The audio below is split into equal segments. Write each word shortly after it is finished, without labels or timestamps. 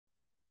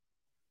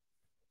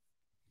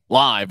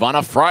Live on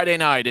a Friday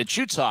night at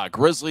Utah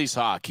Grizzlies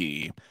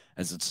hockey,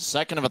 as it's the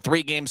second of a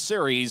three-game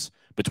series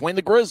between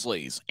the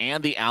Grizzlies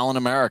and the Allen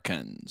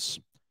Americans.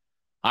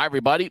 Hi,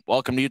 everybody.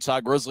 Welcome to Utah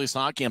Grizzlies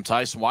hockey. I'm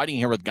Tyson Whiting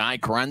here with Guy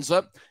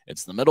Chiarenza.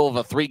 It's the middle of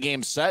a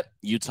three-game set.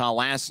 Utah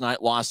last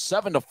night lost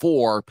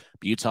 7-4.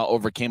 Utah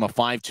overcame a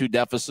 5-2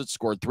 deficit,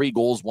 scored 3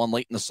 goals, one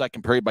late in the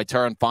second period by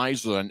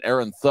Tyson and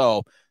Aaron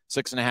Tho,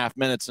 6.5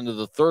 minutes into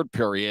the third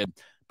period.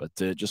 But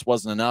it just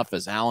wasn't enough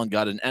as Allen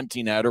got an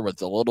empty netter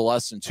with a little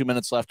less than 2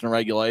 minutes left in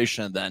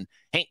regulation. Then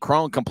Hank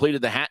Crone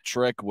completed the hat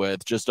trick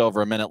with just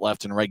over a minute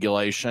left in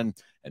regulation,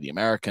 and the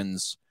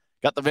Americans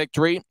got the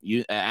victory.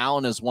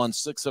 Allen has won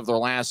 6 of their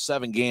last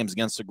 7 games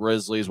against the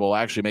Grizzlies. Will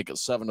actually make it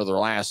 7 of their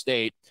last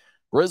 8.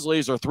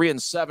 Grizzlies are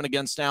 3-7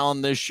 against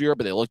Allen this year,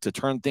 but they look to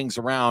turn things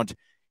around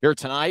here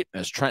tonight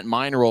as Trent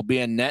Miner will be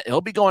in net. He'll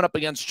be going up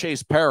against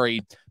Chase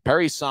Perry.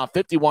 Perry saw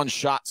 51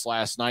 shots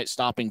last night,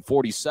 stopping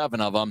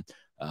 47 of them.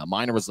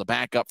 Miner was the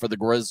backup for the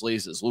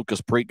Grizzlies as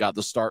Lucas Preet got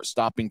the start,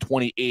 stopping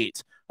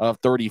 28 of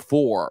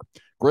 34.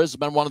 Grizz have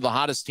been one of the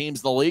hottest teams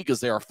in the league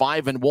as they are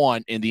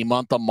 5-1 in the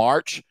month of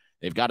March.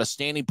 They've got a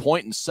standing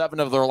point in 7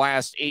 of their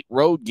last 8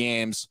 road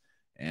games.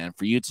 And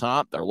for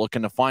Utah, they're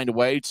looking to find a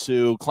way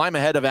to climb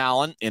ahead of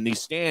Allen in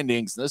these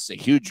standings. This is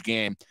a huge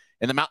game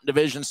in the Mountain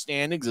Division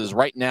standings as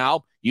right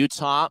now,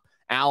 Utah,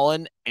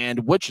 Allen,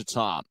 and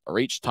Wichita are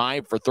each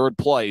tied for third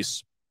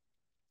place,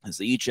 as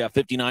they each have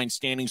 59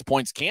 standings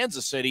points.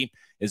 Kansas City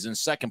is in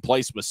second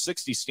place with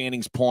 60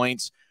 standings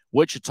points.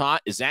 Wichita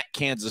is at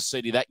Kansas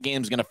City. That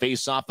game's going to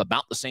face off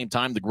about the same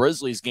time the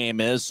Grizzlies game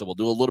is, so we'll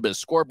do a little bit of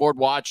scoreboard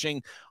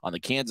watching on the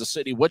Kansas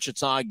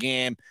City-Wichita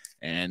game,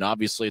 and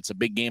obviously it's a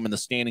big game in the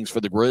standings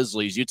for the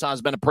Grizzlies.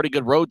 Utah's been a pretty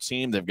good road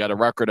team. They've got a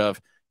record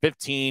of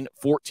 15,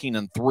 14,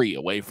 and 3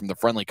 away from the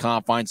friendly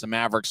confines of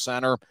Maverick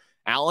Center.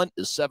 Allen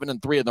is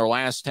 7-3 in their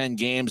last 10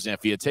 games, and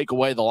if you take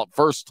away the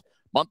first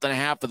month and a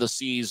half of the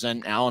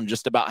season, Allen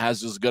just about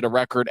has as good a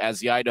record as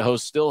the Idaho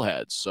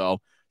Steelheads. So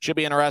should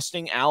be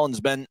interesting. Allen's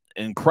been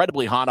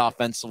incredibly hot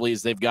offensively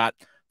as they've got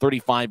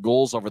 35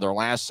 goals over their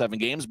last 7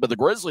 games, but the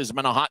Grizzlies have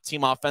been a hot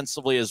team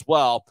offensively as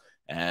well,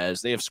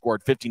 as they have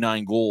scored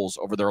 59 goals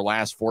over their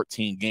last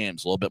 14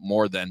 games, a little bit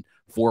more than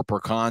 4 per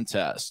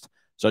contest.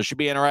 So it should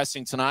be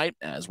interesting tonight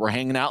as we're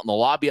hanging out in the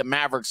lobby at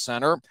Maverick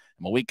Center. And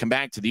when we come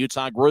back to the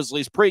Utah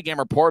Grizzlies pregame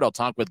report, I'll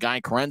talk with Guy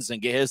Chiarenza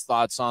and get his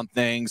thoughts on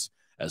things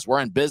as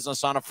we're in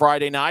business on a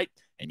Friday night,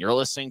 and you're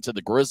listening to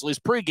the Grizzlies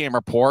pregame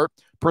report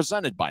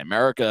presented by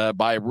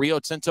Rio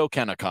Tinto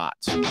Kennecott.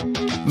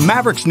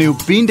 Maverick's new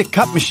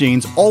bean-to-cup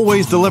machines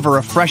always deliver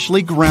a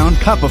freshly ground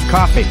cup of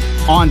coffee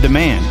on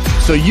demand,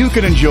 so you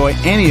can enjoy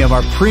any of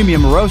our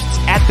premium roasts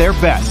at their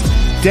best,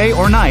 day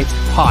or night,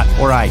 hot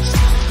or iced.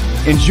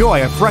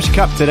 Enjoy a fresh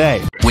cup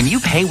today. When you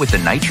pay with the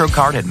Nitro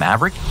card at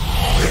Maverick,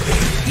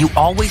 you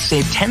always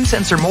save 10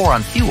 cents or more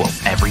on fuel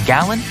every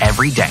gallon,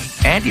 every day.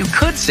 And you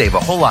could save a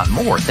whole lot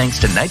more thanks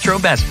to Nitro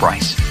Best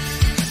Price.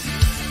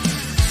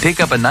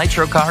 Pick up a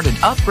Nitro card and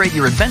upgrade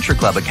your Adventure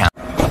Club account.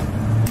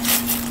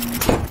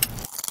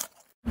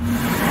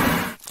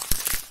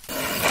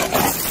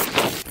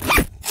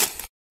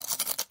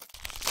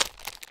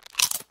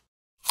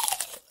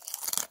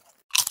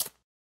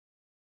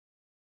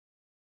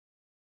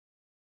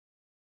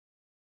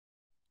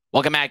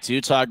 Welcome back to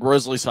Utah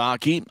Grizzlies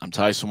hockey. I'm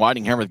Tyson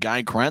Whiting here with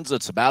Guy Chiarenza.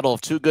 It's a battle of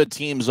 2 good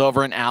teams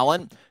over in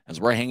Allen as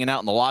we're hanging out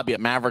in the lobby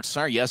at Maverick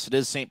Center. Yes, it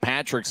is St.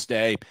 Patrick's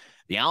Day.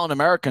 The Allen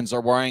Americans are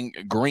wearing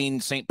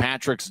green St.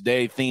 Patrick's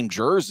Day themed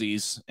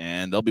jerseys,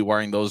 and they'll be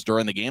wearing those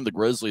during the game. The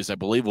Grizzlies, I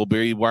believe, will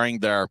be wearing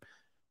their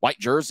white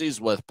jerseys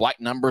with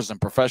black numbers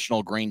and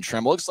professional green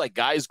trim. Looks like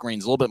Guy's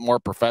green's a little bit more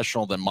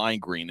professional than my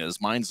green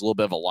is. Mine's a little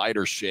bit of a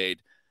lighter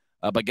shade.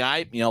 But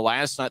Guy,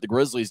 last night the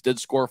Grizzlies did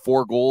score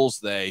 4 goals.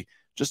 They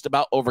just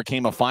about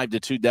overcame a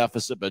 5-2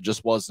 deficit, but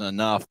just wasn't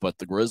enough. But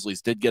the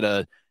Grizzlies did get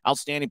an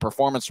outstanding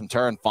performance from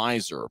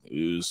Tyson,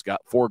 who's got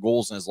 4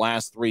 goals in his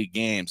last 3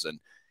 games. And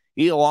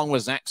he, along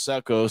with Zach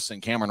Sekos and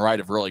Cameron Wright,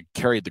 have really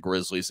carried the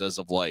Grizzlies as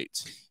of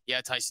late.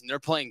 Yeah, Tyson, they're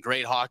playing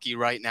great hockey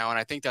right now, and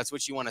I think that's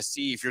what you want to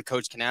see if you're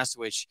Coach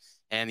Kanasowicz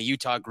and the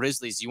Utah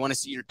Grizzlies. You want to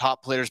see your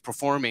top players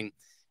performing,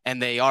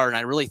 and they are. And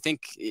I really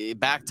think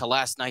back to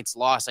last night's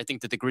loss, I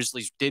think that the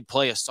Grizzlies did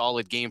play a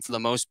solid game for the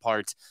most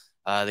part.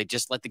 They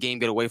just let the game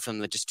get away from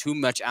them. Just too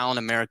much Allen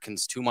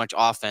Americans, too much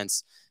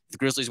offense. If the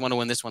Grizzlies want to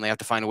win this one, they have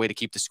to find a way to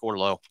keep the score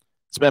low.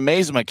 It's been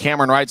amazing what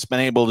Cameron Wright's been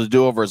able to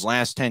do over his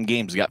last 10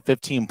 games. He got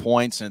 15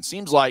 points, and it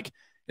seems like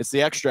it's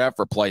the extra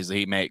effort plays that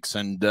he makes.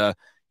 And,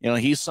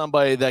 he's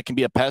somebody that can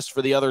be a pest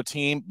for the other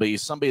team, but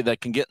he's somebody that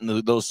can get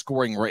into those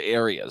scoring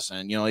areas.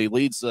 And, he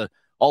leads the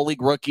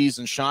all-league rookies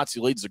in shots. He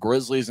leads the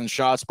Grizzlies in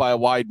shots by a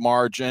wide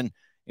margin. And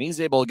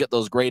he's able to get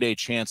those grade A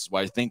chances,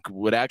 what I think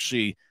would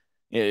actually –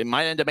 it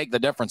might end up making the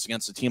difference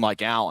against a team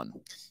like Allen.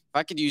 If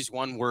I could use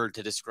one word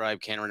to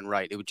describe Cameron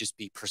Wright, it would just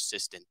be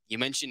persistent. You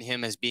mentioned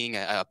him as being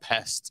a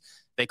pest.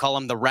 They call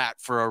him the rat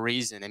for a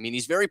reason. I mean,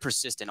 he's very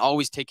persistent,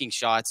 always taking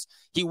shots.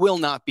 He will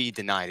not be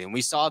denied. And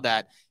we saw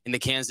that in the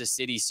Kansas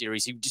City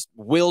series. He just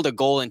willed a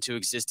goal into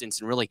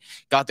existence and really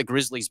got the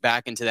Grizzlies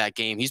back into that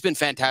game. He's been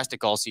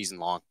fantastic all season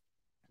long.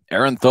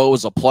 Aaron Tho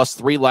was a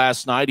 +3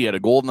 last night. He had a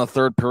goal in the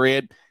third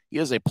period. He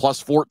is a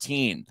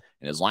 +14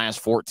 in his last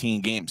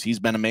 14 games. He's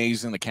been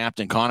amazing. The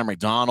captain, Connor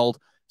McDonald,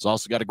 has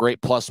also got a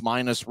great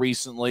plus-minus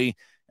recently.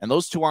 And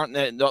those two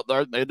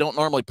they don't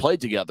normally play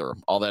together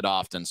all that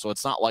often. So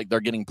it's not like they're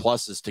getting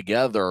pluses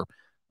together.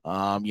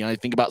 You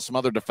think about some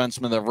other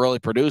defensemen that have really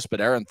produced,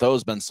 but Aaron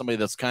Tho's been somebody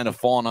that's kind of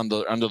fallen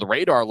under the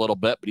radar a little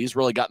bit, but he's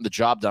really gotten the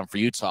job done for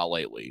Utah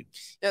lately.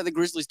 Yeah, the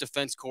Grizzlies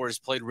defense core has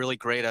played really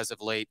great as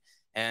of late.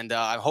 And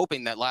I'm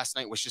hoping that last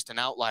night was just an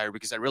outlier,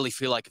 because I really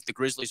feel like if the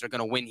Grizzlies are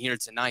going to win here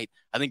tonight,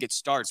 I think it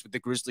starts with the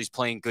Grizzlies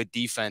playing good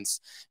defense.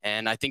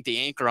 And I think the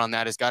anchor on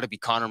that has got to be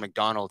Connor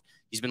McDonald.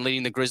 He's been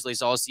leading the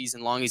Grizzlies all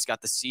season long. He's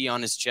got the C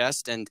on his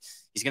chest, and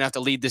he's going to have to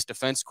lead this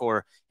defense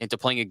core into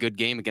playing a good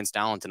game against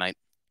Allen tonight.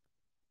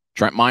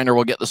 Trent Miner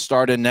will get the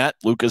start in net.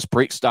 Lucas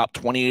Preek stopped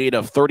 28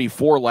 of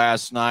 34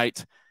 last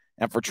night.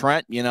 And for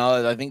Trent,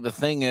 I think the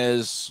thing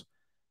is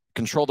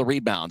control the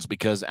rebounds,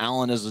 because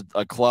Allen is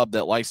a club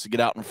that likes to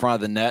get out in front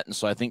of the net. And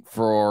so I think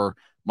for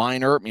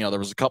Miner, there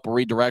was a couple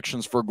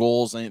redirections for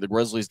goals. I think the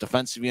Grizzlies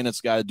defensive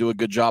unit's got to do a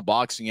good job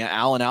boxing it.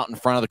 Allen out in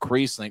front of the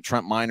crease. I think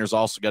Trent Miner's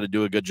also got to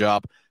do a good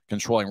job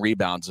controlling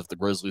rebounds if the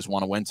Grizzlies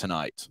want to win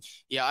tonight.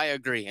 Yeah, I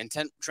agree. And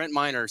Trent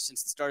Miner,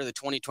 since the start of the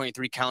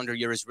 2023 calendar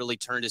year, has really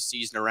turned his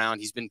season around.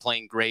 He's been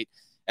playing great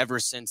ever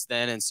since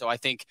then. And so I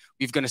think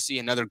we're going to see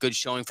another good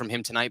showing from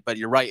him tonight. But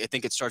you're right. I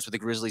think it starts with the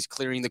Grizzlies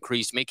clearing the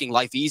crease, making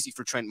life easy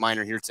for Trent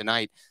Miner here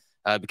tonight,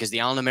 because the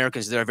Allen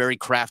Americans, they're a very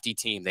crafty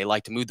team. They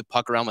like to move the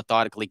puck around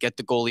methodically, get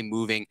the goalie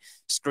moving,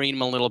 screen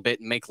him a little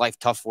bit, and make life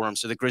tough for him.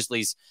 So the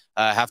Grizzlies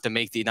have to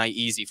make the night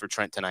easy for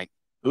Trent tonight.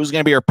 Who's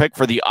going to be our pick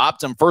for the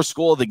Optum first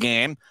goal of the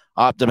game?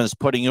 Optum is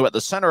putting you at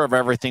the center of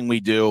everything we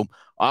do.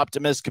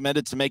 Optum is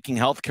committed to making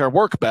healthcare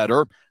work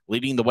better,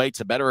 leading the way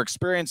to better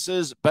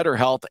experiences, better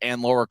health,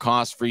 and lower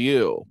costs for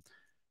you.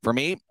 For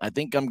me, I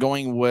think I'm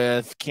going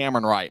with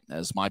Cameron Wright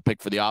as my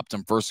pick for the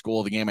Optum first goal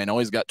of the game. I know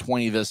he's got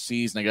 20 this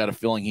season. I got a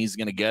feeling he's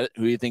going to get it.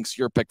 Who do you think's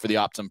your pick for the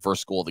Optum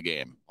first goal of the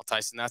game? Well,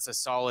 Tyson, that's a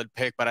solid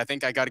pick, but I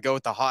think I got to go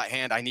with the hot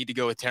hand. I need to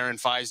go with Tyron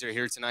Fizer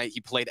here tonight.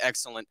 He played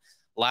excellent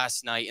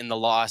last night in the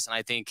loss, and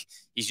I think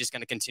he's just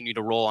going to continue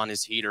to roll on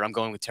his heater. I'm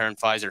going with Tyron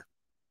Fizer.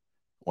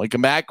 When we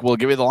come back, we'll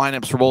give you the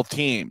lineups for both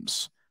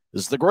teams.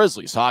 This is the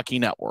Grizzlies Hockey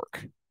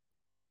Network.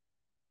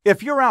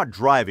 If you're out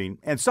driving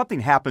and something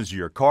happens to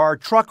your car,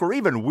 truck, or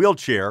even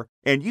wheelchair,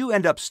 and you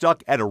end up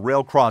stuck at a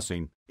rail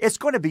crossing, it's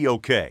going to be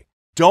okay.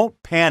 Don't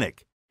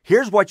panic.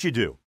 Here's what you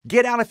do.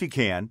 Get out if you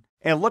can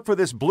and look for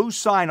this blue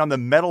sign on the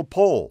metal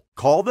pole.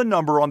 Call the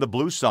number on the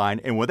blue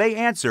sign, and when they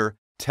answer,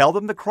 tell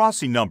them the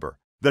crossing number.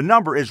 The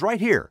number is right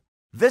here.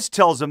 This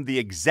tells them the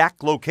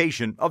exact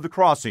location of the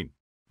crossing.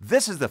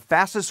 This is the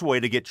fastest way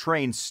to get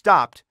trains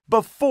stopped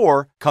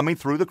before coming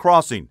through the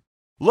crossing.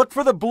 Look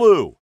for the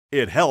blue.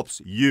 It helps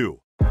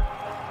you.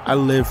 I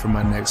live for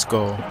my next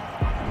goal.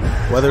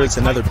 Whether it's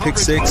another pick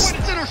six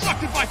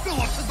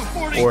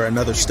or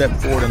another step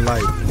forward in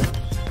life,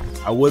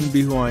 I wouldn't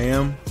be who I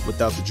am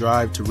without the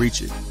drive to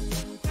reach it.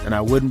 And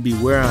I wouldn't be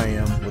where I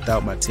am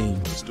without my team.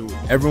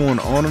 Everyone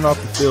on and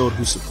off the field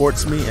who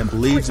supports me and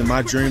believes in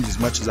my dreams as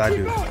much as I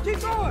do.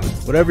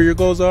 Whatever your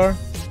goals are,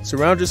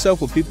 surround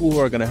yourself with people who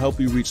are going to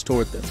help you reach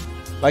toward them.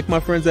 Like my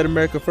friends at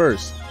America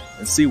First,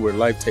 and see where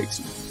life takes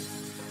you.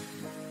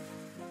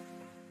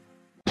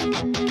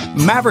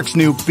 Maverick's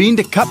new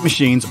bean-to-cup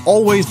machines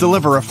always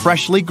deliver a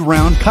freshly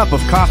ground cup of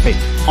coffee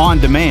on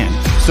demand,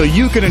 so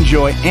you can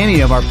enjoy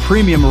any of our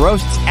premium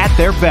roasts at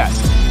their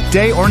best,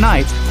 day or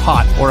night,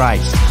 hot or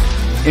iced.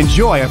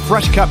 Enjoy a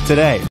fresh cup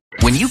today.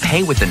 When you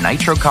pay with the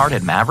Nitro card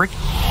at Maverick,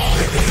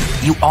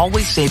 you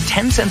always save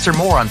 10 cents or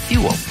more on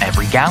fuel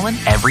every gallon,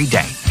 every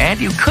day. And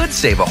you could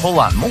save a whole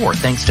lot more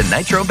thanks to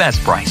Nitro Best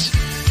Price.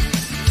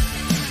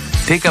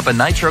 Pick up a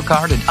Nitro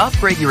card and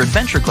upgrade your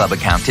Adventure Club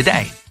account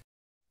today.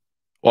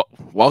 Well,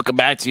 welcome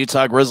back to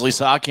Utah Grizzlies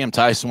Hockey. I'm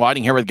Tyson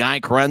Whiting here with Guy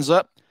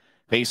Chiarenza.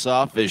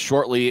 Face-off is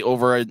shortly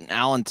over in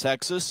Allen,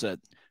 Texas at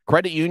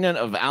Credit Union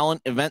of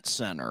Allen Event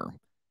Center.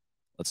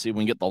 Let's see if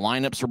we can get the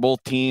lineups for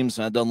both teams.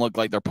 That doesn't look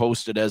like they're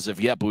posted as of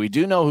yet, but we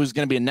do know who's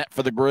going to be in net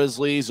for the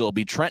Grizzlies. It'll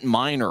be Trent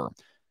Miner,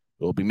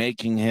 who will be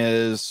making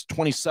his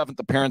 27th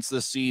appearance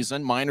this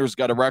season. Miner's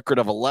got a record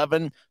of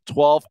 11,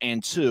 12,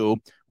 and 2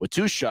 with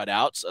 2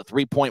 shutouts, a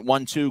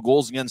 3.12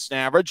 goals against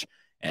average,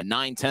 and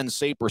 .910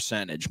 save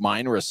percentage.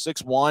 Miner is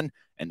 6'1"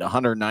 and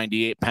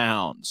 198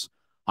 pounds.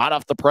 Hot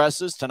off the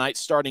presses, tonight's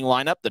starting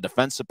lineup, the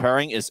defensive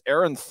pairing is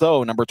Aaron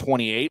Tho, number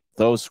 28.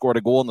 Tho scored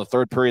a goal in the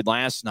third period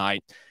last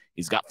night.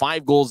 He's got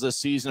 5 goals this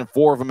season,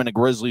 4 of them in a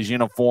Grizzlies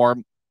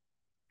uniform.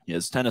 He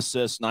has 10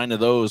 assists, 9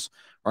 of those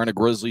are in a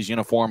Grizzlies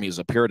uniform. He's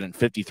appeared in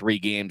 53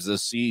 games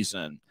this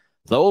season.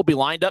 Tho will be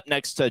lined up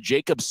next to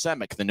Jacob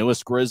Semick, the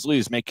newest Grizzly,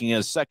 who's making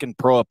his second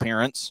pro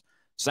appearance.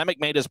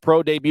 Semick made his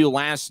pro debut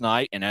last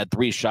night and had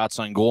 3 shots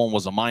on goal and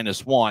was a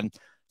 -1.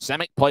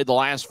 Semick played the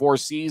last 4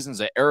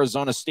 seasons at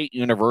Arizona State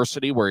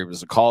University, where he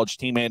was a college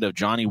teammate of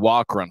Johnny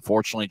Walker.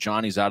 Unfortunately,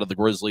 Johnny's out of the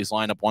Grizzlies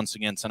lineup once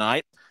again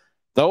tonight.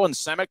 Tho and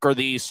Semick are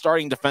the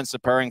starting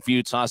defensive pairing for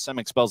Utah.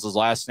 Semick spells his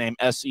last name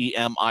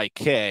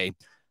S-E-M-I-K.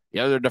 The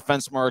other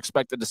defensemen we're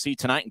expected to see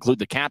tonight include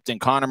the captain,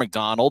 Connor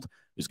McDonald,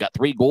 who's got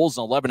 3 goals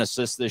and 11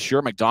 assists this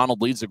year.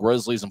 McDonald leads the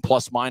Grizzlies in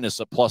plus-minus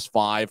at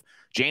 +5.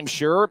 James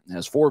Shearer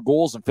has 4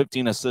 goals and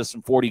 15 assists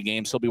in 40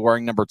 games. He'll be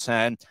wearing number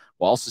 10.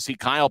 We'll also see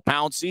Kyle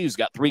Pouncey, who's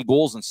got 3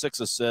 goals and 6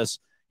 assists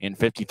in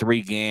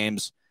 53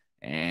 games.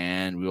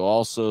 And we'll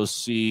also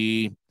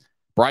see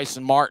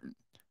Bryson Martin,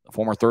 the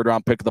former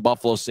third-round pick of the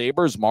Buffalo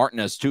Sabres. Martin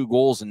has 2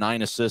 goals and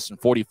 9 assists in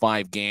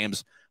 45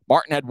 games.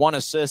 Martin had 1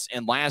 assist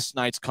in last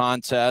night's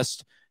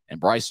contest, and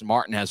Bryson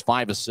Martin has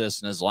 5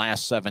 assists in his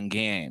last 7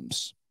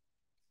 games.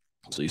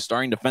 So he's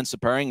starting defensive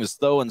pairing is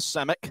Tho and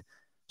Semick.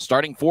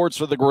 Starting forwards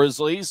for the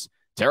Grizzlies,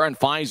 Taryn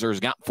Fizer's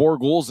got 4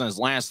 goals in his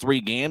last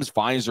 3 games.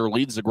 Fizer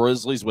leads the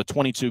Grizzlies with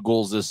 22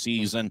 goals this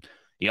season.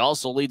 He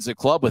also leads the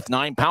club with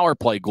 9 power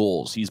play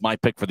goals. He's my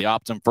pick for the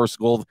Optum first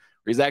goal.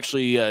 He's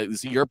actually,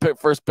 is he your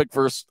first pick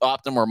for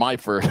Optum or my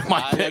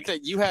pick?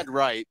 You had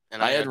right.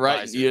 And I had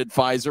right. Fizer. You had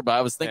Fizer, but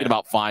I was thinking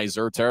about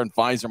Fizer. Taryn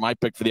Fizer, my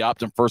pick for the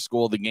Optum first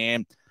goal of the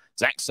game.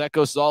 Zach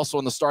Sekos is also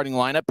in the starting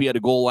lineup. He had a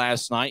goal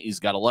last night. He's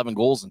got 11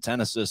 goals and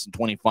 10 assists in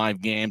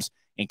 25 games.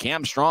 And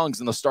Cam Strong's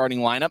in the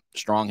starting lineup.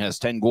 Strong has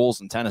 10 goals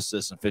and 10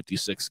 assists in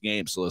 56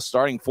 games. So the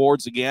starting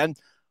forwards again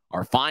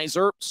are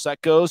Fizer,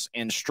 Sekos,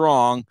 and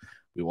Strong.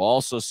 We will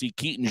also see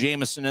Keaton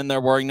Jamison in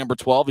there wearing number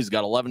 12. He's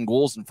got 11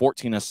 goals and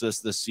 14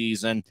 assists this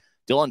season.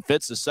 Dylan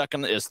Fitz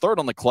is third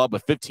on the club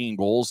with 15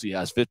 goals. He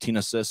has 15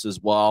 assists as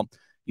well.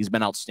 He's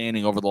been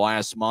outstanding over the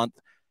last month.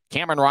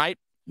 Cameron Wright,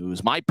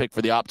 who's my pick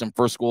for the Optum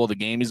first goal of the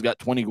game. He's got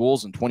 20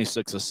 goals and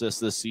 26 assists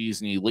this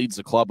season. He leads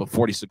the club with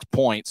 46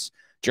 points.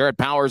 Jared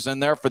Powers in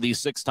there for the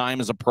 6th time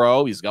as a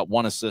pro. He's got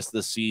 1 assist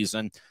this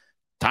season.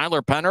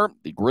 Tyler Penner,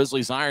 the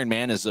Grizzlies Iron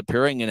Man, is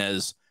appearing in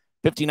his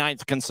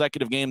 59th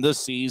consecutive game this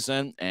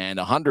season and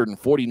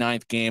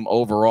 149th game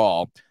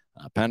overall.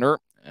 Penner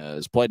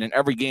has played in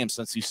every game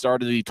since he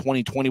started the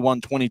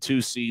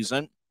 2021-22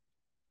 season.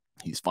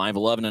 He's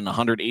 5'11" and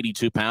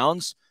 182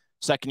 pounds.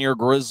 Second-year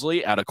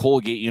Grizzly out of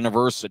Colgate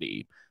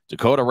University.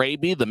 Dakota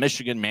Raby, the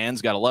Michigan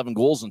man's got 11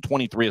 goals and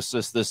 23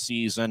 assists this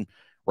season.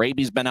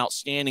 Raby's been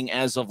outstanding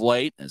as of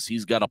late as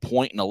he's got a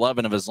point in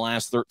 11 of his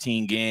last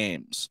 13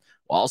 games.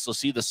 We'll also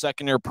see the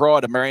second-year pro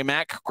out of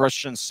Merrimack,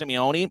 Christian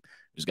Simeone,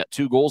 who's got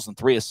 2 goals and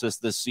 3 assists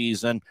this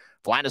season.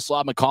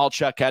 Vladislav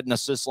Mikalchuk had an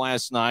assist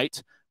last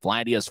night.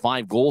 Vladdy has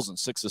 5 goals and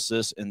 6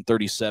 assists in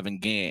 37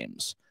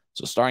 games.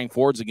 So starting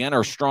forwards again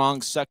are Strong,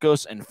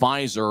 Sekos, and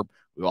Fizer.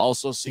 We'll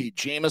also see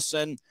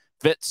Jamison,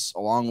 Fitz,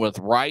 along with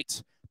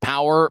Wright,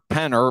 Power,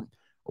 Penner,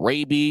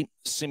 Raby,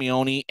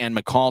 Simeone, and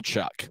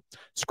Mikalchuk.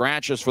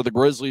 Scratches for the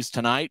Grizzlies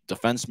tonight,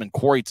 defenseman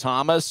Corey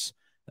Thomas,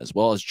 as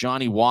well as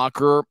Johnny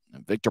Walker.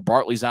 And Victor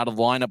Bartley's out of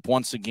the lineup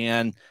once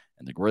again.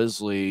 And the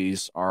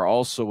Grizzlies are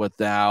also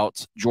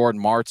without Jordan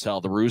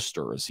Martell, the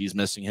Rooster, as he's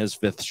missing his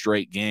 5th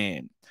straight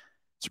game.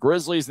 It's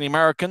Grizzlies and the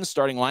Americans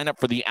starting lineup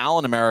for the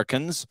Allen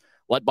Americans,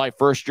 led by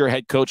first-year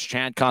head coach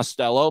Chad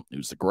Costello,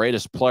 who's the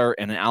greatest player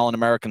in Allen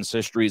Americans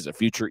history. He's a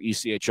future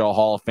ECHL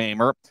Hall of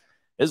Famer.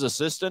 His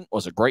assistant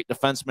was a great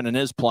defenseman in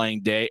his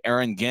playing day,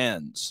 Aaron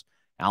Gens.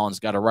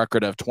 Allen's got a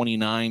record of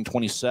 29,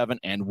 27,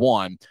 and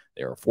 1.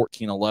 They are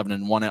 14, 11,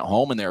 and 1 at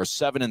home, and they are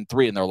 7 and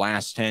 3 in their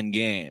last 10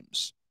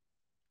 games.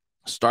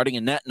 Starting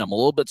in net, and I'm a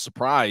little bit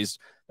surprised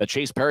that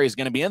Chase Perry is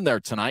going to be in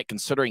there tonight,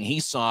 considering he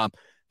saw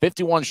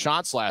 51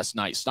 shots last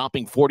night,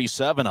 stopping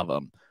 47 of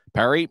them.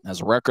 Perry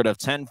has a record of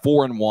 10,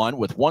 4, and 1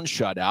 with 1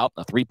 shutout,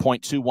 a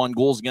 3.21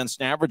 goals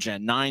against average,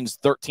 and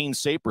 913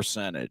 save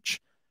percentage.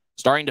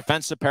 Starting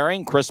defensive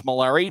pairing, Chris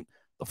Mallory,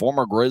 the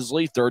former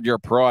Grizzly, third-year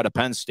pro out of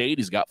Penn State.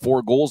 He's got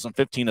 4 goals and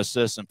 15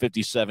 assists in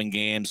 57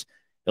 games.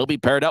 He'll be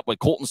paired up with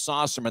Colton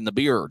Sosserman, the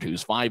Beard,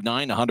 who's 5'9",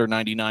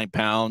 199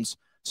 pounds.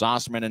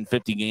 Sosserman in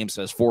 50 games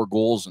has 4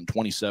 goals and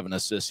 27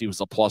 assists. He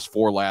was a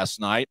 +4 last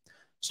night.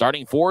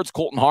 Starting forwards,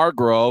 Colton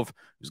Hargrove,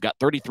 who's got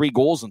 33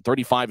 goals and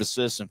 35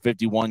 assists in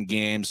 51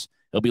 games.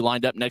 He'll be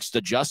lined up next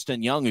to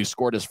Justin Young, who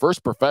scored his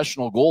first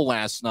professional goal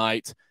last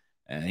night,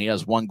 and he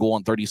has 1 goal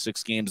in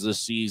 36 games this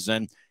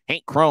season.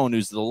 Hank Crone,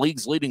 who's the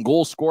league's leading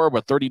goal scorer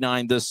with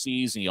 39 this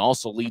season. He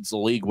also leads the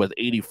league with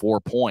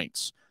 84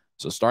 points.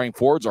 So starting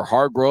forwards are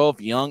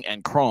Hargrove, Young,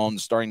 and Crone.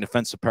 Starting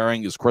defensive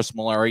pairing is Chris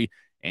Mallory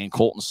and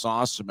Colton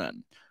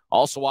Sosserman.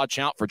 Also watch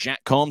out for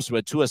Jack Combs, who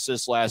had 2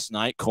 assists last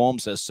night.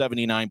 Combs has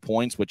 79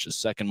 points, which is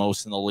second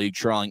most in the league,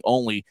 trailing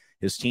only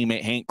his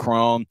teammate Hank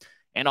Crone.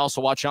 And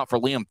also watch out for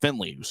Liam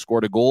Finley, who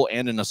scored a goal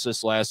and an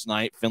assist last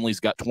night. Finley's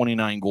got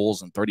 29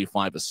 goals and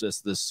 35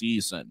 assists this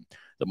season.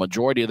 The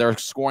majority of their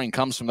scoring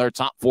comes from their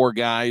top 4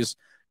 guys,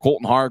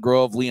 Colton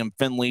Hargrove, Liam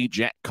Finley,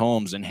 Jack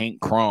Combs, and Hank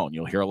Crone.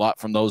 You'll hear a lot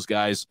from those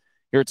guys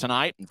here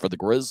tonight. And for the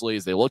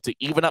Grizzlies, they look to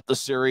even up the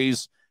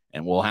series,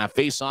 and we'll have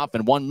face-off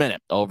in 1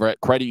 minute over at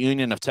Credit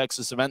Union of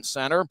Texas Event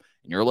Center.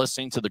 And you're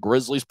listening to the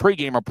Grizzlies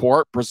pregame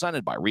report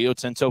presented by Rio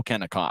Tinto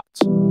Kennecott.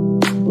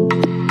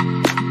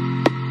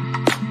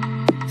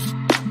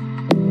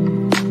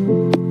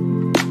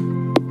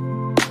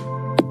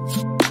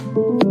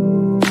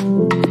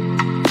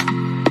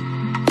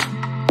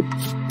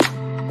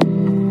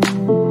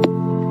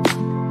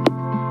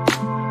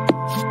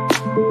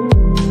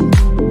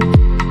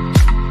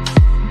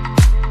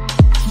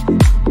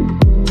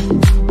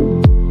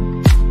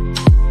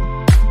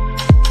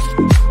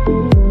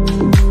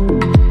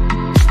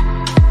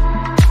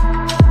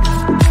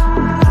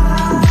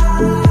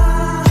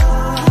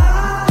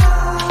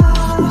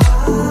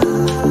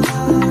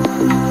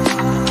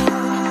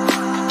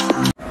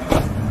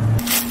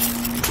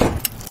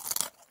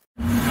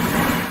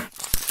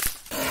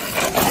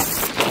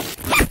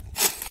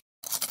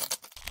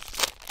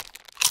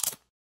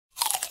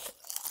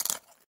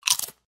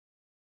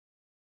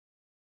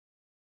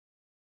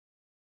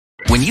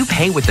 When you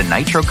pay with the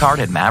Nitro card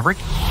at Maverick,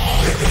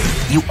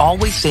 you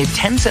always save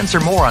 10 cents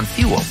or more on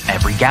fuel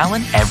every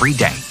gallon, every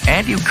day.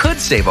 And you could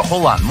save a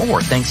whole lot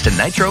more thanks to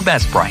Nitro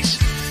Best Price.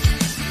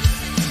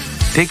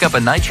 Pick up a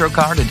Nitro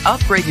card and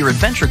upgrade your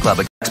Adventure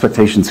Club.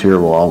 Expectations here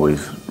will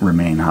always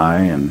remain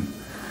high, and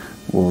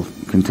we'll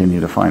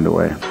continue to find a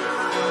way.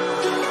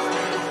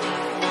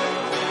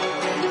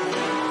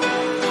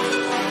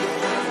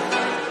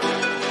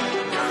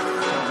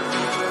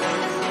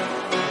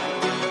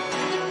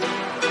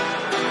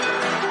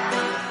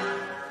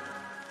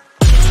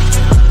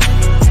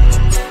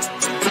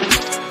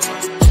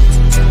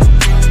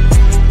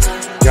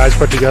 Guys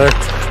put together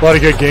a lot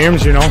of good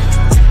games, you know.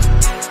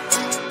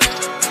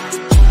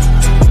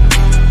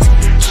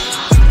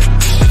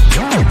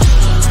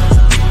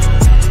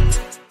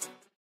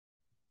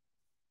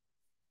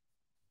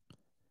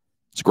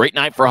 It's a great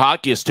night for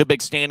hockey as two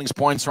big standings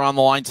points are on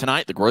the line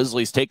tonight. The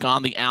Grizzlies take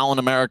on the Allen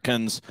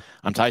Americans.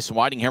 I'm Tyson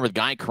Whiting here with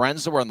Guy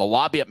Chiarenza. We're in the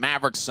lobby at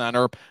Maverick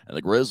Center, and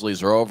the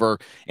Grizzlies are over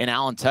in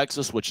Allen,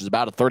 Texas, which is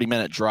about a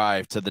 30-minute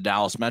drive to the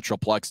Dallas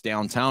Metroplex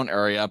downtown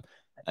area.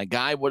 A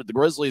guy, the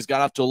Grizzlies got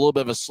off to a little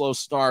bit of a slow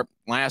start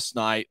last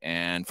night,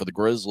 and for the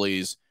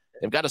Grizzlies,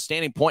 they've got a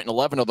standing point in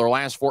 11 of their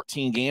last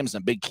 14 games,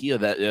 and a big key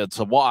of that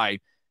to why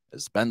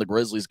has been the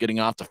Grizzlies getting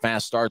off to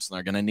fast starts, and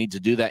they're going to need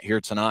to do that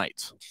here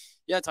tonight.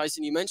 Yeah,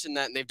 Tyson, you mentioned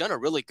that, and they've done a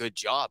really good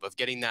job of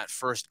getting that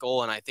first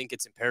goal, and I think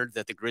it's imperative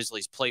that the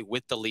Grizzlies play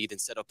with the lead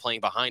instead of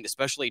playing behind,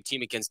 especially a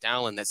team against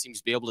Allen that seems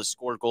to be able to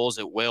score goals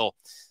at will.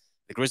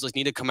 The Grizzlies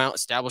need to come out,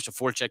 establish a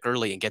forecheck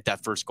early, and get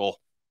that first goal.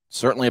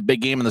 Certainly a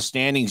big game in the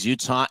standings.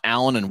 Utah,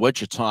 Allen, and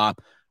Wichita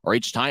are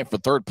each tied for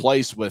third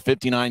place with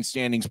 59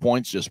 standings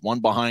points, just one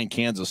behind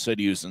Kansas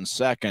City, who's in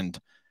second.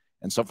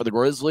 And so for the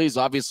Grizzlies,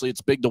 obviously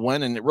it's big to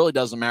win, and it really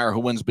doesn't matter who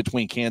wins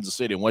between Kansas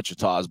City and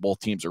Wichita, as both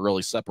teams are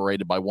really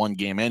separated by one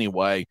game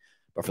anyway.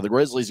 But for the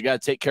Grizzlies, you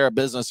got to take care of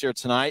business here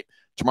tonight.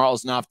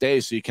 Tomorrow's an off day,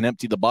 so you can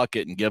empty the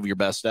bucket and give your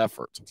best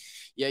effort.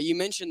 Yeah, you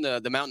mentioned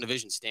the Mountain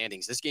Division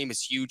standings. This game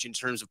is huge in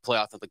terms of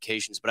playoff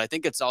implications, but I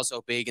think it's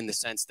also big in the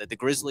sense that the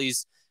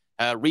Grizzlies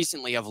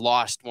recently have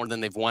lost more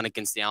than they've won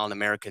against the Allen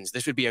Americans.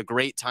 This would be a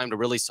great time to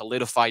really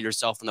solidify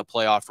yourself in the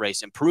playoff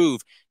race and prove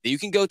that you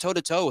can go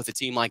toe-to-toe with a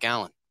team like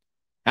Allen.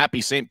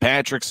 Happy St.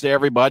 Patrick's Day,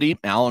 everybody.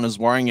 Allen is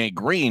wearing a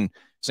green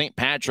St.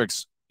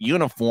 Patrick's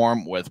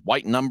uniform with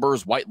white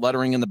numbers, white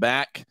lettering in the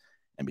back.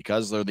 And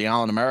because they're the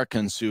Allen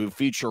Americans who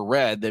feature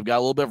red, they've got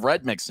a little bit of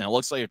red mixed in. It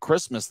looks like a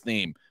Christmas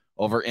theme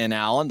over in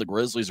Allen. The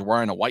Grizzlies are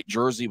wearing a white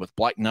jersey with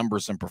black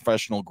numbers and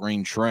professional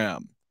green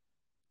trim.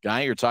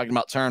 Guy, you're talking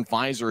about Taryn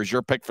Fizer as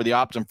your pick for the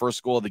Optum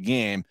first goal of the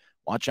game.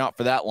 Watch out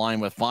for that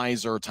line with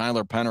Fizer,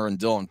 Tyler Penner, and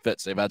Dylan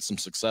Fitz. They've had some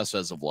success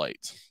as of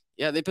late.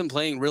 Yeah, they've been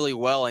playing really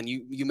well, and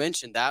you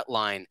mentioned that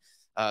line.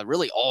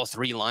 Really, all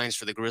three lines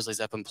for the Grizzlies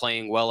have been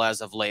playing well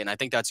as of late, and I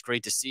think that's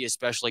great to see,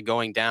 especially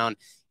going down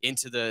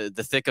into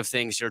the thick of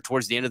things here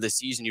towards the end of the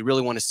season. You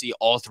really want to see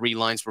all three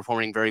lines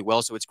performing very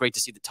well, so it's great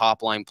to see the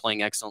top line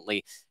playing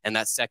excellently, and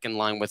that second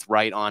line with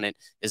Wright on it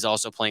is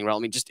also playing well. I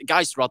mean, just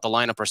guys throughout the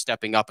lineup are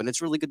stepping up, and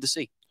it's really good to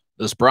see.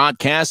 This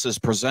broadcast is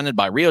presented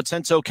by Rio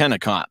Tinto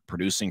Kennecott,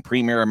 producing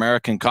premier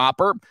American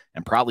copper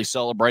and proudly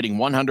celebrating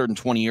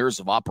 120 years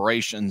of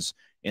operations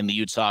in the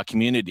Utah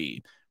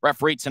community.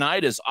 Referee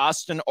tonight is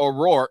Austin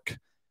O'Rourke.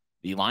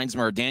 The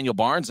linesmen are Daniel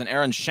Barnes and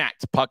Aaron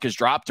Schacht. Puck is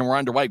dropped and we're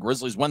underway.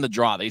 Grizzlies win the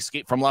draw. They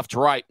skate from left to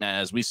right.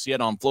 As we see it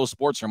on Flow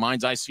Sports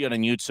Reminds, I see it on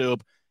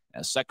YouTube.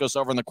 As Sekos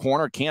over in the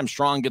corner, Cam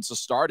Strong gets a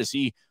start as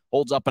he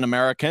holds up an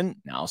American.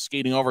 Now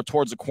skating over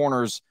towards the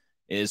corners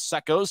is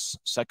Sekos.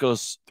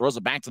 Sekos throws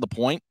it back to the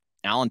point.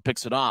 Allen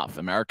picks it off.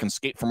 Americans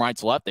skate from right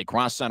to left. They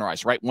cross center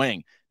ice, right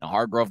wing. Now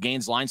Hargrove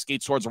gains line,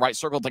 skates towards the right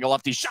circle, take a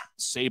lefty shot.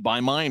 Saved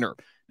by Minor.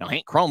 Now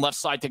Hank Crone, left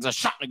side, takes a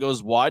shot and it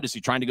goes wide. Is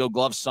he trying to go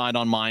glove side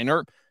on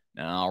Minor?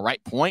 Now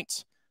right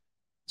point.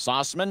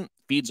 Sauceman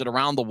feeds it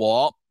around the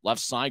wall.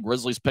 Left side,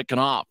 Grizzlies picking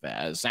off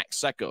as Zach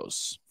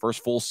Sekos,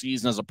 first full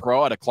season as a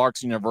pro at a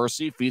Clarkson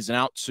University, feeds it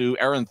out to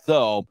Aaron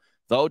Tho.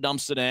 Tho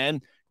dumps it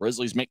in.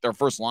 Grizzlies make their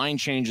first line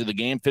change of the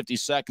game, 50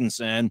 seconds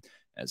in.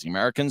 As the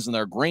Americans in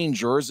their green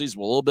jerseys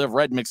with a little bit of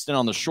red mixed in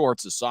on the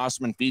shorts as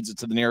Sauceman feeds it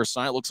to the near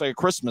side. It looks like a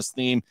Christmas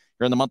theme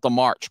here in the month of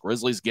March.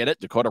 Grizzlies get it.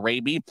 Dakota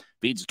Raby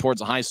feeds it towards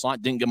the high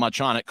slot. Didn't get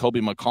much on it. Kobe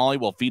McCauley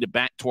will feed it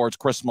back towards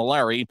Chris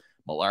Mallory.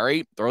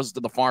 Mallory throws it to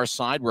the far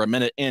side. We're a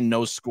minute in,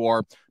 no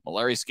score.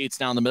 Mallory skates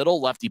down the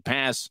middle. Lefty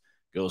pass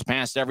goes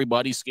past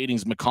everybody.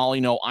 Skating's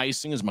McCauley, no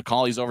icing as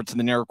McCauley's over to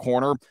the near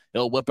corner.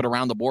 He'll whip it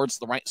around the boards to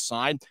the right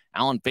side.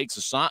 Allen fakes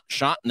a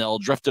shot and they'll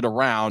drift it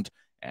around.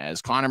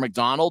 As Connor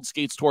McDonald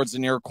skates towards the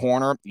near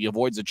corner, he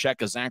avoids a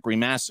check of Zachary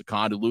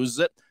Massacott, who loses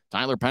it.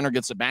 Tyler Penner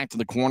gets it back to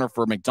the corner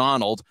for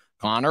McDonald.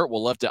 Connor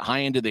will lift it high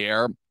into the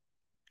air.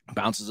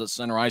 Bounces at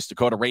center ice.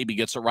 Dakota Raby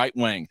gets it right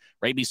wing.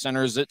 Raby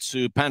centers it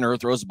to Penner,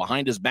 throws it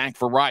behind his back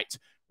for Wright.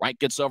 Wright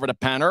gets over to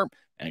Penner,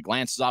 and it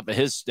glances off of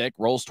his stick,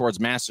 rolls towards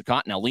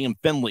Massacott. Now Liam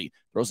Finley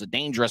throws a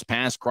dangerous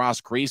pass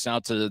cross crease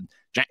out to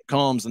Jack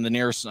Combs in the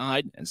near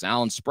side as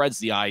Allen spreads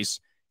the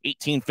ice.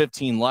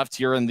 18-15 left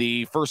here in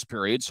the first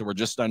period, so we're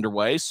just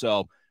underway.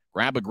 So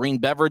grab a green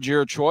beverage of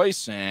your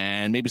choice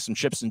and maybe some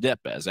chips and dip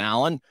as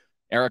Allen.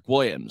 Eric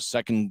Williams,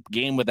 second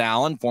game with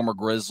Allen, former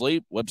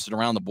Grizzly, whips it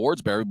around the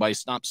boards, but everybody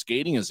stops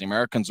skating as the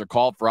Americans are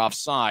called for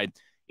offside.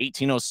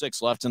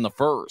 18:06 left in the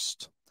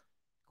first.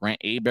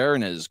 Grant Hebert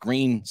in his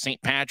green St.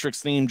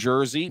 Patrick's themed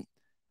jersey.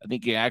 I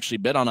think he actually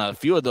bid on a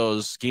few of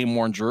those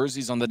game-worn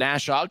jerseys on the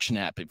Dash Auction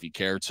app if you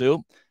care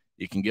to.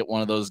 You can get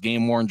one of those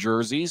game-worn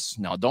jerseys.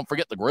 Now, don't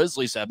forget the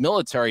Grizzlies have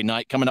military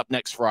night coming up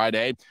next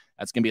Friday.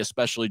 That's going to be a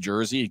specialty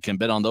jersey. You can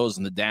bid on those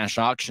in the Dash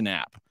Auction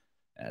app.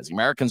 As the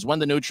Americans win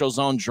the neutral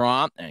zone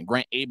draw, and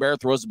Grant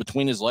Hebert throws it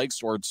between his legs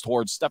towards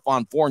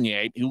Stephon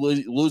Fournier, who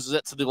loses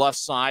it to the left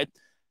side.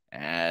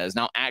 As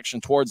now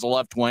action towards the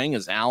left wing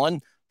as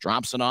Allen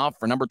drops it off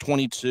for number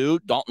 22,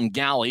 Dalton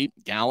Galley.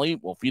 Galley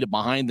will feed it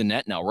behind the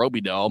net. Now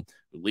Robideau,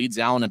 who leads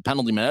Allen in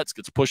penalty minutes,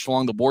 gets pushed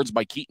along the boards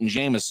by Keaton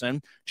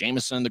Jamison.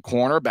 Jamison in the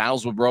corner,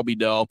 battles with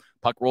Robideau.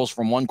 Puck rolls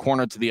from one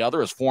corner to the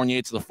other as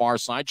Fournier to the far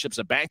side, chips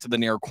it back to the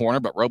near corner,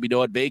 but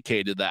Robideau had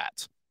vacated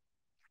that.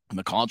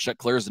 McCallcheck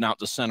clears it out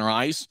to center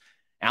ice.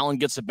 Allen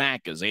gets it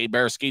back as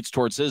Hebert skates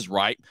towards his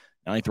right.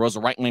 Now he throws a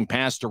right wing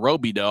pass to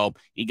Robideau.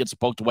 He gets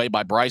poked away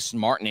by Bryson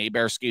Martin.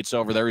 Hebert skates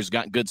over there. He's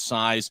got good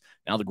size.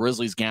 Now the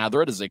Grizzlies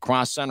gather it as they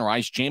cross center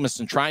ice.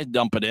 Jamison tried to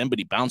dump it in, but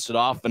he bounced it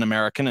off an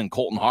American and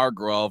Colton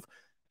Hargrove.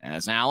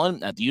 As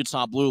Allen at the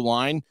Utah blue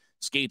line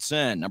skates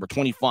in. Number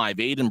 25,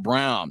 Aiden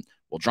Brown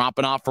will drop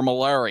it off for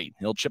Mallory.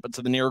 He'll chip it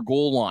to the near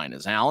goal line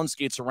as Allen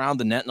skates around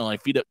the net, and I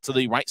feed it to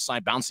the right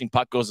side. Bouncing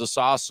puck goes to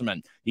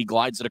Saucerman. He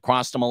glides it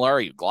across to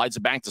Mallory. Glides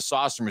it back to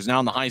Saucerman. He's now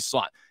in the high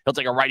slot. He'll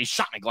take a righty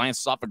shot, and it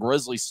glances off a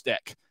Grizzly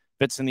stick.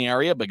 Fits in the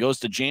area, but goes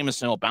to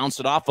Jamison. He'll bounce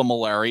it off of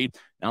Mallory.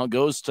 Now it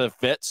goes to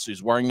Fitz,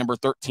 who's wearing number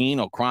 13.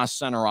 He'll cross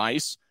center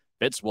ice.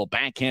 Fitz will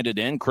backhand it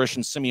in.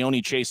 Christian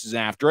Simeone chases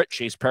after it.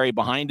 Chase Perry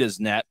behind his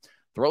net.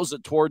 Throws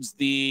it towards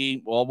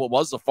what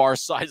was the far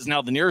side is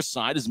now the near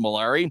side as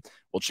Mallory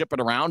will chip it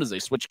around as they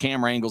switch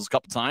camera angles a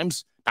couple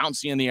times.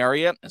 Bouncy in the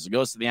area as it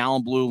goes to the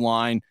Allen blue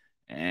line.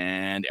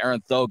 And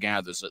Aaron Tho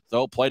gathers it.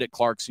 Tho played at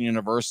Clarkson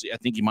University. I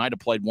think he might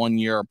have played 1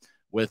 year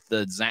with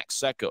Zach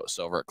Sekos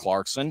over at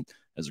Clarkson.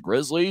 As the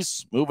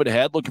Grizzlies move it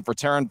ahead, looking for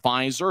Taryn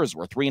Pfizer as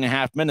we're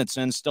 3.5 minutes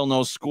in, still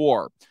no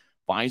score.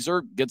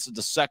 Pfizer gets it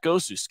to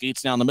Sekos, who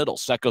skates down the middle.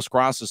 Sekos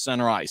crosses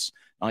center ice.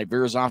 Now he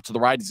veers off to the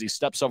right as he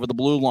steps over the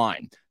blue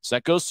line.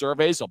 Sekos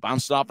surveys. He'll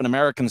bounce it off an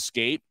American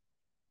skate.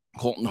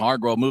 Colton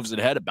Hargrove moves it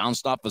ahead. It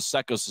bounced off of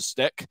Sekos'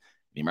 stick.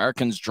 The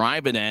Americans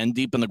drive it in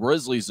deep in the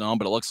Grizzly zone,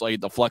 but it looks like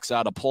it deflects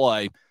out of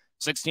play.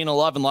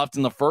 16:11 left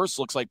in the first.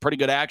 Looks like pretty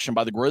good action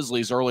by the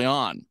Grizzlies early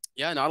on.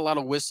 Yeah, not a lot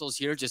of whistles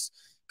here. Just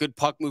good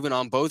puck moving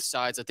on both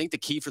sides. I think the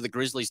key for the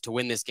Grizzlies to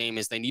win this game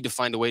is they need to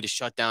find a way to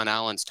shut down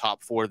Allen's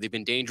top four. They've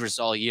been dangerous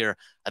all year.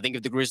 I think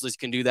if the Grizzlies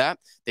can do that,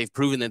 they've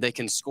proven that they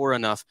can score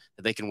enough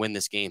that they can win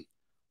this game.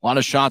 A lot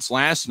of shots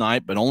last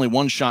night, but only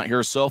one shot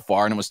here so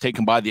far, and it was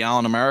taken by the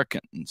Allen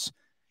Americans.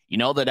 You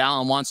know that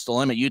Allen wants to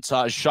limit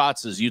Utah's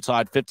shots as Utah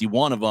had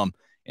 51 of them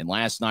in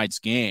last night's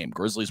game.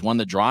 Grizzlies won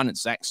the draw, and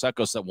it's Zach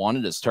Sekos that won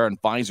it as Taryn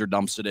Pfizer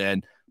dumps it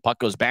in. Puck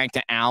goes back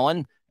to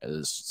Allen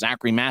as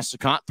Zachary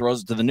Massicott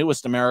throws it to the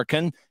newest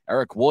American,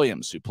 Eric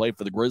Williams, who played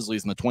for the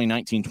Grizzlies in the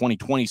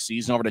 2019-2020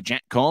 season. Over to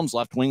Jack Combs,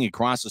 left wing. He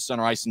crosses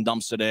center ice and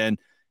dumps it in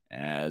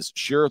as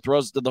Shearer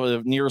throws it to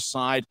the near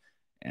side.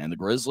 And the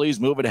Grizzlies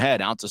move it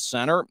ahead out to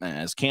center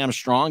as Cam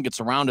Strong gets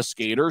around a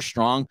skater.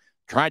 Strong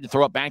tried to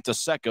throw it back to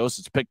Sekos.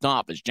 It's picked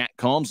off as Jack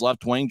Combs,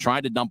 left wing,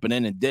 tried to dump it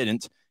in and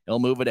didn't. He'll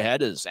move it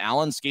ahead as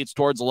Allen skates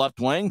towards the left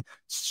wing.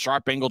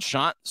 Sharp angled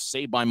shot,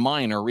 saved by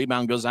Minor.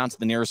 Rebound goes out to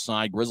the near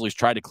side. Grizzlies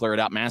try to clear it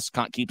out.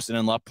 Massicott keeps it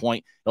in left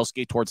point. He'll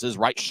skate towards his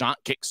right shot.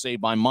 Kick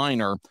saved by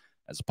Minor.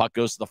 As the puck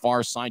goes to the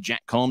far side,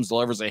 Jack Combs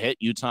delivers a hit.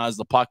 Utah has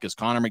the puck as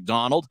Connor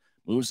McDonald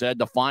moves ahead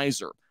to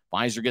Pfizer.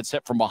 Pfizer gets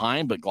hit from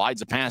behind, but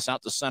glides a pass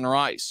out to center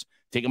ice.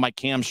 Taken by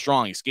Cam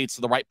Strong. He skates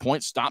to the right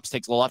point, stops,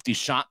 takes the lefty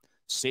shot,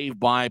 saved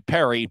by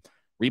Perry.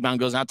 Rebound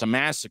goes out to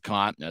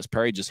Massicott as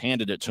Perry just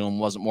handed it to him.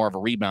 Wasn't more of a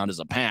rebound as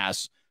a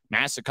pass.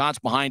 Massicott's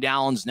behind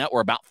Allen's net.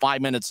 We're about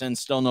 5 minutes in,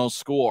 still no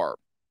score.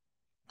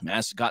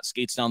 Massicott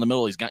skates down the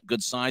middle. He's got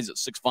good size at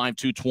 6'5",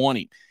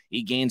 220.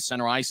 He gains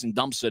center ice and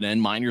dumps it in.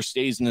 Minor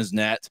stays in his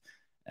net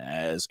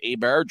as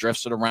Hebert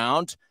drifts it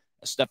around.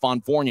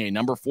 Stephon Fournier,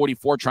 number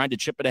 44, tried to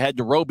chip it ahead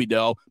to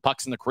Robideau.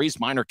 Puck's in the crease.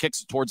 Minor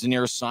kicks it towards the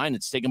near side.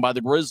 It's taken by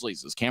the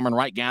Grizzlies as Cameron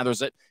Wright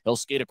gathers it. He'll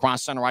skate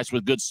across center ice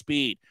with good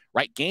speed.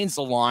 Wright gains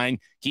the line,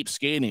 keeps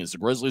skating as the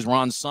Grizzlies are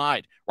on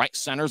side. Wright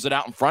centers it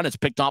out in front. It's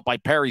picked off by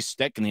Perry's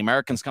stick, and the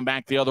Americans come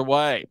back the other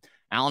way.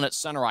 Allen at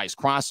center ice,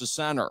 crosses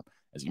center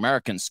as the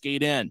Americans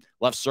skate in.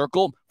 Left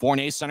circle,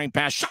 Fournier centering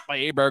pass, shot by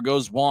Hebert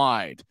goes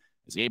wide.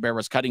 As Hebert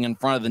was cutting in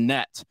front of the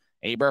net.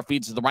 Hebert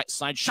feeds to the right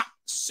side, shot,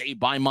 saved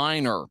by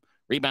Minor.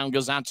 Rebound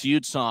goes out to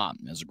Utah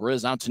as the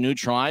Grizz out to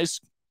neutralize,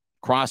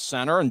 cross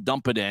center and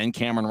dump it in.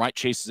 Cameron Wright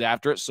chases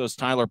after it, so is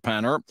Tyler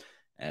Penner.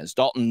 As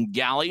Dalton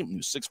Galley,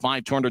 who's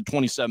 6'5",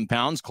 227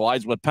 pounds,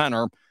 collides with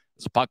Penner.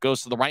 As the puck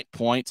goes to the right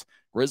point,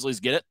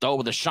 Grizzlies get it, though,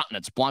 with a shot, and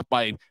it's blocked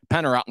by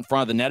Penner out in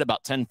front of the net,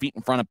 about 10 feet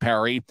in front of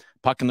Perry.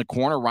 Puck in the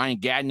corner, Ryan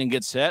Gagnon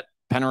gets hit.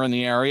 Penner in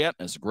the area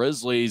as the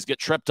Grizzlies get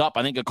tripped up.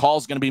 I think a call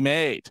is going to be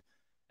made.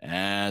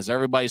 As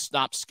everybody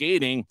stops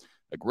skating,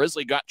 the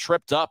Grizzly got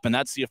tripped up, and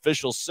that's the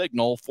official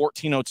signal.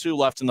 14:02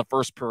 left in the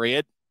first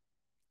period.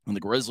 And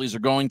the Grizzlies are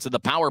going to the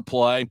power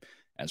play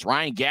as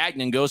Ryan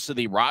Gagnon goes to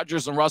the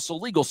Rogers and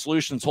Russell Legal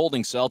Solutions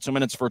holding cell, 2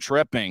 minutes for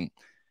tripping.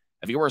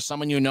 If you or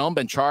someone you know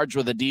been charged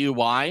with a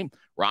DUI,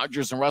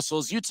 Rogers and Russell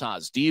is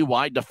Utah's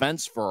DUI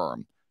defense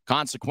firm.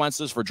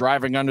 Consequences for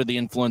driving under the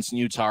influence in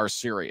Utah are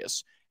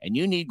serious, and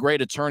you need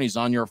great attorneys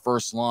on your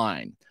first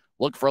line.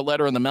 Look for a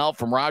letter in the mail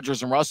from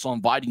Rogers and Russell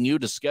inviting you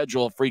to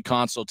schedule a free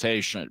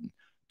consultation.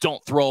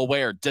 Don't throw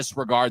away or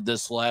disregard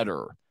this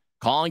letter.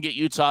 Call and get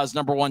Utah's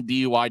 #1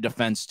 DUI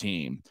defense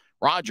team,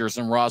 Rogers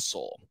and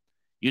Russell.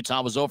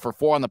 Utah was 0 for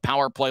 4 on the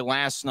power play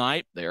last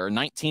night. They're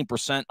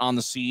 19% on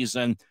the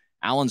season.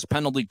 Allen's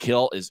penalty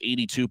kill is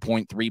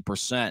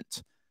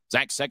 82.3%.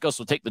 Zach Sekos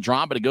will take the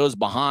draw, but it goes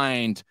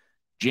behind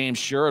James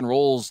Shearer and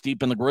rolls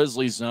deep in the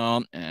Grizzly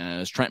zone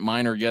as Trent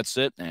Miner gets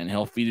it, and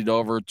he'll feed it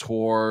over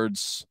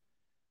towards,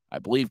 I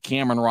believe,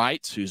 Cameron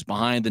Wright, who's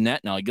behind the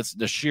net. Now he gets it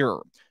to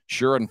Shearer.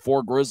 Shearer and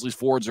 4 Grizzlies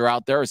forwards are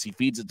out there as he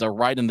feeds it to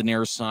Wright in the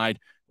near side.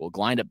 We'll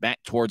glide it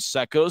back towards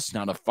Sekos.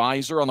 Now to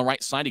Pfizer on the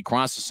right side. He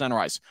crosses center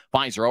ice.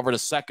 Pfizer over to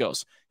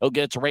Sekos. He'll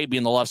get it to Raby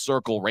in the left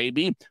circle.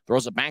 Raby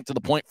throws it back to the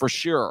point for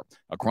Shearer.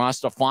 Across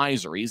to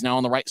Pfizer. He's now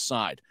on the right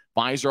side.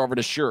 Pfizer over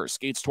to Shearer.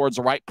 Skates towards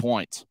the right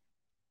point.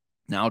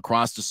 Now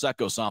across to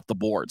Sekos off the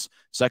boards.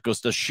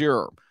 Sekos to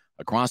Shearer.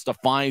 Across to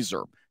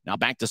Pfizer. Now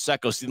back to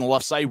Sekos. On the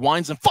left side.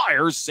 Winds and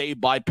fires. Saved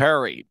by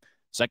Perry.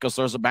 Sekos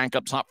throws it back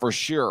up top for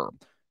Shearer.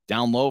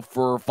 Down low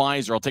for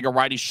Pfizer. I'll take a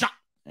righty shot.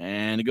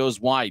 And it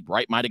goes wide.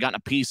 Wright might have gotten a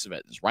piece of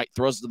it. Wright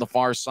throws it to the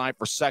far side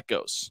for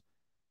Sekos.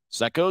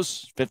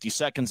 Sekos, 50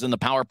 seconds in the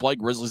power play.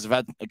 Grizzlies have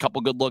had a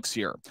couple good looks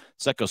here.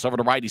 Sekos over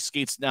to Wright. He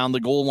skates down the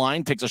goal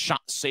line. Takes a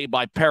shot saved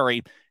by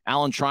Perry.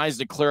 Allen tries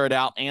to clear it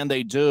out, and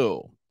they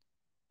do.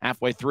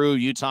 Halfway through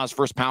Utah's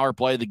first power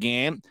play of the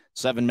game.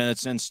 7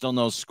 minutes in, still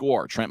no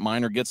score. Trent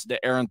Miner gets it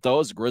to Aaron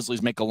Tho. The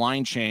Grizzlies make a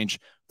line change.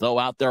 Tho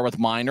out there with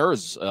Miner.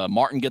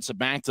 Martin gets it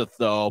back to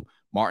Tho.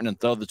 Martin and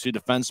Tho, the 2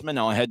 defensemen.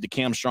 Now ahead to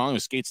Cam Strong, who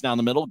skates down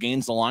the middle,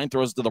 gains the line,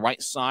 throws to the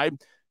right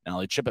side. Now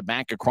they chip it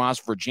back across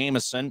for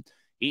Jamison.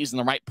 He's in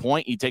the right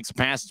point. He takes a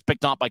pass. It's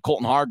picked off by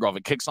Colton Hargrove.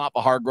 It kicks off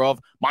of Hargrove.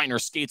 Miner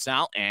skates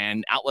out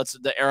and outlets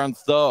it to Aaron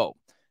Tho.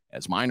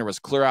 As Miner was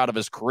clear out of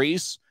his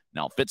crease.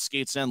 Now Fitz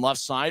skates in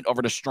left side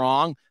over to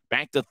Strong.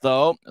 Back to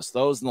Tho. As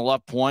Tho's in the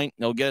left point,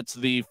 he'll get it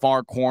to the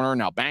far corner.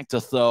 Now back to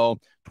Tho.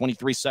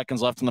 23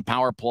 seconds left in the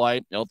power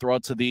play. He'll throw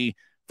it to the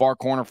far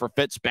corner for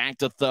Fitz. Back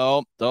to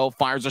Tho. Tho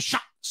fires a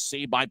shot.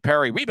 Saved by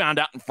Perry. Rebound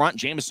out in front.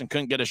 Jamison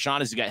couldn't get a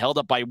shot as he got held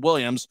up by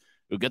Williams,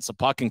 who gets the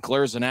puck and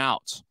clears it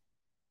out.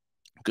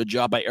 Good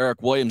job by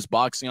Eric Williams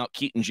boxing out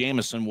Keaton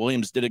Jamison.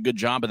 Williams did a good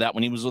job of that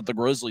when he was with the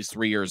Grizzlies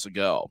 3 years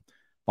ago.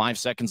 5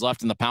 seconds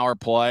left in the power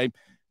play.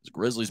 As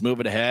Grizzlies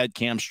move it ahead,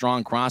 Cam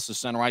Strong crosses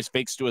center ice,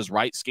 fakes to his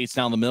right, skates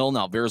down the middle.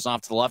 Now veers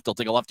off to the left. He'll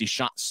take a lefty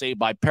shot, saved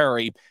by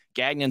Perry.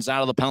 Gagnon's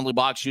out of the penalty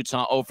box.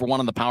 Utah 0 for 1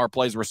 on the power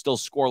plays. We're still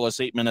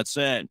scoreless 8 minutes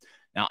in.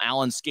 Now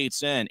Allen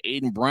skates in.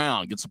 Aiden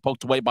Brown gets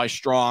poked away by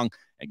Strong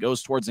and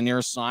goes towards the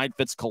near side.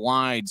 Fitz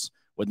collides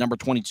with number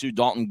 22,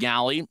 Dalton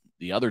Galley.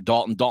 The other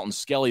Dalton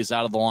Skelly, is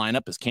out of the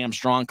lineup as Cam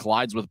Strong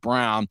collides with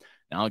Brown.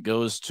 Now it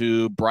goes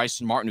to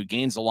Bryson Martin, who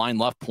gains the line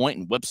left point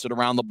and whips it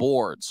around the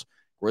boards.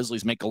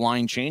 Grizzlies make a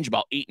line change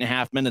about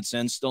 8.5 minutes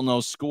in, still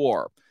no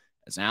score.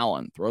 As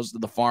Allen throws to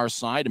the far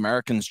side,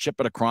 Americans chip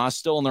it across,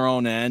 still in their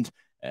own end.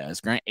 As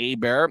Grant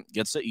Hebert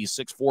gets it, he's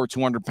 6'4",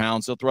 200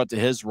 pounds. He'll throw it to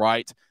his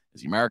right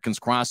as the Americans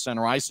cross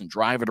center ice and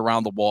drive it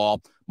around the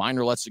wall.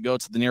 Miner lets it go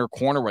to the near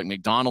corner. Right,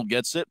 McDonald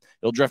gets it.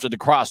 He'll drift it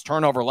across.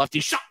 Turnover, lefty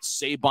shot,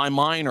 saved by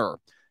Miner.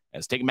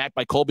 As taken back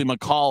by Colby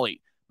McCauley.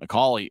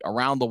 McCauley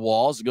around the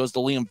walls. It goes to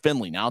Liam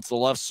Finley. Now it's the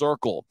left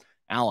circle.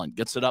 Allen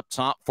gets it up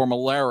top for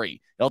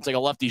Mallory. He'll take a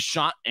lefty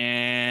shot,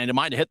 and it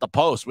might have hit the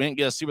post. We didn't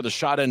get to see where the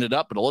shot ended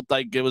up, but it looked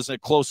like it was a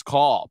close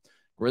call.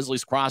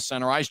 Grizzlies cross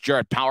center ice.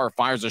 Jared Power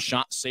fires a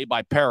shot, saved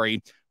by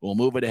Perry. We'll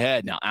move it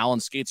ahead. Now Allen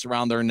skates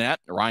around their net.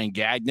 Ryan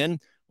Gagnon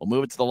will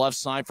move it to the left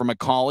side for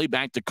McCauley.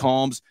 Back to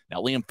Combs.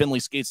 Now Liam Finley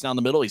skates down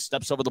the middle. He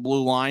steps over the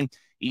blue line.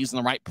 He's in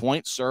the right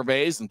point,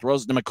 surveys, and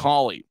throws it to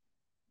McCauley.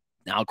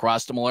 Now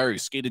across to Mallory,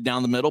 skated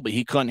down the middle, but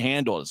he couldn't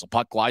handle it as the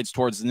puck glides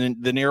towards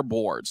the near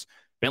boards.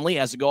 Finley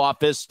has to go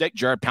off his stick.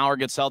 Jared Power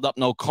gets held up,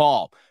 no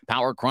call.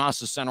 Power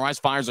crosses center ice,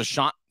 fires a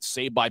shot,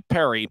 saved by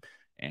Perry,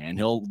 and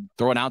he'll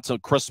throw it out to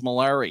Chris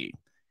Mallory.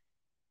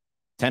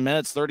 10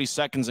 minutes, 30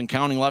 seconds and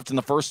counting left in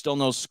the first, still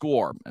no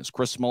score. As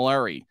Chris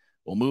Mallory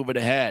will move it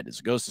ahead as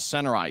it goes to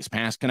center ice.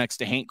 Pass connects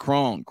to Hank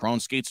Crone. Crone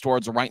skates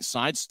towards the right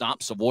side,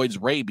 stops, avoids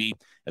Raby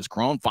as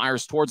Crone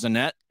fires towards the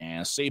net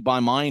and saved by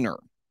Miner.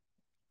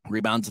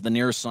 Rebound to the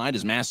near side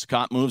as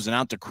Massicott moves it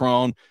out to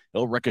Crone.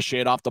 He'll ricochet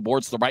it off the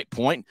boards to the right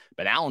point,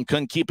 but Allen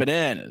couldn't keep it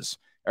in as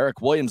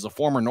Eric Williams, the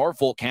former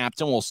Norfolk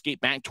captain, will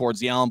skate back towards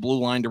the Allen blue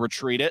line to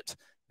retreat it.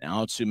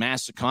 Now to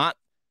Massicott.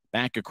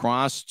 Back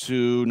across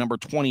to number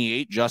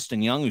 28,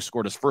 Justin Young, who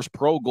scored his first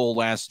pro goal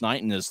last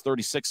night in his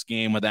 36th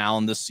game with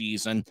Allen this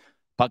season.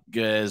 Puck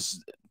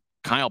is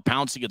Kyle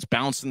Pouncey gets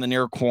bounced in the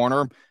near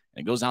corner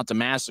and goes out to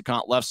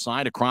Massacott left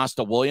side across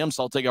to Williams.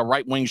 He'll take a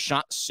right wing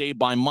shot saved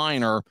by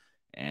Minor.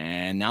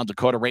 And now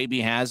Dakota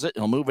Raby has it.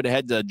 He'll move it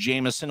ahead to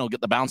Jamison. He'll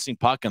get the bouncing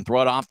puck and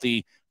throw it off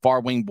the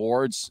far wing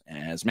boards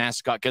as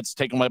Massacott gets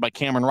taken away by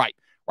Cameron Wright.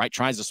 Wright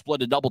tries to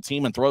split a double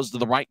team and throws to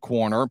the right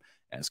corner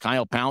as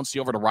Kyle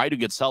Pouncey over to Wright, who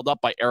gets held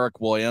up by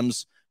Eric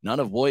Williams. None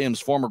of Williams'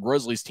 former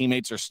Grizzlies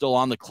teammates are still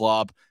on the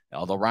club,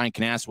 although Ryan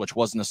Kanasowicz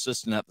was an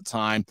assistant at the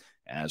time.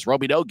 As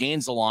Robideau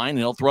gains the line, and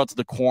he'll throw it to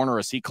the corner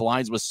as he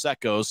collides with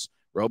Sekos.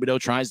 Robideau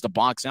tries to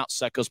box out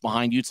Sekos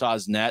behind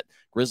Utah's net.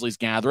 Grizzlies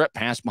gather it,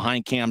 pass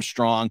behind Cam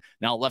Strong.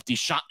 Now lefty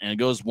shot, and it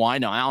goes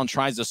wide. Now Allen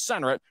tries to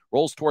center it,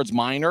 rolls towards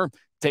Minor,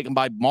 taken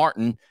by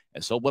Martin,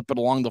 as he'll whip it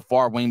along the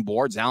far wing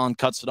boards. Allen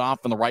cuts it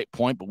off from the right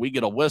point, but we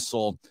get a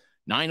whistle.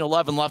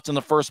 9:11 left in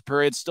the first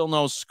period, still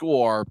no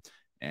score,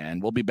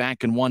 and we'll be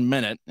back in 1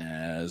 minute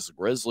as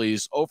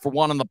Grizzlies 0 for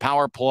 1 on the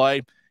power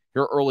play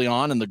here early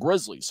on in the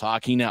Grizzlies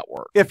Hockey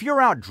Network. If you're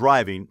out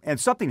driving and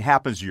something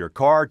happens to your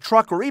car,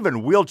 truck, or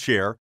even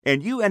wheelchair,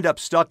 and you end up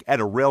stuck at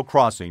a rail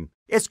crossing,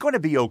 it's going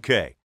to be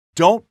okay.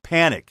 Don't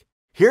panic.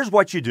 Here's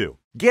what you do.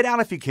 Get out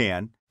if you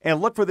can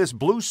and look for this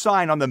blue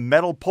sign on the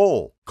metal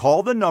pole.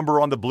 Call the number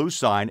on the blue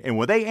sign, and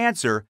when they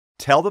answer,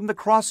 tell them the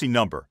crossing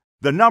number.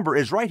 The number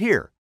is right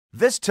here.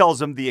 This tells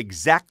them the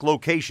exact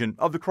location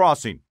of the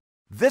crossing.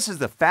 This is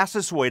the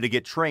fastest way to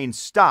get trains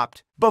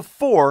stopped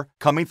before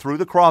coming through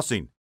the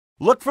crossing.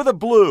 Look for the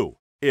blue.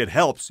 It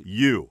helps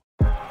you.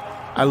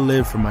 I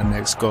live for my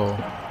next goal.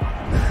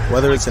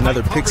 Whether it's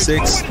another pick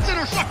six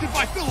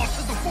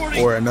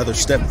or another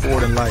step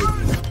forward in life,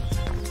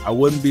 I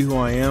wouldn't be who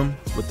I am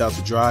without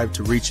the drive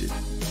to reach it.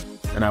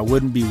 And I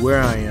wouldn't be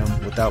where I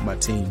am without my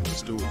team.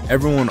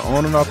 Everyone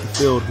on and off the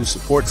field who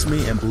supports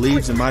me and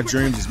believes in my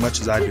dreams as much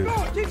as I do.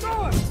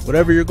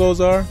 Whatever your goals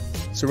are,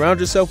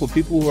 surround yourself with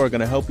people who are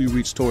going to help you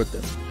reach toward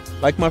them.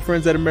 Like my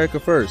friends at America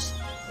First,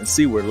 and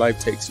see where life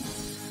takes you.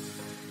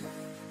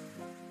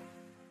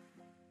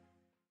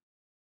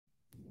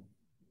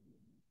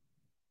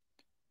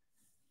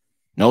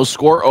 No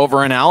score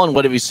over in Allen.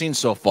 What have you seen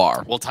so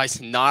far? Well,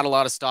 Tyson, not a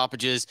lot of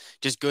stoppages,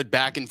 just good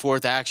back and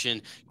forth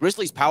action.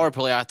 Grizzlies power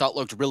play, I thought,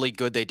 looked really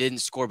good. They didn't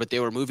score, but they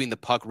were moving the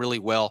puck really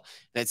well.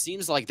 And it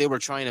seems like they were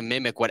trying to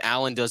mimic what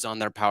Allen does on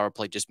their power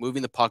play, just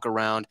moving the puck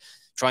around,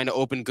 trying to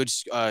open good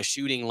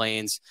shooting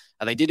lanes.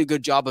 They did a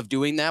good job of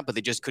doing that, but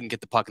they just couldn't get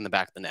the puck in the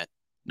back of the net.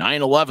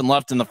 9:11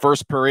 left in the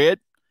first period.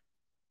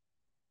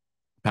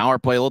 Power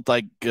play looked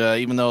like,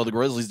 even though the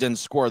Grizzlies didn't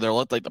score, there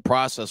looked like the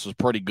process was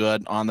pretty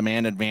good on the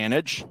man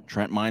advantage.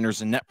 Trent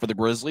Miner's in net for the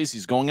Grizzlies.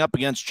 He's going up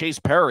against Chase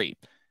Perry.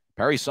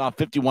 Perry saw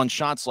 51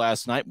 shots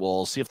last night.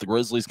 We'll see if the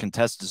Grizzlies can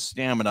test his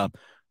stamina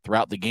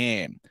throughout the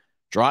game.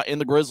 Draw in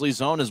the Grizzlies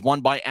zone is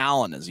won by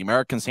Allen as the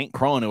American St.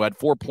 Croix, who had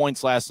 4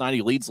 points last night.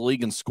 He leads the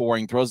league in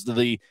scoring, throws to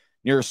the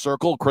near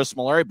circle. Chris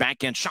Mallory,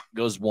 backhand shot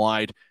goes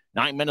wide.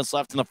 9 minutes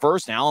left in the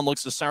first. Allen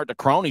looks to center to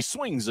Crone. He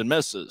swings and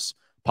misses.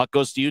 Puck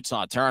goes to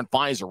Utah. Terran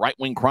Pfizer, right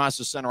wing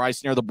crosses center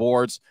ice near the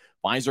boards.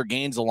 Pfizer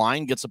gains the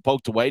line, gets it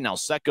poked away. Now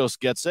Sekos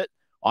gets it.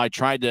 I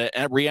tried to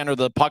re-enter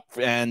the puck,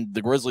 and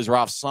the Grizzlies are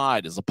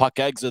offside as the puck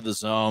exits the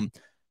zone.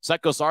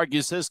 Sekos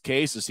argues his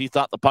case as he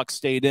thought the puck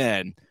stayed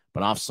in,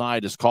 but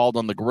offside is called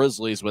on the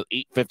Grizzlies with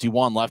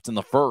 8:51 left in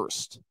the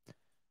first.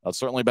 That's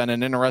certainly been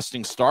an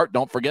interesting start.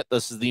 Don't forget,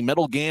 this is the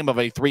middle game of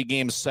a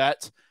 3-game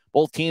set.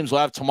 Both teams will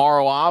have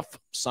tomorrow off.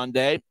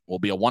 Sunday will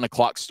be a 1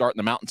 o'clock start in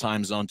the Mountain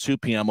Time Zone, 2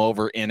 p.m.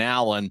 over in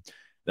Allen.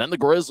 Then the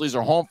Grizzlies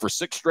are home for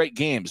 6 straight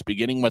games,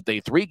 beginning with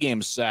a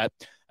 3-game set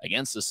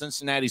against the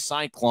Cincinnati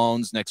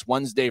Cyclones next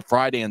Wednesday,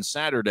 Friday, and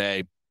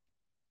Saturday.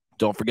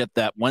 Don't forget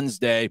that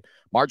Wednesday,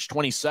 March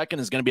 22nd,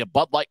 is going to be a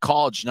Bud Light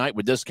College night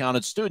with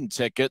discounted student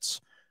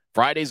tickets.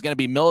 Friday is going to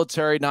be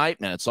military night,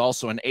 and it's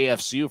also an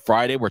AFCU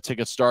Friday where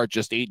tickets start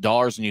just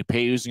 $8 and you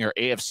pay using your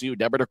AFCU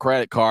debit or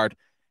credit card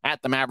at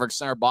the Maverick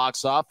Center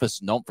box office.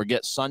 And don't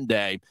forget,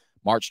 Sunday,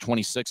 March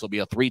 26th, will be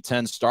a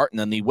 3:10 start. And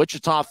then the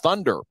Wichita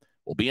Thunder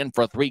will be in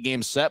for a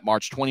 3-game set,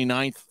 March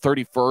 29th,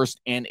 31st,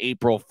 and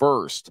April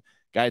 1st.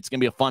 Guys, it's going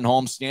to be a fun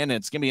homestand, and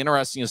it's going to be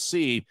interesting to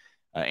see.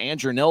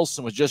 Andrew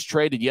Nilsson was just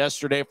traded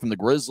yesterday from the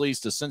Grizzlies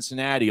to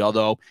Cincinnati,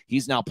 although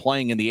he's now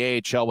playing in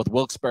the AHL with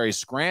Wilkes-Barre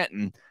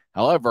Scranton.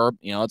 However,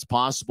 it's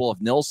possible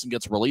if Nilsson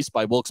gets released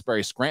by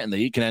Wilkes-Barre Scranton that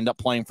he can end up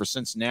playing for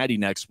Cincinnati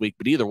next week.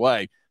 But either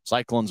way,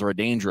 Cyclones are a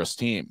dangerous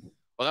team.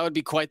 Well, that would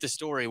be quite the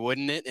story,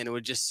 wouldn't it? And it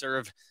would just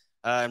serve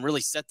and really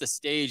set the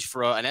stage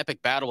for an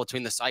epic battle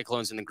between the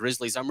Cyclones and the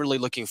Grizzlies. I'm really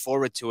looking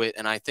forward to it,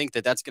 and I think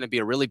that that's going to be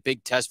a really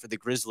big test for the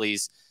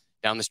Grizzlies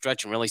down the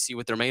stretch and really see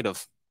what they're made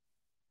of.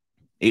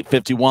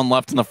 8:51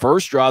 left in the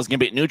first. Draw is going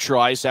to be at neutral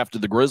ice after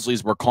the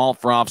Grizzlies were called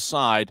for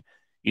offside.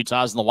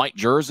 Utah's in the white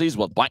jerseys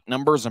with black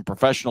numbers and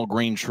professional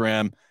green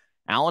trim.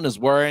 Allen is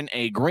wearing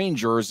a green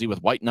jersey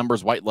with white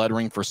numbers, white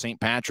lettering for St.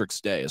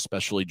 Patrick's Day,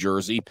 especially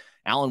jersey.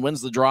 Allen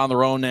wins the draw on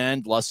their own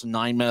end. Less than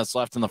 9 minutes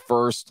left in the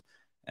first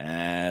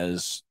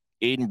as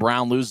Aiden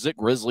Brown loses it.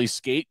 Grizzlies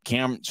skate.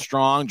 Cam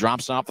Strong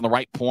drops off on the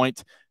right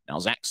point. Now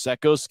Zach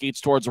Sekos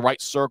skates towards the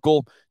right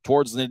circle,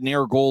 towards the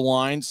near goal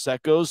line.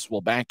 Sekos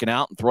will back it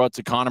out and throw it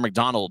to Connor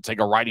McDonald. Take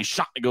a righty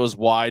shot that goes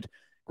wide.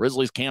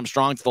 Grizzlies Cam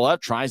Strong to the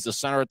left, tries to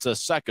center it to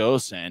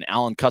Sekos, and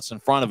Allen cuts in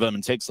front of him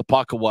and takes the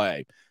puck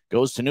away.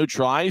 Goes to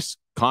neutralize.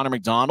 Connor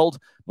McDonald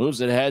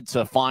moves it ahead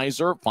to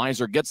Pfizer.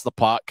 Pfizer gets the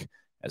puck.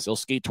 As he'll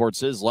skate towards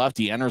his left,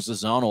 he enters the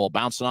zone and will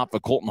bounce it off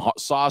of Colton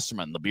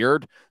Saucerman. The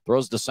Beard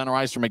throws to center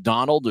ice for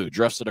McDonald, who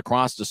drifts it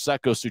across to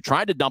Sekos, who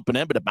tried to dump it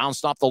in, but it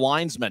bounced off the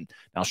linesman.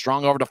 Now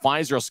Strong over to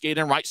Pfizer. He'll skate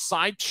in right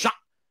side. Shot.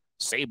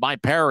 Saved by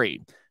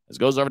Perry. As it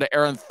goes over to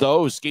Aaron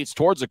Tho, who skates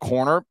towards the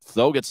corner.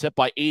 Tho gets hit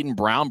by Aiden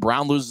Brown.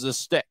 Brown loses his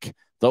stick.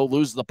 Tho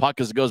loses the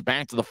puck as it goes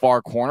back to the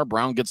far corner.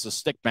 Brown gets the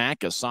stick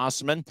back as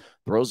Saucerman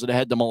throws it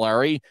ahead to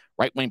Mallory.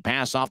 Right wing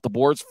pass off the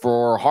boards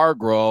for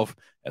Hargrove.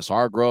 As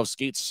Hargrove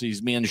skates, he's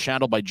being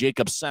shadowed by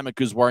Jacob Semick,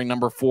 who's wearing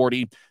number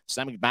 40.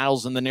 Semick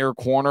battles in the near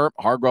corner.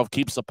 Hargrove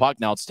keeps the puck.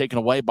 Now it's taken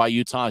away by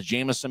Utah.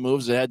 Jamison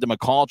moves ahead to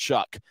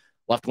McCallchuck.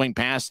 Left wing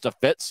pass to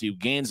Fitz, who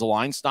gains the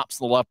line, stops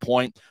the left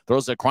point,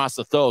 throws it across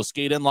the Tho.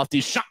 Skate in,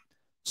 lefty shot.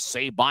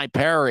 Saved by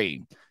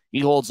Perry. He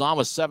holds on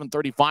with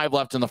 7:35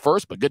 left in the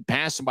first, but good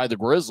passing by the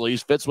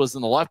Grizzlies. Fitz was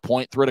in the left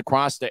point, threw it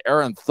across to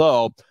Aaron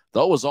Tho.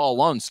 Tho was all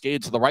alone,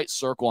 skated to the right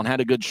circle and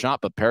had a good shot,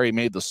 but Perry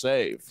made the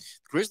save.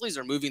 Grizzlies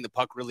are moving the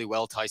puck really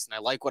well, Tyson. I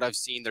like what I've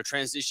seen. Their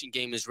transition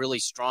game is really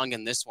strong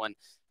in this one. And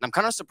I'm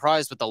kind of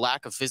surprised with the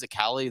lack of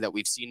physicality that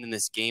we've seen in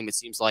this game. It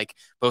seems like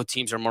both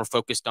teams are more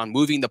focused on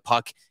moving the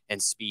puck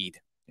and speed.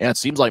 Yeah, it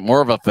seems like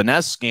more of a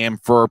finesse game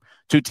for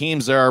two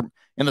teams that are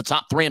in the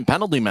top three in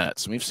penalty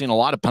minutes. We've seen a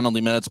lot of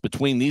penalty minutes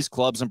between these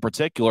clubs in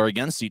particular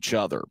against each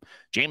other.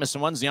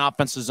 Jamison wins the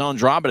offensive zone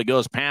draw, but it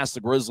goes past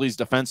the Grizzlies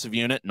defensive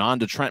unit and on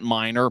to Trent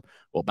Miner.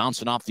 Will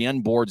bounce it off the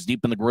end boards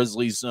deep in the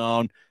Grizzlies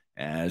zone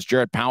as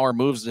Jared Power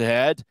moves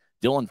ahead.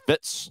 Dylan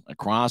Fitz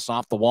across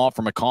off the wall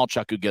for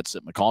McCallchuck, who gets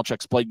it.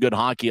 McCallchuck's played good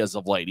hockey as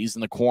of late. He's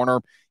in the corner.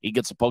 He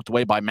gets it poked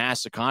away by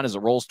Massacon as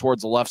it rolls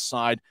towards the left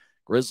side.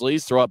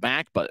 Grizzlies throw it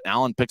back, but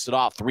Allen picks it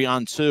off.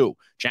 3-on-2.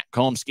 Jack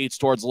Combs skates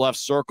towards the left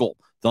circle.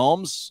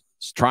 Thomes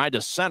tried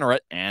to center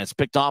it, and it's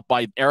picked off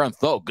by Aaron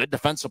Tho. Good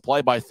defensive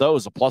play by Tho.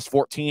 Is a plus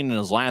 14 in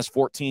his last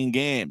 14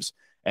 games.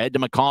 Ed to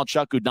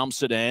McCallchuck, who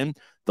dumps it in.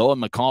 Tho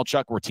and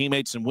McCallchuck were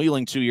teammates in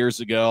Wheeling 2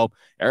 years ago.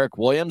 Eric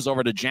Williams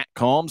over to Jack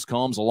Combs.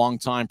 Combs, a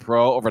longtime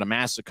pro, over to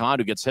Massacon,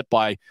 who gets hit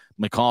by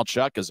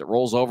McCallchuck as it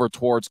rolls over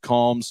towards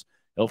Combs.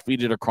 He'll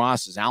feed it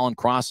across as Allen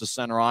crosses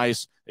center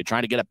ice. They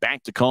try to get it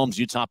back to Combs.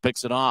 Utah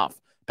picks it off.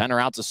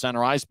 Penner out to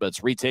center ice, but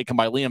it's retaken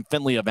by Liam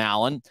Finley of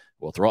Allen.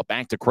 We'll throw it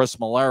back to Chris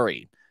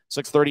Mallory.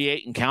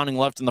 6:38 and counting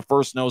left in the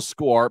first, no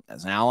score.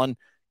 As Allen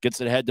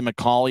gets it ahead to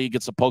McCauley,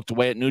 gets it poked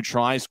away at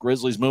neutralize.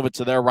 Grizzlies move it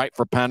to their right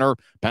for Penner.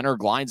 Penner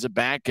glides it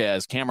back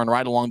as Cameron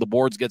Wright along the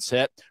boards gets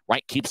hit.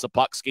 Wright keeps the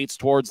puck, skates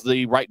towards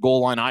the right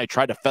goal line. I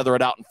tried to feather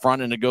it out in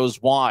front, and it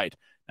goes wide.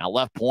 Now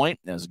left point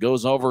as it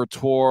goes over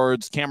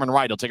towards Cameron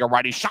Wright. He'll take a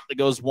righty shot that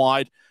goes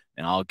wide.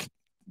 Now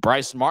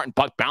Bryson Martin,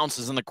 puck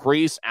bounces in the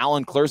crease.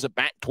 Allen clears it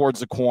back towards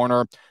the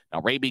corner.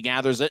 Now Raby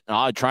gathers it.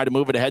 Tried to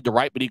move it ahead to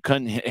right, but he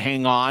couldn't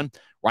hang on.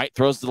 Wright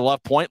throws to the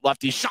left point.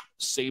 Lefty shot.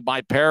 Saved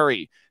by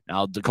Perry.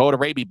 Now Dakota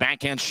Raby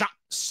backhand shot.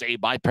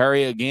 Saved by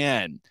Perry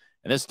again.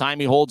 And this time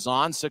he holds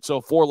on.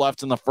 6:04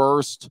 left in the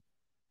first.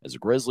 As the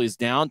Grizzlies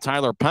down,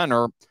 Tyler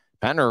Penner.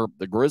 Penner,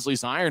 the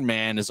Grizzlies Iron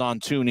Man, is on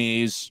two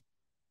knees.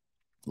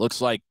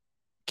 Looks like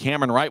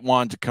Cameron Wright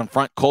wanted to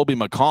confront Colby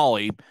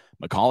McCauley.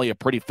 McCauley, a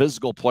pretty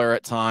physical player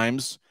at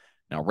times.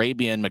 Now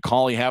Raby and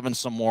McCauley having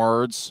some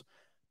words.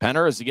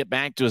 Penner, as he get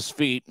back to his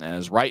feet,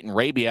 as Wright and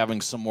Raby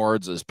having some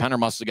words, as Penner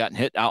must have gotten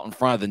hit out in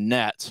front of the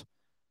net.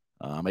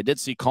 I did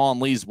see Colin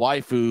Lee's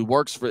wife, who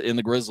works in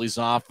the Grizzlies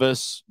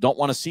office. Don't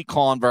want to see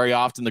Colin very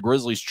often, the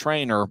Grizzlies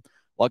trainer.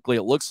 Luckily,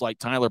 it looks like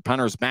Tyler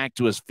Penner's back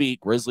to his feet.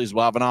 Grizzlies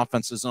will have an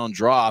offensive zone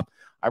draw.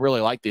 I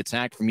really like the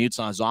attack from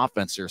Utah's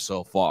offense here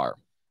so far.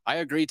 I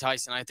agree,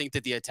 Tyson. I think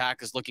that the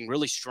attack is looking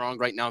really strong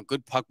right now.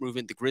 Good puck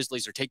movement. The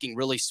Grizzlies are taking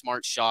really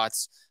smart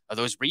shots.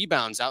 Those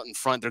rebounds out in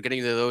front, they're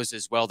getting to those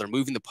as well. They're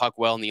moving the puck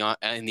well in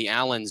the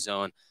Allen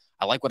zone.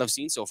 I like what I've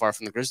seen so far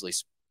from the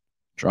Grizzlies.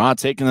 Draw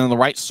taken in the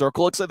right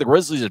circle. Looks like the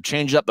Grizzlies have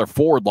changed up their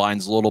forward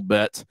lines a little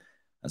bit.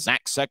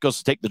 Zach Sekos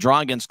to take the draw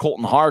against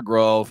Colton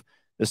Hargrove.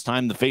 This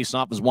time the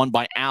faceoff is won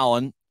by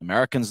Allen.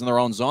 Americans in their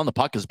own zone. The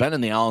puck has been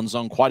in the Allen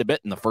zone quite a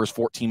bit in the first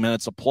 14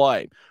 minutes of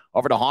play.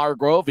 Over to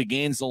Hargrove. He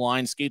gains the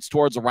line, skates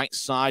towards the right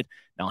side.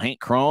 Now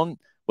Hank Crone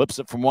whips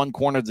it from one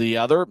corner to the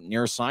other.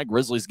 Near side,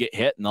 Grizzlies get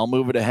hit, and they'll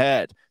move it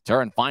ahead.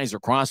 Taryn Pfizer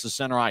crosses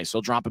center ice.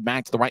 He'll drop it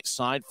back to the right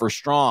side for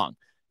Strong.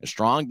 As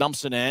Strong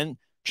dumps it in.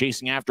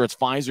 Chasing after it's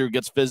Pfizer who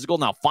gets physical.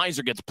 Now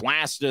Pfizer gets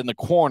blasted in the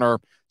corner.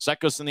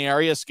 Sekos in the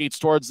area, skates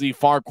towards the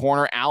far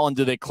corner. Allen,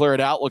 do they clear it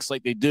out? Looks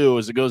like they do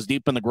as it goes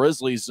deep in the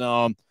Grizzlies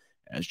zone.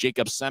 As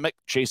Jacob Semick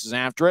chases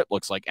after it.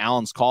 Looks like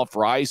Allen's called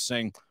for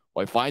icing.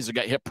 Boy, Pfizer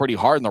got hit pretty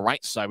hard on the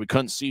right side. We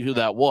couldn't see who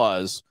that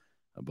was.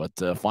 But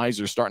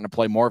Pfizer's starting to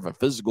play more of a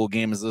physical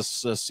game as this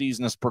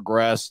season has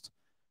progressed.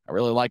 I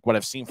really like what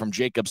I've seen from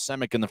Jacob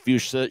Semick in the few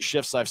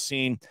shifts I've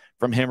seen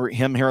from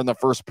him here in the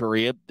first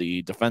period.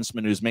 The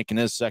defenseman who's making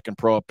his second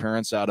pro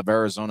appearance out of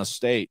Arizona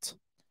State.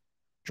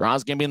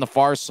 Draw's going to be in the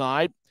far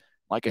side.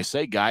 Like I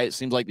say, Guy, it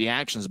seems like the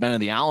action's been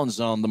in the Allen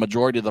zone the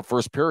majority of the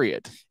first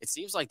period. It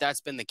seems like that's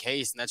been the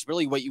case, and that's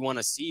really what you want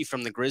to see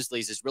from the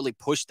Grizzlies is really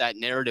push that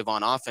narrative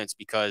on offense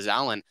because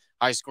Allen,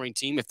 high-scoring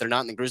team, if they're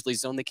not in the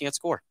Grizzlies zone, they can't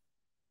score.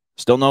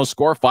 Still no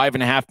score,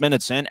 5.5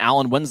 minutes in.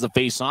 Allen wins the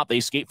faceoff. They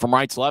skate from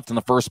right to left in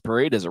the first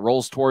period as it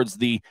rolls towards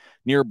the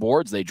near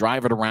boards. They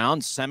drive it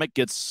around. Semick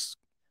gets,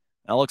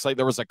 it looks like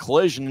there was a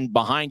collision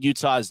behind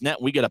Utah's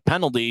net. We get a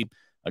penalty.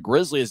 A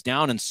Grizzly is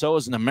down, and so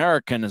is an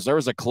American as there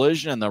was a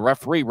collision, and the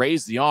referee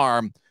raised the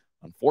arm.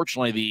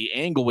 Unfortunately, the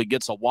angle we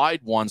get's a wide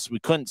one, so we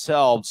couldn't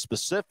tell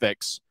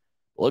specifics.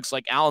 It looks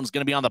like Allen's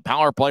going to be on the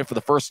power play for the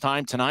first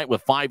time tonight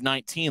with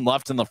 5:19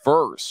 left in the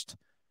first.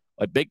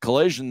 A big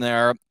collision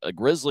there. A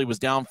Grizzly was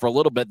down for a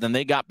little bit, then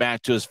they got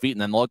back to his feet,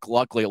 and then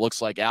luckily it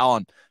looks like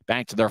Allen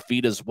back to their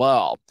feet as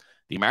well.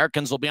 The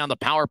Americans will be on the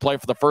power play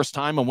for the first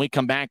time when we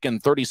come back in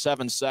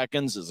 37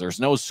 seconds as there's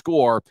no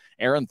score.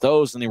 Aaron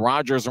Those and the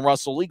Rogers and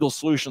Russell Legal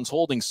Solutions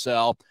holding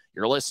cell.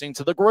 You're listening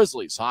to the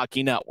Grizzlies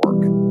Hockey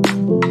Network.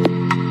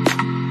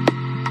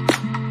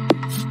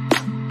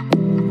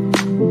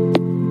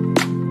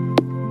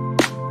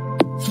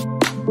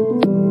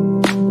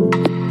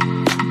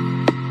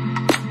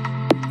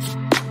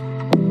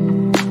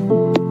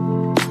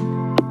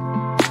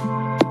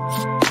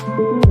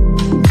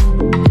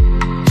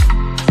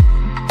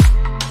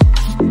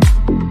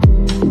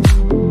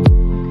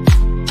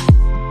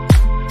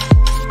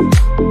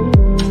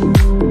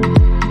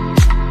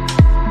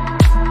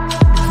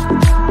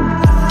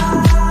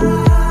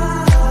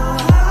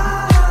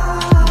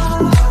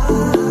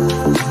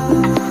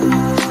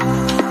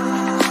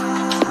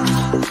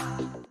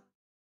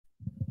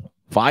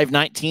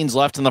 .5:19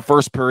 left in the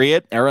first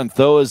period. Aaron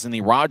Those in the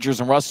Rogers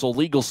and Russell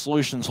Legal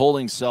Solutions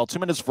holding cell. 2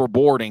 minutes for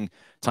boarding.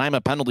 Time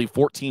of penalty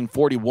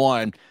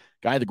 14:41.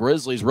 Guy, the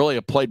Grizzlies really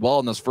have played well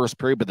in this first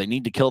period, but they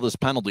need to kill this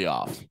penalty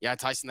off. Yeah,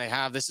 Tyson, they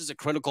have. This is a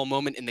critical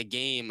moment in the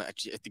game.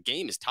 The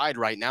game is tied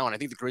right now, and I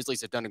think the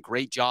Grizzlies have done a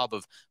great job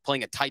of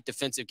playing a tight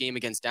defensive game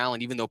against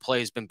Allen, even though play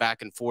has been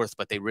back and forth,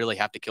 but they really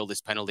have to kill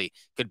this penalty.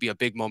 Could be a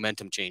big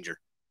momentum changer.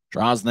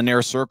 Draws in the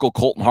near circle.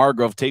 Colton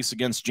Hargrove takes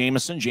against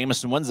Jamison.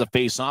 Jamison wins the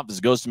faceoff as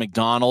it goes to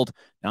McDonald.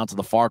 Down to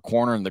the far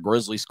corner, and the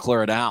Grizzlies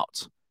clear it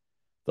out.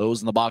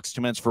 Those in the box,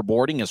 2 minutes for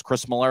boarding as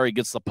Chris Mallory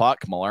gets the puck.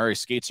 Mallory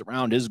skates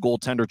around his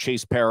goaltender,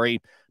 Chase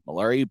Perry.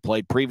 Mallory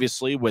played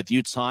previously with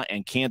Utah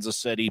and Kansas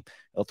City.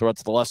 He'll throw it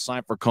to the left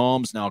side for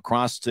Combs. Now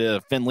across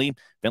to Finley.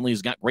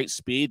 Finley's got great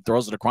speed.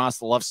 Throws it across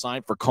the left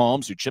side for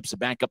Combs, who chips it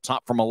back up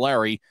top for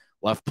Mallory.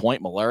 Left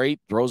point, Mallory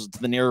throws it to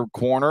the near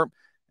corner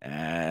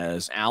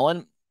as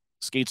Allen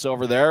skates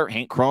over there.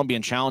 Hank Crone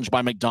being challenged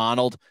by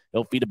McDonald.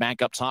 He'll feed it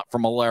back up top for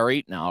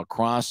Mallory. Now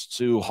across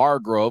to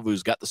Hargrove,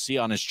 who's got the C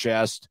on his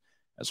chest.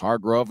 As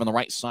Hargrove on the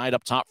right side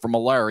up top for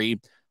Mallory.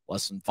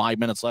 Less than 5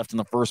 minutes left in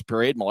the first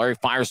period. Mallory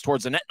fires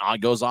towards the net. Now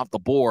it goes off the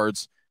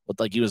boards.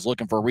 Looked like he was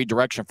looking for a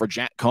redirection for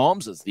Jack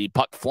Combs as the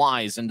puck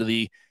flies into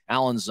the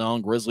Allen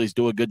zone. Grizzlies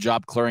do a good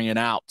job clearing it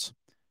out.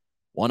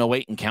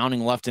 1:08 and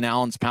counting left in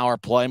Allen's power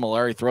play.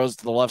 Mallory throws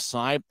to the left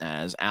side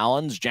as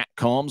Allen's Jack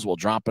Combs will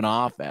drop it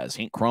off as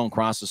Hank Crone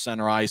crosses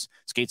center ice,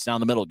 skates down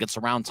the middle, gets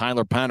around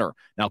Tyler Penner.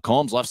 Now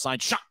Combs left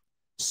side shot,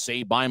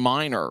 saved by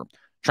Minor.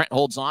 Trent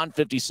holds on,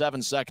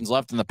 57 seconds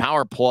left in the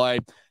power play.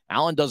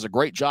 Allen does a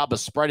great job of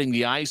spreading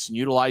the ice and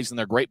utilizing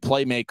their great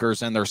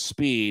playmakers and their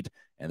speed,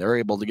 and they're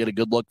able to get a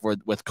good look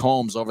with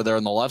Combs over there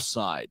on the left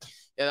side.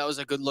 Yeah, that was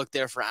a good look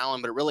there for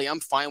Allen, but really I'm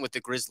fine with the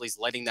Grizzlies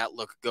letting that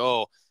look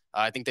go.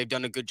 I think they've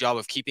done a good job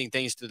of keeping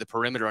things to the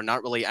perimeter and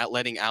not really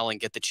letting Allen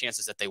get the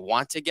chances that they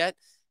want to get.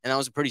 And that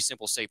was a pretty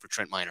simple save for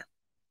Trent Minor.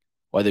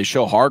 Well, they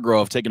show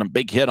Hargrove taking a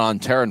big hit on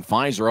Taryn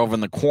Pfizer over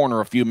in the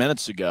corner a few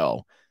minutes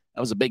ago.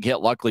 That was a big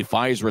hit. Luckily,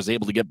 Pfizer was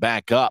able to get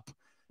back up.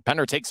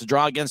 Penner takes a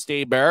draw against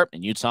Hebert,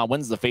 and Utah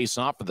wins the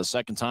faceoff for the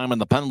second time on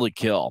the penalty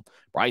kill.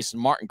 Bryson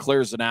Martin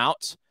clears it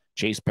out.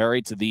 Chase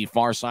Perry to the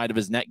far side of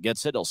his net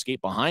gets it. He'll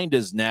skate behind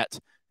his net.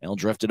 And he'll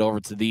drift it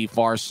over to the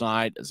far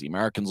side as the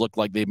Americans look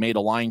like they've made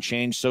a line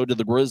change. So do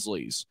the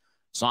Grizzlies.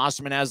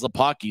 Sossaman has the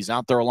puck. He's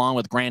out there along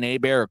with Grant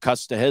Hebert, who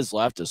cuts to his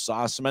left as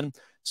Sossaman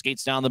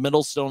skates down the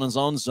middle, still in his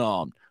own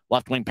zone.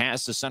 Left wing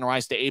pass to center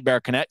ice to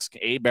Hebert, connects.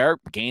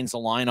 Hebert gains the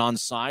line on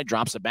side,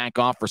 drops it back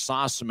off for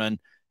Sossaman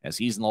as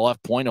he's in the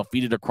left point. He'll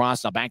feed it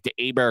across. Now back to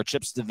Hebert,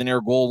 chips to the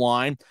near goal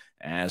line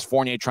as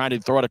Fournier tried to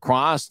throw it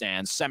across,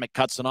 and Semick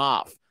cuts it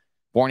off.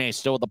 Fournier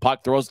still with the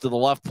puck, throws to the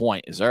left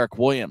point as Eric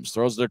Williams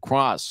throws it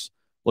across.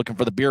 Looking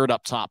for the Beard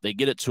up top. They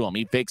get it to him.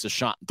 He fakes a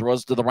shot and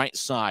throws it to the right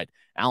side.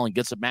 Allen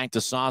gets it back to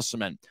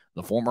Sossaman.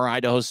 The former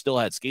Idaho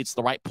Steelhead skates to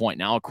the right point.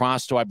 Now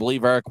across to, I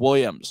believe, Eric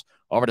Williams.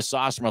 Over to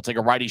Sossaman. He'll take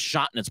a righty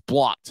shot, and it's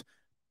blocked.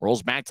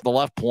 Rolls back to the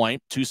left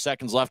point. 2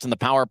 seconds left in the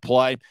power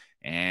play.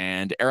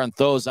 And Aaron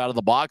Those out of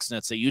the box, and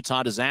it's a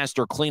Utah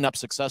disaster cleanup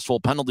successful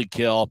penalty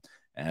kill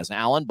as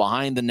Allen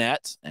behind the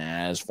net.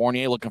 As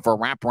Fournier looking for a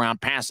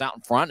wraparound pass out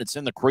in front. It's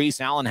in the crease.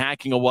 Allen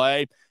hacking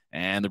away.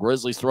 And the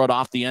Grizzlies throw it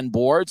off the end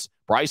boards.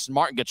 Bryson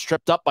Martin gets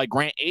tripped up by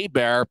Grant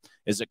Hebert.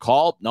 Is it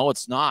called? No,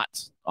 it's not.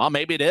 Oh,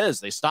 maybe it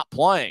is. They stopped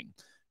playing.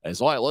 As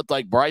well, it looked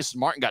like Bryson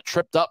Martin got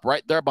tripped up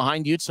right there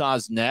behind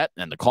Utah's net,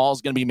 and the call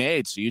is going to be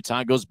made. So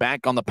Utah goes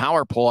back on the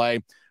power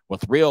play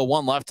with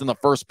 3:01 left in the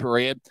first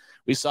period.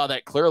 We saw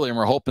that clearly, and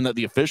we're hoping that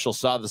the officials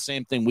saw the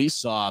same thing we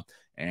saw.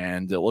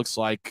 And it looks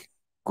like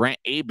Grant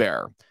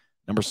Hebert,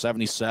 number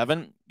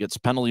 77, gets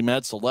penalty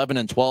minutes 11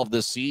 and 12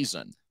 this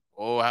season.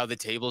 Oh, how the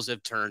tables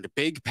have turned.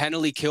 Big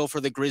penalty kill for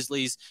the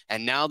Grizzlies,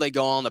 and now they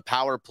go on the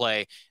power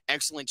play.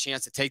 Excellent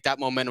chance to take that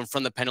momentum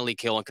from the penalty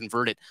kill and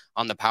convert it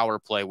on the power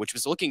play, which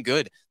was looking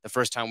good the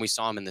first time we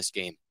saw him in this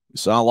game. We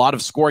saw a lot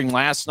of scoring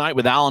last night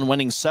with Allen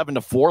winning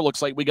 7-4.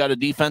 Looks like we got a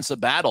defensive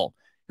battle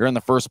here in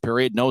the first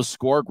period. No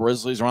score.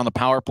 Grizzlies are on the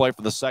power play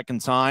for the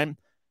second time.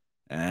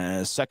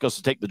 As Sekos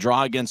will take the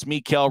draw against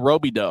Mikel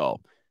Robideau.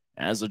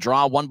 As the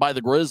draw won by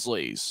the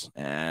Grizzlies.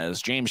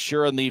 As James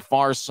Shearer on the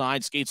far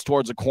side skates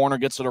towards the corner,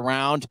 gets it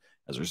around.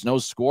 As there's no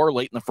score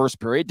late in the first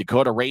period,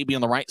 Dakota Raby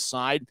on the right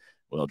side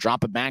will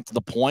drop it back to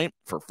the point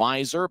for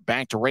Pfizer.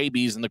 Back to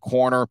Raby's in the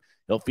corner.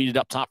 He'll feed it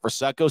up top for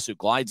Sekos, who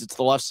glides it to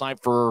the left side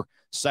for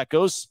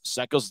Sekos.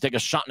 Sekos will take a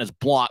shot and is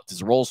blocked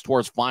as it rolls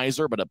towards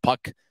Pfizer, but a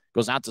puck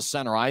goes out to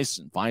center ice,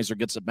 and Pfizer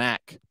gets it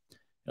back.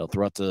 He'll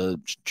throw it to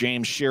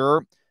James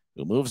Shearer,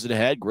 who moves it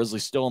ahead.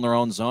 Grizzlies still in their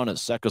own zone as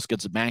Sekos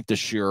gets it back to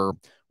Shearer.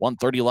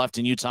 1:30 left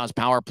in Utah's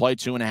power play.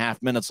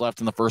 2.5 minutes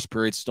left in the first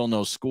period. Still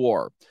no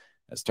score.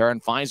 As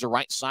Taran Pfizer,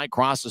 right side,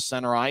 crosses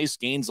center ice,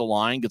 gains the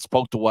line, gets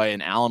poked away,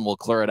 and Allen will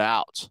clear it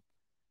out.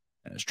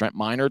 As Trent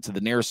Miner to the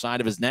near side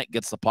of his net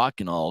gets the puck,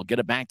 and he'll get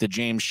it back to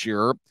James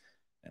Shearer.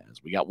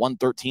 As we got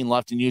 1:13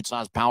 left in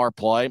Utah's power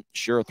play.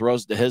 Shearer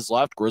throws to his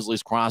left.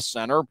 Grizzlies cross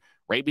center.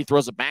 Raby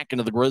throws it back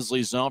into the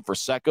Grizzlies zone for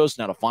Sekos.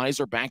 Now to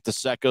Pfizer, back to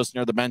Sekos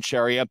near the bench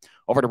area.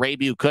 Over to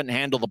Raby, who couldn't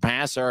handle the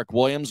pass. Eric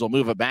Williams will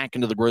move it back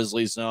into the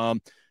Grizzlies zone.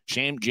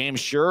 James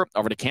Shearer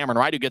over to Cameron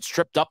Wright, who gets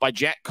tripped up by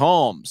Jack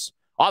Combs.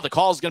 Oh, the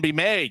call is going to be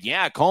made.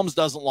 Yeah, Combs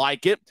doesn't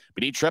like it,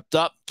 but he tripped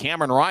up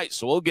Cameron Wright.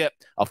 So we'll get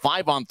a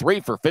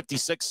 5-on-3 for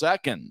 56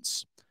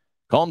 seconds.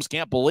 Combs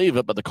can't believe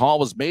it, but the call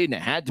was made, and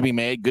it had to be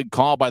made. Good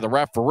call by the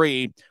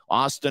referee,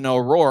 Austin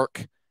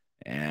O'Rourke.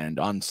 And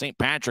on St.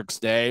 Patrick's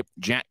Day,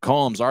 Jack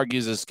Combs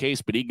argues his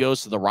case, but he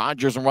goes to the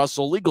Rogers and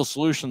Russell Legal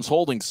Solutions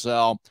holding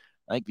cell.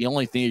 I think the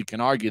only thing you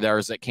can argue there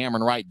is that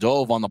Cameron Wright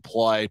dove on the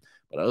play.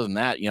 But other than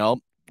that,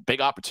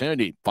 big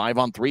opportunity.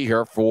 5-on-3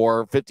 here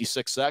for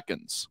 56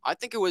 seconds. I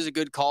think it was a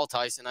good call,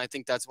 Tyson. I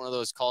think that's one of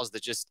those calls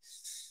that just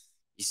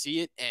you see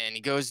it and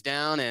he goes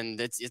down, and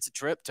it's a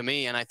trip to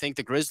me. And I think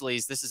the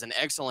Grizzlies, this is an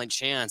excellent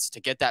chance to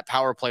get that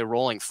power play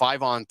rolling.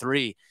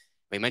 5-on-3.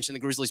 We mentioned the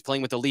Grizzlies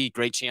playing with the lead.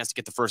 Great chance to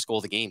get the first goal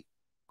of the game.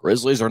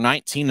 Grizzlies are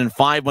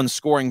 19-5 when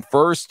scoring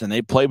first, and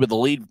they played with the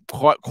lead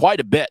quite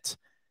a bit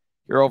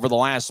here over the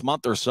last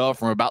month or so,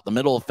 from about the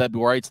middle of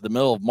February to the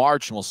middle of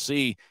March, and we'll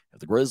see if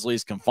the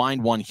Grizzlies can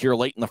find one here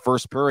late in the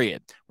first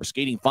period. We're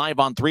skating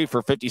 5-on-3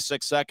 for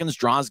 56 seconds.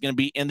 Draw is going to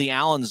be in the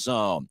Allen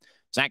zone.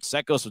 Zach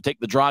Sekos will take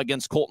the draw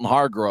against Colton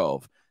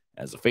Hargrove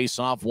as the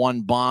face-off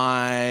won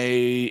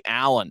by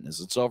Allen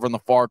as it's over in the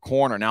far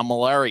corner. Now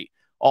Mallory.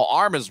 Oh,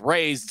 arm is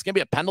raised. It's going to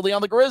be a penalty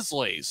on the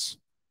Grizzlies.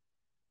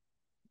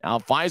 Now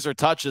Pfizer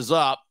touches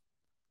up.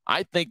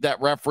 I think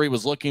that referee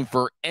was looking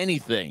for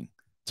anything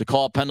to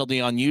call a penalty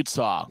on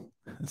Utah.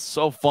 It's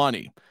so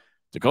funny.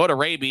 Dakota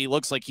Raby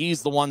looks like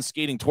he's the one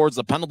skating towards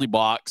the penalty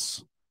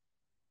box.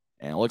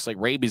 And it looks like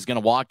Raby's going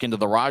to walk into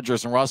the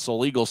Rogers and Russell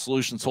Legal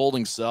Solutions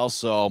holding cell.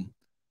 So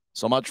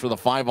much for the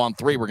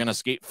 5-on-3. We're going to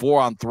skate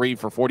 4-on-3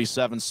 for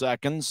 47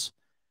 seconds.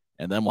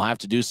 And then we'll have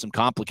to do some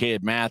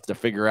complicated math to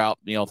figure out,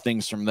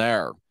 things from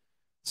there.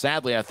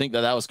 Sadly, I think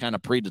that was kind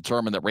of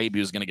predetermined that Raby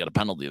was going to get a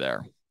penalty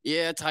there.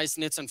 Yeah,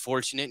 Tyson, it's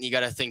unfortunate. And you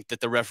got to think that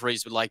the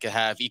referees would like to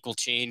have equal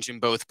change in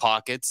both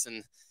pockets.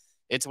 And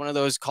it's one of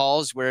those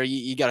calls where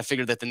you got to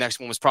figure that the next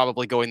one was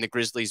probably going the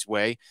Grizzlies'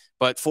 way.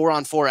 But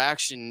 4-on-4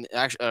 action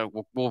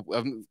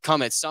will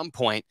come at some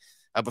point.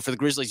 But for the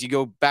Grizzlies, you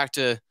go back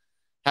to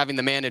having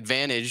the man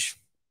advantage,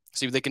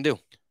 see what they can do.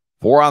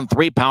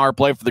 4-on-3 power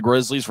play for the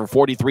Grizzlies for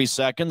 43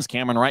 seconds.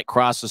 Cameron Wright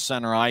crosses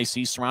center ice.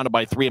 He's surrounded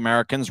by 3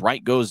 Americans.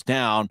 Wright goes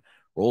down,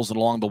 rolls it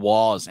along the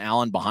wall as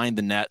Allen behind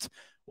the net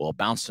will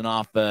bounce it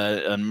off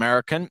an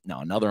American.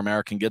 Now another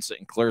American gets it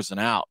and clears it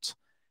out.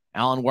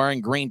 Allen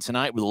wearing green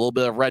tonight with a little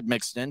bit of red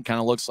mixed in. Kind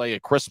of looks like a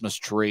Christmas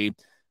tree,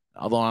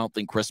 although I don't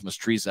think Christmas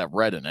trees have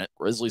red in it.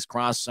 Grizzlies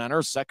cross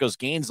center. Sekos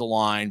gains the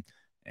line,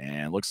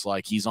 and looks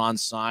like he's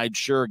onside.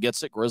 Sure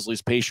gets it.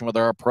 Grizzlies patient with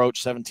their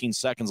approach. 17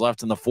 seconds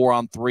left in the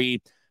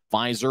 4-on-3.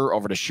 Pfizer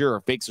over to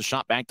Shearer. Fakes a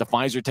shot back to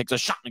Pfizer. Takes a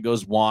shot and it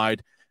goes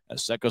wide.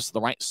 As Sekos to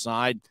the right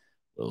side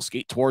will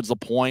skate towards the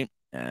point.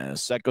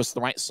 As Sekos to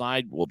the right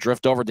side will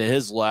drift over to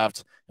his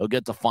left. He'll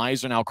get to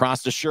Pfizer. Now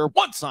across to Shearer.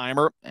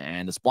 One-timer.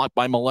 And it's blocked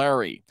by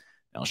Mallory.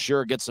 Now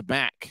Shearer gets it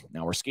back.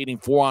 Now we're skating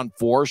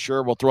 4-on-4.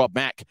 Shearer will throw it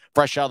back.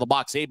 Fresh out of the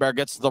box. Hebert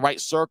gets to the right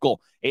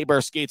circle.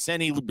 Hebert skates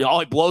in. He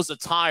blows a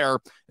tire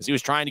as he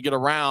was trying to get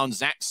around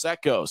Zach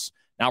Sekos.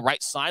 Now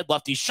right side.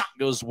 Lefty shot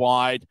goes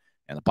wide.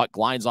 And the puck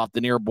glides off the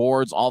near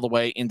boards all the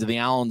way into the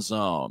Allen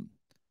zone.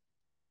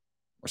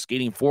 We're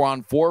skating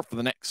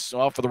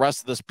 4-on-4 for the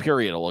rest of this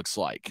period, it looks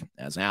like.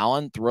 As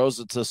Allen throws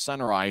it to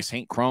center ice,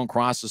 Hank Crone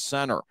crosses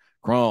center.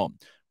 Crone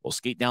will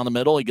skate down the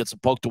middle. He gets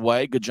it poked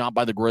away. Good job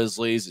by the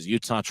Grizzlies as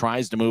Utah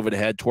tries to move it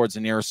ahead towards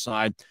the near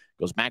side.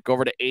 Goes back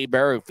over to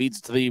Abear, who feeds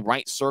to the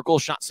right circle.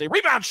 Shot save,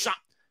 rebound shot.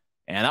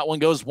 And that one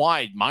goes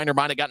wide. Miner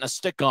might have gotten a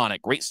stick on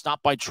it. Great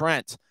stop by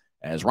Trent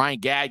as Ryan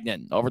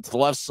Gagnon over to the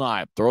left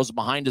side. Throws it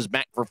behind his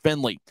back for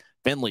Finley.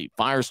 Finley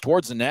fires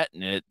towards the net,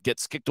 and it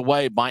gets kicked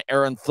away by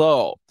Aaron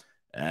Tho.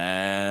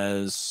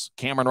 As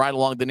Cameron Wright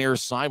along the near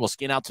side will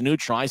skate out to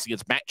neutralize. He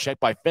gets back checked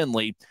by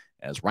Finley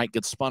as Wright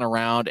gets spun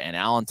around, and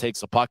Allen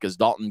takes a puck as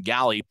Dalton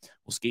Galley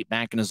will skate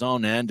back in his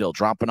own end. He'll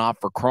drop it off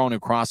for Crone, who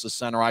crosses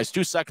center ice.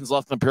 2 seconds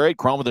left in the period.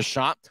 Crone with a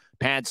shot.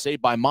 Pad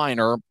saved by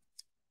Miner.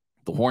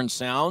 The horn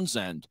sounds,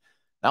 and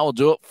that will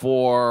do it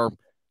for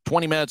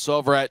 20 minutes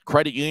over at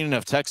Credit Union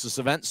of Texas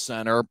Event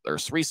Center.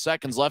 There's 3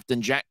 seconds left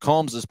in Jack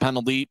Combs'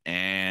 penalty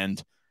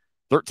and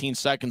 13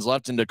 seconds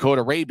left in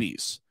Dakota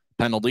Raby's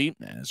penalty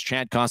as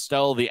Chad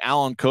Costello, the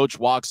Allen coach,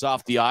 walks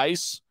off the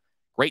ice.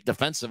 Great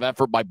defensive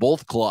effort by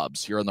both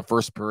clubs here in the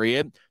first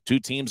period.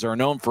 2 teams are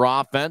known for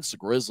offense. The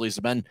Grizzlies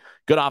have been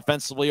good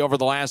offensively over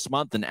the last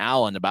month, and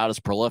Allen about as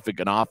prolific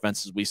in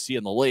offense as we see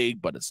in the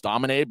league, but it's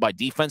dominated by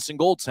defense and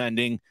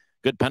goaltending.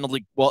 Good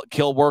penalty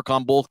kill work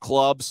on both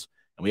clubs,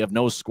 and we have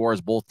no scores.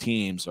 Both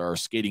teams are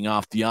skating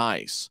off the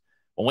ice.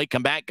 When we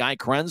come back, Guy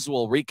Chiarenza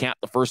will recap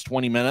the first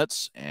 20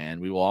 minutes, and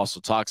we will also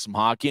talk some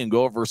hockey and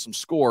go over some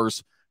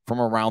scores from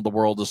around the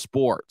world of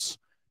sports.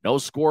 No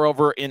score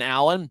over in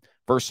Allen.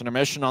 First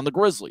intermission on the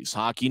Grizzlies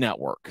Hockey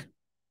Network.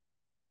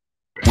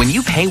 When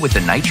you pay with the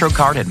Nitro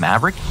card at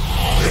Maverick,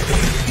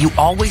 you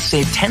always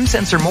save 10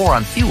 cents or more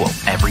on fuel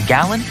every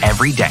gallon,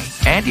 every day.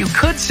 And you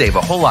could save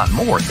a whole lot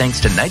more thanks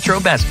to Nitro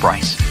Best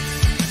Price.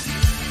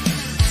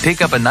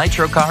 Pick up a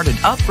Nitro card and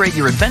upgrade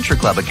your Adventure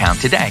Club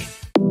account today.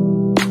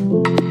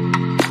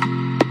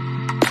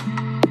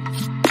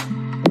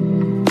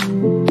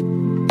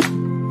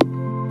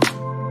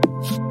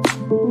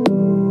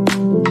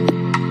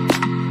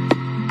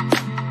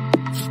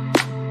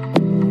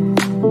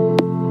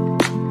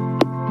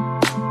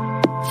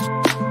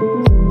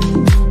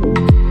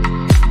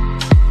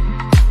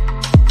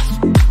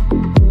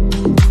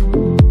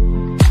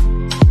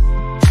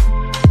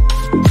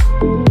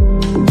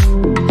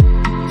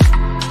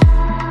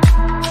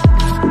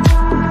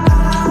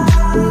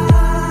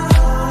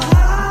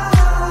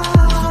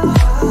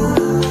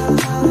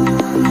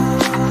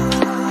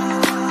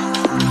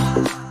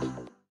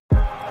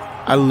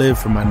 I live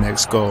for my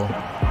next goal.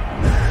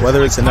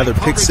 Whether it's another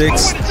pick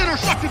six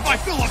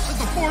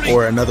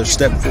or another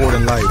step forward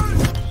in life,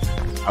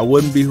 I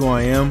wouldn't be who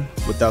I am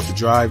without the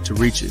drive to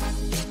reach it.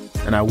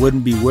 And I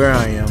wouldn't be where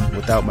I am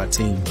without my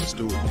team.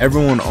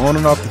 Everyone on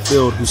and off the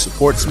field who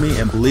supports me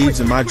and believes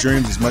in my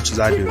dreams as much as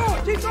I do.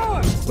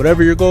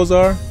 Whatever your goals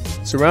are,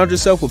 surround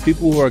yourself with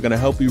people who are going to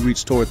help you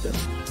reach toward them.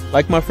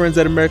 Like my friends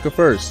at America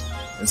First,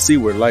 and see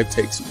where life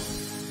takes you.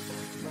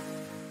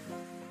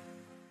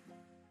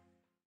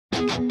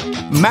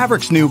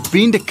 Maverick's new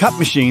bean-to-cup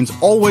machines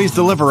always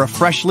deliver a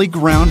freshly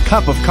ground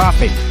cup of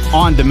coffee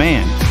on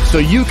demand, so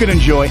you can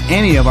enjoy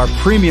any of our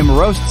premium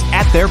roasts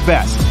at their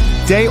best,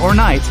 day or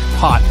night,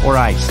 hot or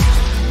iced.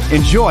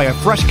 Enjoy a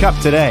fresh cup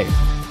today.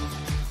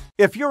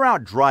 If you're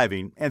out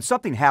driving and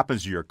something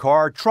happens to your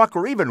car, truck,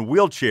 or even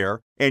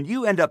wheelchair, and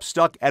you end up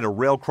stuck at a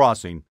rail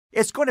crossing,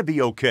 it's going to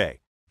be okay.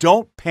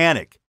 Don't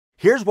panic.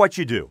 Here's what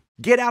you do.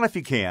 Get out if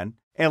you can,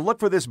 and look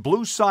for this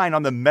blue sign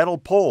on the metal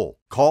pole.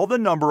 Call the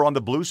number on the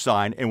blue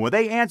sign, and when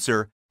they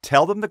answer,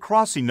 tell them the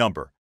crossing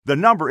number. The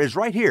number is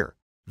right here.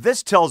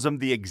 This tells them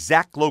the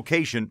exact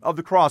location of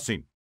the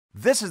crossing.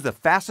 This is the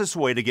fastest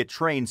way to get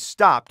trains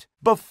stopped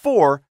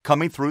before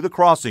coming through the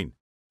crossing.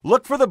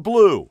 Look for the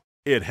blue.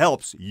 It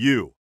helps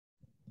you.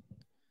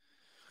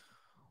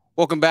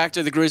 Welcome back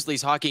to the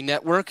Grizzlies Hockey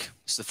Network.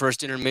 It's the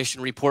first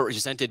intermission report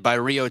presented by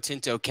Rio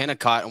Tinto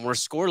Kennecott, and we're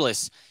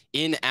scoreless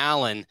in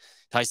Allen.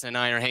 Tyson and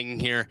I are hanging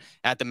here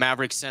at the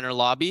Maverick Center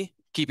lobby.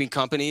 Keeping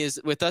company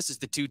with us is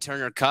the 2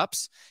 Turner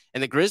Cups.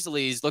 And the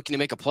Grizzlies looking to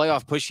make a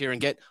playoff push here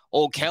and get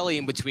Old Kelly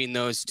in between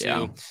those two.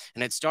 Yeah.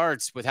 And it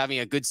starts with having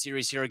a good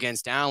series here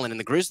against Allen. And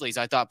the Grizzlies,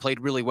 I thought,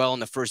 played really well in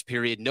the first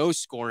period. No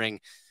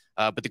scoring.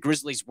 But the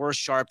Grizzlies were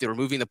sharp. They were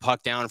moving the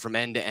puck down from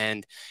end to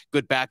end.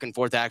 Good back and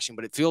forth action.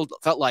 But it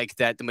felt like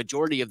that the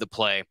majority of the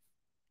play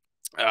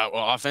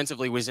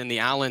offensively was in the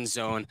Allen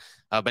zone.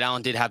 But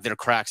Allen did have their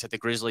cracks at the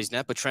Grizzlies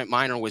net. But Trent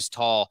Miner was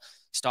tall,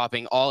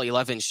 stopping all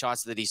 11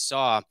 shots that he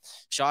saw.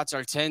 Shots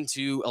are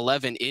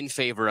 10-11 in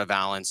favor of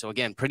Allen. So,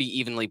 again, pretty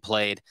evenly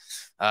played.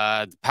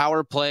 The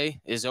power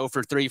play is 0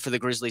 for 3 for the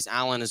Grizzlies.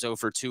 Allen is 0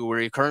 for 2.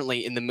 We're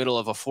currently in the middle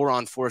of a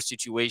 4-on-4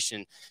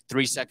 situation.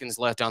 3 seconds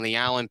left on the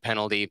Allen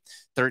penalty.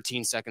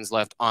 13 seconds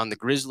left on the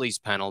Grizzlies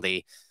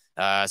penalty.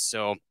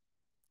 So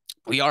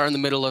we are in the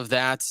middle of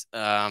that.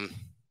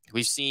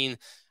 We've seen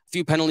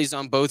few penalties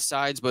on both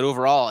sides, but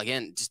overall,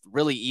 again, just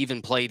really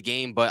even played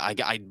game. But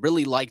I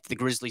really liked the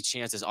Grizzlies'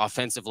 chances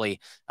offensively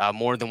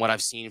more than what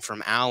I've seen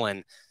from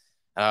Allen.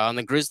 On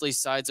the Grizzlies'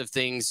 sides of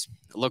things,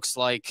 it looks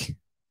like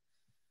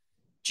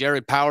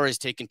Jared Power has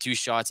taken 2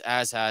 shots,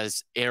 as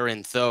has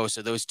Aaron Tho.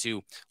 So those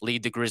two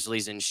lead the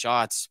Grizzlies in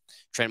shots.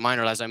 Trent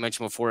Miner, as I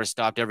mentioned before, has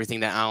stopped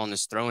everything that Allen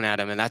has thrown at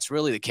him. And that's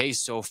really the case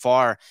so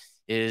far.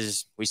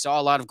 Is we saw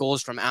a lot of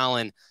goals from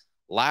Allen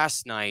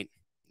last night.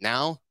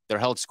 Now they're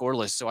held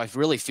scoreless. So I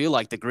really feel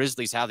like the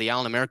Grizzlies have the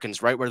Allen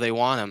Americans right where they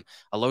want them.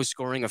 A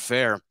low-scoring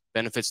affair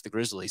benefits the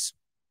Grizzlies.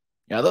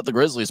 Yeah, I thought the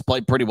Grizzlies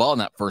played pretty well in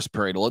that first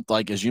period. It looked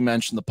like, as you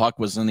mentioned, the puck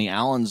was in the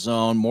Allen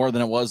zone more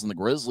than it was in the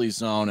Grizzlies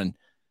zone. And,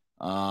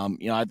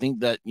 I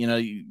think that,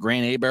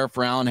 Grant Hebert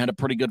for Allen had a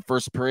pretty good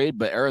first period,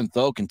 but Aaron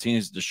Tho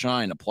continues to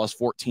shine, a plus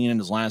 14 in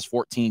his last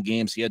 14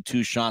 games. He had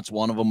 2 shots.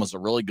 One of them was a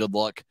really good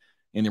look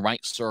in the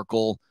right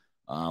circle.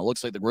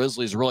 Looks like the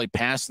Grizzlies are really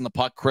passing the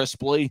puck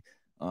crisply.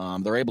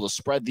 They're able to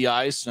spread the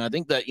ice. And I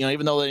think that,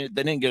 even though they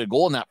didn't get a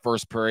goal in that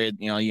first period,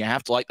 you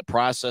have to like the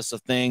process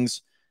of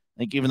things. I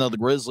think even though the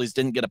Grizzlies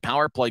didn't get a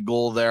power play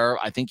goal there,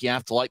 I think you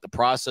have to like the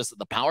process that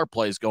the power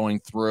play is going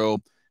through.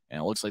 And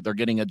it looks like they're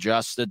getting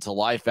adjusted to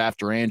life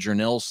after Andrew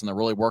Nilsson. They're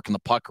really working the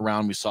puck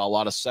around. We saw a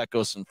lot of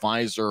Sekos and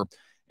Pfizer.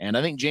 And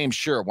I think James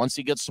Shearer, once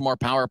he gets some more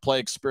power play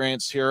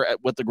experience here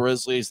with the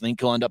Grizzlies, I think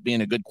he'll end up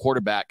being a good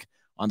quarterback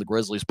on the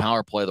Grizzlies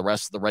power play the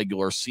rest of the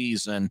regular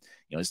season.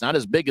 He's not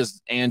as big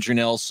as Andrew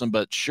Nilsson,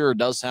 but sure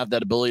does have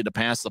that ability to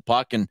pass the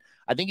puck. And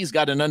I think he's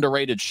got an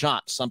underrated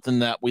shot, something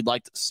that we'd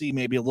like to see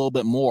maybe a little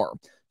bit more.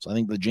 So I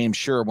think that James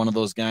Shearer, one of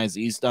those guys,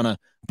 he's done a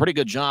pretty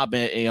good job,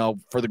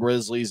 for the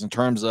Grizzlies in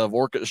terms of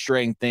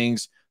orchestrating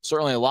things.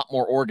 Certainly a lot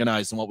more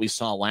organized than what we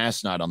saw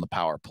last night on the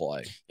power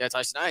play. Yeah,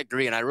 Tyson, I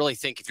agree. And I really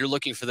think if you're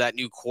looking for that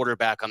new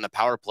quarterback on the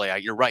power play,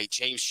 you're right.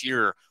 James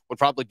Shearer would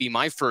probably be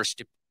my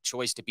first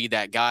choice to be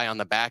that guy on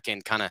the back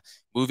end, kind of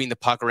moving the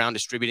puck around,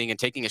 distributing, and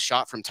taking a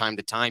shot from time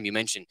to time. You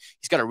mentioned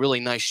he's got a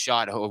really nice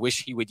shot. I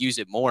wish he would use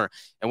it more.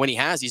 And when he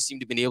has, he seemed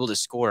to have been able to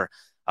score.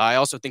 I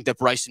also think that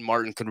Bryson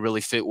Martin could really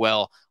fit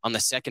well on the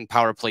second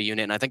power play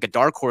unit. And I think a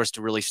dark horse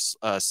to really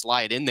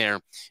slide in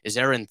there is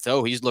Aaron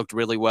Tho. He's looked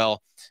really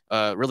well,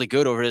 really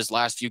good over his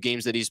last few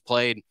games that he's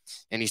played.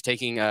 And he's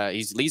taking,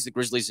 he leads the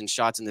Grizzlies in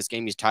shots in this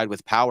game. He's tied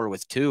with Power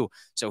with 2.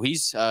 So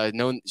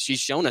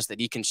she's shown us that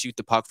he can shoot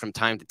the puck from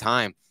time to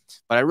time.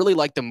 But I really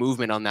like the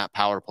movement on that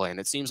power play. And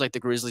it seems like the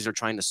Grizzlies are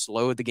trying to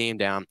slow the game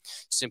down,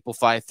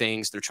 simplify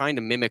things. They're trying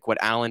to mimic what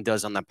Allen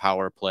does on the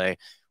power play,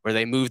 where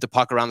they move the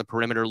puck around the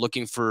perimeter,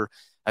 looking for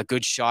a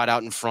good shot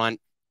out in front,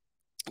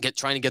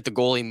 trying to get the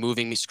goalie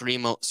moving,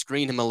 screen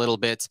him a little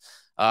bit.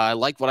 I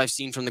like what I've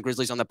seen from the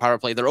Grizzlies on the power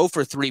play. They're 0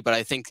 for 3, but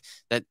I think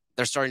that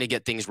they're starting to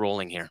get things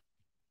rolling here.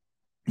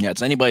 Yeah,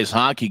 it's anybody's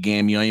hockey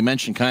game. You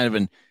mentioned kind of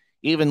an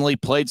evenly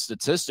played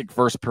statistic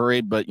first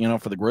period, but,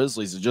 for the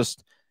Grizzlies, it's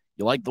just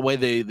you like the way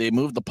they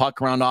move the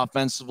puck around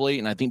offensively,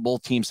 and I think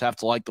both teams have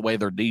to like the way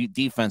their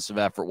defensive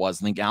effort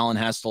was. I think Allen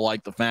has to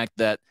like the fact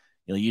that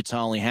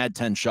Utah only had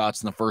 10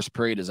 shots in the first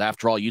period, as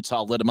after all,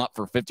 Utah lit them up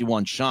for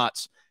 51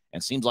 shots. And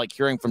it seems like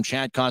hearing from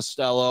Chad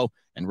Costello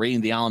and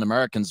reading the Allen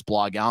Americans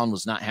blog, Allen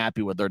was not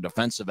happy with their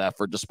defensive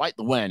effort, despite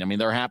the win. I mean,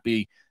 they're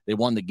happy they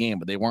won the game,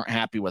 but they weren't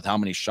happy with how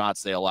many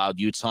shots they allowed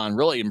Utah, and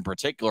really in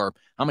particular,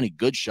 how many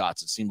good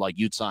shots it seemed like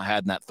Utah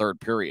had in that third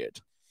period.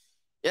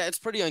 Yeah, it's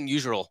pretty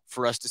unusual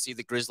for us to see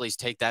the Grizzlies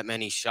take that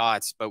many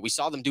shots, but we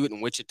saw them do it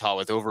in Wichita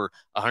with over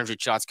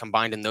 100 shots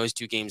combined in those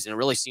 2 games. And it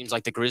really seems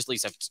like the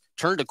Grizzlies have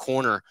turned a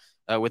corner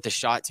with the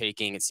shot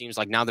taking. It seems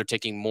like now they're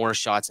taking more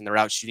shots and they're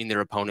out shooting their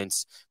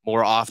opponents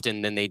more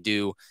often than they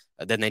did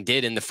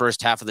in the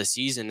first half of the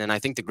season. And I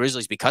think the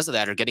Grizzlies, because of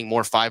that, are getting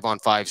more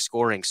 5-on-5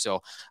 scoring.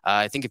 So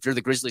I think if you're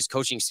the Grizzlies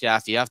coaching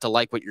staff, you have to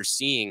like what you're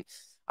seeing.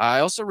 I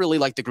also really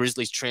like the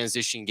Grizzlies'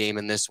 transition game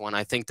in this one.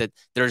 I think that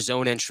their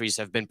zone entries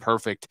have been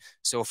perfect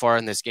so far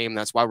in this game.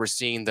 That's why we're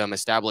seeing them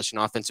establish an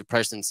offensive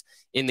presence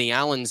in the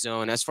Allen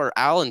zone. As for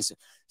Allen's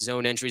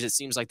zone entries, it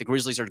seems like the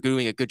Grizzlies are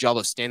doing a good job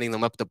of standing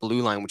them up the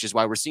blue line, which is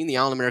why we're seeing the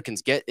Allen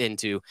Americans get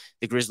into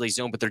the Grizzlies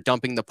zone, but they're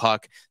dumping the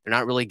puck. They're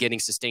not really getting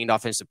sustained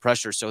offensive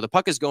pressure. So the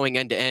puck is going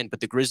end to end, but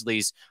the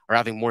Grizzlies are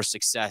having more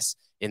success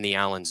in the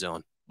Allen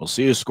zone. We'll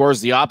see who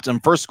scores the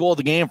Optim first goal of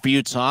the game for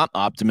Utah.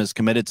 Optim is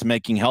committed to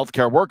making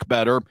healthcare work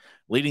better,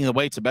 leading the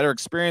way to better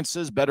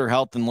experiences, better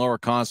health, and lower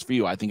costs for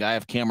you. I think I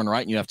have Cameron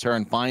Wright, and you have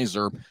Taryn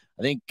Pfizer.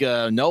 I think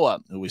Noah,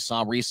 who we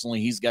saw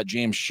recently, he's got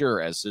James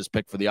Shearer as his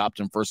pick for the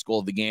Optim first goal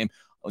of the game.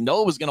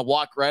 Noah was going to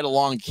walk right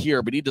along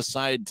here, but he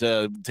decided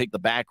to take the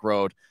back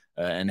road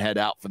and head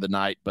out for the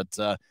night. But,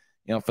 for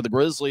the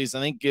Grizzlies, I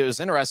think it was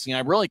interesting.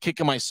 I'm really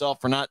kicking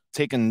myself for not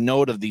taking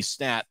note of the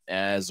stat,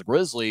 as the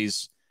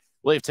Grizzlies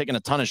really have taken a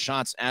ton of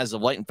shots as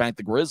of late. In fact,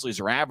 the Grizzlies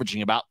are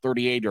averaging about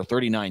 38 or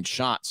 39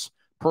 shots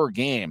per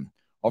game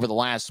over the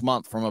last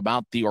month from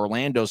about the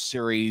Orlando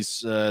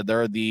series.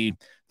 They're the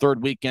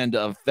third weekend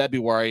of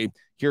February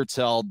here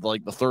till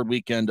like the third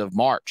weekend of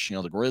March.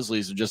 The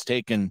Grizzlies have just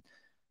taken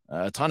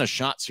a ton of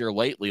shots here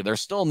lately. They're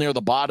still near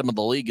the bottom of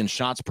the league in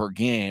shots per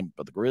game,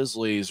 but the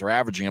Grizzlies are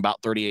averaging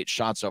about 38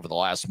 shots over the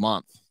last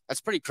month.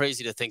 That's pretty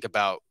crazy to think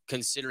about,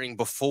 considering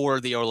before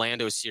the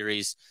Orlando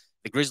series,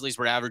 the Grizzlies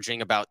were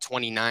averaging about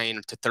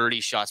 29 to 30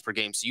 shots per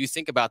game. So you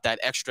think about that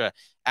extra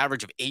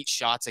average of 8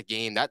 shots a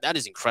game. That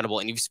is incredible.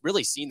 And you've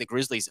really seen the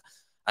Grizzlies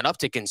an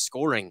uptick in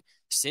scoring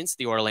since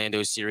the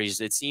Orlando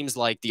series. It seems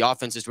like the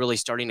offense is really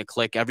starting to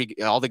click.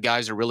 All the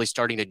guys are really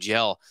starting to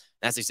gel.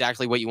 That's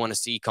exactly what you want to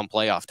see come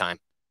playoff time.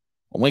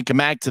 When we come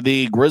back to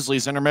the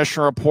Grizzlies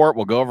intermission report,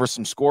 we'll go over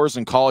some scores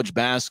in college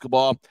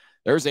basketball.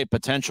 There's a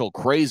potential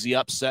crazy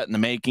upset in the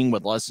making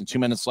with less than 2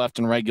 minutes left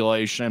in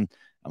regulation.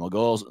 And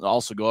we'll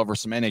also go over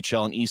some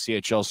NHL and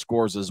ECHL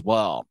scores as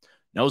well.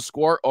 No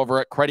score over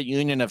at Credit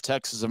Union of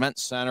Texas Event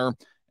Center.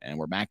 And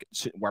we're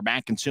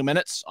back in 2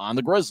 minutes on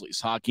the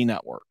Grizzlies Hockey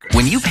Network.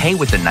 When you pay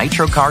with the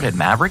Nitro card at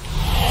Maverick,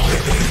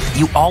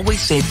 you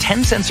always save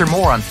 10 cents or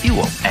more on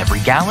fuel every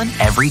gallon,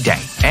 every day.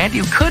 And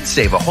you could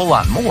save a whole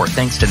lot more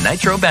thanks to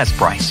Nitro Best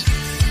Price.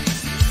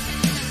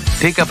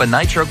 Pick up a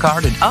Nitro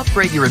card and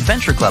upgrade your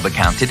Adventure Club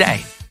account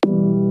today.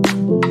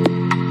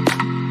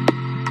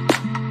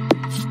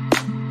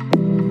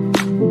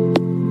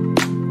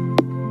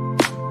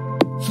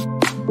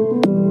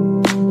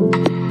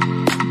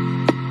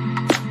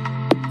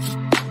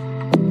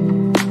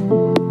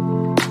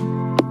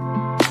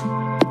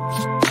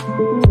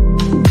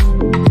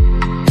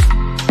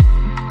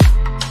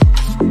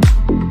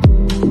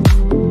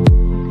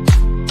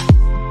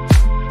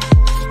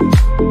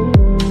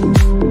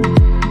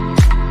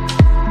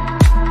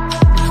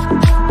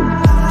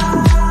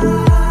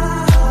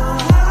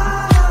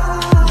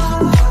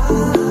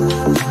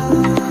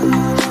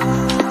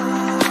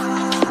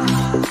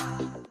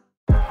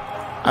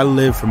 I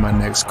live for my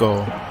next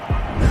goal.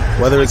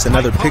 Whether it's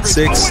another pick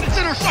six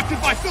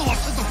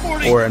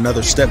or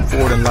another step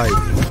forward in life,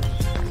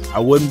 I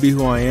wouldn't be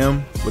who I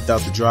am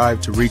without the drive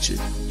to reach it.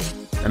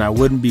 And I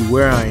wouldn't be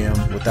where I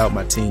am without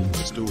my team.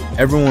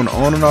 Everyone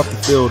on and off the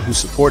field who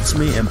supports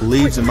me and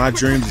believes in my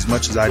dreams as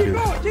much as I do.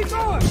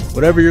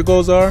 Whatever your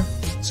goals are,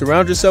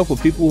 surround yourself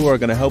with people who are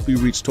going to help you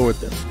reach toward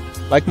them.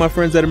 Like my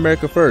friends at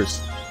America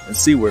First, and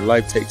see where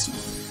life takes you.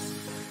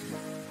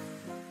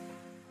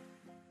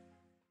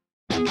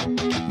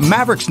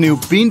 Maverick's new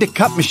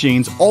bean-to-cup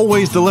machines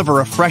always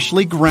deliver a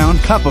freshly ground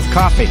cup of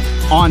coffee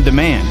on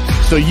demand,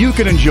 so you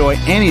can enjoy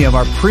any of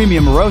our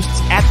premium roasts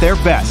at their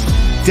best,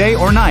 day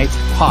or night,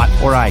 hot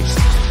or iced.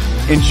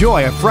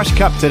 Enjoy a fresh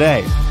cup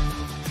today.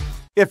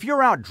 If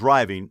you're out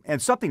driving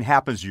and something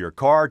happens to your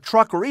car,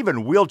 truck, or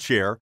even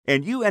wheelchair,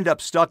 and you end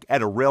up stuck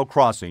at a rail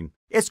crossing,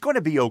 it's going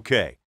to be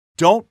okay.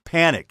 Don't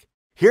panic.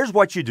 Here's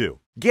what you do.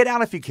 Get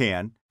out if you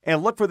can,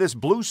 and look for this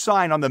blue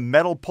sign on the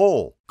metal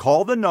pole.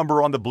 Call the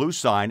number on the blue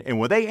sign, and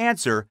when they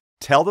answer,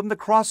 tell them the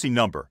crossing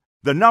number.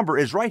 The number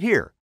is right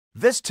here.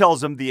 This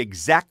tells them the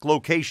exact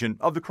location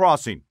of the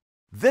crossing.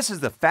 This is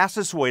the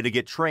fastest way to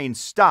get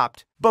trains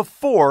stopped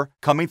before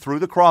coming through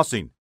the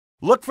crossing.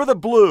 Look for the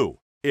blue.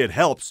 It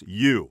helps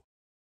you.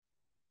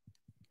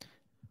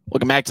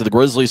 Welcome back to the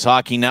Grizzlies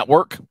Hockey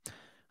Network.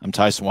 I'm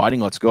Tyson Whiting.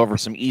 Let's go over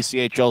some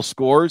ECHL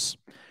scores.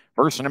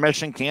 First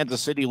intermission,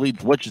 Kansas City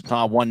leads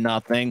Wichita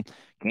 1-0.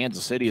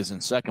 Kansas City is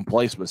in second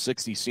place with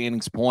 60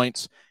 standings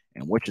points,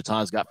 and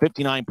Wichita's got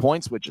 59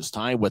 points, which is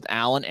tied with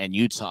Allen and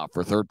Utah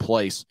for third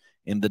place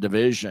in the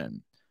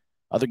division.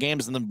 Other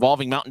games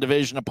involving Mountain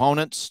Division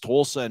opponents,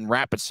 Tulsa and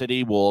Rapid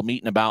City will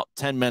meet in about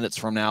 10 minutes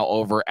from now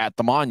over at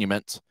the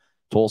Monument.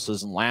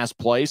 Tulsa's in last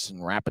place,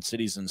 and Rapid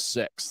City's in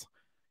sixth.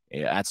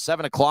 At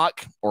 7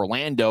 o'clock,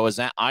 Orlando is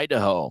at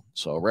Idaho,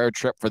 so a rare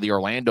trip for the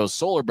Orlando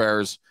Solar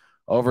Bears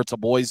over to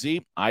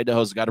Boise.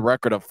 Idaho's got a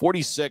record of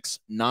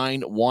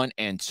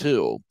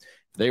 46-9-1-2. If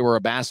they were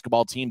a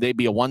basketball team, they'd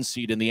be a 1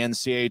 seed in the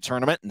NCAA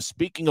tournament. And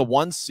speaking of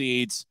 1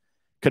 seeds,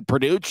 could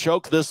Purdue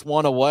choke this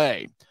one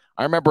away?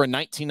 I remember in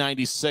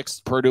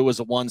 1996, Purdue was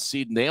a 1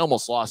 seed, and they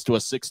almost lost to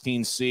a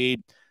 16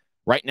 seed.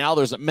 Right now,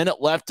 there's a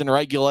minute left in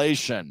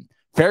regulation.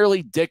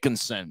 Fairleigh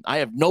Dickinson, I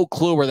have no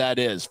clue where that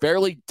is.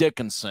 Fairleigh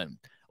Dickinson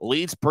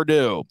leads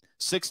Purdue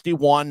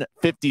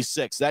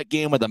 61-56. That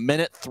game with a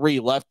minute 3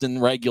 left in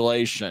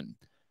regulation.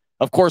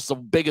 Of course, the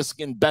biggest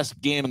and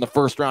best game in the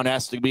first round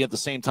has to be at the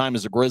same time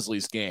as the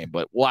Grizzlies game.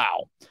 But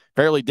wow,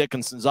 Fairleigh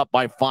Dickinson's up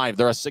by 5.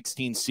 They're a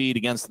 16 seed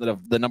against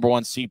the number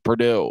 1 seed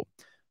Purdue.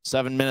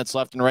 7 minutes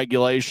left in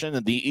regulation.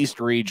 In the East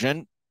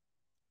region,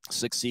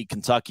 6 seed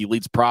Kentucky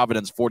leads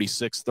Providence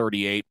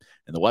 46-38.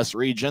 In the West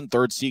region,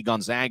 3rd seed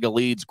Gonzaga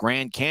leads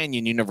Grand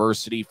Canyon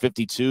University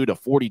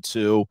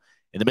 52-42.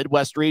 In the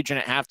Midwest region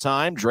at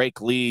halftime, Drake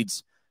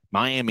leads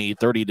Miami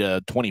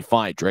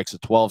 30-25. Drake's a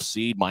 12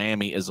 seed.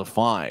 Miami is a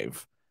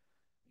 5.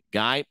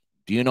 Guy,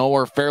 do you know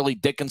where Fairleigh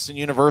Dickinson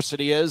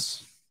University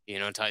is? You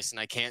know, Tyson,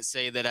 I can't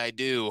say that I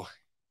do.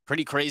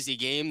 Pretty crazy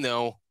game,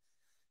 though.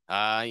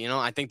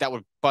 I think that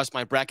would bust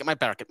my bracket. My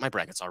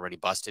bracket's already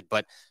busted,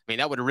 but I mean,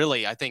 that would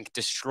really, I think,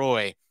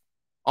 destroy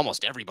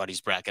almost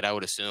everybody's bracket, I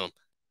would assume.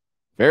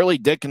 Fairleigh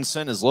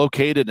Dickinson is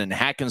located in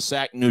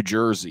Hackensack, New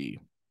Jersey.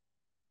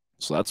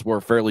 So that's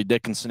where Fairleigh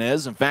Dickinson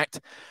is. In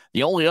fact,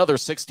 the only other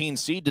 16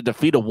 seed to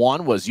defeat a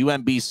 1 was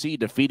UMBC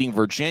defeating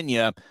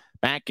Virginia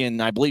back in,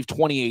 I believe,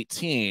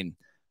 2018.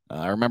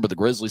 I remember the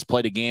Grizzlies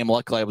played a game.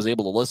 Luckily, I was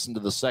able to listen to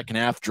the second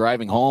half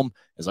driving home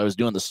as I was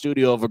doing the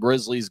studio of a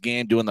Grizzlies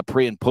game, doing the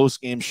pre- and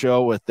post-game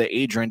show with the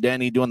Adrian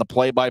Denny doing the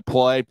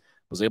play-by-play.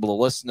 Was able to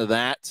listen to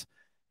that.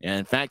 And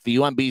in fact, the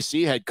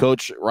UMBC head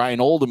coach,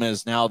 Ryan Oldham,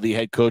 is now the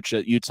head coach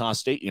at Utah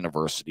State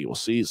University. We'll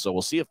see. So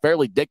we'll see if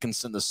Fairleigh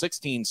Dickinson, the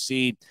 16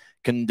 seed,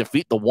 can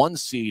defeat the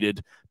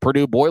 1-seeded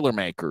Purdue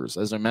Boilermakers.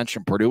 As I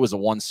mentioned, Purdue was a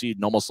 1 seed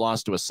and almost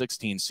lost to a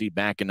 16 seed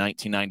back in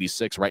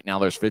 1996. Right now,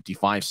 there's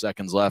 55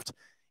 seconds left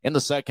in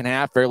the second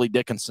half. Fairleigh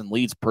Dickinson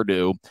leads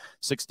Purdue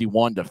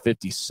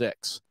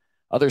 61-56.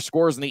 Other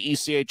scores in the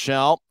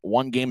ECHL,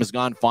 one game has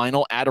gone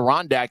final.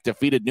 Adirondack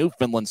defeated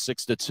Newfoundland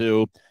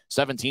 6-2.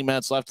 17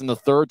 minutes left in the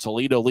third.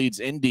 Toledo leads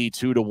Indy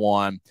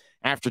 2-1.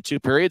 After 2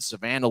 periods,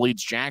 Savannah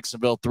leads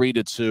Jacksonville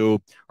 3-2.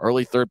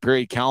 Early third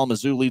period,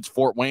 Kalamazoo leads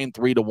Fort Wayne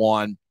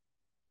 3-1.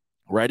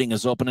 Reading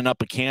is opening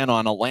up a can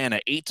on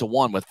Atlanta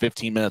 8-1 with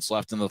 15 minutes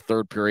left in the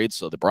third period.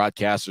 So the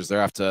broadcasters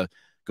there have to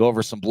go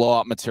over some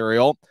blowout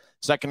material.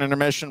 Second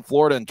intermission,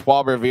 Florida and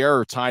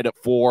Trois-Rivières are tied at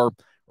 4.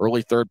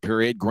 Early third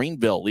period,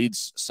 Greenville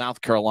leads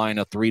South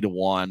Carolina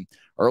 3-1.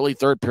 Early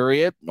third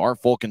period,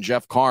 Norfolk and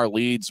Jeff Carr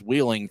leads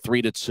Wheeling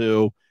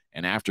 3-2.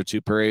 And after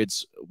 2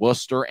 periods,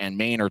 Worcester and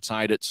Maine are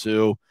tied at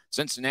 2.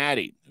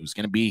 Cincinnati, who's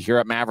going to be here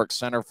at Maverick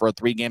Center for a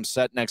 3-game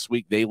set next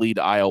week, they lead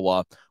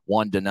Iowa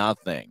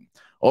 1-0.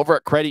 Over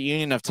at Credit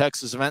Union of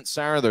Texas Event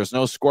Center, there's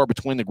no score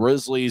between the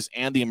Grizzlies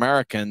and the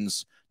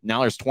Americans.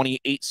 Now there's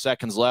 28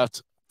 seconds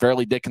left.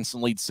 Fairleigh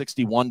Dickinson leads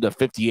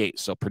 61-58.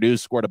 So Purdue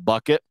scored a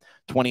bucket,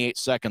 28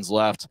 seconds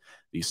left.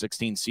 The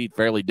 16 seed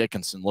Fairleigh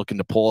Dickinson looking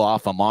to pull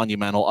off a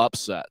monumental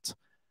upset.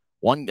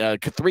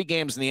 3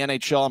 games in the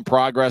NHL in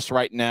progress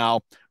right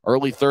now.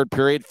 Early third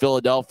period,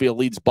 Philadelphia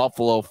leads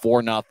Buffalo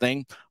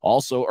 4-0.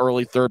 Also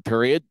early third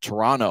period,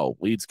 Toronto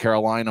leads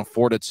Carolina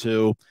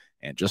 4-2.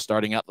 And just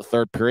starting out the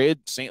third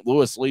period, St.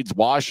 Louis leads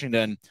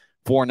Washington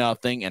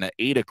 4-0. And at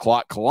 8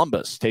 o'clock,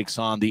 Columbus takes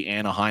on the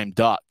Anaheim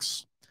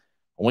Ducks.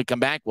 When we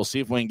come back, we'll see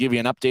if we can give you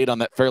an update on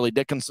that Fairleigh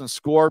Dickinson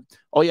score.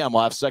 Oh, yeah, and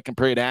we'll have second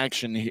period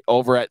action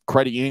over at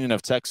Credit Union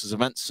of Texas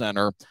Event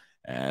Center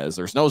as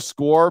there's no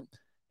score.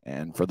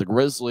 And for the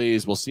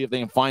Grizzlies, we'll see if they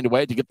can find a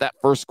way to get that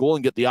first goal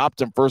and get the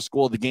Optum first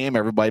goal of the game.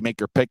 Everybody make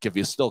your pick if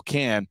you still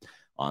can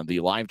on the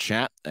live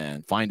chat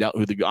and find out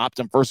who the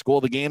Optum first goal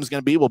of the game is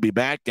going to be. We'll be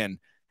back and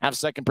have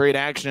second period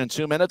action in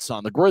 2 minutes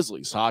on the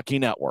Grizzlies Hockey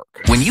Network.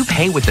 When you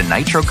pay with the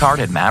Nitro card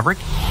at Maverick,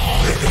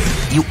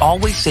 you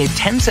always save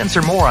 10 cents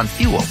or more on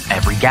fuel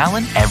every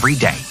gallon, every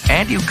day.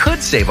 And you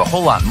could save a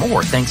whole lot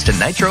more thanks to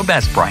Nitro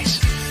Best Price.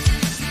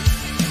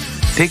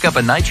 Pick up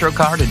a Nitro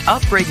card and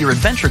upgrade your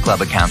Adventure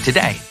Club account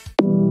today.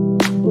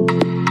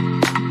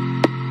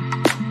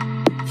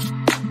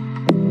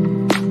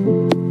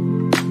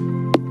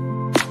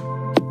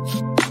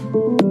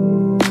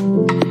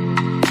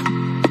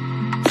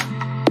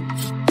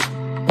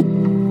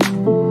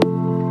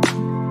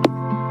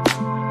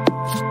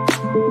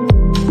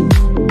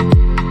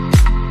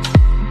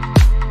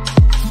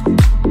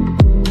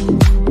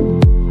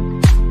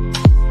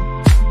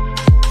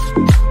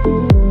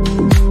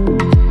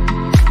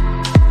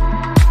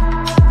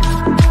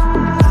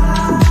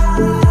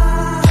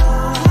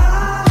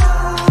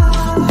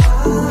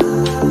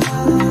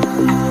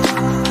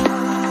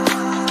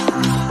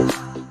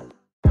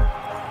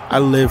 I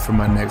live for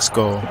my next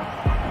goal.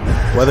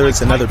 Whether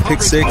it's another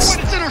pick six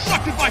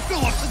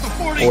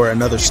or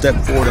another step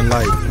forward in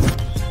life,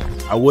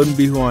 I wouldn't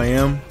be who I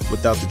am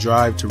without the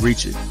drive to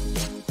reach it.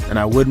 And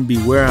I wouldn't be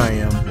where I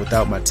am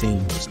without my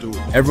team.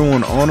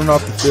 Everyone on and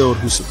off the field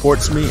who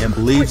supports me and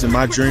believes in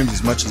my dreams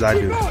as much as I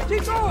do.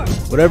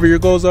 Whatever your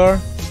goals are,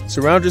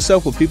 surround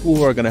yourself with people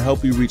who are going to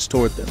help you reach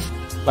toward them.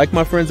 Like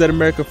my friends at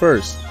America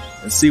First,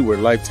 and see where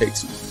life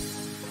takes you.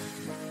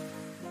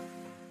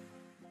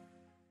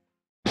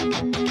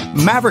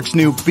 Maverick's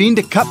new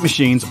bean-to-cup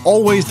machines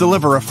always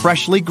deliver a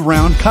freshly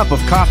ground cup of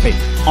coffee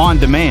on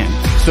demand,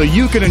 so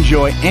you can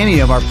enjoy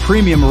any of our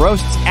premium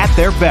roasts at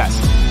their best,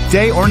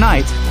 day or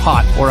night,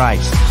 hot or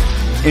iced.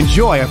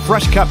 Enjoy a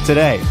fresh cup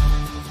today.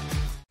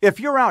 If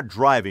you're out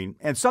driving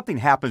and something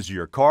happens to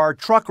your car,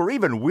 truck, or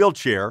even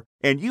wheelchair,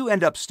 and you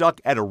end up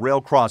stuck at a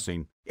rail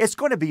crossing, it's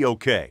going to be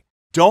okay.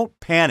 Don't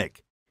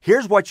panic.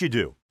 Here's what you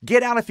do.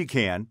 Get out if you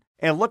can,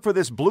 and look for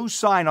this blue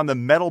sign on the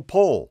metal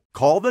pole.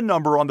 Call the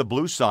number on the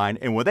blue sign,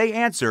 and when they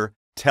answer,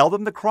 tell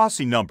them the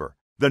crossing number.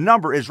 The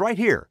number is right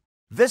here.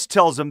 This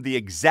tells them the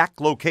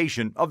exact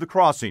location of the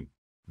crossing.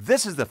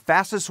 This is the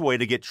fastest way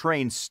to get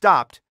trains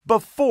stopped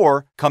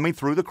before coming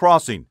through the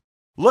crossing.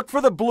 Look for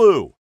the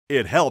blue.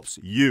 It helps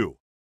you.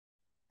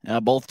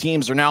 Both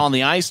teams are now on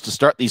the ice to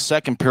start the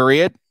second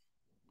period.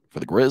 For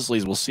the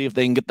Grizzlies, we'll see if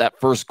they can get that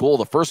first goal.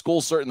 The first goal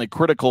is certainly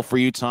critical for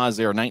Utah as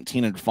they are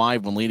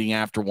 19-5 when leading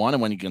after one.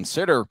 And when you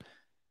consider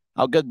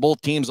how good both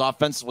teams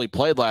offensively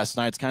played last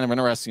night, it's kind of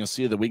interesting to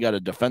see that we got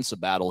a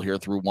defensive battle here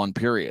through one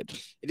period.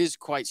 It is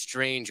quite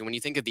strange. And when you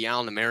think of the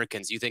Allen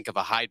Americans, you think of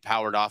a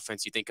high-powered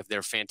offense. You think of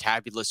their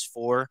Fantabulous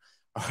Four,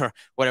 or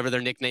whatever their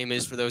nickname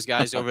is for those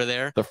guys over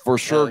there. The For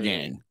Sure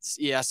gang.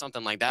 Yeah,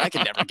 something like that. I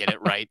can never get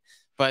it right.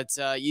 But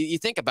you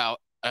think about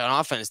an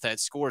offense that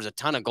scores a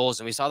ton of goals,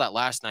 and we saw that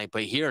last night.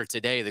 But here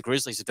today, the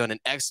Grizzlies have done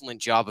an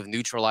excellent job of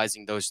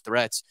neutralizing those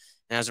threats.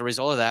 And as a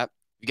result of that,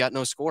 we got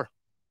no score.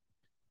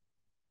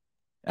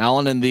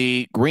 Allen in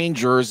the green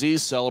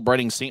jerseys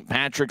celebrating St.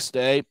 Patrick's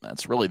Day.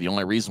 That's really the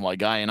only reason why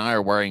Guy and I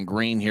are wearing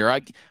green here. I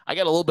got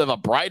a little bit of a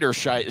brighter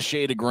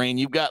shade of green.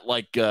 You've got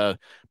like a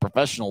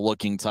professional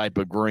looking type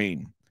of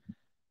green.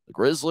 The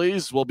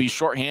Grizzlies will be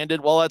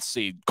shorthanded. Well, let's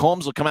see.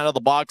 Combs will come out of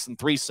the box in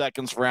 3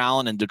 seconds for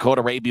Allen, and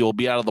Dakota Raby will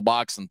be out of the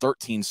box in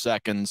 13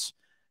 seconds.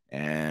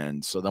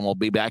 And so then we'll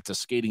be back to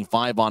skating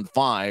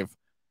 5-on-5.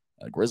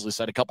 Grizzlies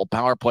had a couple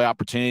power play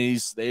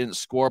opportunities. They didn't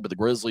score, but the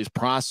Grizzlies'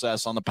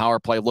 process on the power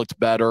play looked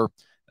better.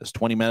 As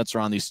 20 minutes are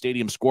on the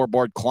stadium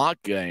scoreboard clock,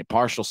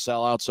 partial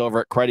sellouts over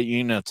at Credit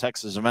Union of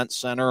Texas Event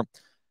Center.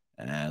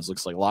 As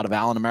looks like a lot of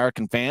Allen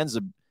American fans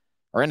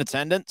are in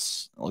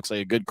attendance. It looks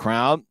like a good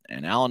crowd.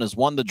 And Allen has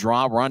won the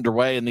draw. We're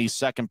underway in the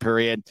second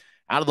period.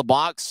 Out of the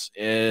box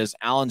is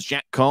Allen's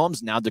Jack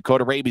Combs. Now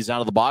Dakota Raby's out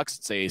of the box.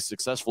 It's a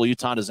successful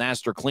Utah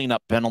disaster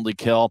cleanup penalty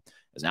kill.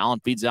 As Allen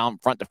feeds out in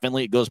front to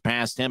Finley, it goes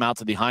past him out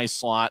to the high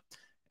slot.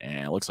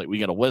 And it looks like we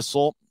get a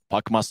whistle.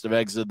 Puck must have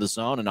exited the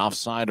zone, and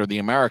offside are the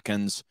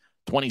Americans.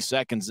 20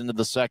 seconds into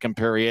the second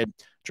period.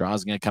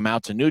 Draw's going to come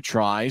out to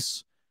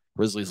neutralize.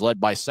 Grizzlies led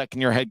by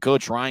second-year head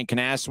coach Ryan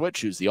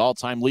Kanaswich, who's the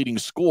all-time leading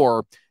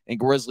scorer in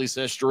Grizzlies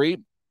history.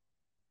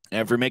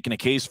 And if you're making a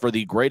case for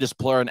the greatest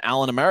player in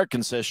Allen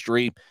Americans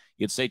history,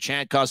 you'd say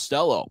Chad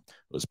Costello,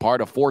 who was part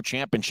of 4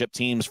 championship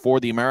teams for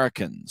the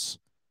Americans.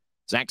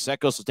 Zach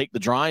Sekos will take the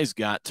draw. He's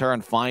got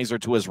Taryn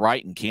Pfizer to his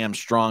right and Cam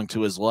Strong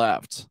to his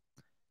left.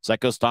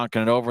 Sekos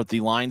talking it over with the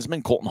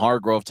linesman. Colton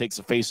Hargrove takes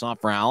a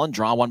face-off for Allen.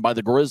 Draw one by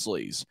the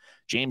Grizzlies.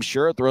 James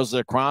Shearer throws it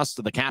across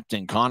to the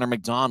captain, Connor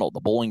McDonald, the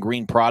Bowling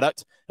Green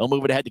product. He'll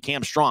move it ahead to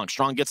Cam Strong.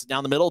 Strong gets it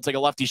down the middle, take a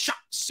lefty shot.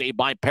 Saved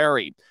by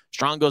Perry.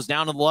 Strong goes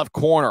down to the left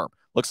corner.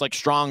 Looks like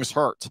Strong's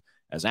hurt.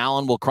 As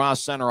Allen will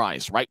cross center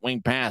ice. Right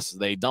wing pass.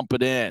 They dump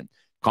it in.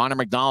 Connor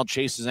McDonald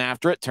chases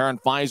after it. Taryn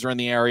Pfizer in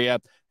the area.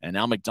 And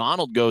now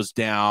McDonald goes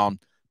down.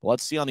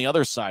 Let's see on the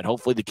other side.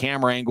 Hopefully the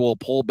camera angle will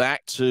pull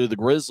back to the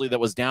Grizzly that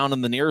was down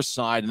on the near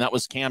side, and that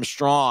was Cam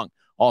Strong.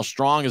 All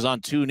Strong is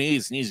on 2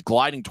 knees, and he's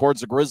gliding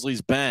towards the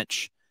Grizzlies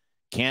bench.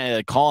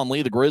 Colin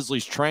Lee, the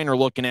Grizzlies trainer,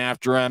 looking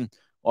after him.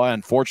 Well,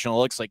 unfortunately,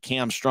 it looks like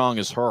Cam Strong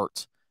is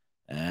hurt.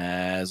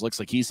 As looks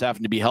like he's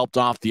having to be helped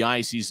off the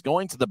ice. He's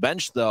going to the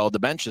bench, though. The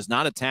bench is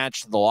not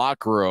attached to the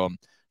locker room.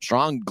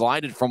 Strong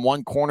glided from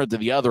one corner to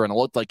the other, and it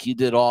looked like he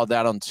did all of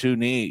that on 2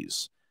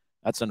 knees.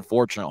 That's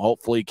unfortunate.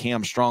 Hopefully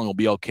Cam Strong will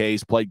be okay.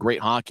 He's played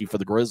great hockey for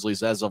the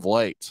Grizzlies as of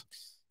late.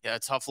 Yeah, a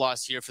tough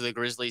loss here for the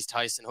Grizzlies,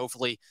 Tyson.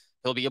 Hopefully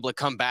he'll be able to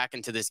come back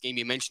into this game.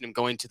 You mentioned him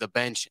going to the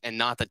bench and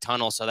not the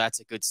tunnel, so that's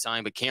a good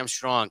sign. But Cam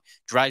Strong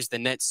drives the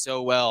net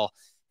so well,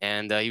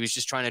 and he was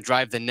just trying to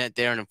drive the net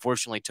there and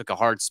unfortunately took a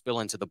hard spill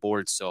into the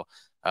boards. So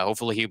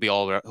hopefully he'll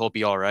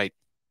be all right.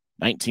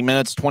 19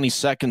 minutes, 20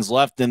 seconds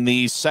left in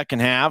the second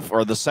half,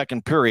 or the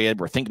second period.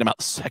 We're thinking about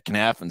the second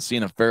half and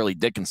seeing if Fairleigh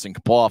Dickinson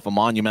can pull off a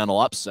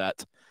monumental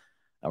upset.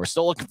 We're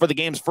still looking for the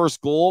game's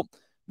first goal.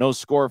 No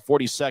score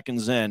 40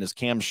 seconds in is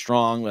Cam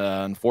Strong.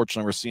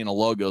 Unfortunately, we're seeing a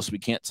logo, so we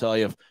can't tell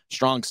you if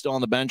Strong's still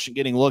on the bench and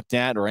getting looked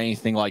at or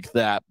anything like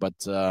that. But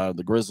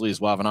the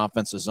Grizzlies will have an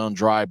offensive zone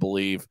draw, I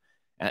believe.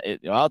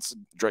 It's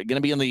going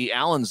to be in the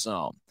Allen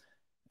zone.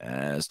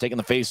 As taking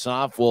the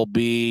face-off will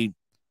be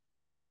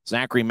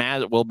Kobe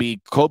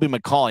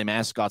McCauley,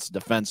 Mascot's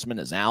defenseman,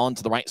 as Allen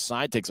to the right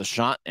side takes a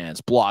shot, and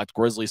it's blocked.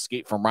 Grizzlies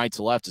skate from right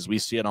to left as we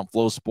see it on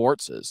Flow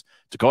Sports. As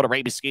Dakota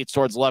Raby skates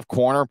towards the left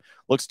corner,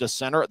 looks to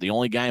center. The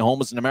only guy home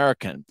is an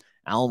American.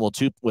 Allen will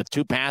with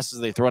 2 passes,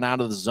 they throw it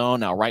out of the zone.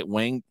 Now right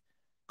wing.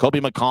 Kobe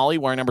McCauley,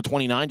 wearing number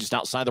 29, just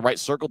outside the right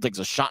circle, takes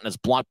a shot and is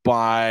blocked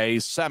by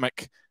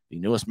Semick, the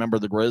newest member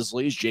of the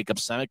Grizzlies. Jacob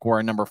Semick,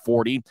 wearing number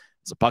 40.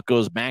 As the puck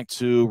goes back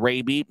to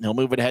Raby, he'll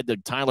move it ahead to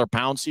Tyler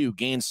Pouncey, who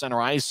gains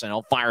center ice, and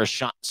he'll fire a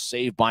shot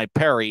saved by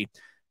Perry.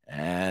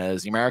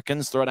 As the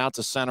Americans throw it out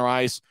to center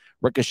ice,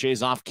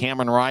 ricochets off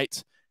Cameron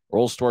Wright,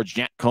 rolls towards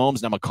Jack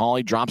Combs. Now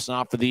McCauley drops it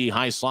off to the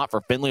high slot for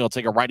Finley. He'll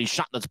take a righty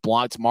shot that's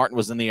blocked. Martin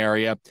was in the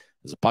area.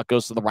 As the puck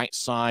goes to the right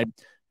side,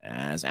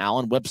 as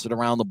Allen whips it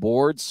around the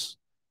boards,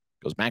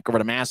 goes back over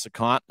to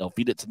Massacott. They'll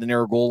feed it to the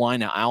near goal line.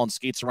 Now Allen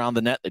skates around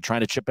the net. They try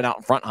to chip it out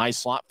in front, high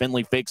slot.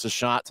 Finley fakes a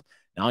shot.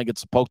 Now he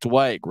gets poked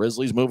away.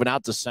 Grizzlies moving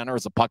out to center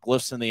as the puck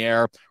lifts in the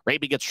air.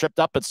 Raby gets tripped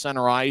up at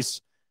center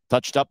ice.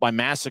 Touched up by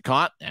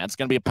Massacott. That's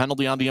going to be a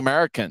penalty on the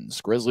Americans.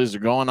 Grizzlies are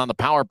going on the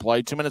power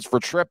play. 2 minutes for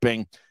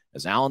tripping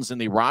as Allen's in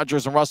the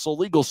Rogers and Russell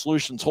Legal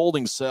Solutions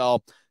holding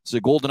cell. It's a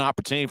golden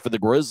opportunity for the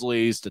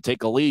Grizzlies to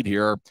take a lead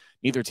here.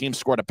 Neither team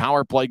scored a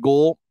power play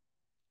goal.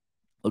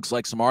 Looks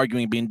like some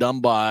arguing being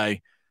done by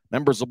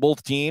members of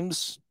both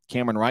teams.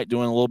 Cameron Wright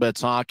doing a little bit of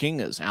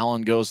talking as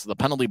Allen goes to the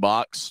penalty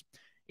box.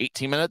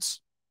 18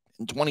 minutes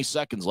and 20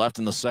 seconds left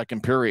in the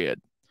second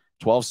period.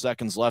 12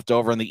 seconds left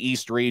over in the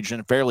East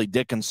region. Fairleigh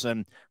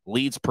Dickinson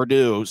leads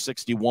Purdue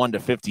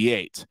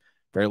 61-58.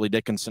 Fairleigh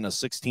Dickinson, a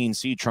 16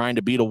 seed, trying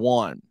to beat a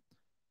 1.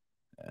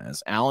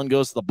 As Allen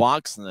goes to the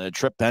box, and the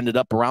trip ended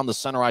up around the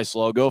center ice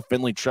logo.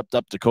 Finley tripped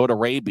up Dakota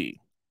Raby.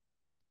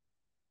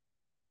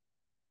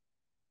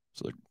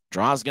 So the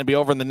draw is going to be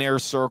over in the near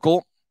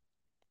circle.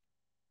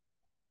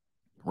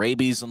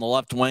 Raby's in the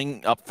left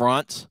wing up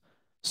front.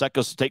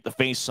 Sekos to take the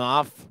face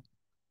off.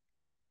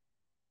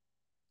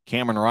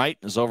 Cameron Wright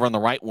is over on the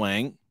right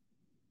wing.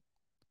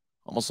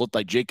 Almost looked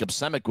like Jacob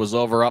Semick was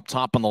over up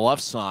top on the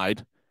left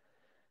side.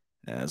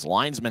 As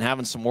linesman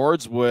having some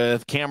words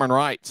with Cameron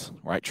Wright.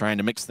 Wright trying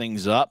to mix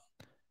things up.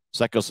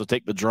 Sekos will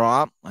take the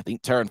draw. I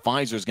think Taryn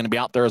Pfizer is going to be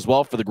out there as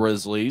well for the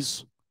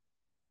Grizzlies.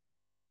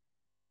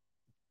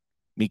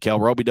 Mikael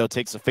Robidoux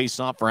takes the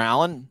face-off for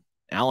Allen.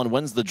 Allen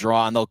wins the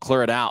draw, and they'll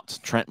clear it out.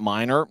 Trent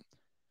Miner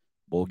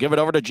will give it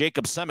over to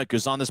Jacob Semick,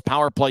 who's on this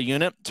power play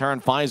unit.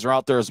 Taryn Pfizer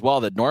out there as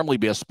well. That'd normally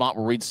be a spot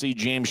where we'd see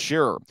James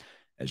Shearer.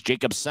 As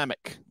Jacob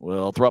Semick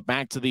will throw it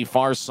back to the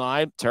far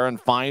side. Taryn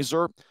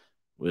Pfizer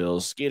will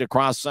skate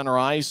across center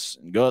ice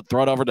and go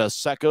throw it over to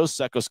Sekos.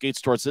 Sekos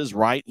skates towards his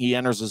right. He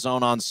enters the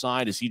zone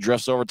onside as he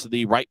drifts over to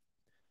the right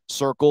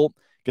circle.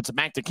 Gets it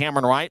back to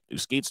Cameron Wright, who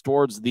skates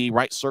towards the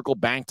right circle.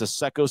 Back to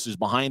Sekos, who's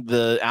behind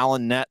the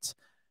Allen net.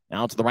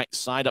 Now to the right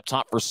side up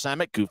top for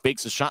Semick, who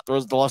fakes a shot,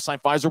 throws to the left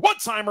side. Pfizer,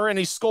 one-timer, and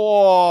he scores!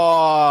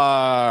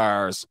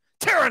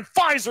 Taryn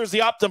Pfizer's the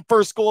Optum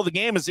first goal of the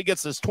game as he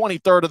gets his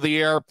 23rd of the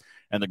year.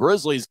 And the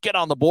Grizzlies get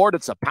on the board.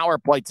 It's a power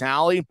play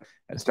tally.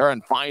 As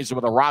Taryn Pfizer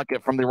with a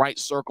rocket from the right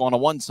circle on a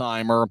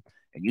one-timer.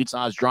 And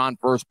Utah's drawn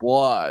first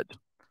blood.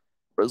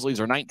 Grizzlies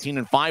are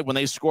 19-5 when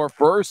they score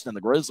first. And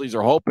the Grizzlies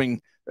are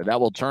hoping that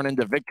will turn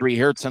into victory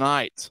here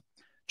tonight.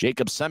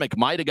 Jacob Semick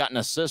might have gotten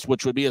an assist,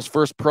 which would be his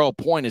first pro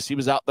point as he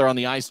was out there on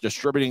the ice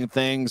distributing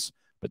things.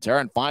 But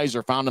Taryn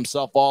Pfizer found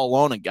himself all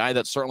alone, a guy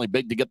that's certainly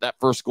big to get that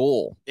first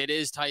goal. It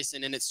is,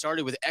 Tyson, and it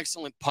started with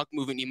excellent puck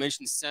movement. You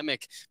mentioned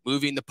Semick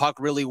moving the puck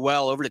really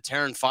well over to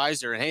Taryn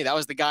Pfizer. And, hey, that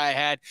was the guy I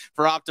had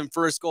for Optum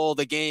first goal of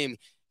the game.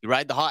 You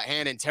ride the hot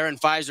hand, and Taryn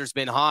Pfizer's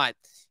been hot,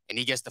 and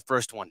he gets the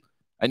first one.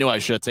 I knew I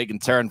should have taken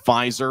Taryn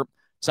Pfizer.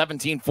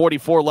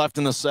 17:44 left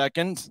in the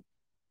second.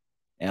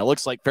 And it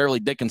looks like Fairleigh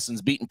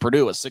Dickinson's beaten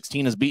Purdue. A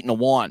 16 is beaten a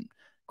 1.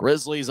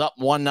 Grizzlies up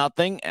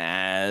 1-0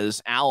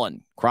 as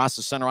Allen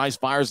crosses center ice,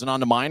 fires it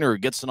on to Miner, who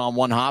gets it on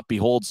one hop. He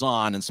holds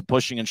on, and some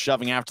pushing and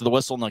shoving after the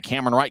whistle. And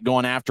Cameron Wright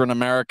going after an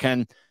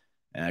American.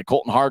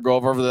 Colton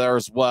Hargrove over there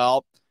as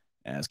well,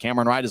 as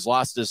Cameron Wright has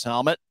lost his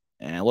helmet.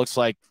 And it looks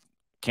like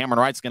Cameron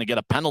Wright's going to get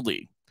a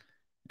penalty.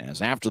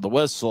 As after the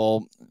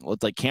whistle, it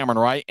looked like Cameron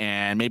Wright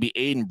and maybe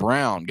Aiden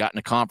Brown got in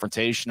a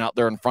confrontation out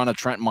there in front of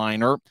Trent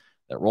Miner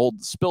that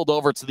spilled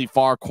over to the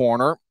far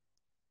corner.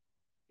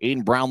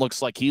 Aiden Brown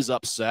looks like he's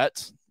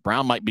upset.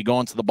 Brown might be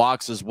going to the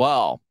box as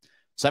well.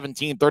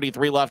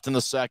 17:33 left in the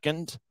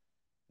second.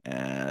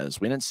 As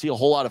we didn't see a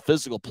whole lot of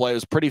physical play. It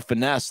was pretty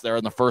finesse there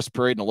in the first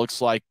period, and it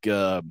looks like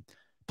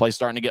play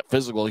starting to get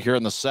physical here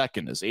in the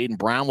second. As Aiden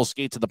Brown will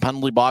skate to the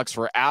penalty box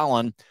for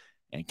Allen,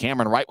 and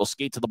Cameron Wright will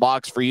skate to the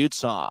box for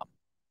Utah.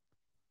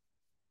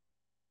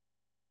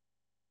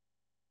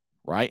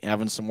 Wright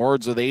having some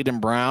words with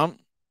Aiden Brown.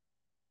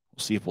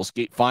 We'll see if we'll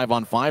skate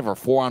 5-on-5 or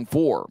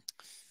 4-on-4.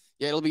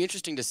 Yeah, it'll be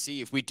interesting to see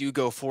if we do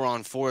go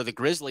 4-on-4. The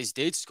Grizzlies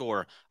did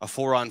score a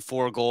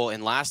 4-on-4 goal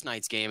in last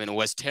night's game, and it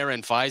was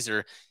Taryn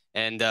Pfizer.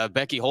 And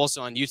Becky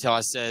Holso on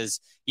Utah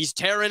says he's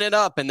tearing it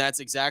up, and that's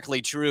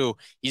exactly true.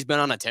 He's been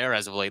on a tear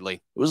as of lately.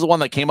 It was the one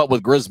that came up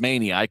with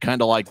Grizzmania. I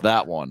kind of like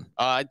that one.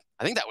 I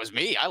think that was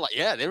me.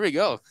 Yeah, there we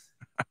go.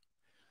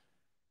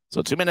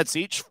 So 2 minutes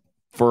each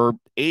for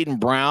Aiden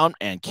Brown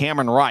and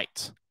Cameron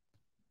Wright.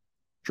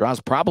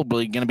 Draw's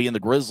probably going to be in the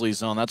Grizzlies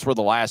zone. That's where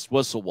the last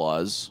whistle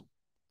was.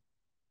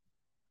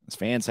 As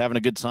fans having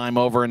a good time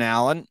over in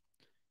Allen.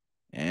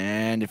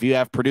 And if you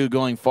have Purdue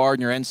going far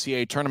in your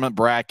NCAA tournament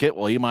bracket,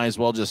 well, you might as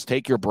well just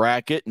take your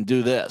bracket and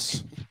do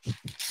this.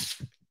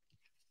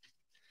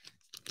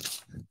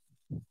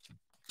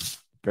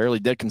 Fairleigh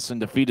Dickinson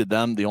defeated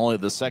them,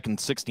 the second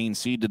 16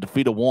 seed to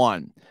defeat a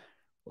 1.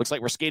 Looks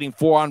like we're skating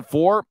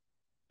 4-on-4.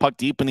 Puck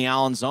deep in the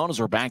Allen zone as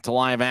we're back to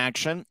live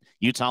action.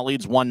 Utah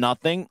leads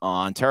 1-0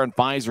 on Taryn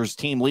Pfizer's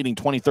team leading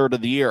 23rd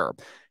of the year.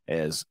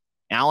 As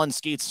Allen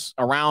skates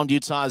around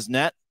Utah's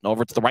net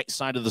over to the right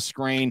side of the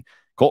screen.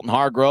 Colton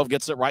Hargrove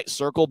gets it right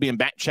circle, being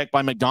back checked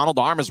by McDonald.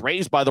 Arm is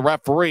raised by the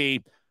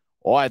referee.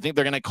 Oh, I think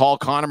they're going to call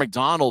Connor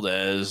McDonald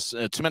as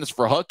 2 minutes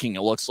for hooking.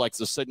 It looks like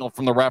the signal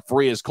from the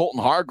referee as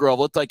Colton Hargrove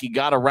looked like he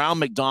got around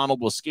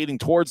McDonald, was skating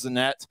towards the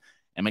net,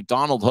 and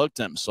McDonald hooked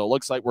him. So it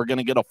looks like we're going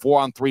to get a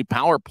 4-on-3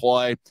 power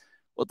play.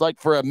 Looked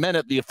like for a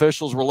minute the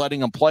officials were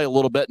letting him play a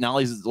little bit. Now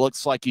it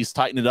looks like he's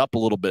tightened it up a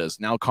little bit.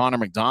 Now Connor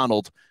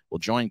McDonald will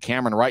join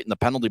Cameron Wright in the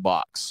penalty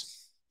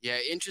box. Yeah,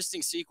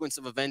 interesting sequence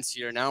of events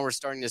here. Now we're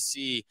starting to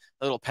see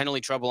a little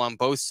penalty trouble on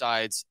both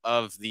sides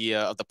of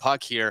the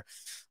puck here.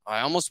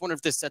 I almost wonder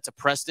if this sets a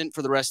precedent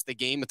for the rest of the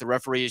game, if the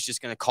referee is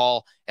just going to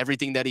call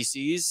everything that he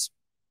sees.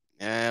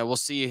 We'll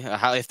see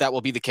if that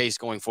will be the case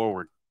going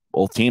forward.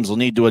 Both teams will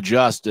need to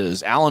adjust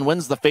as Allen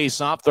wins the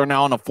faceoff. They're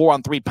now on a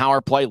 4-on-3 power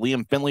play.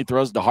 Liam Finley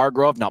throws to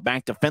Hargrove. Now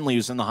back to Finley,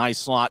 who's in the high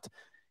slot.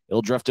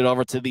 He'll drift it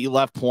over to the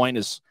left point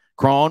as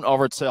Crone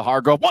over to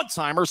Hargrove.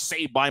 One-timer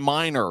saved by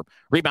Miner.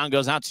 Rebound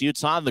goes out to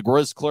Utah. The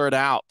Grizz clear it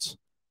out.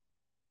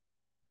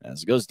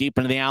 As it goes deep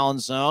into the Allen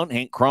zone,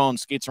 Hank Crone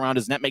skates around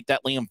his net, make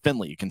that Liam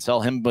Finley. You can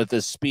tell him with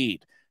his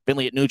speed.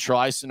 Finley at neutral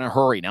ice in a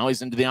hurry. Now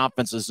he's into the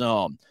offensive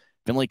zone.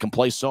 Finley can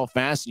play so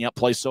fast and yet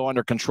play so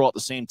under control at the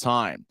same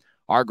time.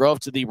 Hargrove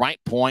to the right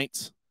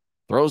point,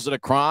 throws it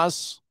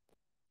across.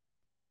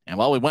 And,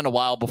 well, we went a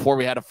while before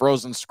we had a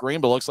frozen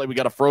screen, but it looks like we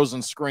got a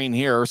frozen screen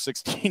here.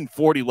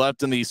 16:40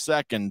 left in the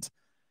second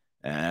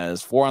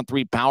as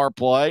 4-on-3 power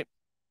play.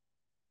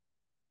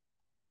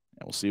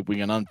 And we'll see if we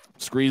can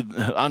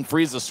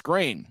unfreeze the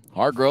screen.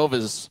 Hargrove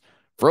is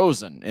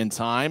frozen in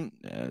time.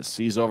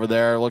 Sees over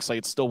there. Looks like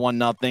it's still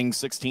 1-0.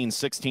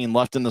 16-16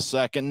 left in the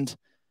second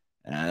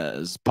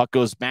as puck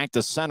goes back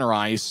to center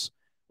ice.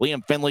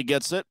 Liam Finley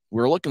gets it.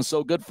 We were looking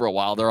so good for a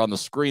while there on the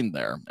screen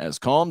there. As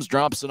Combs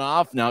drops it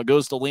off, now it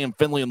goes to Liam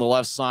Finley on the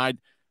left side.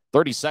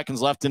 30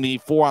 seconds left in the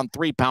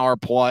 4-on-3 power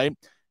play.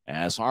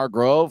 As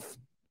Hargrove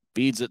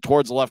feeds it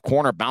towards the left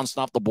corner, bounced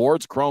off the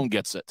boards. Crone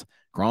gets it.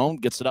 Crone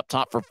gets it up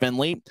top for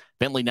Finley.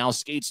 Finley now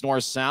skates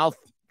north-south.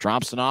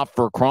 Drops it off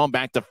for Crone.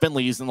 Back to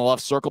Finley. He's in the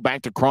left circle.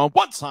 Back to Crone.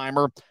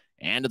 One-timer.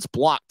 And it's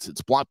blocked.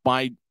 It's blocked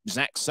by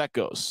Zach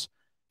Sekos.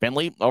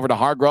 Finley over to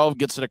Hargrove.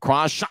 Gets it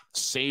across. Shot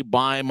saved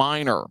by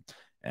Minor.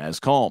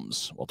 As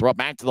Combs will throw it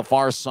back to the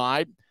far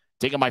side.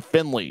 Taken by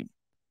Finley.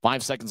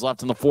 5 seconds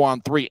left in the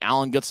 4-on-3.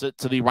 Allen gets it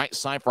to the right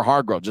side for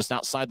Hargrove. Just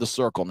outside the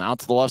circle. Now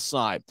to the left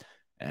side.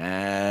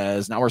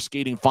 As now we're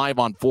skating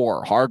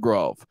 5-on-4.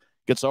 Hargrove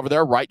gets over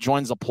there. Wright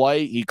joins the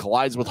play. He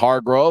collides with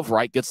Hargrove.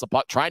 Wright gets the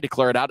puck. Tried to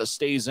clear it out. It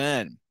stays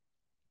in.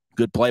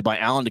 Good play by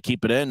Allen to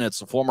keep it in. It's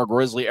the former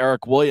Grizzly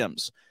Eric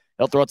Williams.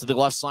 He'll throw it to the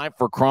left side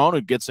for Crone,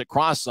 who gets it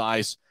cross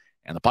ice.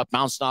 And the puck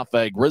bounced off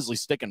a Grizzly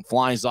stick and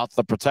flies off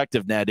the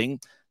protective netting.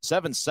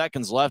 7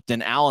 seconds left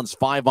in Allen's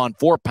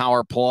 5-on-4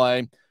 power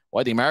play.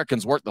 Boy, the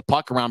Americans work the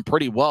puck around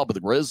pretty well, but the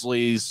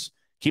Grizzlies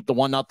keep the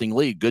 1-0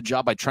 lead. Good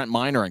job by Trent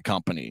Minor and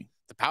company.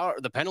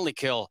 The penalty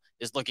kill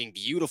is looking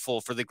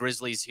beautiful for the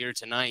Grizzlies here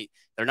tonight.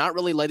 They're not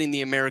really letting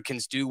the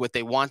Americans do what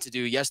they want to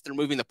do. Yes, they're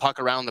moving the puck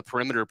around the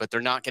perimeter, but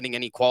they're not getting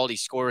any quality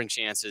scoring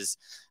chances.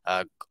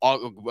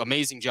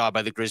 Amazing job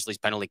by the Grizzlies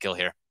penalty kill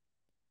here.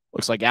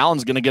 Looks like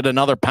Allen's going to get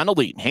another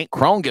penalty. Hank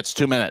Crone gets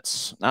 2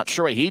 minutes. Not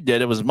sure what he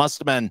did. Must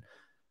have been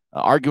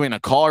arguing a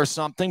call or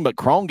something, but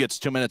Crone gets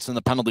 2 minutes in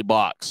the penalty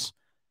box.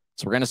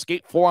 So we're going to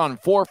skate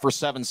 4-on-4 for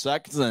 7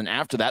 seconds, and then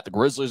after that, the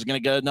Grizzlies are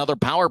going to get another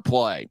power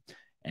play.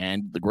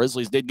 And the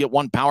Grizzlies did get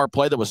one power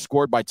play that was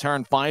scored by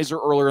Taryn Pfizer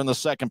earlier in the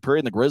second period,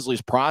 and the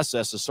Grizzlies'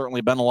 process has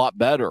certainly been a lot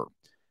better.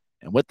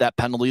 And with that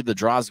penalty, the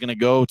draw is going to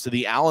go to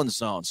the Allen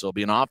zone, so it'll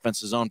be an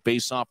offensive zone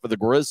face-off for the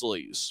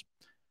Grizzlies.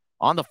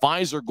 On the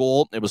Pfizer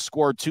goal, it was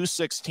scored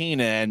 2:16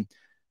 in.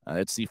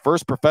 It's the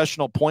first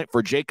professional point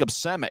for Jacob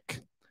Semick.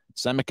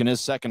 Semick in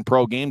his second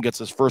pro game gets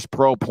his first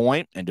pro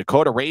point, and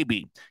Dakota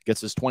Raby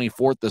gets his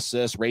 24th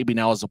assist. Raby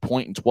now has a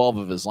point in 12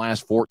 of his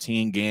last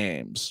 14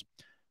 games.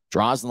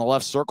 Draws in the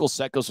left circle.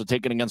 Sekos will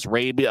take it against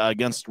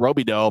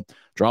Robidoux.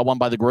 Draw one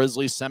by the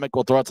Grizzlies. Semick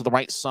will throw it to the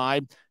right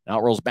side. Now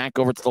it rolls back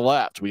over to the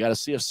left. We got to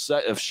see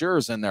if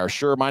Shear's in there.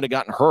 Shear might have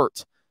gotten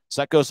hurt.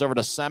 Sekos over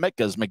to Semick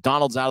as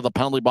McDonald's out of the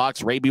penalty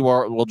box. Raby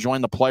will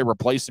join the play,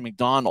 replacing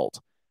McDonald.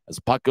 As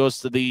the puck goes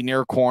to the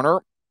near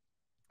corner,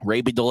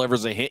 Raby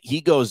delivers a hit. He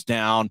goes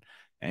down,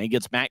 and he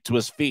gets back to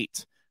his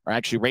feet. Or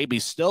actually,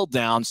 Raby's still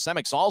down.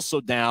 Semick's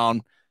also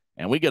down,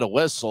 and we get a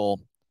whistle.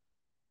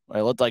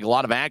 It looked like a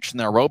lot of action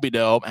there.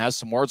 Robidoux has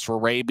some words for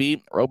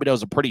Raby.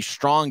 Robidoux's a pretty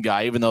strong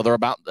guy, even though they're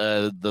about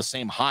the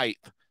same height.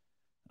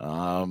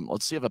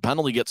 Let's see if a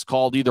penalty gets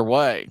called either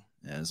way,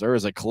 as there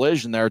is a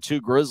collision there.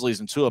 2 Grizzlies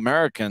and 2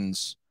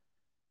 Americans.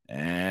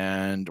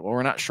 And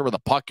we're not sure where the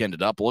puck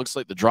ended up. It looks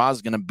like the draw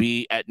is going to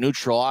be at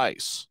neutral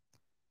ice.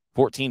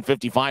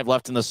 14:55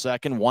 left in the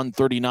second.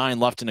 1:39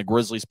 left in the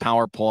Grizzlies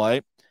power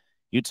play.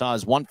 Utah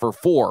is 1 for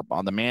 4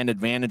 on the man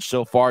advantage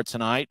so far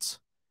tonight.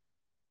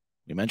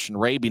 We mentioned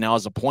Raby now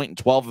has a point in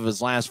 12 of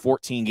his last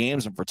 14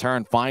 games, and for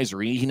Taryn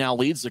Pfizer, he now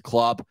leads the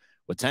club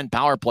with 10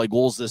 power play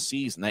goals this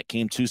season. That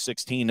came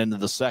 2:16 into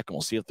the second.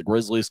 We'll see if the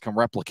Grizzlies can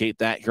replicate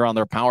that here on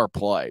their power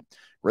play.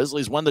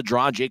 Grizzlies win the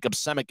draw. Jacob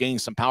Semick getting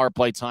some power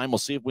play time. We'll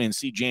see if we can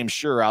see James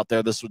Shear out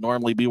there. This would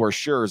normally be where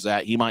Shear's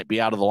at. He might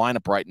be out of the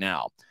lineup right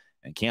now.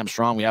 And Cam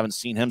Strong, we haven't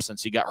seen him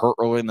since he got hurt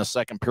early in the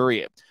second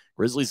period.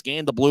 Grizzlies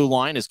gain the blue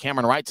line as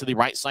Cameron Wright to the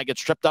right side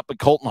gets tripped up at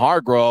Colton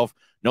Hargrove.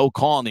 No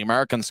call, and the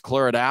Americans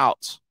clear it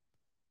out.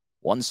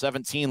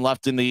 1:17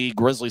 left in the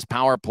Grizzlies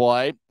power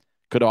play.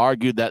 Could have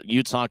argued that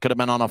Utah could have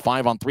been on a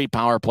 5-on-3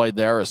 power play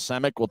there as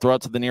Semick will throw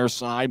it to the near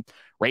side.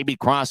 Raby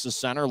crosses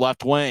center,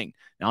 left wing.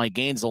 Now he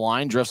gains the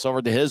line, drifts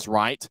over to his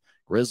right.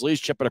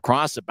 Grizzlies chip it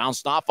across. It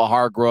bounced off of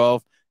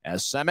Hargrove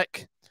as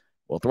Semick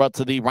will throw it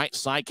to the right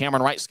side.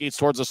 Cameron Wright skates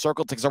towards the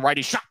circle, takes a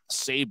righty shot.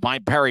 Saved by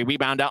Perry.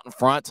 Rebound out in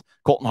front.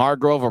 Colton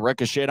Hargrove, a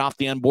ricochet off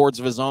the end boards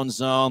of his own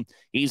zone.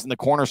 He's in the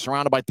corner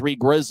surrounded by 3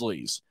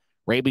 Grizzlies.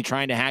 Raby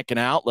trying to hack it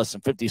out. Less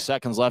than 50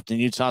 seconds left in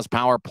Utah's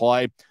power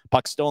play.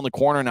 Puck still in the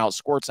corner now. It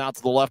squirts out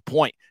to the left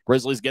point.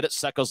 Grizzlies get it.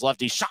 Sekos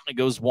lefty shot and it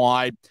goes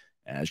wide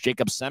as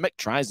Jacob Semick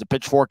tries to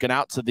pitchfork it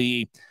out to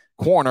the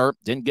corner.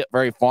 Didn't get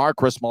very far.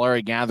 Chris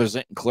Mallory gathers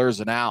it and clears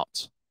it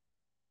out.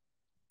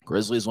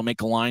 Grizzlies will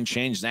make a line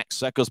change. Zach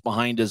Sekos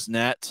behind his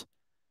net.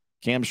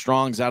 Cam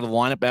Strong's out of the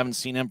lineup. I haven't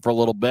seen him for a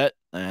little bit.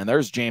 And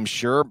there's James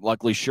Schur.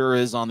 Luckily, Schur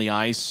is on the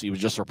ice. He was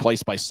just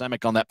replaced by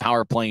Semick on that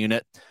power play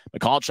unit.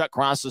 McCallchuck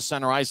crosses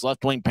center ice,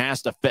 left wing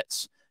pass to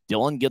Fitz.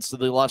 Dylan gets to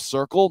the left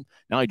circle.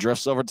 Now he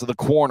drifts over to the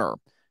corner.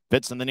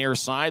 Fitz in the near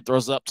side,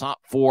 throws it up top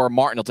for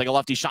Martin. He'll take a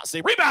lefty shot,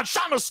 save, rebound,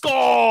 shot, and a score!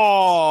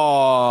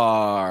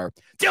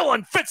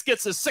 Dylan Fitz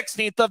gets his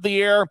 16th of the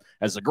year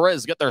as the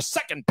Grizz get their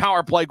second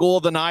power play goal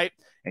of the night,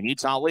 and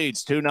Utah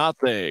leads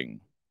 2-0.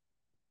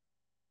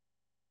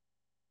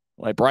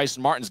 Like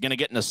Bryson Martin's going to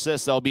get an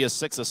assist. That'll be his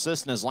 6th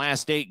assist in his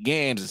last 8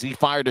 games as he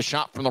fired a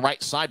shot from the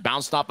right side,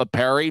 bounced off of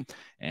Perry,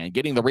 and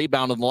getting the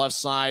rebound on the left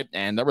side,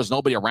 and there was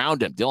nobody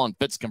around him. Dylan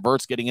Fitz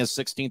converts, getting his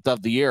 16th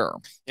of the year.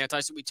 Yeah,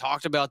 Tyson, we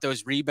talked about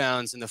those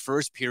rebounds in the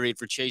first period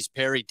for Chase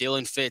Perry.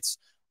 Dylan Fitz,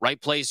 right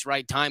place,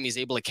 right time. He's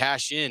able to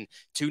cash in.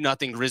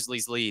 2-0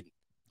 Grizzlies lead.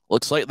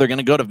 Looks like they're going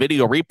to go to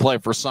video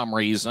replay for some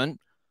reason.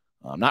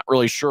 I'm not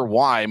really sure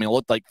why. I mean, it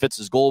looked like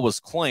Fitz's goal was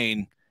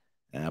clean.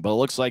 But it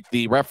looks like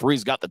the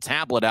referee's got the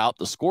tablet out,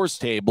 the scores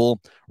table.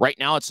 Right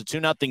now, it's a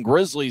 2-0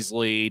 Grizzlies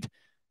lead.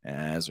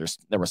 As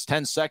there was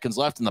 10 seconds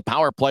left in the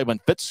power play when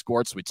Fitz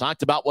scored. So we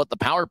talked about what the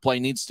power play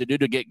needs to do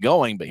to get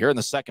going. But here in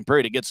the second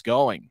period, it gets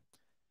going.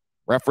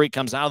 Referee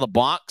comes out of the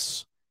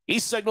box. He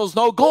signals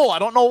no goal. I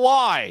don't know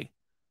why.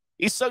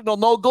 He signaled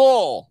no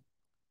goal.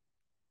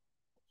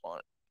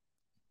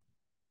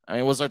 I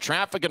mean, was there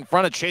traffic in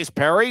front of Chase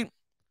Perry?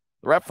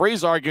 The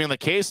referee's arguing the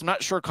case. I'm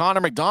not sure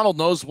Connor McDonald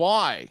knows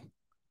why.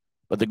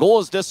 But the goal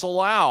is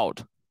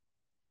disallowed.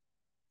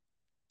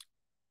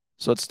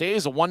 So it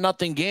stays a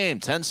 1-0 game.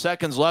 10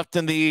 seconds left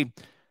in the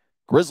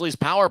Grizzlies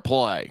power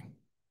play.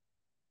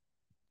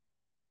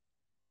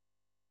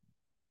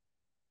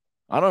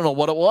 I don't know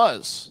what it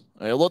was.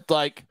 It looked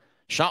like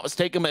shot was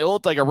taken. It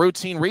looked like a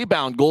routine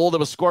rebound goal that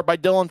was scored by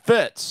Dylan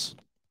Fitz.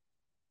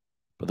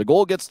 But the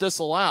goal gets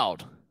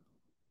disallowed.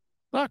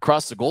 Not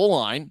across the goal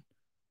line.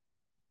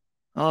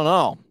 I don't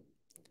know.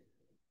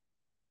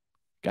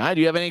 Guy,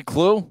 do you have any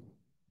clue?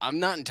 I'm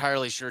not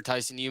entirely sure,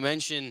 Tyson. You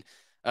mentioned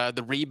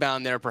the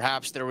rebound there.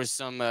 Perhaps there was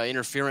some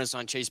interference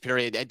on Chase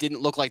Perry. It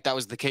didn't look like that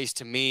was the case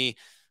to me.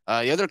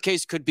 The other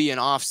case could be an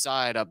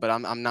offside, but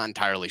I'm not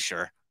entirely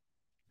sure.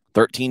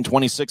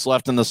 13:26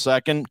 left in the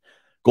second.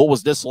 Goal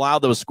was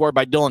disallowed. That was scored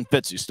by Dylan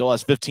Fitz, who still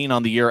has 15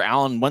 on the year.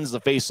 Allen wins the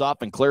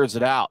face-off and clears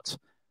it out.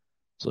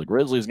 So the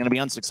Grizzlies going to be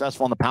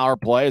unsuccessful on the power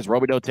play as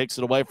Robidoux takes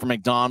it away from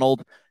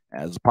McDonald.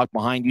 As the puck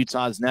behind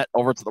Utah's net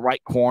over to the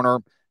right corner.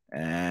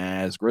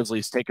 As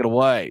Grizzlies take it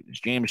away,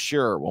 James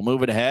Schur will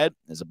move it ahead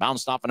as it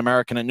bounced off an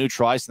American at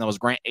neutral ice, and that was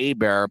Grant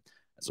Hebert.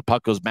 As the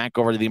puck goes back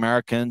over to the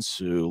Americans,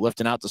 who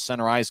lifting out to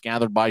center ice,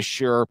 gathered by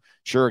Schur.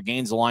 Schur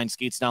gains the line,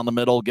 skates down the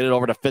middle, get it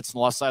over to Fitz on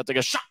the left side, take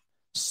a shot,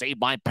 saved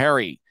by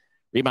Perry.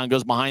 Rebound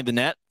goes behind the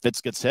net.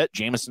 Fitz gets hit.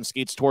 Jamison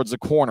skates towards the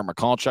corner.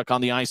 McCallchuck on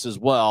the ice as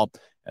well.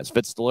 As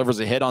Fitz delivers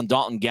a hit on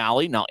Dalton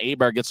Galley. Now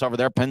Hebert gets over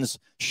there, pins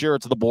Schur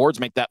to the boards,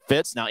 make that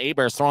Fitz. Now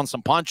Hebert's throwing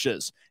some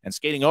punches, and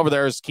skating over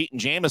there is Keaton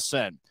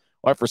Jamison.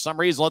 Well, for some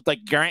reason, it looked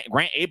like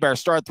Grant Hebert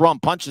started throwing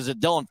punches at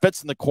Dylan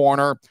Fitz in the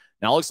corner.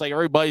 Now it looks like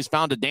everybody's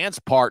found a dance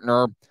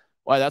partner.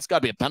 Well, that's got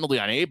to be a penalty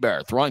on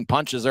Hebert, throwing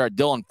punches there at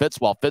Dylan Fitz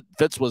while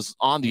Fitz was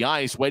on the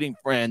ice waiting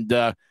for, and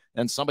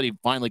somebody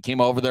finally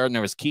came over there, and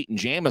there was Keaton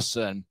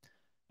Jamison.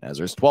 As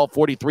there's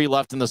 12:43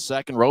 left in the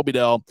second,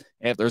 Robidoux,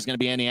 if there's going to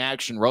be any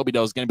action,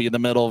 Robidoux is going to be in the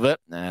middle of it.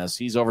 As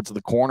he's over to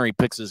the corner, he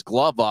picks his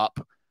glove up.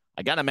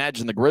 I got to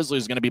imagine the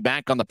Grizzlies are going to be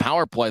back on the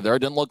power play there. It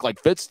didn't look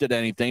like Fitz did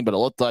anything, but it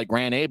looked like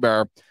Grant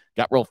Hebert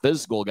got real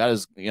physical, got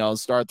his,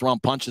 started throwing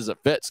punches at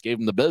Fitz, gave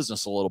him the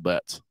business a little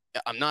bit.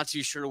 I'm not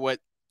too sure what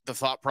the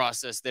thought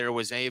process there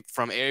was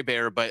from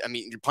Hebert, but I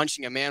mean, you're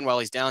punching a man while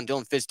he's down.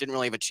 Dylan Fitz didn't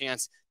really have a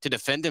chance to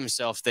defend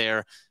himself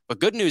there.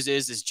 But good news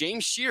is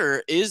James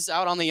Schur is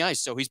out on the ice,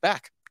 so he's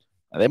back.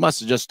 They must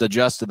have just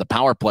adjusted the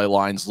power play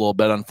lines a little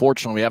bit.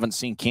 Unfortunately, we haven't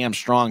seen Cam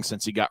Strong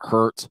since he got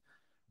hurt.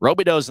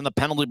 Robidoux's in the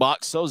penalty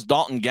box. So is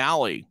Dalton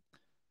Galley.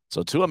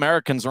 So 2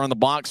 Americans are in the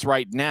box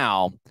right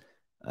now.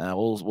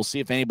 We'll see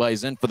if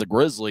anybody's in for the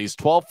Grizzlies.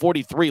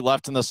 12:43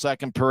 left in the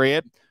second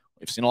period.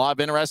 We've seen a lot of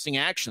interesting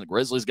action. The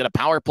Grizzlies get a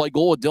power play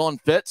goal with Dylan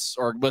Fitz,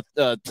 or with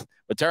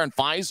Taryn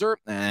Pfizer,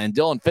 and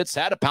Dylan Fitz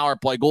had a power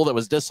play goal that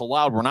was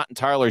disallowed. We're not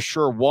entirely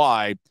sure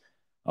why.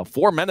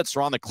 4 minutes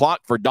are on the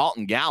clock for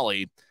Dalton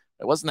Galley.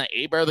 It wasn't that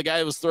Hebert, the guy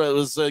who was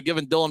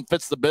giving Dylan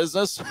Fitz the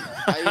business.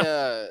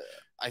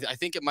 I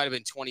think it might have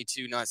been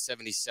 22, not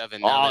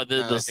 77.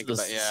 The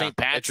St.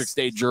 Patrick's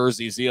Day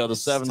jerseys. The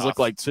 7s tough. Look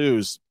like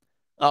 2s.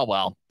 Oh,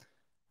 well.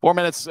 4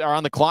 minutes are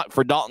on the clock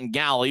for Dalton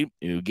Galley,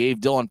 who gave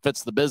Dylan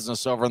Fitz the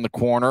business over in the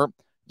corner.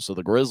 So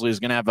the Grizzlies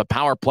going to have a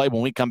power play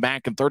when we come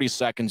back in 30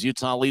 seconds.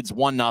 Utah leads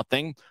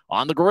 1-0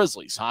 on the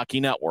Grizzlies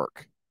Hockey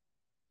Network.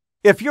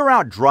 If you're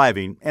out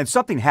driving and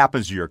something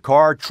happens to your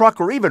car, truck,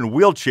 or even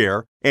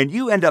wheelchair, and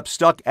you end up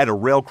stuck at a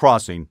rail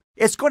crossing,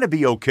 it's going to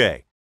be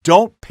okay.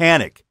 Don't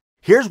panic.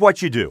 Here's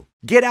what you do.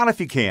 Get out if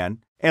you can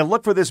and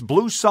look for this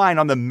blue sign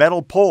on the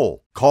metal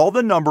pole. Call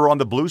the number on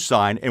the blue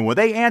sign, and when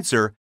they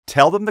answer,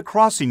 tell them the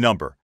crossing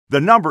number.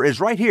 The number is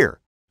right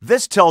here.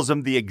 This tells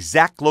them the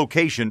exact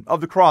location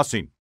of the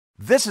crossing.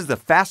 This is the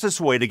fastest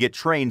way to get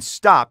trains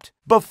stopped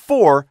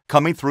before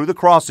coming through the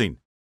crossing.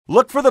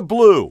 Look for the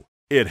blue.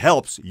 It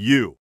helps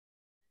you.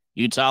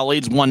 Utah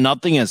leads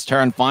 1-0 as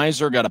Taryn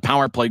Pfizer got a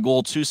power play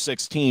goal,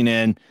 2:16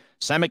 in.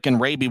 Semick and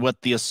Raby with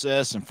the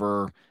assist, and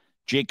for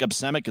Jacob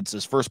Semick, it's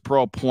his first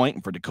pro point,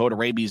 and for Dakota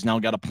Raby, he's now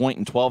got a point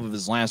in 12 of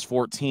his last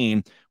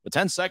 14. With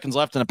 10 seconds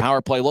left in the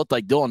power play, looked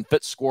like Dylan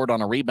Fitz scored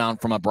on a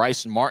rebound from a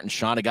Bryson Martin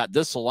shot. It got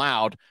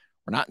disallowed.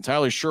 We're not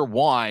entirely sure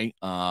why,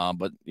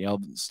 but,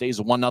 stays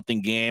a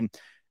 1-0 game.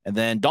 And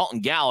then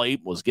Dalton Galley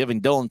was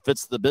giving Dylan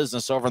Fitz the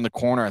business over in the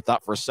corner. I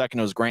thought for a second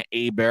it was Grant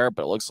Hebert,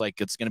 but it looks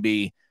like it's going to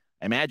be,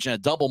 I imagine, a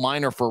double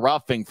minor for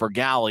roughing for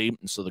Galley.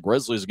 And so the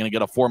Grizzlies are going to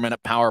get a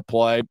 4-minute power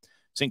play.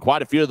 Seen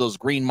quite a few of those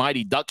green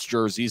Mighty Ducks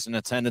jerseys in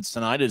attendance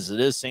tonight, as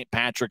it is St.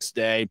 Patrick's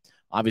Day.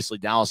 Obviously,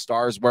 Dallas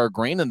Stars wear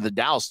green, and the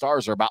Dallas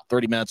Stars are about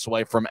 30 minutes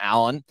away from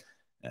Allen.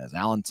 As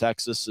Allen,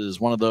 Texas is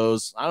one of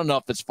those, I don't know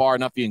if it's far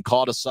enough you can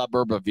call it a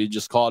suburb, or if you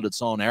just call it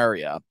its own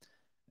area.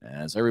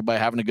 As everybody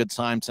having a good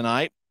time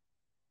tonight.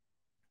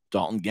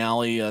 Dalton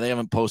Galley, they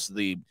haven't posted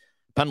the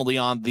penalty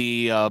on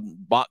the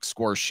box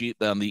score sheet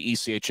on the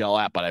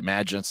ECHL app, but I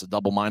imagine it's a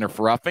double minor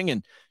for roughing.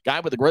 And guy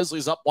with the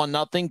Grizzlies up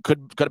 1-0,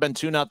 could have been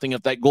 2-0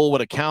 if that goal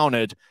would have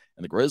counted,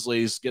 and the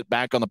Grizzlies get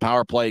back on the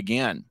power play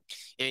again.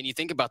 And you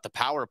think about the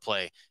power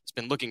play, it's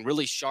been looking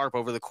really sharp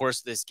over the course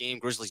of this game.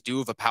 Grizzlies do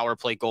have a power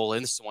play goal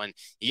in this one.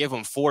 You give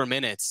them 4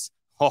 minutes.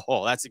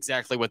 Oh, that's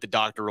exactly what the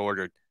doctor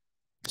ordered.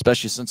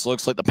 Especially since it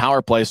looks like the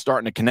power play is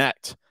starting to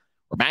connect.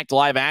 We're back to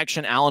live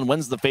action. Allen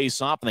wins the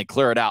face-off, and they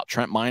clear it out.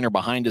 Trent Miner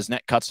behind his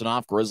net cuts it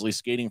off. Grizzlies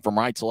skating from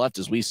right to left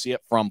as we see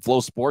it from Flow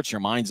Sports.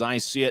 Your mind's eye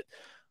see it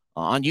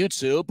on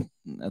YouTube.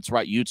 That's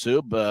right,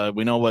 YouTube.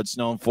 We know what it's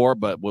known for,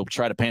 but we'll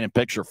try to paint a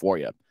picture for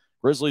you.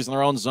 Grizzlies in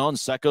their own zone.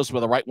 Sekos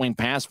with a right wing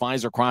pass.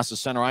 Pfizer across the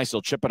center ice.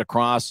 He'll chip it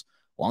across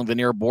along the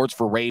near boards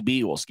for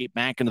Raby. We'll skate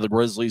back into the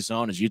Grizzlies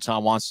zone as Utah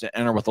wants to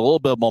enter with a little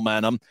bit of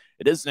momentum.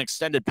 It is an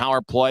extended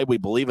power play. We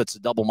believe it's a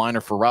double minor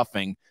for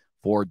roughing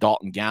for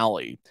Dalton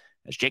Galley.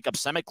 As Jacob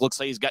Semick looks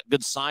like he's got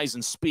good size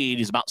and speed.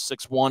 He's about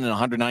 6'1" and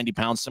 190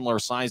 pounds, similar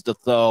size to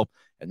Tho.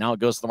 And now it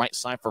goes to the right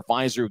side for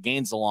Pfizer, who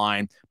gains the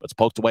line, but it's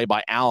poked away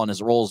by Allen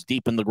as it rolls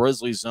deep in the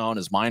Grizzlies zone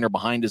as Miner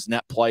behind his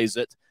net plays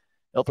it.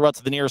 He'll throw it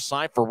to the near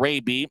side for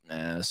Raby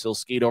as he'll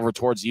skate over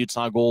towards the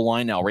Utah goal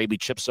line. Now Raby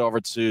chips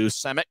over to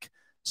Semick.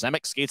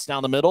 Semick skates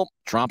down the middle,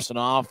 drops it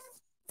off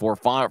for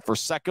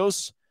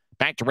Sekos.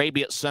 Back to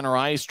Raby at center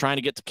ice, trying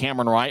to get to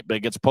Cameron Wright, but it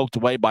gets poked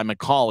away by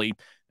McCauley.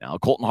 Now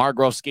Colton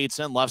Hargrove skates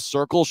in, left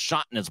circle,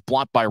 shot, and it's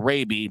blocked by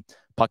Raby.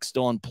 Puck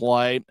still in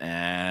play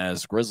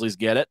as Grizzlies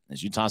get it.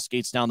 As Utah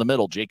skates down the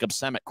middle, Jacob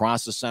Semick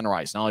crosses center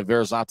ice. Now he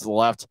veers out to the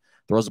left,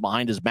 throws it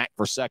behind his back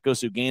for Sekos,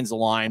 who gains the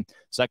line.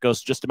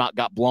 Sekos just about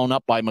got blown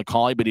up by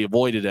McCauley, but he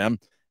avoided him.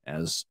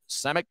 As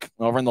Semick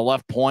over in the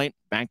left point,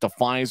 back to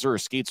Pfizer,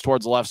 skates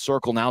towards the left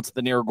circle, now to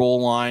the near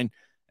goal line.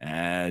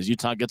 As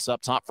Utah gets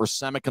up top for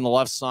Semick on the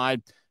left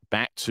side,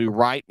 back to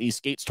right. He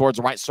skates towards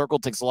the right circle,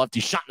 takes a lefty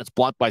shot, and it's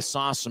blocked by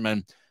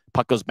Sossaman.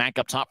 Puck goes back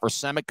up top for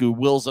Semick, who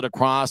wheels it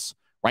across.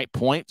 Right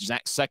point,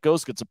 Zach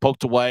Sekos gets it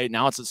poked away.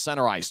 Now it's at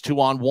center ice,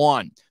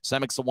 2-on-1.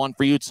 Semick's the one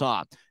for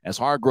Utah. As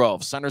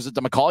Hargrove centers it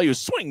to McCauley, who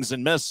swings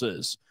and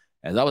misses.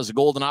 And that was a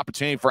golden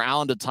opportunity for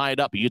Allen to tie it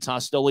up. Utah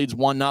still leads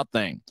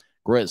 1-0.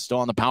 Grizz still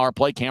on the power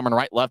play. Cameron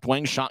Wright, left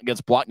wing. Shot gets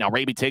blocked. Now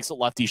Raby takes it.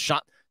 Lefty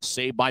shot.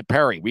 Saved by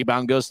Perry.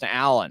 Rebound goes to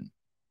Allen.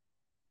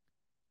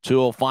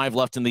 2:05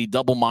 left in the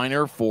double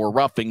minor for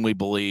roughing, we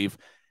believe.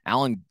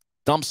 Allen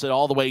dumps it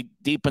all the way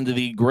deep into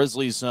the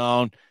Grizzlies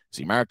zone. As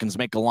the Americans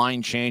make a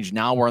line change.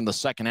 Now we're in the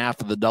second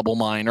half of the double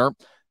minor.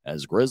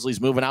 As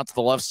Grizzlies moving out to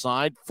the left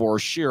side for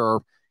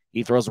Shearer.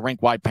 He throws a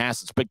rink-wide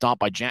pass. It's picked off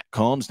by Jack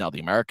Combs. Now the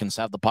Americans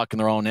have the puck in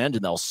their own end,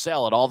 and they'll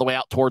sail it all the way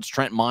out towards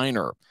Trent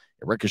Miner.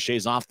 It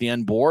ricochets off the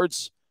end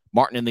boards.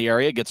 Martin in the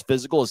area gets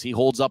physical as he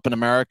holds up an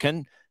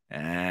American.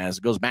 As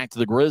it goes back to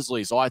the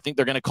Grizzlies. Oh, I think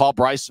they're going to call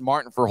Bryson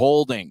Martin for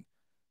holding.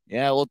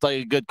 Yeah, it looked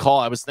like a good call.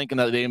 I was thinking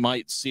that they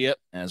might see it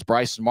as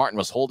Bryson Martin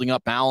was holding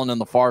up Allen in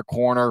the far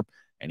corner,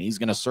 and he's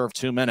going to serve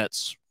 2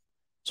 minutes.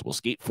 So we'll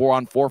skate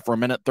 4-on-4 for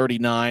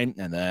 1:39,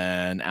 and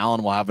then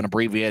Allen will have an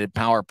abbreviated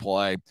power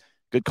play.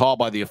 Good call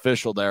by the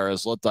official there,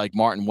 as it looked like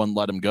Martin wouldn't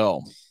let him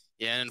go.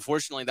 Yeah, and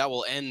unfortunately, that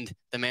will end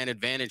the man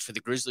advantage for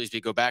the Grizzlies.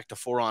 We go back to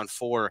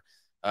 4-on-4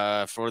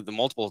 for the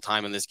multiple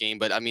time in this game.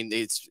 But, I mean,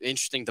 it's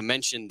interesting to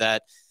mention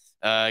that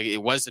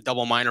it was a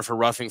double minor for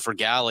roughing for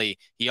Galley.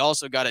 He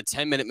also got a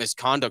 10-minute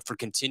misconduct for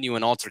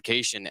continuing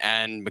altercation,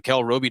 and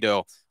Mikel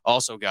Robideau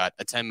also got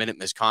a 10-minute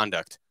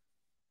misconduct.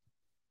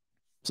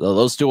 So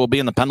those two will be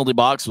in the penalty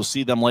box. We'll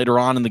see them later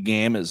on in the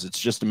game, as it's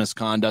just a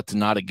misconduct and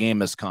not a game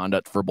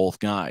misconduct for both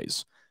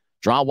guys.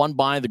 Draw one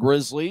by the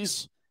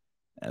Grizzlies.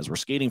 As we're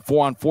skating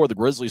 4-on-4, the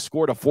Grizzlies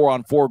scored a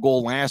 4-on-4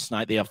 goal last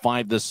night. They have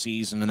 5 this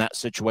season. In that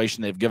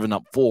situation, they've given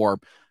up 4.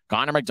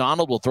 Connor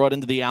McDonald will throw it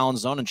into the Allen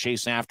zone and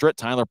chase after it.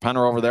 Tyler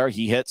Penner over there.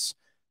 He hits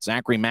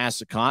Zachary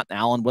Massicott.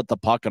 Allen with the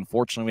puck.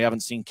 Unfortunately, we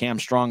haven't seen Cam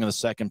Strong in the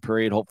second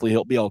period. Hopefully,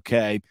 he'll be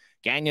okay.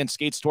 Gagnon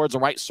skates towards the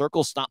right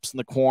circle, stops in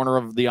the corner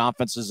of the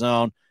offensive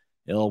zone.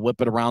 He'll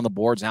whip it around the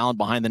boards. Allen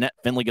behind the net.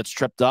 Finley gets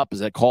tripped up. Is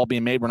that call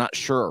being made? We're not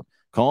sure.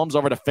 Combs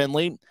over to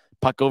Finley.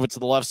 Puck over to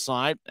the left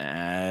side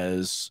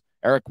as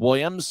Eric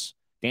Williams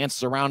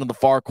dances around in the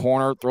far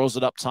corner, throws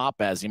it up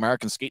top as the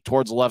Americans skate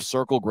towards the left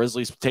circle.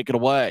 Grizzlies take it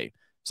away.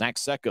 Zach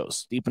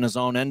Sekos deep in his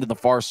own end in the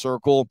far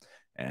circle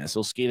as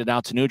he'll skate it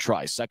out to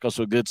neutralize. Sekos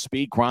with good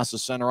speed,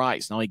 crosses center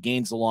ice. Now he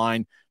gains the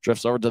line,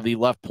 drifts over to the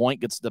left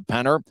point, gets the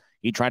Penner.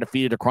 He tried to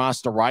feed it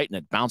across the right, and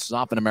it bounces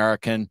off an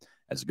American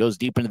as it goes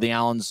deep into the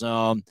Allen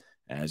zone.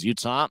 As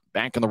Utah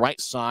back on the right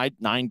side,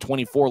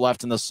 9:24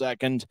 left in the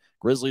second.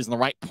 Grizzlies in the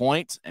right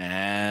point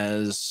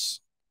as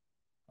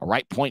a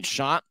right point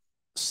shot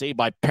saved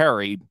by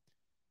Perry.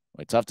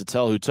 It's tough to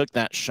tell who took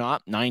that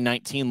shot.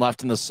 9:19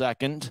 left in the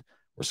second.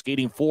 We're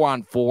skating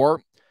 4-on-4.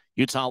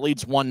 Utah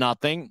leads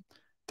 1-0.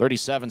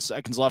 37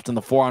 seconds left in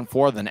the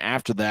 4-on-4. Then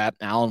after that,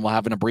 Allen will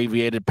have an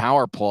abbreviated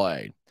power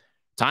play.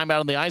 Time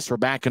out on the ice. We're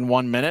back in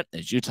 1 minute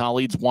as Utah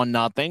leads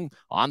 1-0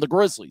 on the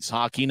Grizzlies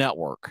Hockey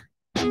Network.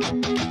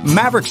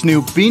 Maverick's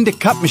new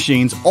bean-to-cup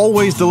machines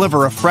always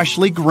deliver a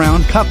freshly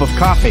ground cup of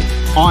coffee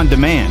on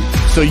demand,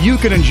 so you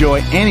can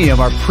enjoy any of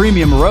our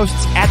premium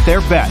roasts at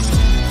their best,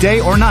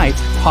 day or night,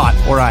 hot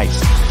or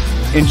iced.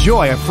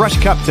 Enjoy a fresh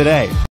cup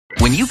today.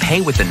 When you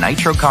pay with the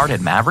Nitro card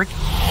at Maverick,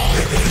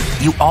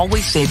 you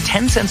always save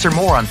 10 cents or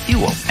more on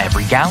fuel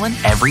every gallon,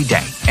 every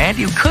day. And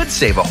you could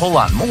save a whole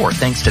lot more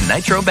thanks to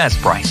Nitro Best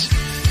Price.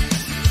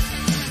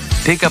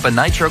 Pick up a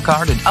Nitro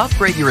card and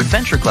upgrade your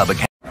Adventure Club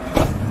account.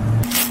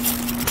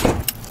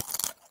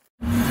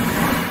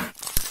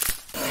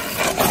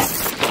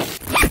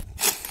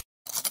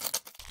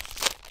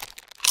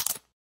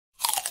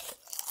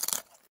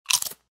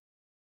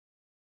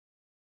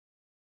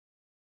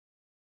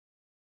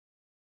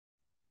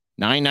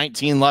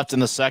 $9:19 left in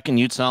the second.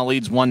 Utah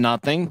leads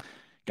 1-0.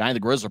 The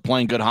Grizzlies are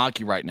playing good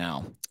hockey right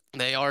now.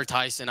 They are,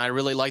 Tyson. I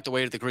really like the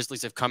way that the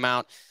Grizzlies have come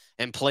out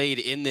and played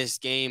in this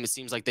game. It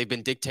seems like they've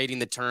been dictating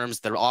the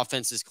terms. Their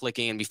offense is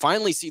clicking, and we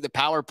finally see the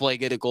power play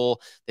get a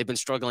goal. They've been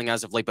struggling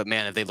as of late, but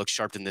man, have they looked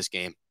sharp in this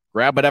game.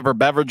 Grab whatever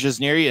beverages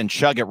near you and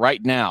chug it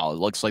right now. It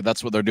looks like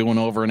that's what they're doing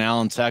over in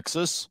Allen,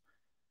 Texas.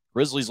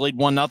 Grizzlies lead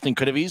 1-0.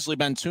 Could have easily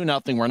been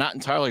 2-0. We're not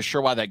entirely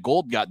sure why that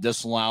goal got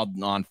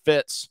disallowed on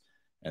Fitz,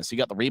 as he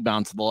got the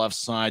rebound to the left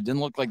side.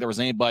 Didn't look like there was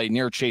anybody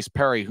near Chase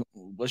Perry.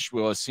 Wish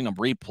we would have seen him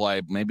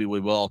replay. Maybe we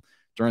will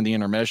during the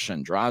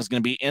intermission. Draw is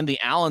going to be in the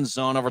Allen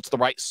zone over to the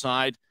right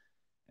side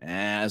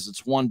as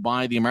it's won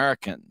by the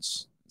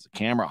Americans. There's a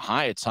camera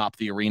high atop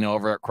the arena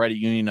over at Credit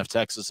Union of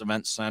Texas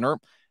Event Center.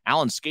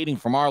 Allen skating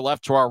from our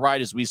left to our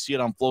right as we see it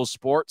on Flow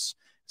Sports.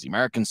 As the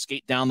Americans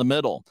skate down the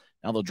middle.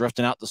 Now they're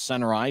drifting out to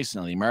center ice.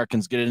 Now the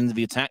Americans get it into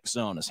the attack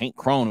zone as Hank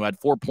Crone, who had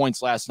 4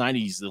 points last night,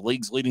 he's the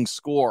league's leading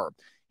scorer.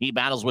 He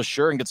battles with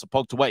Sure and gets it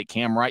poked away.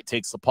 Cam Wright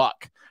takes the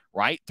puck.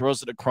 Wright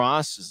throws it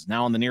across. Is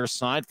now on the near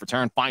side for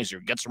Taryn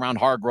Pfizer. Gets around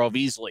Hargrove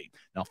easily.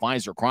 Now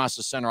Pfizer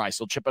crosses center ice.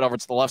 He'll chip it over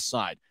to the left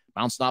side.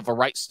 Bounced off a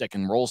right stick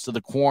and rolls to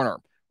the corner.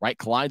 Wright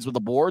collides with the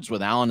boards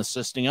with Allen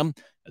assisting him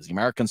as the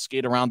Americans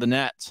skate around the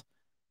net.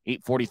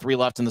 8:43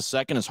 left in the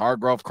second as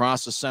Hargrove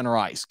crosses center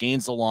ice.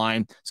 Gains the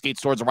line. Skates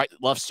towards the right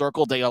left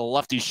circle. They got a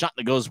lefty shot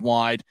that goes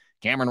wide.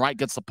 Cameron Wright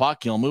gets the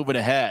puck. He'll move it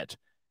ahead.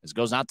 As it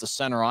goes out to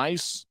center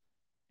ice.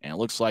 And it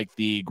looks like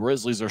the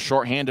Grizzlies are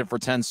shorthanded for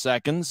 10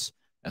 seconds.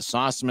 As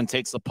Sossaman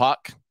takes the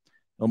puck,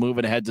 he'll move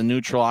it ahead to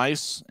neutral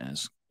ice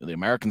as the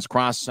Americans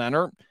cross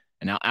center.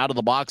 And now out of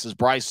the box is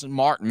Bryson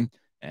Martin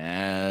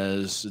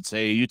as it's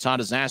a Utah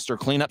disaster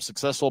cleanup,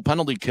 successful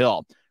penalty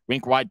kill.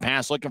 Rink wide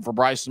pass looking for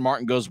Bryson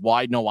Martin, goes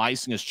wide, no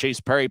icing as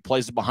Chase Perry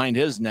plays it behind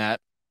his net.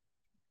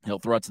 He'll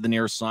throw it to the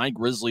near side.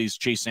 Grizzlies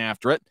chase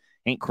after it.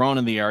 Hank Crone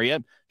in the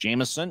area.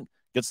 Jamison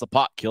gets the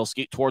puck. He'll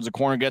skate towards the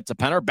corner, get to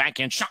Penner.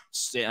 Backhand shot.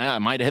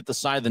 Might have hit the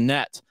side of the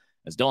net.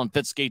 As Dylan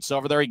Fitz skates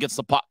over there, he gets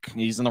the puck.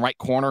 He's in the right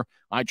corner.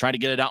 I try to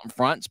get it out in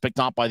front. It's picked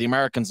off by the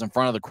Americans in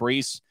front of the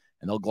crease,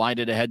 and they'll glide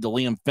it ahead to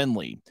Liam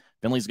Finley.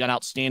 Finley's got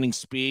outstanding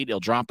speed. He'll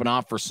drop it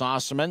off for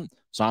Sossaman.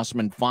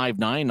 Sossaman 5'9",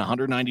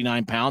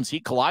 199 pounds. He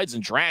collides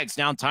and drags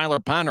down Tyler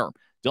Penner.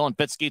 Dylan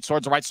Fitz skates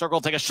towards the right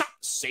circle. Take a shot.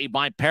 Saved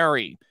by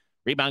Perry.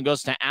 Rebound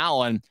goes to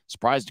Allen.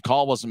 Surprised the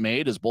call wasn't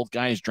made as both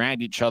guys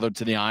dragged each other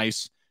to the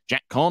ice.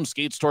 Jack Combs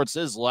skates towards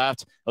his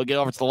left. He'll get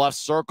over to the left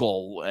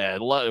circle.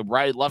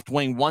 Left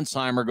wing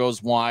one-timer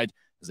goes wide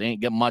as they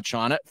ain't get much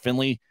on it.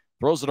 Finley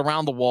throws it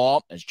around the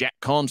wall as Jack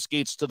Combs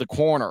skates to the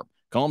corner.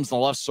 Combs in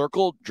the left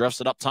circle,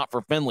 drifts it up top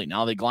for Finley.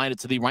 Now they glide it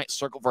to the right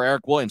circle for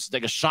Eric Williams to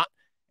take a shot,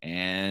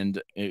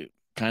 and it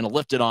kind of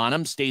lifted on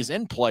him. Stays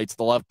in play to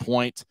the left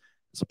point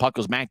as the puck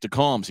goes back to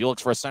Combs. He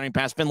looks for a centering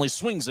pass. Finley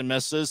swings and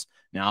misses.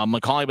 Now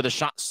McCauley with a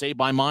shot saved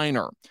by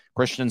Minor.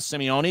 Christian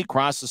Simeone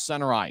crosses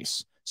center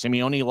ice.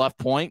 Simeone left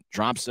point,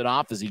 drops it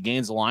off as he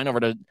gains the line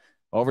over to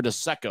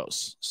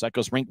Sekos.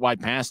 Sekos rink wide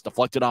pass,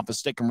 deflected off his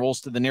stick and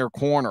rolls to the near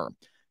corner.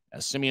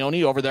 As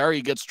Simeone over there,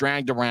 he gets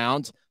dragged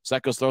around.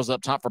 Sekos throws it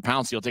up top for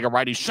Pouncey. He'll take a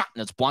righty shot,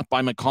 and it's blocked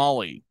by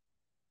McCauley.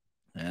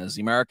 As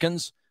the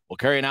Americans will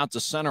carry it out to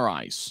center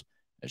ice.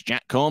 As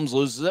Jack Combs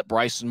loses it,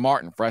 Bryson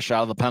Martin, fresh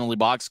out of the penalty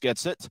box,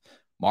 gets it.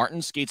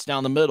 Martin skates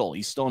down the middle.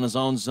 He's still in his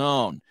own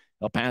zone.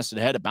 They'll pass it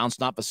ahead. It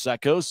bounced off of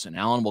Sekos, and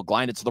Allen will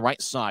glide it to the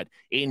right side.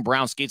 Aiden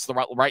Brown skates the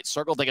right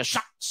circle. Take a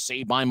shot.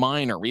 Saved by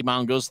Minor.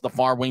 Rebound goes to the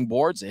far wing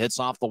boards. It hits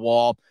off the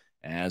wall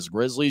as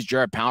Grizzlies.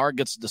 Jared Power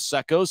gets to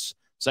Sekos.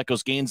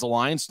 Sekos gains the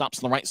line,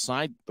 stops on the right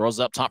side, throws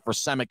it up top for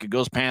Semick. It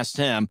goes past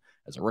him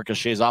as it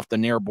ricochets off the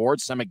near board.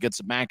 Semick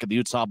gets it back at the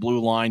Utah blue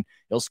line.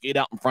 He'll skate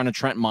out in front of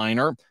Trent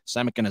Minor.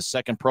 Semick in his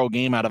second pro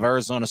game out of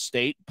Arizona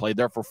State. Played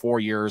there for 4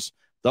 years.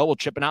 Though we'll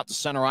chip it out to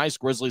center ice.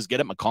 Grizzlies get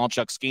it.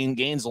 McCallchuk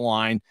gains the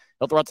line.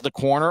 He'll throw it to the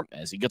corner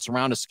as he gets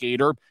around a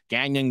skater.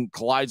 Gagnon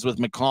collides with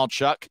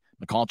McCallchuk.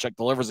 McCallchuk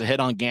delivers a hit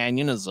on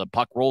Gagnon as the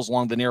puck rolls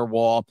along the near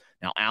wall.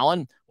 Now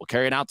Allen will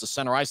carry it out to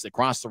center ice. They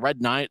cross the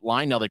red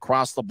line. Now they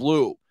cross the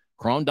blue.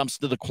 Crone dumps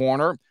to the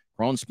corner.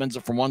 Crone spins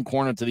it from one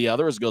corner to the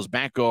other as it goes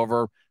back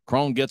over.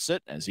 Crone gets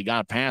it as he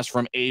got a pass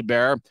from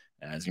Hebert.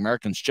 As the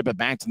Americans chip it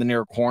back to the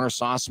near corner.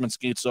 Sossaman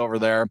skates over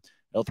there.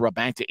 They'll throw it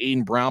back to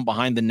Aiden Brown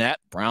behind the net.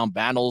 Brown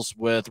battles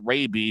with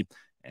Raby.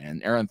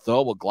 And Aaron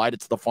Tho will glide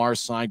it to the far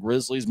side.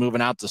 Grizzlies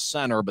moving out to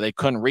center, but they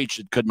couldn't reach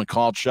it. Could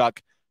McCallchuk.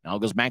 Now it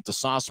goes back to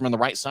Sossaman on the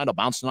right side.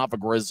 Bouncing off a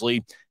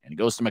Grizzly. And it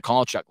goes to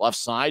McCallchuk. Left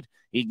side.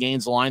 He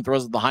gains the line,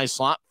 throws it the high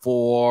slot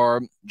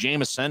for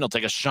Jamison. He'll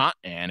take a shot,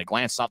 and it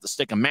glances off the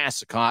stick of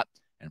Massicott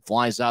and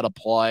flies out of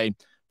play.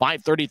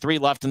 5:33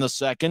 left in the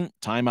second.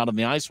 Timeout on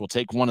the ice. We'll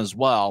take one as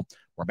well.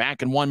 We're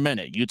back in 1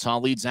 minute. Utah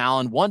leads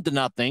Allen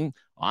 1-0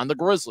 on the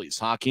Grizzlies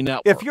Hockey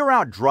Network. If you're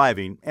out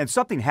driving and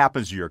something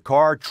happens to your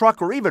car,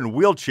 truck, or even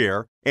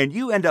wheelchair, and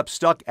you end up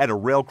stuck at a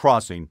rail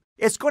crossing,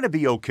 it's going to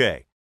be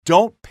okay.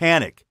 Don't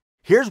panic.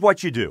 Here's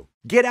what you do.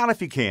 Get out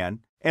if you can,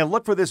 and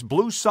look for this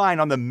blue sign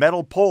on the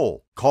metal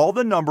pole. Call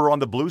the number on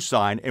the blue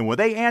sign, and when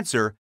they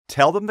answer,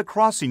 tell them the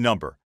crossing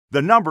number.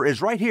 The number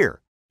is right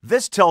here.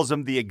 This tells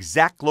them the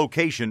exact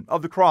location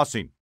of the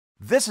crossing.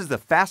 This is the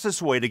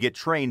fastest way to get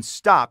trains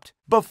stopped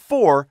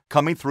before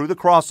coming through the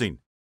crossing.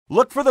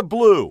 Look for the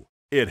blue.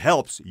 It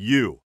helps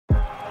you.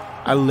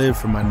 I live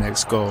for my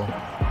next goal.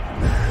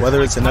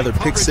 Whether it's another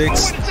pick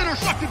six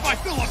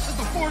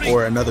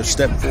or another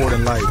step forward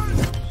in life,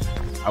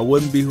 I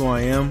wouldn't be who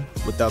I am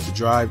without the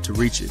drive to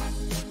reach it.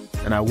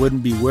 And I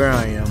wouldn't be where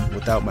I am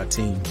without my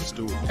team.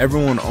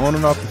 Everyone on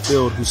and off the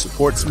field who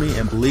supports me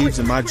and believes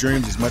in my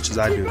dreams as much as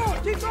I do.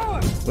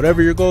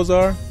 Whatever your goals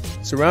are,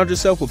 surround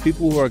yourself with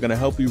people who are going to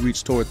help you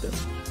reach toward them.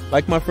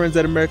 Like my friends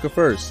at America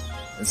First,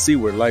 and see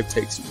where life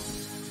takes you.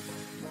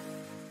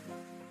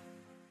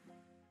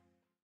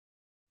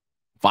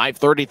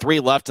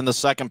 5:33 left in the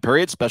second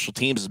period. Special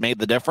teams has made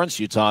the difference.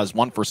 Utah is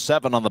 1 for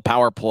 7 on the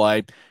power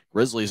play.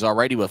 Grizzlies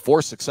already with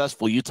 4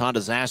 successful Utah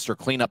disaster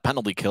cleanup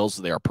penalty kills.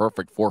 They are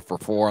perfect 4 for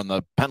 4 on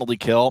the penalty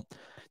kill.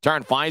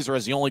 Taryn Fizer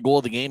has the only goal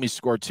of the game. He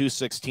scored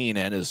 216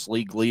 and his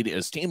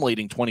team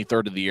leading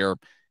 23rd of the year.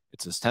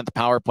 It's his 10th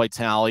power play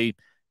tally,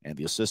 and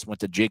the assist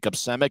went to Jacob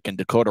Semick and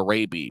Dakota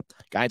Raby.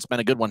 Guy, it's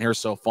been a good one here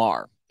so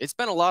far. It's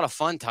been a lot of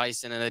fun,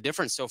 Tyson, and the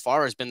difference so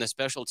far has been the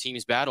special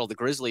teams battle. The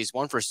Grizzlies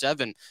 1 for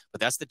 7,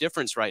 but that's the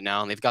difference right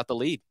now, and they've got the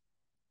lead.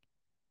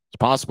 It's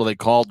possible they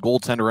called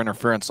goaltender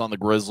interference on the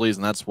Grizzlies,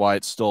 and that's why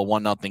it's still a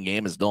 1-0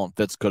 game, as Dylan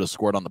Fitz could have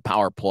scored on the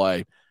power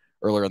play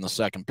earlier in the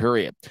second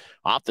period.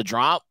 Off the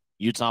drop,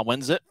 Utah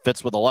wins it.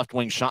 Fitz with a left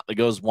wing shot that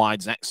goes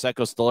wide. Zach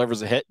Sekos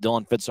delivers a hit.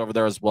 Dylan Fitz over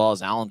there as well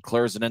as Allen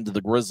clears it into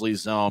the Grizzlies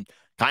zone.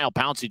 Kyle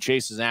Pouncey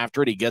chases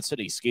after it. He gets it.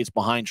 He skates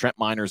behind Trent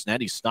Minor's net.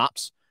 He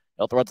stops.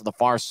 He'll throw it to the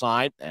far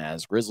side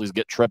as Grizzlies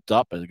get tripped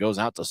up as it goes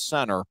out to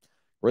center.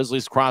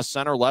 Grizzlies cross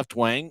center, left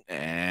wing,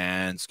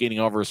 and skating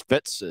over is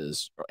Fitz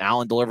as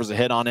Allen delivers a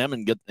hit on him,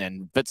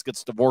 and Fitz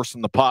gets divorced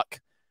from the puck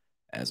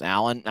as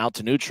Allen out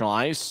to neutral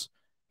ice.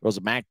 Throws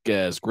it back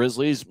as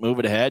Grizzlies move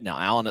it ahead. Now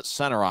Allen at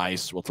center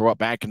ice will throw it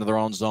back into their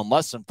own zone.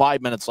 Less than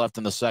 5 minutes left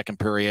in the second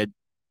period.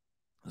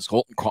 As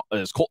Colton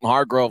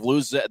Hargrove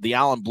loses it at the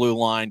Allen blue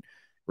line,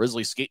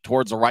 Grizzlies skate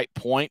towards the right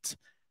point.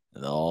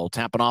 They'll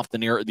tap it off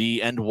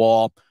the end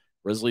wall.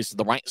 Grizzlies to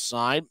the right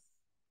side.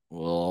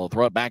 We'll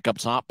throw it back up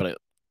top, but it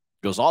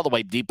goes all the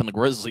way deep in the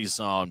Grizzlies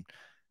zone.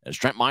 As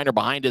Trent Minor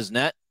behind his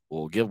net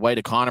will give way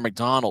to Connor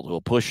McDonald, who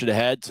will push it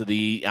ahead to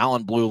the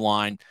Allen blue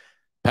line.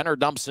 Penner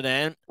dumps it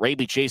in.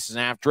 Raby chases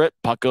after it.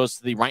 Puck goes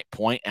to the right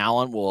point.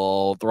 Allen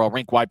will throw a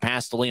rink-wide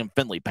pass to Liam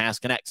Finley. Pass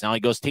connects. Now he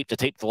goes tape to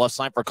tape to the left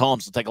side for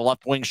Combs to take a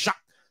left wing shot.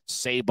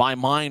 Saved by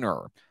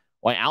Minor.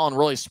 Boy, Allen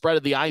really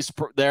spreaded the ice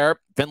there.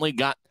 Finley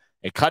got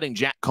a cutting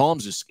Jack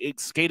Combs, who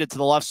skated to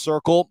the left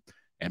circle,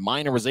 and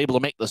Minor was able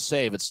to make the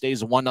save. It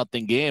stays a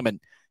 1-0 game,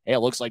 and hey, it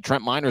looks like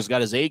Trent Minor's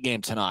got his A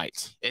game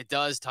tonight. It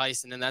does,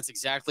 Tyson, and that's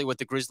exactly what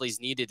the Grizzlies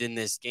needed in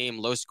this game.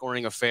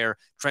 Low-scoring affair.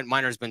 Trent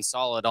Minor's been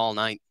solid all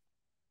night.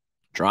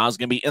 Draw's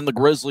going to be in the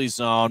Grizzlies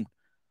zone.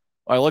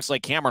 Well, it looks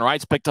like Cameron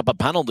Wright's picked up a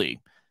penalty.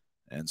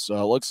 And so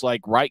it looks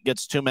like Wright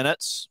gets 2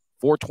 minutes,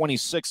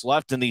 4:26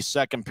 left in the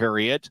second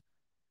period.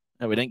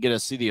 And we didn't get to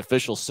see the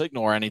official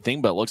signal or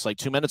anything, but it looks like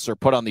 2 minutes are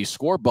put on the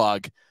score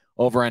bug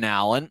over in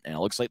Allen. And it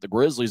looks like the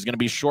Grizzlies are going to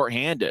be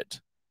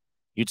shorthanded.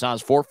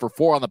 Utah's 4 for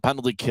 4 on the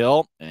penalty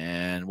kill.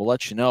 And we'll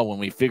let you know when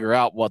we figure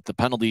out what the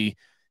penalty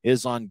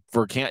is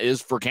for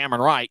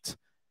Cameron Wright.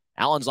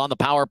 Allen's on the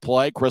power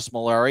play. Chris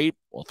Mallory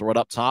will throw it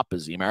up top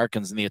as the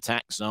Americans in the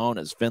attack zone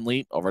as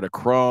Finley over to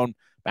Crone.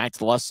 Back to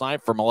the left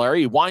side for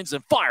Mallory. He winds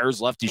and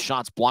fires. Lefty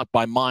shots blocked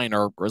by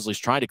Minor. Grizzlies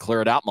trying to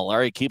clear it out.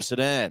 Mallory keeps it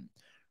in.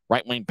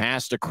 Right wing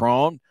pass to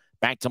Crone.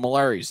 Back to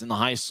Mallory's in the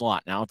high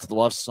slot. Now to the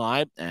left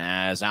side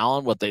as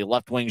Allen with a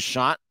left wing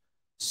shot.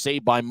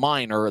 Saved by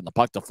Minor, and the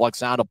puck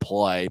deflects out of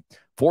play.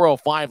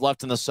 4:05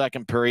 left in the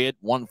second period.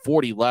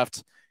 1:40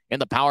 left in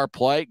the power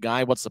play.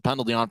 Guy, what's the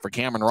penalty on for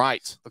Cameron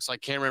Wright? Looks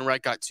like Cameron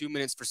Wright got 2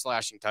 minutes for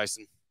slashing,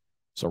 Tyson.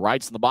 So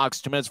Wright's in the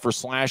box, 2 minutes for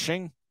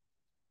slashing.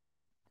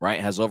 Wright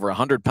has over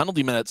 100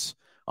 penalty minutes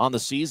on the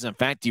season. In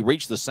fact, he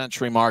reached the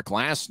century mark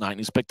last night, and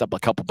he's picked up a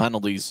couple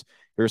penalties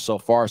here so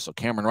far. So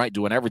Cameron Wright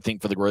doing everything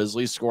for the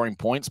Grizzlies, scoring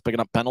points, picking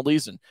up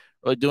penalties, and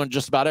really doing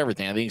just about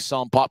everything. I think he's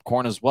selling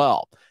popcorn as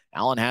well.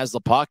 Allen has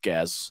the puck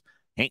as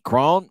Hank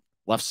Crone,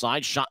 left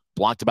side, shot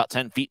blocked about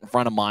 10 feet in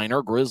front of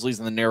Minor. Grizzlies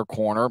in the near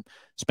corner.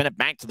 Spin it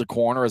back to the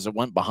corner as it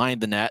went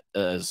behind the net.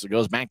 As it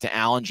goes back to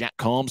Allen. Jack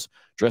Combs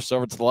drifts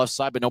over to the left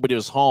side, but nobody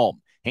was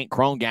home. Hank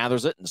Crone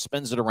gathers it and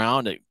spins it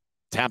around. It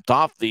tapped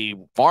off the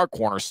far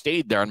corner,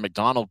 stayed there, and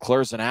McDonald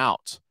clears it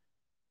out.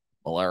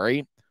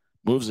 Mallory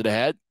moves it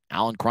ahead.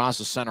 Allen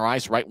crosses center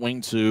ice, right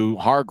wing to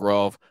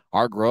Hargrove.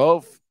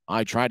 Hargrove,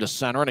 I tried to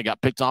center, and it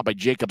got picked off by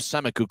Jacob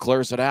Semick, who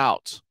clears it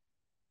out.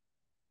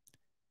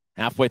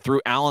 Halfway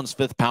through Allen's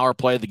fifth power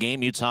play of the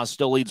game, Utah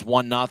still leads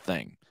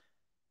 1-0.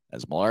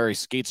 As Mallory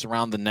skates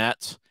around the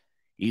net,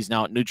 he's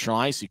now at neutral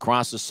ice. He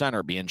crosses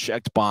center, being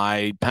checked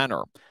by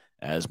Penner.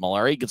 As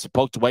Mallory gets it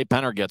poked away,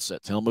 Penner gets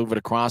it. He'll move it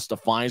across to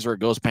Pfizer. It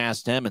goes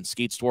past him and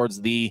skates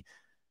towards the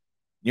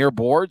near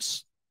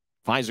boards.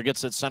 Pfizer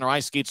gets it center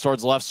ice, skates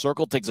towards the left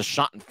circle, takes a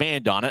shot and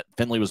fanned on it.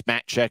 Finley was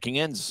back checking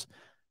in.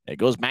 It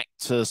goes back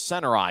to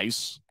center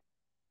ice.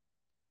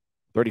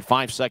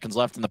 35 seconds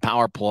left in the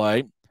power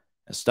play.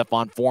 As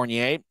Stephon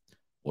Fournier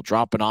will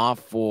drop it off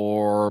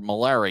for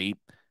Mallory.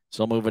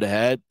 So move it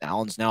ahead.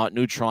 Allen's now at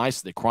neutral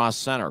ice. They cross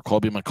center.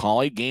 Kobe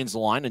McCauley gains the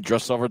line and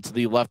drifts over to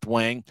the left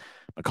wing.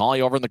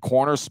 McCauley over in the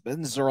corner,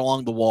 spins her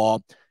along the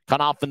wall.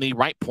 Cut off in the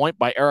right point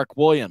by Eric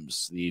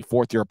Williams, the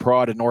fourth-year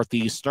pro out of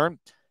Northeastern.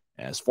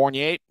 As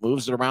Fournier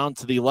moves it around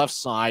to the left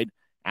side,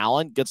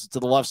 Allen gets it to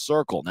the left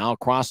circle. Now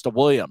across to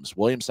Williams.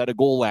 Williams had a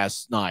goal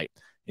last night.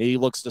 He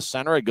looks to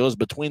center. It goes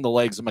between the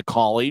legs of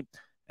McCauley.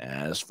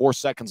 As 4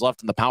 seconds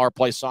left in the power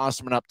play,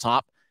 Sauceman up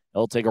top.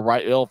 He'll take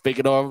he'll fake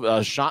it over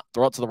a shot,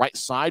 throw it to the right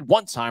side.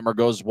 One-timer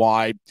goes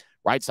wide.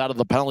 Right side of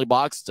the penalty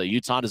box. It's a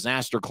Utah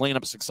disaster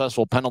cleanup,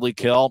 successful penalty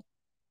kill.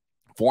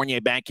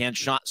 Fournier backhand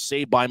shot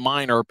saved by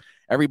Minor.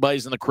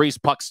 Everybody's in the crease.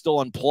 Puck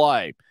still in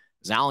play.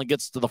 As Allen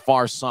gets to the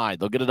far side,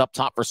 they'll get it up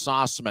top for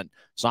Sauceman.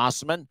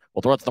 Sauceman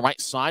will throw it to the right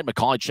side.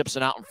 McCauley chips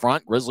it out in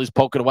front. Grizzlies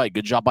poke it away.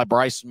 Good job by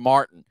Bryson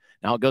Martin.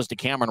 Now it goes to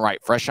Cameron Wright,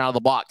 fresh out of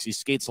the box. He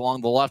skates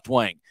along the left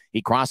wing.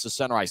 He crosses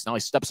center ice. Now he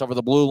steps over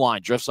the blue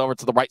line, drifts over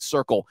to the right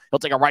circle. He'll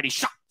take a righty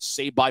shot.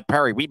 Saved by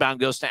Perry. Rebound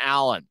goes to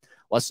Allen.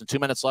 Less than 2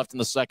 minutes left in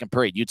the second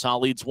period. Utah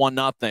leads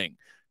 1-0.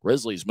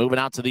 Grizzlies moving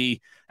out to the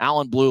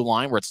Allen blue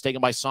line where it's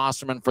taken by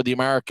Sauceman for the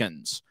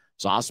Americans.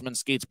 Sauceman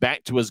skates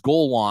back to his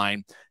goal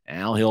line.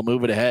 Now he'll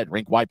move it ahead.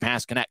 Rink wide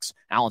pass connects.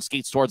 Allen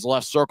skates towards the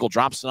left circle,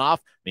 drops it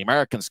off. The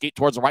Americans skate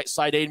towards the right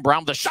side. Aiden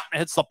Brown with the shot and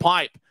hits the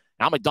pipe.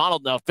 Now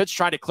McDonald, Fitz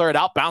tried to clear it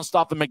out, bounced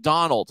off of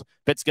McDonald.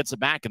 Fitz gets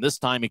it back, and this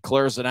time he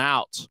clears it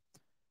out.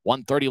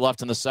 1:30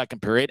 left in the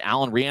second period.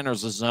 Allen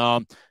re-enters the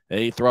zone.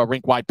 They throw a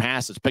rink-wide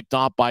pass. It's picked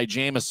off by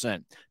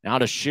Jamison. Now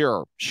to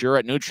Shearer. Shearer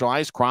at neutral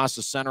ice,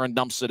 crosses center and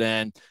dumps it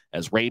in.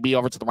 As Raby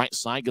over to the right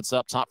side gets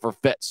up top for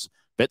Fitz.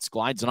 Fitz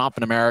glides it off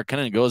an American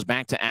and goes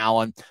back to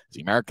Allen.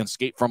 The Americans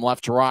skate from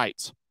left to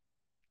right.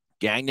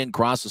 Gagnon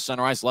crosses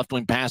center ice, left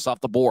wing pass off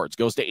the boards.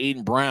 Goes to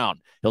Aiden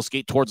Brown. He'll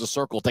skate towards the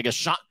circle, take a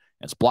shot.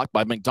 It's blocked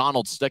by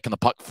McDonald's stick, and the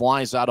puck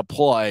flies out of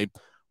play.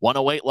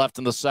 1:08 left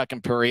in the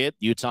second period.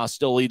 Utah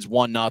still leads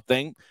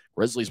 1-0.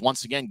 Grizzlies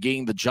once again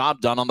getting the job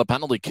done on the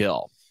penalty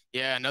kill.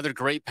 Yeah, another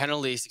great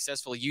penalty,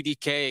 successful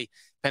UDK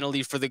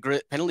penalty for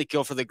the penalty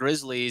kill for the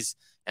Grizzlies.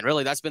 And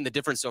really, that's been the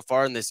difference so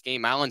far in this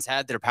game. Allen's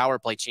had their power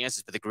play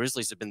chances, but the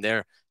Grizzlies have been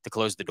there to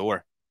close the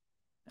door.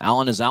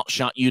 Allen has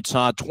outshot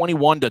Utah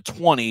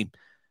 21-20.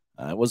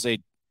 It was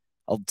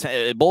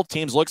both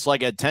teams looks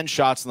like had 10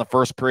 shots in the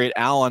first period.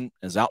 Allen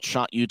has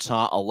outshot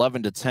Utah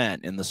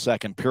 11-10 in the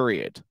second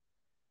period.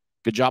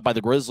 Good job by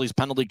the Grizzlies.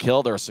 Penalty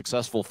kill. They're a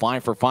successful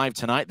 5 for 5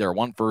 tonight. They're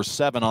 1 for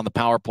 7 on the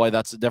power play.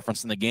 That's the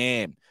difference in the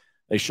game.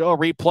 They show a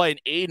replay,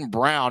 and Aiden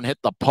Brown hit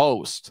the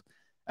post.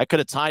 That could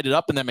have tied it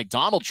up, and then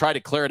McDonald tried to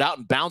clear it out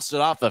and bounced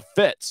it off of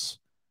Fitz.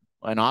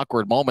 An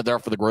awkward moment there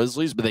for the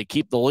Grizzlies, but they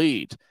keep the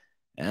lead.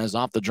 As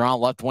off the draw,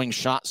 left wing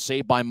shot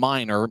saved by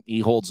Minor. He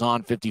holds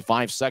on.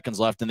 55 seconds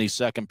left in the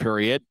second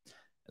period.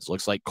 It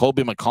looks like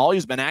Kobe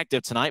McCauley's been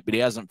active tonight, but he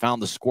hasn't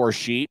found the score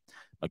sheet.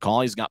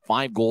 McCauley's got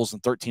 5 goals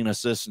and 13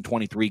 assists in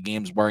 23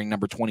 games, wearing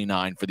number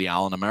 29 for the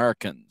Allen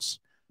Americans.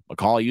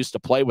 McCauley used to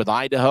play with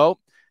Idaho.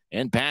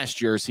 In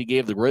past years, he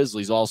gave the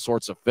Grizzlies all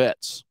sorts of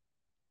fits.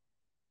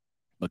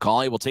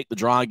 McCauley will take the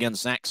draw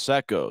against Zach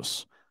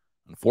Sekos.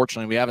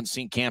 Unfortunately, we haven't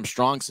seen Cam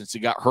Strong since he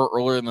got hurt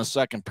earlier in the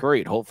second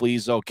period. Hopefully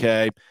he's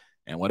okay.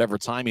 And whatever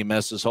time he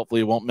misses,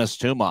 hopefully he won't miss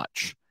too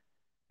much.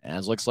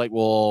 As looks like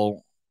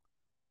we'll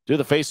do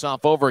the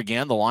face-off over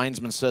again. The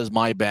linesman says,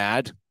 my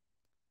bad.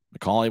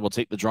 McCauley will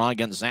take the draw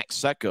against Zach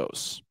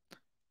Sekos.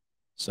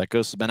 Sekos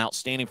has been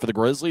outstanding for the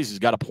Grizzlies. He's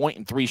got a point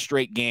in 3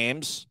 straight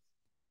games.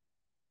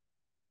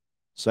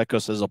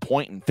 Sekos has a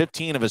point in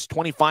 15 of his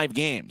 25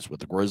 games with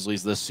the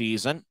Grizzlies this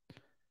season.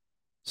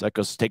 Sekos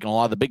has taken a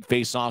lot of the big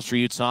face-offs for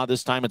Utah.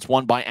 This time it's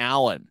won by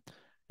Allen.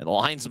 And the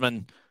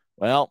linesman,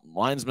 well,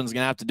 linesman's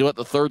going to have to do it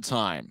the 3rd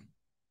time.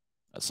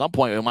 At some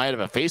point, we might have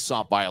a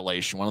face-off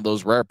violation, one of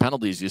those rare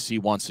penalties you see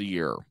once a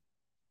year.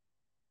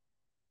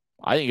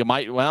 I think it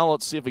might, well,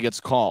 let's see if it gets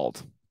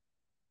called.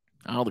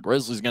 Now the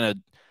Grizzlies going to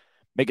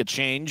make a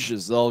change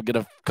as they'll get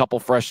a couple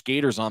fresh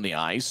skaters on the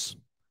ice.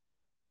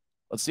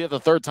 Let's see if the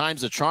 3rd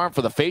time's a charm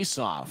for the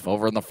face-off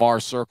over in the far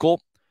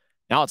circle.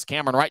 Now it's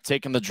Cameron Wright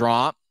taking the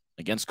draw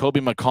against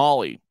Kobe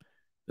McCauley.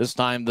 This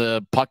time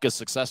the puck is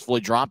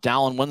successfully dropped.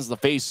 Allen wins the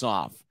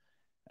face-off.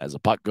 As the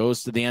puck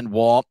goes to the end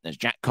wall, as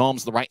Jack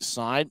Combs, the right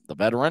side, the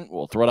veteran,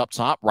 will throw it up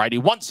top. Righty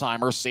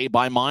one-timer, saved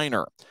by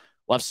Minor.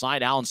 Left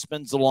side, Allen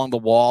spins along the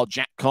wall.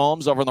 Jack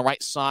Combs over on the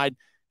right side.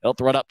 He'll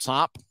throw it up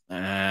top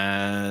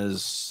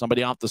as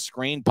somebody off the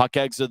screen. Puck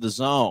exit the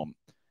zone.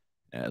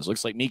 As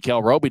looks like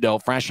Mikhail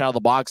Robidoux, fresh out of the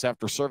box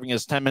after serving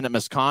his 10-minute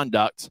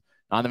misconduct.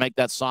 Now to make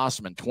that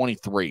Sauceman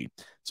 23.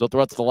 So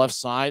throw it to the left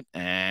side,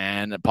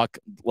 and the puck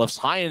lifts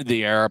high into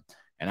the air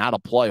and out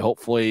of play.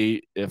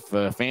 Hopefully, if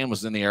a fan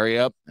was in the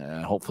area,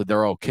 hopefully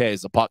they're okay.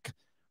 As the puck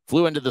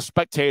flew into the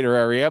spectator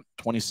area,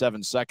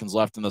 27 seconds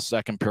left in the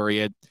second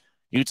period.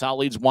 Utah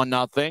leads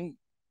 1-0.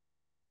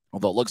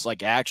 Although it looks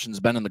like action's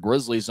been in the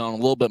Grizzlies zone a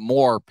little bit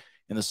more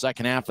in the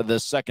second half of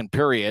this second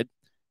period.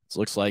 It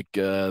looks like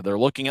they're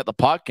looking at the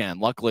puck, and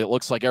luckily it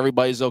looks like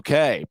everybody's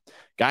okay.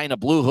 Guy in a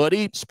blue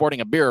hoodie,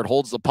 sporting a beard,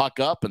 holds the puck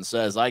up and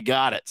says, I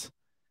got it.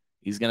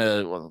 He's going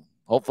to, well,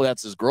 hopefully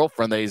that's his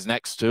girlfriend that he's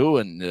next to,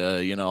 and,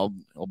 you know,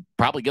 he'll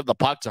probably give the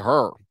puck to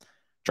her.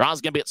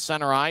 Draw's going to be at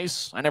center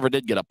ice. I never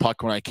did get a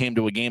puck when I came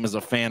to a game as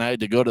a fan. I had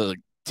to go to the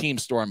team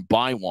store and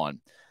buy one.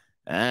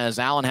 As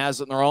Allen has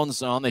it in their own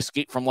zone, they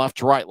skate from left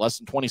to right. Less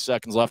than 20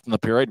 seconds left in the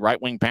period.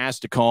 Right wing pass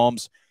to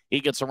Combs. He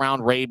gets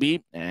around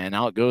Raby, and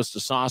now it goes to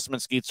Sauceman.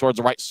 Skates towards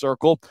the right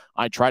circle.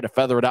 I tried to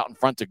feather it out in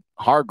front to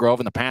Hargrove,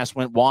 and the pass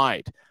went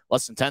wide.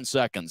 Less than 10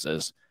 seconds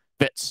as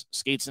Fitz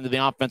skates into the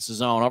offensive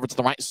zone. Over to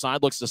the right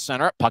side, looks to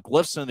center. Puck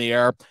lifts in the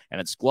air,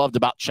 and it's gloved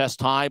about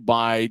chest high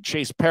by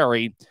Chase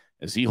Perry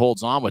as he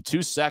holds on with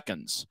 2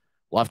 seconds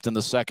left in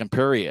the second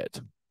period.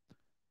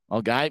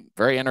 Well, Guy,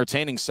 very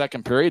entertaining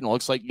second period, and it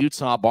looks like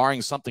Utah,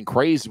 barring something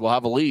crazy, will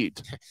have a lead.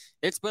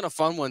 It's been a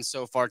fun one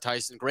so far,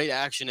 Tyson. Great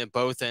action at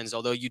both ends,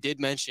 although you did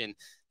mention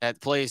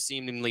that play has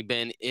seemingly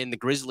been in the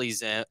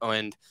Grizzlies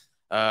and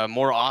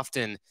more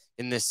often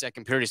in this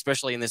second period,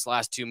 especially in this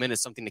last 2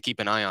 minutes, something to keep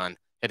an eye on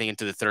heading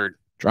into the third.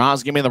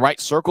 Draws give me the right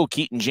circle.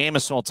 Keaton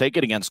Jamison will take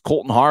it against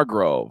Colton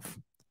Hargrove.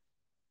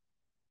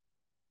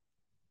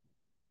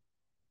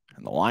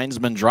 And the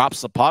linesman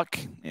drops the puck.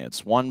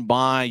 It's won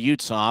by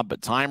Utah,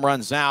 but time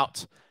runs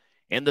out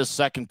in the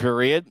second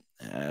period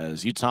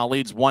as Utah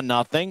leads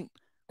 1-0. Of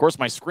course,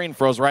 my screen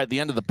froze right at the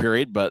end of the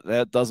period, but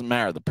that doesn't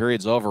matter. The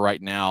period's over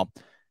right now,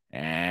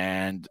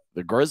 and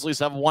the Grizzlies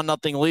have a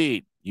 1-0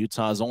 lead.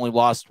 Utah has only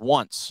lost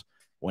once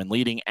when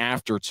leading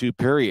after 2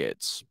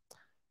 periods.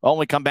 Well,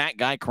 when we come back,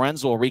 Guy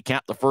Chiarenza will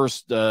recap the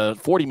first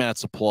 40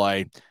 minutes of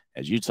play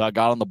as Utah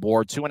got on the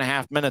board.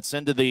 2.5 minutes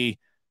into the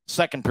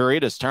second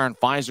period as Taryn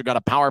Fizer got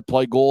a power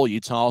play goal.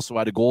 Utah also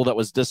had a goal that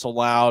was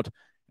disallowed,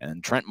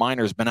 and Trent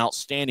Miner's been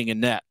outstanding in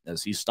net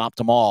as he stopped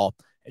them all.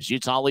 As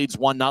Utah leads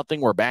 1-0,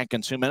 we're back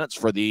in 2 minutes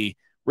for the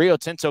Rio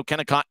Tinto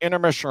Kennecott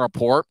Intermission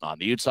Report on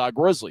the Utah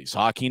Grizzlies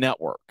Hockey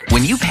Network.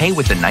 When you pay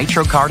with the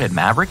Nitro card at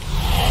Maverick,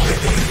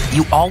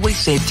 you always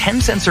save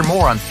 10 cents or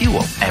more on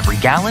fuel every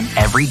gallon,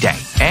 every day.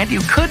 And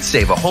you could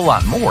save a whole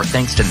lot more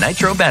thanks to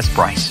Nitro Best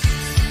Price.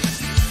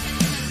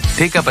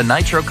 Pick up a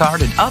Nitro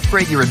card and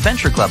upgrade your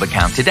Adventure Club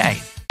account today.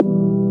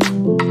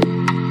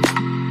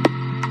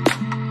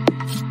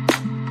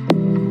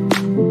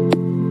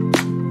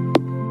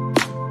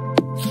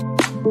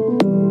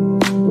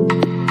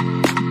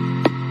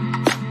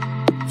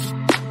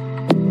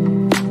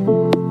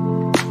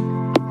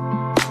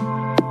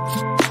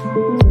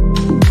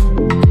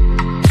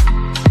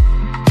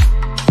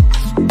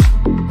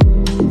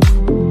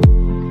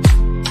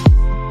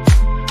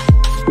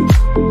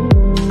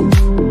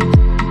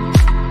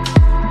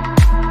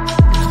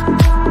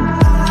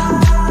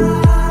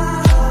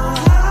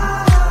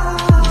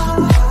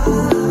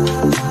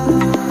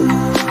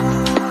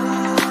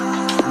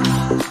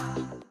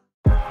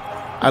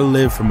 I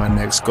live for my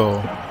next goal.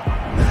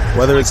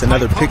 Whether it's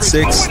another pick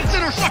six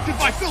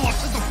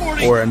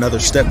or another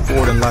step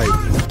forward in life,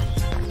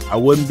 I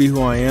wouldn't be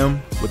who I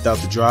am without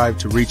the drive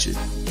to reach it.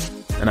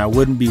 And I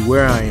wouldn't be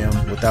where I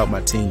am without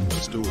my team.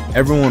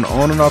 Everyone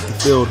on and off the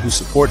field who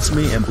supports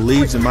me and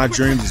believes in my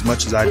dreams as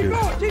much as I do.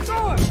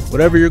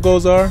 Whatever your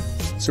goals are,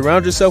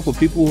 surround yourself with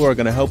people who are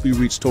going to help you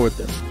reach toward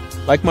them.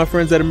 Like my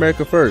friends at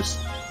America First,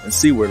 and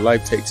see where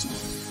life takes you.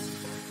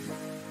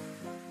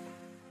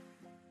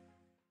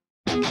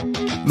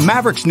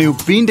 Maverick's new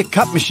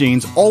bean-to-cup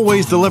machines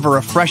always deliver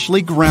a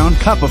freshly ground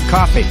cup of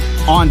coffee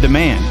on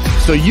demand,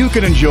 so you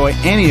can enjoy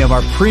any of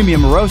our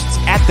premium roasts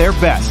at their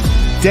best,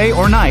 day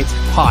or night,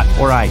 hot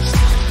or iced.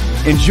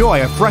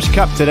 Enjoy a fresh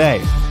cup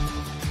today.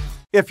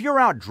 If you're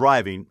out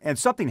driving and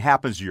something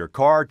happens to your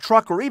car,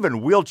 truck, or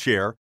even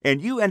wheelchair,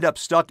 and you end up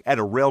stuck at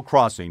a rail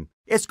crossing,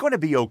 it's going to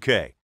be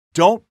okay.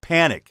 Don't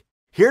panic.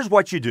 Here's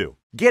what you do.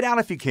 Get out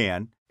if you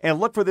can and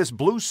look for this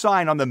blue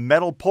sign on the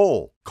metal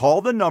pole.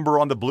 Call the number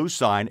on the blue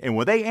sign, and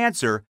when they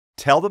answer,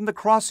 tell them the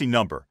crossing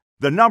number.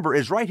 The number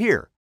is right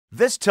here.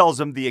 This tells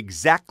them the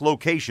exact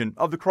location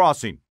of the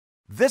crossing.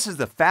 This is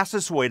the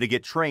fastest way to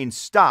get trains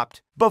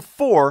stopped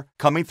before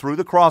coming through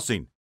the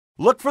crossing.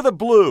 Look for the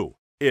blue.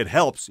 It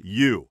helps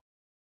you.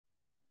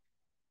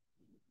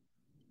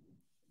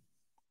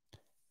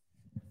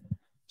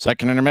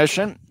 Second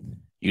intermission.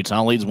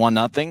 Utah leads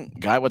 1-0.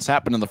 Guy, what's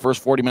happened in the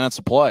first 40 minutes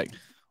of play?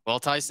 Well,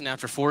 Tyson,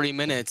 after 40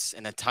 minutes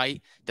in a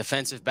tight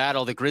defensive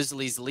battle, the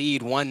Grizzlies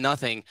lead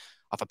 1-0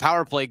 off a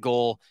power play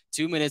goal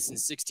 2 minutes and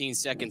 16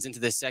 seconds into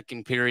the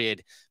second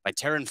period by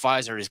Taryn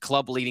Fizer, his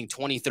club-leading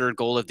 23rd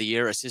goal of the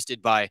year,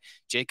 assisted by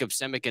Jacob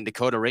Semick and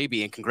Dakota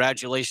Raby. And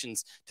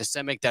congratulations to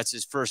Semick. That's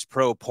his first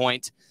pro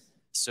point.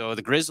 So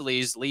the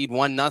Grizzlies lead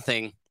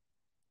 1-0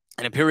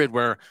 in a period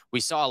where we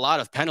saw a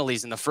lot of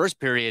penalties in the first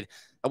period.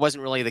 That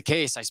wasn't really the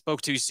case. I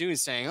spoke too soon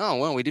saying, oh,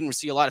 well, we didn't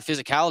see a lot of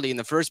physicality in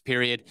the first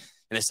period.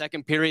 In the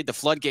second period, the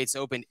floodgates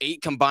opened.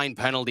 8 combined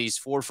penalties,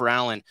 4 for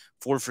Allen,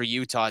 4 for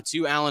Utah.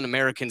 2 Allen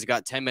Americans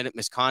got 10-minute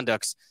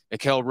misconducts.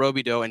 Mikhail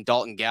Robidoux and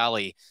Dalton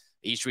Galley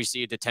each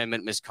received a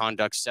 10-minute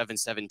misconduct,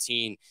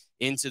 7-17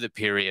 into the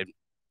period.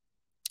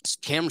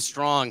 Cam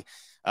Strong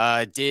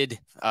did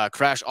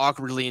crash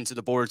awkwardly into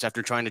the boards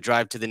after trying to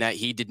drive to the net.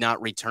 He did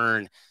not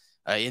return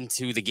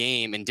into the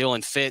game, and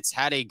Dylan Fitz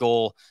had a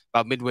goal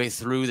about midway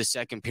through the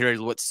second period,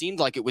 what seemed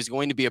like it was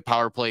going to be a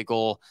power play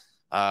goal.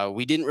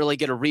 We didn't really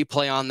get a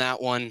replay on that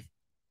one,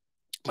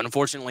 but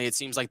unfortunately it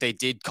seems like they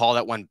did call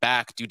that one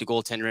back due to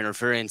goaltender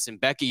interference.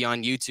 And Becky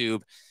on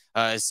YouTube,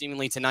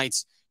 seemingly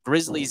tonight's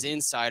Grizzlies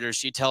insider,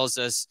 she tells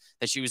us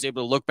that she was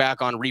able to look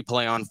back on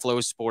replay on Flow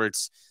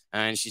Sports,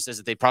 and she says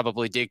that they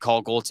probably did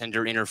call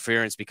goaltender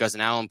interference because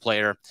an Allen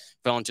player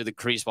fell into the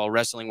crease while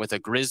wrestling with a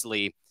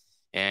Grizzly.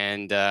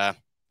 And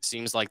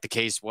seems like the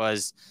case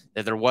was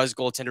that there was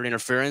goaltender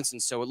interference,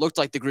 and so it looked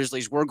like the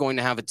Grizzlies were going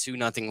to have a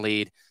 2-0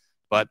 lead,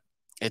 but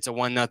it's a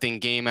 1-0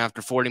 game after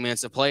 40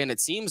 minutes of play, and it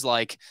seems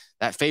like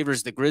that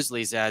favors the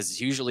Grizzlies, as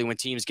usually when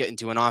teams get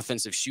into an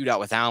offensive shootout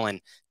with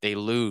Allen, they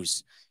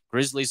lose.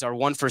 Grizzlies are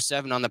 1 for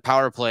 7 on the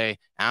power play.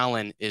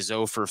 Allen is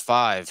 0 for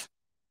 5.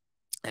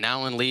 And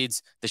Allen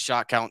leads the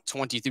shot count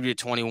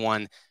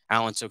 23-21.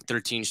 Allen took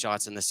 13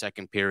 shots in the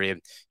second period.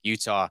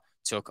 Utah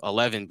took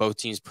 11. Both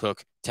teams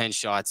took 10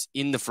 shots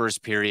in the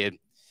first period.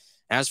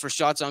 As for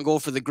shots on goal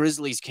for the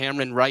Grizzlies,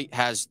 Cameron Wright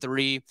has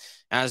 3,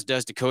 as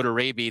does Dakota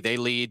Raby. They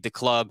lead the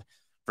club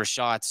for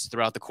shots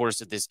throughout the course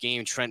of this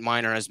game. Trent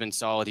Miner has been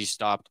solid. He's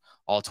stopped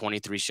all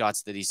 23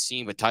 shots that he's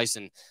seen. But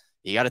Tyson,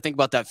 you got to think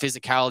about that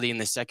physicality in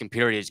the second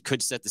period. It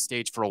could set the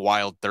stage for a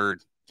wild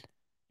third.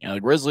 You know,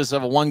 the Grizzlies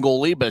have a 1-goal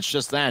lead, but it's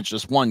just that. It's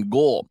just 1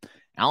 goal.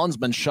 Allen's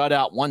been shut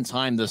out 1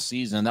 time this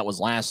season. That was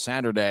last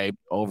Saturday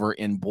over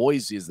in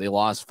Boise as they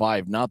lost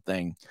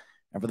 5-0.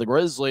 And for the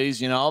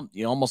Grizzlies, you know,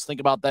 you almost think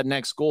about that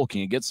next goal.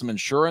 Can you get some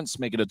insurance,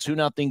 make it a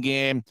 2-0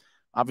 game?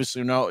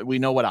 Obviously, we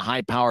know what a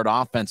high-powered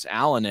offense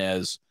Allen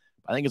is.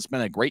 I think it's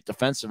been a great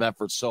defensive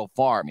effort so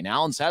far. I mean,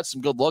 Allen's had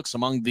some good looks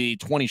among the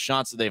 20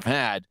 shots that they've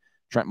had.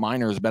 Trent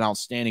Miner has been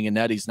outstanding in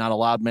net. He's not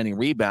allowed many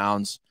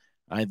rebounds.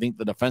 I think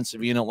the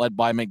defensive unit led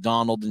by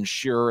McDonald and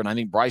Shearer, and I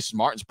think Bryson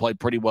Martin's played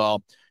pretty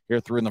well here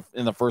through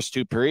in the first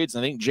 2 periods.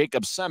 I think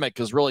Jacob Semick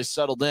has really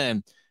settled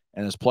in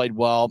and has played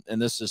well,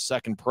 and this is his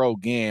second pro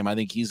game. I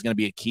think he's going to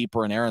be a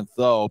keeper, and Aaron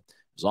Thoe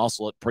has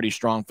also looked pretty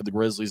strong for the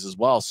Grizzlies as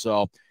well.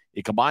 So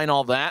you combine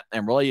all that,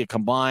 and really you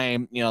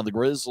combine, you know, the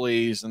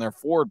Grizzlies and their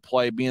forward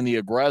play being the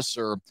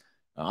aggressor.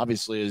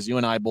 Obviously, as you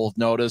and I both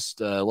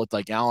noticed, it looked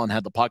like Allen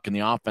had the puck in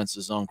the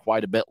offensive zone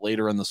quite a bit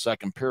later in the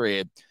second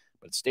period.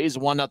 But it stays a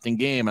 1-0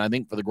 game, and I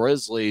think for the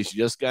Grizzlies,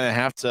 you just going to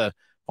have to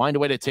find a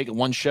way to take it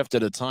one shift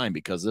at a time,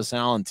 because this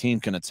Allen team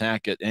can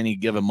attack at any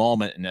given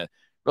moment. And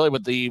really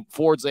with the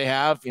forwards they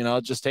have, you know,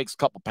 it just takes a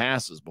couple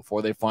passes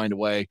before they find a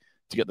way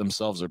to get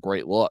themselves a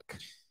great look.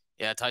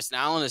 Yeah, Tyson,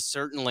 Allen is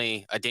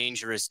certainly a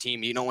dangerous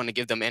team. You don't want to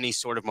give them any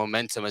sort of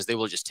momentum, as they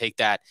will just take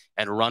that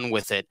and run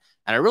with it.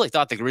 And I really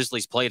thought the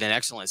Grizzlies played an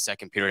excellent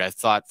second period. I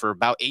thought for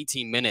about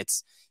 18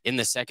 minutes in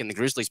the second, the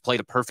Grizzlies played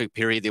a perfect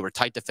period. They were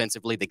tight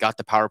defensively. They got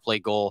the power play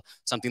goal,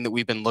 something that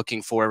we've been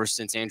looking for ever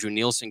since Andrew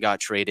Nielsen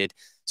got traded.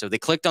 So they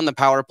clicked on the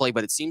power play,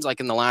 but it seems like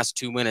in the last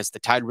 2 minutes, the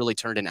tide really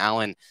turned, and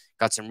Allen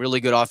got some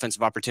really good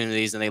offensive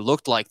opportunities, and they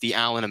looked like the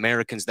Allen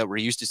Americans that we're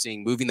used to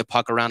seeing, moving the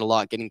puck around a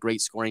lot, getting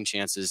great scoring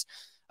chances.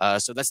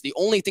 So that's the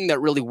only thing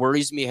that really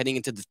worries me heading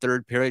into the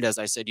third period. As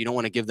I said, you don't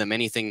want to give them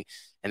anything,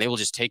 and they will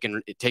just take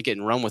it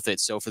and run with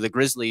it. So for the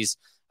Grizzlies,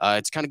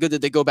 it's kind of good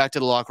that they go back to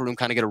the locker room,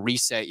 kind of get a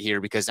reset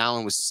here, because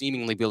Allen was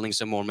seemingly building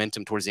some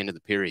momentum towards the end of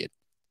the period.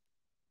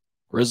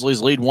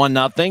 Grizzlies lead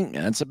 1-0,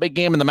 and it's a big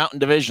game in the Mountain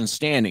Division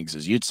standings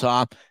as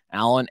Utah,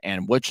 Allen,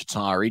 and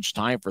Wichita are each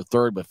tied for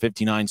third with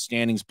 59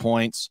 standings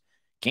points.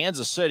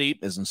 Kansas City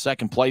is in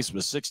second place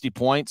with 60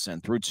 points,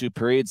 and through 2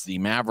 periods, the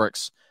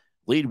Mavericks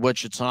lead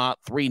Wichita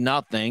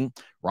 3-0.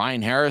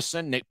 Ryan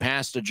Harrison, Nick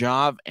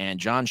Pastajov, and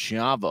John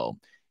Schiavo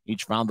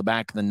each found the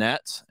back of the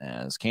net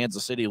as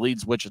Kansas City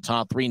leads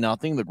Wichita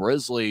 3-0. The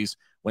Grizzlies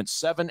went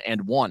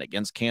 7-1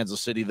 against Kansas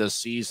City this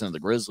season. The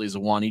Grizzlies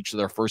have won each of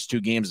their first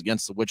 2 games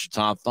against the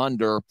Wichita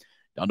Thunder.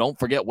 Now, don't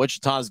forget,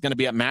 Wichita is going to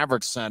be at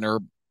Maverick Center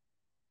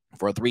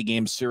for a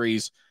 3-game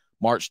series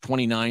March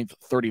 29th,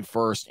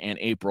 31st, and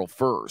April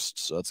 1st.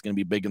 So it's going to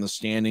be big in the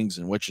standings.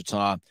 And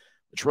Wichita,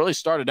 which really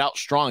started out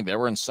strong, they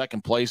were in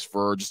second place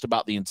for just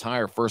about the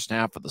entire first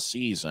half of the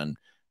season.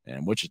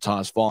 And Wichita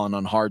has fallen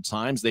on hard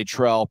times. They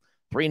trail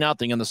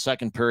 3-0 in the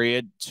second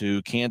period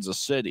to Kansas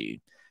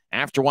City.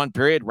 After 1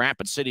 period,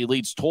 Rapid City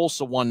leads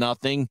Tulsa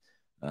 1-0.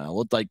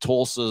 Looked like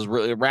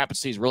Rapid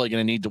City is really going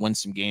to need to win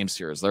some games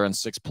here as they're in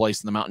 6th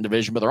place in the Mountain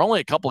Division, but they're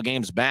only a couple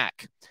games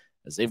back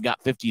as they've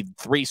got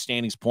 53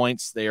 standings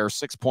points. They are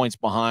 6 points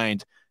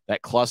behind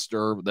that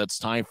cluster that's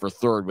tied for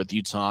third with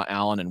Utah,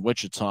 Allen, and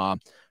Wichita.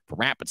 For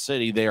Rapid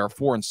City, they are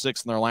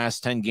 4-6 in their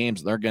last 10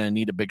 games. They're going to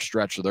need a big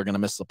stretch or they're going to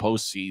miss the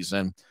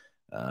postseason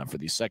for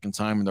the second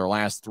time in their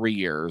last 3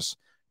 years.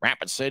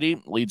 Rapid City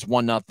leads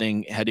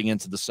 1-0 heading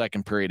into the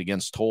second period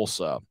against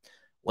Tulsa.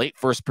 Late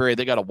first period,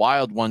 they got a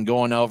wild one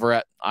going over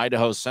at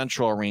Idaho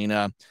Central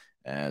Arena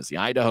as the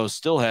Idaho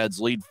Steelheads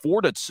lead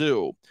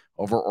 4-2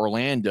 over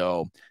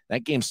Orlando.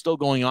 That game's still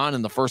going on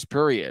in the first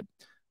period.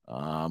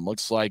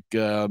 Looks like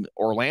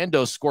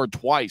Orlando scored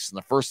twice in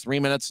the first 3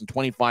 minutes and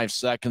 25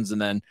 seconds,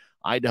 and then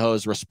Idaho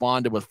has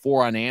responded with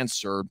 4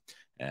 unanswered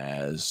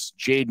as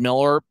Jade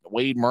Miller,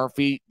 Wade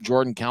Murphy,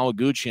 Jordan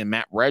Kawaguchi, and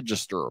Matt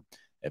Register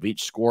have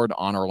each scored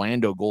on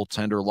Orlando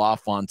goaltender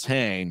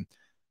LaFontaine.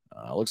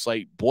 Looks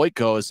like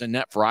Boyko is in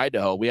net for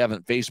Idaho. We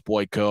haven't faced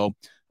Boyko,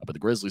 but the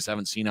Grizzlies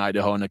haven't seen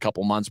Idaho in a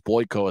couple months.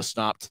 Boyko has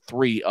stopped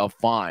 3 of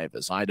 5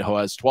 as Idaho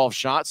has 12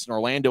 shots and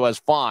Orlando has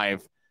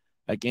 5.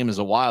 That game is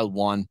a wild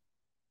one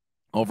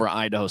over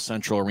Idaho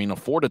Central Arena.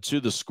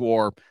 4-2 the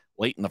score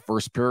late in the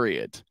first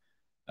period.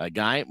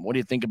 Guy, what do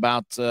you think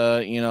about,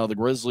 the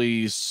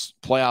Grizzlies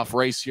playoff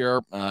race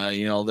here?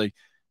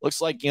 Looks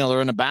like,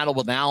 they're in a battle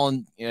with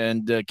Allen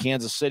and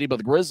Kansas City, but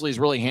the Grizzlies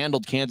really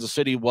handled Kansas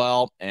City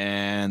well,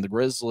 and the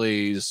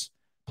Grizzlies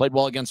played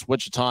well against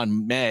Wichita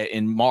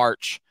in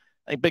March.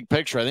 I think big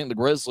picture, I think the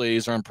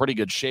Grizzlies are in pretty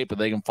good shape, but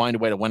they can find a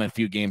way to win a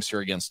few games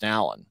here against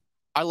Allen.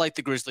 I like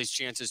the Grizzlies'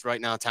 chances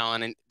right now,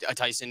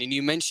 Tyson. And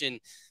you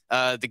mentioned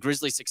the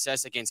Grizzlies'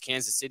 success against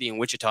Kansas City and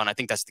Wichita, and I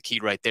think that's the key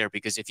right there,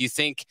 because if you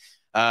think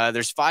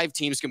there's 5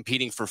 teams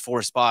competing for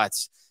 4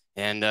 spots,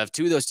 and if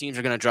 2 of those teams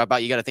are going to drop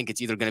out, you got to think it's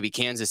either going to be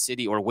Kansas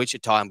City or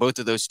Wichita. And both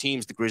of those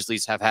teams, the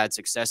Grizzlies have had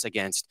success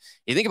against.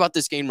 You think about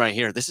this game right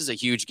here. This is a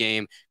huge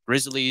game.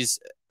 Grizzlies,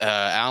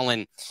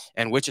 Allen,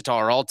 and Wichita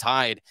are all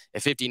tied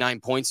at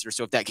 59 points here.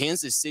 So if that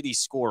Kansas City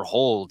score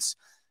holds,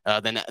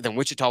 then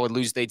Wichita would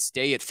lose. They'd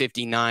stay at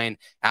 59.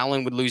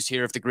 Allen would lose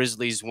here if the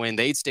Grizzlies win.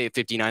 They'd stay at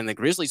 59. The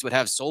Grizzlies would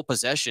have sole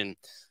possession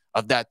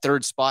of that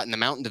 3rd spot in the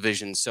Mountain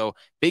Division. So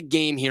big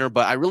game here,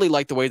 but I really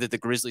like the way that the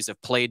Grizzlies have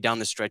played down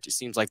the stretch. It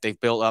seems like they've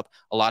built up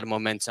a lot of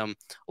momentum.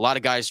 A lot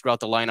of guys throughout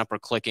the lineup are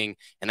clicking,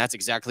 and that's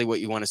exactly what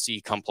you want to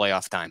see come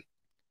playoff time.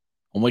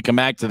 When we come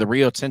back to the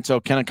Rio Tinto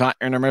Kennecott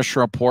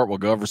Intermission Report, we'll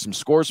go over some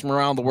scores from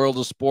around the world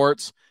of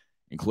sports,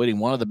 including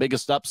one of the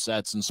biggest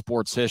upsets in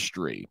sports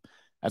history.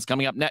 That's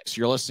coming up next.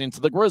 You're listening to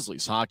the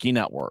Grizzlies Hockey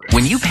Network.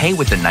 When you pay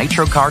with the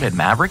Nitro card at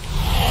Maverick,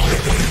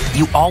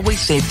 you always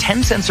save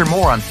 10 cents or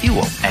more on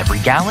fuel every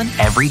gallon,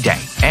 every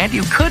day. And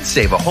you could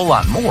save a whole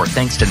lot more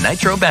thanks to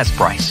Nitro Best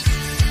Price.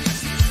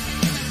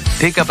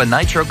 Pick up a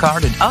Nitro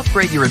card and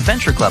upgrade your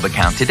Adventure Club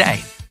account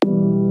today.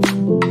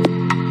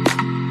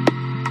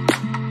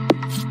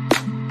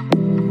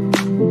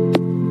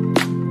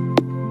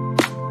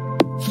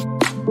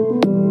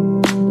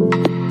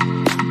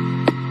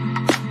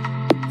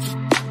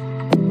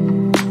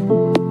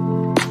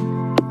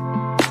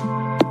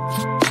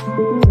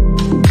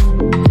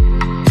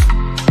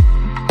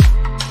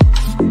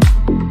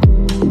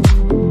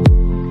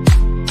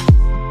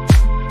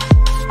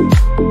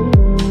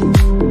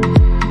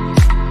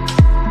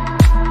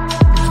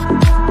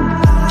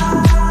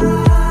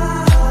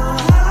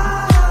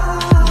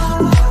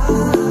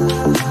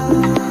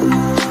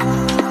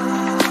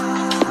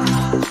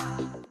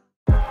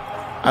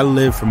 I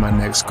live for my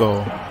next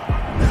goal.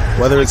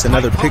 Whether it's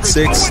another pick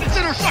six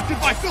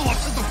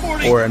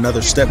or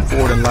another step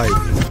forward in life,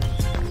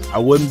 I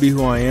wouldn't be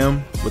who I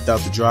am without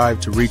the drive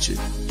to reach it.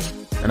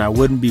 And I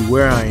wouldn't be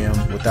where I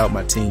am without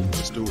my team.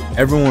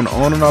 Everyone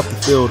on and off the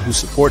field who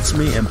supports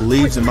me and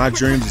believes in my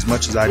dreams as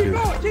much as I do.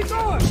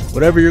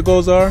 Whatever your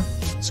goals are,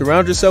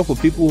 surround yourself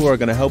with people who are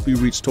going to help you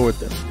reach toward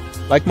them.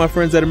 Like my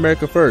friends at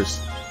America First,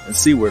 and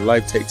see where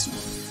life takes you.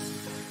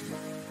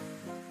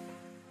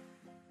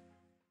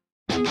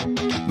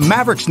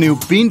 Maverick's new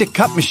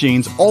bean-to-cup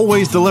machines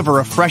always deliver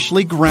a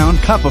freshly ground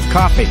cup of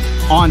coffee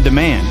on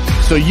demand,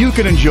 so you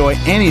can enjoy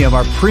any of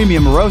our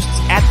premium roasts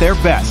at their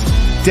best,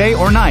 day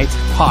or night,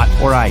 hot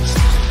or iced.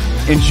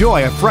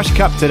 Enjoy a fresh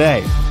cup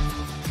today.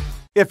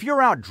 If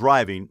you're out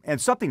driving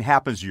and something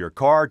happens to your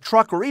car,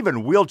 truck, or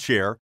even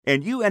wheelchair,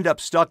 and you end up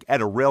stuck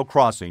at a rail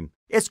crossing,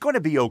 it's going to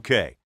be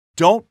okay.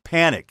 Don't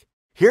panic.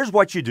 Here's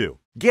what you do.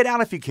 Get out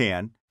if you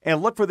can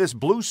and look for this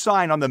blue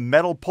sign on the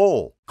metal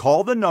pole.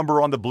 Call the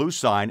number on the blue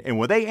sign, and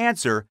when they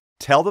answer,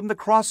 tell them the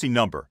crossing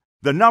number.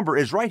 The number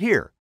is right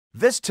here.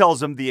 This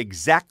tells them the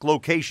exact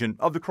location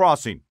of the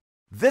crossing.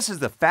 This is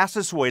the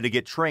fastest way to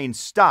get trains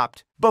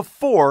stopped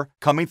before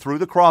coming through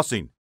the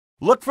crossing.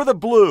 Look for the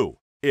blue.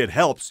 It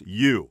helps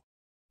you.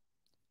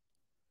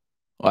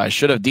 Well, I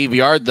should have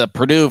DVR'd the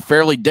Purdue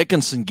Fairleigh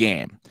Dickinson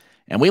game.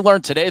 And we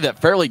learned today that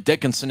Fairleigh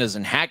Dickinson is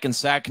in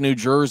Hackensack, New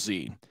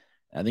Jersey.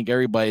 I think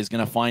everybody's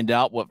going to find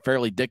out what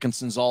Fairleigh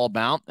Dickinson's all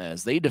about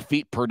as they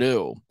defeat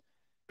Purdue.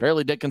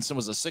 Fairleigh Dickinson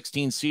was a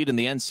 16 seed in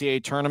the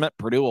NCAA tournament.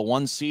 Purdue a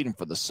 1 seed, and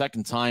for the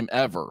second time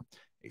ever,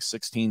 a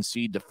 16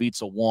 seed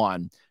defeats a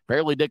 1.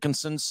 Fairleigh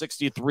Dickinson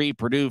 63,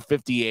 Purdue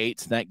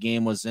 58. That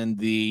game was in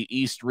the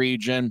East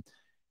region.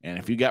 And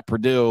if you got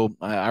Purdue,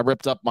 I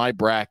ripped up my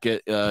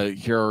bracket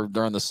here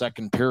during the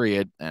second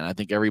period, and I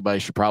think everybody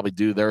should probably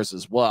do theirs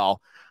as well.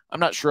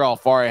 I'm not sure how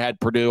far I had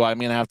Purdue. I'm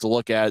going to have to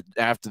look at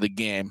after the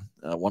game.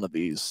 One of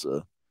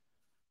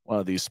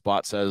these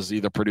spots has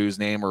either Purdue's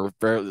name or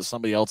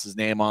somebody else's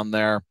name on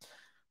there.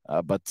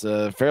 But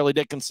Fairleigh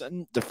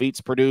Dickinson defeats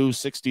Purdue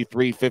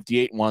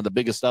 63-58 in one of the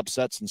biggest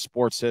upsets in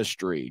sports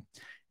history.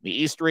 In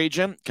the East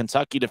region,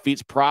 Kentucky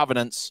defeats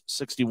Providence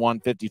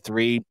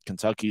 61-53.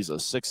 Kentucky's a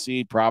 6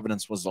 seed.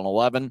 Providence was an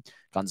 11.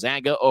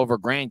 Gonzaga over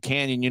Grand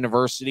Canyon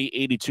University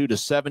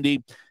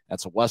 82-70.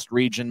 That's a West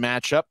region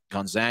matchup.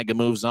 Gonzaga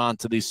moves on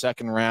to the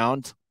second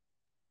round.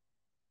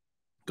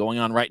 Going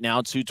on right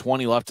now,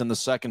 2:20 left in the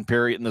second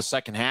period, in the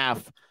second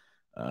half.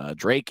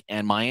 Drake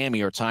and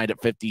Miami are tied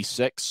at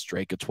 56.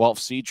 Drake, a 12th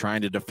seed,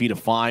 trying to defeat a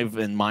 5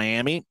 in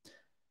Miami.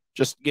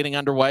 Just getting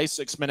underway,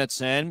 6 minutes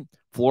in.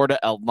 Florida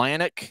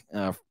Atlantic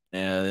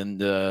and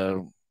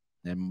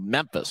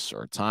Memphis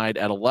are tied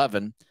at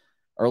 11.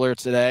 Earlier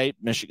today,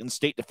 Michigan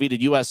State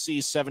defeated USC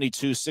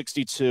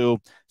 72-62.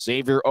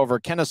 Xavier over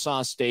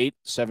Kennesaw State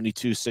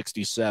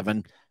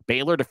 72-67.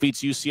 Baylor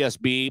defeats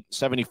UCSB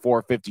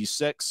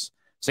 74-56.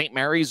 St.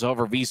 Mary's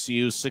over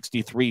VCU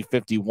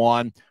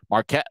 63-51.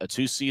 Marquette, a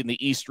 2 seed in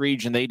the East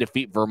region, they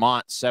defeat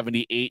Vermont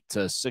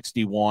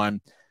 78-61.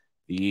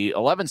 The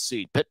 11th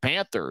seed, Pitt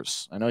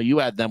Panthers. I know you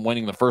had them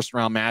winning the first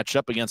round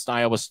matchup against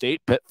Iowa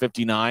State. Pitt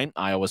 59,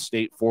 Iowa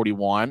State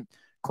 41.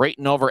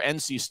 Creighton over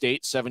NC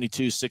State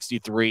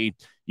 72-63.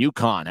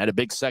 UConn had a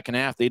big second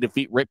half. They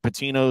defeat Rick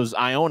Pitino's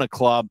Iona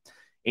Club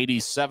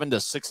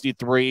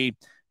 87-63.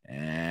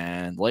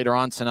 And later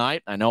on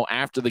tonight, I know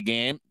after the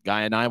game,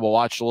 Guy and I will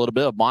watch a little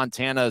bit of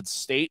Montana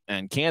State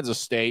and Kansas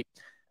State,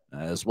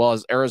 as well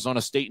as Arizona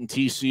State and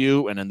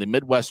TCU. And in the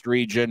Midwest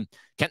region,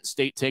 Kent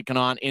State taking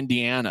on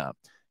Indiana.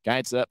 Guy,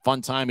 it's that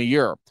fun time of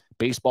year.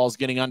 Baseball's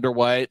getting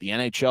underway. The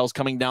NHL's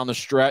coming down the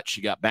stretch.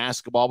 You got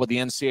basketball with the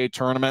NCAA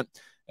tournament.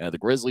 The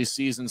Grizzlies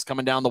season's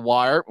coming down the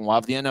wire. And we'll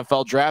have the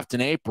NFL draft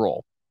in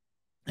April.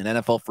 And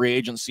NFL free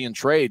agency and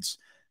trades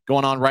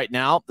going on right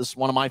now. This is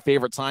one of my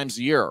favorite times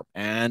of year.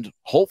 And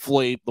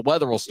hopefully the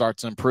weather will start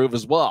to improve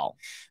as well.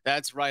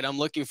 That's right. I'm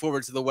looking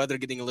forward to the weather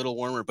getting a little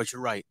warmer, but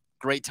you're right.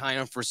 Great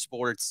time for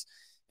sports.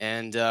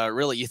 And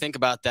really, you think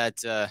about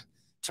that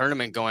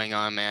tournament going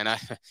on, man.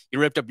 You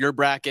ripped up your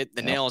bracket.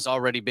 The nail has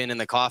already been in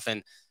the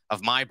coffin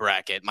of my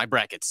bracket. My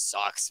bracket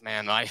sucks,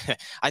 man. I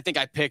think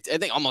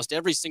almost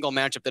every single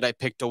matchup that I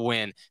picked to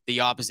win, the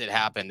opposite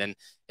happened. And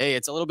hey,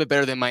 it's a little bit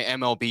better than my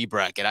MLB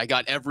bracket. I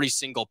got every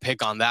single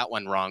pick on that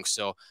one wrong,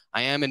 so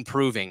I am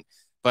improving.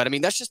 But, I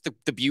mean, that's just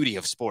the beauty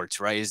of sports,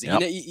 right? Is you know,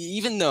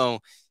 even though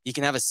you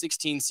can have a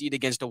 16 seed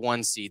against a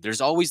 1 seed,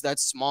 there's always that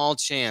small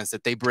chance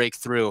that they break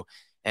through.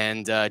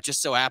 And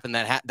just so happened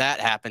that that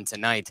happened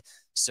tonight.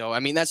 So, I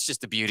mean, that's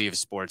just the beauty of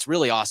sports.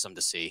 Really awesome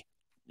to see.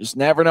 Just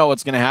never know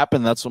what's going to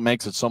happen. That's what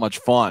makes it so much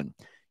fun.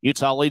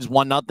 Utah leads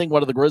 1-0.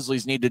 What do the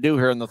Grizzlies need to do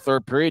here in the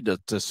third period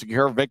to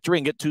secure a victory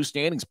and get 2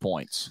 standings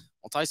points?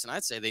 Well, Tyson,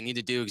 I'd say they need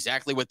to do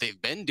exactly what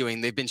they've been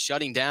doing. They've been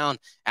shutting down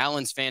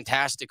Allen's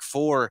fantastic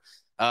 4.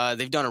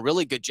 They've done a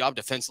really good job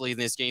defensively in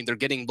this game. They're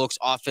getting looks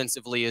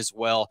offensively as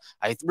well.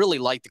 I really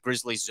like the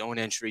Grizzlies' zone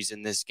entries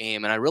in this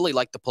game, and I really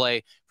like the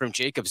play from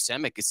Jacob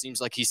Semick. It seems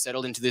like he's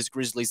settled into this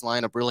Grizzlies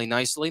lineup really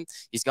nicely.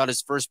 He's got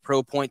his first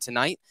pro point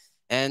tonight,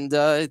 and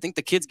I think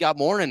the kid's got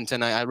more in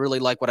tonight. I really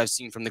like what I've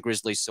seen from the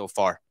Grizzlies so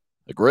far.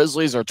 The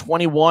Grizzlies are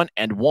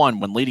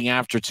 21-1 when leading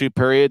after 2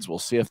 periods. We'll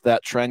see if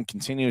that trend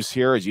continues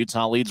here as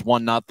Utah leads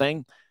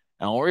 1-0.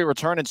 And when we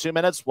return in 2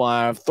 minutes, we'll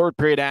have third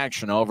period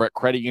action over at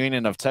Credit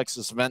Union of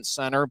Texas Event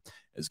Center.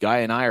 As Guy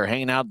and I are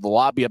hanging out in the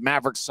lobby of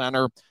Maverick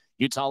Center,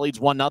 Utah leads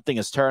 1-0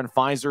 as Taryn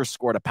Pfizer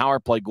scored a power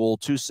play goal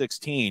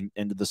 2:16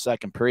 into the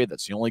second period.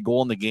 That's the only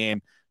goal in the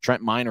game.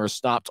 Trent Miner has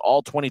stopped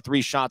all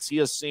 23 shots he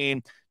has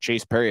seen.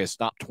 Chase Perry has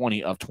stopped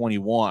 20 of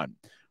 21.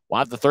 We'll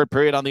have the third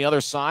period on the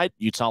other side.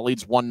 Utah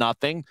leads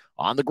 1-0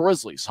 on the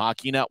Grizzlies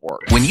Hockey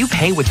Network. When you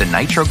pay with the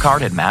Nitro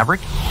card at Maverick,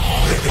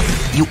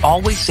 you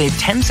always save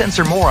 10 cents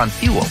or more on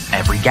fuel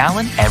every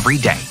gallon, every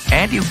day.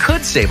 And you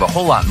could save a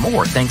whole lot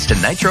more thanks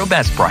to Nitro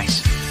Best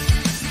Price.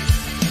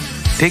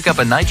 Pick up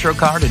a Nitro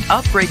card and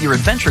upgrade your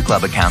Adventure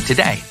Club account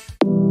today.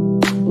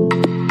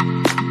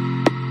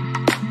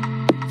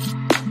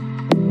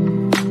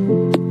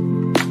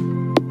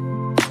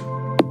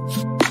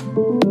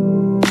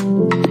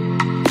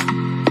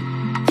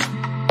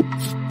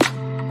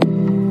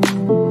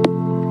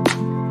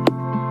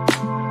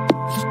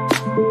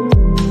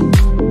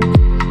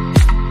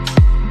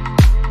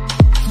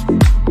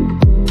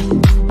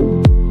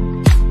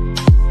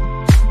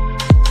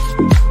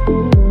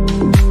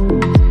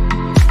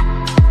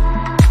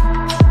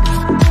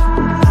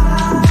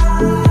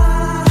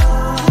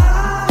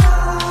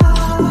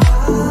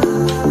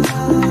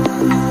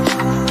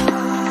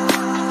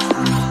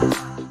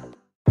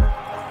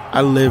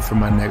 I live for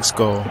my next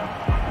goal.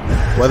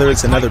 Whether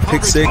it's another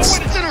pick six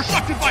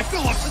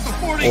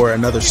or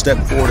another step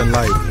forward in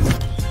life,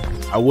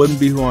 I wouldn't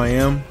be who I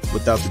am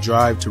without the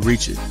drive to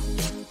reach it.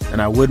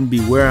 And I wouldn't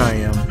be where I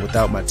am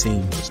without my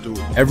team.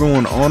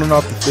 Everyone on and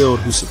off the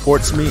field who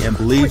supports me and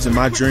believes in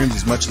my dreams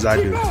as much as I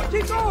do.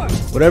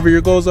 Whatever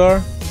your goals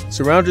are,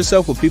 surround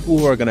yourself with people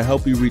who are going to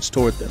help you reach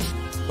toward them.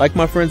 Like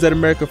my friends at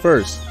America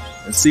First,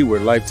 and see where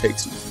life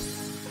takes you.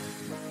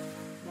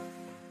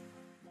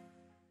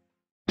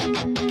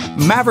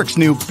 Maverick's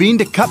new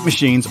bean-to-cup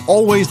machines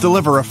always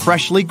deliver a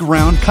freshly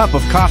ground cup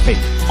of coffee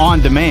on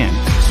demand,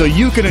 so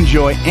you can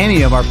enjoy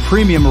any of our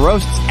premium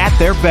roasts at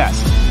their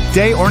best,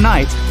 day or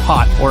night,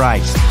 hot or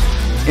iced.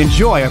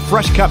 Enjoy a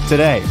fresh cup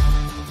today.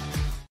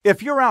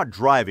 If you're out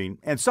driving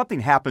and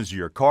something happens to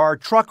your car,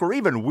 truck, or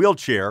even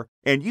wheelchair,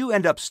 and you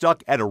end up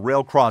stuck at a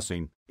rail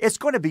crossing, it's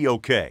going to be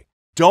okay.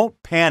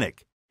 Don't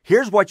panic.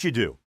 Here's what you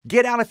do.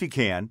 Get out if you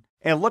can,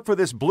 and look for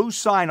this blue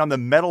sign on the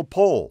metal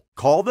pole.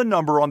 Call the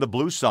number on the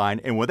blue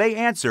sign, and when they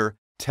answer,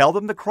 tell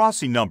them the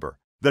crossing number.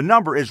 The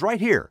number is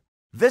right here.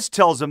 This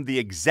tells them the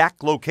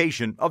exact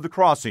location of the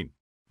crossing.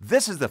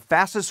 This is the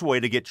fastest way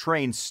to get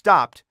trains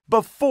stopped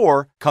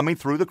before coming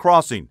through the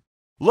crossing.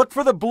 Look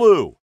for the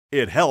blue.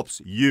 It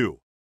helps you.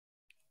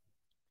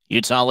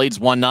 Utah leads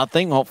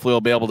 1-0. Hopefully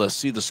we'll be able to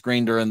see the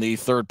screen during the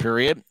third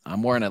period.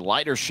 I'm wearing a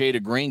lighter shade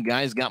of green.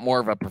 Guys got more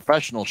of a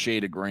professional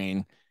shade of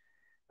green.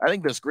 I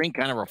think this green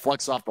kind of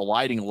reflects off the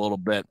lighting a little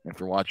bit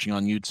if you're watching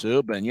on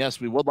YouTube. And yes,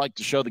 we would like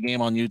to show the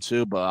game on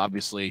YouTube.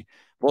 Obviously,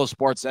 Flow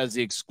Sports has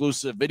the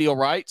exclusive video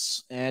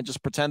rights, and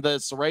just pretend that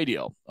it's the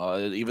radio.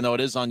 Even though it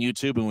is on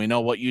YouTube and we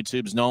know what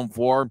YouTube's known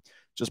for,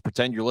 just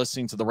pretend you're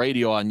listening to the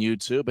radio on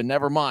YouTube. And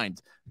never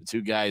mind the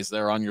two guys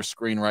there on your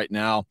screen right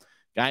now.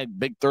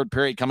 Big third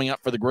period coming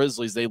up for the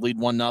Grizzlies. They lead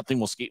 1-0.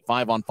 We'll skate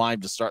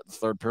 5-on-5 to start the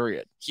third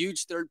period.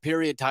 Huge third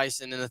period,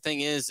 Tyson. And the thing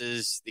is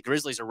the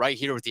Grizzlies are right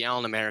here with the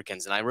Allen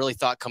Americans. And I really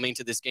thought coming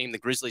to this game, the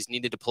Grizzlies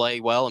needed to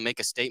play well and make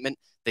a statement.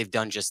 They've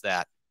done just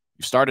that.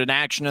 You started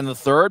action in the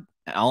third.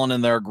 Allen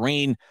in their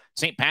green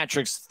St.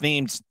 Patrick's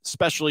themed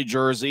specialty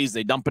jerseys.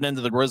 They dump it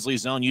into the Grizzly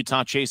zone.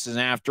 Utah chases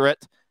after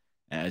it.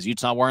 As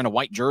Utah wearing a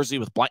white jersey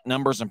with black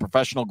numbers and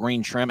professional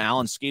green trim.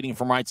 Allen skating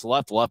from right to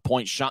left. The left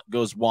point shot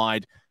goes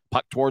wide.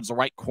 Puck towards the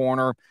right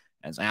corner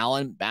as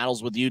Allen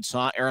battles with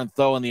Utah. Aaron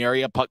Tho in the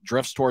area. Puck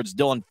drifts towards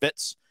Dylan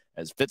Fitz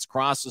as Fitz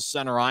crosses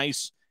center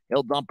ice.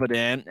 He'll dump it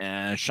in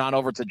and shot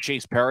over to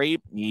Chase Perry.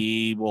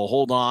 He will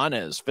hold on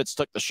as Fitz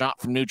took the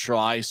shot from neutral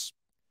ice.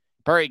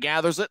 Perry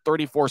gathers it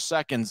 34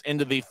 seconds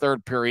into the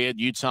third period.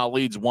 Utah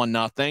leads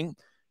 1-0.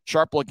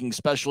 Sharp-looking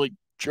specialty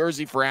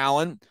jersey for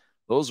Allen.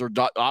 Those are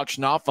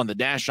auctioned off on the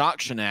Dash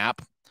Auction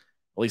app.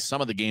 At least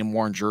some of the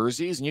game-worn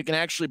jerseys. And you can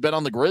actually bet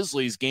on the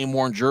Grizzlies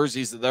game-worn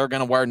jerseys that they're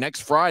going to wear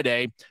next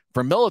Friday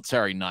for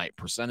Military Night,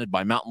 presented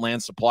by Mountain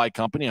Land Supply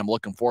Company. I'm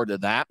looking forward to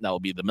that. That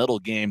will be the middle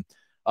game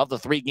of the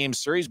three-game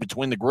series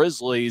between the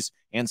Grizzlies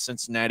and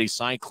Cincinnati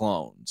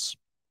Cyclones.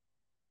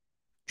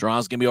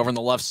 Draw's going to be over on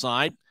the left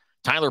side.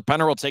 Tyler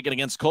Penner will take it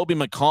against Kobe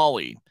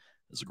McCauley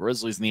as the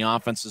Grizzlies in the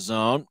offensive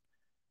zone.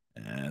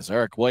 As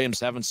Eric Williams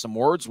having some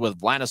words with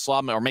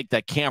Vladislav, or make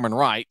that Cameron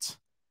Wright.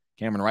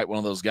 Cameron Wright, one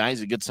of those guys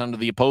who gets under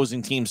the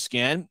opposing team's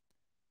skin.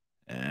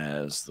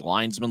 As the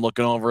linesman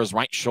looking over his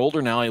right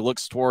shoulder. Now he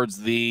looks towards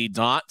the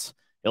dot.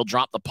 He'll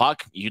drop the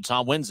puck.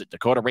 Utah wins it.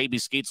 Dakota Raby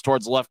skates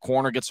towards the left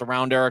corner, gets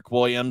around Eric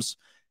Williams.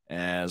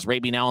 As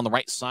Raby now on the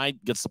right side,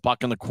 gets the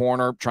puck in the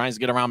corner, tries to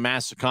get around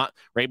Massacott.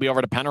 Raby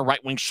over to Penner.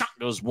 Right wing shot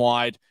goes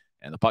wide.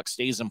 And the puck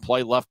stays in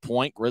play, left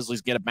point.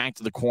 Grizzlies get it back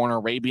to the corner.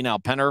 Raby now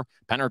Penner.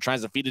 Penner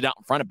tries to feed it out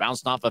in front. It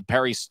bounced off of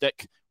Perry's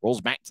stick.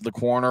 Rolls back to the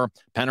corner.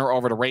 Penner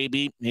over to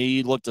Raby.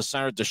 He looked to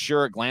center to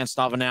Shearer. Glanced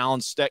off an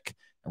Allen stick.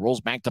 And rolls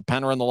back to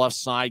Penner on the left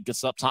side.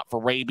 Gets up top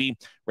for Raby.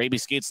 Raby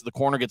skates to the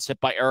corner. Gets hit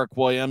by Eric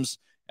Williams.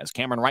 As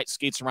Cameron Wright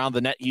skates around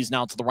the net, he's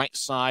now to the right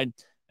side.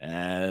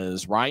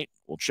 As Wright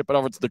will chip it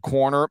over to the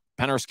corner.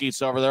 Penner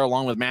skates over there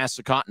along with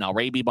Massacott. Now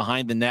Raby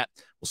behind the net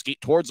will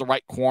skate towards the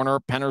right corner.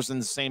 Penner's in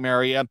the same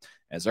area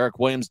as Eric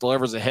Williams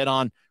delivers a hit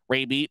on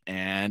Raby,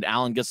 and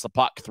Allen gets the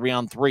puck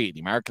 3-on-3. The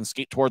Americans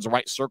skate towards the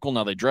right circle.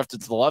 Now they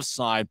drifted to the left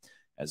side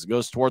as it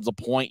goes towards the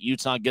point.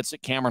 Utah gets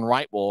it. Cameron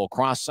Wright will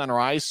cross center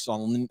ice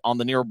on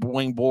the near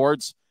wing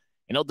boards,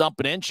 and he'll dump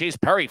it in. Chase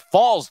Perry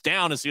falls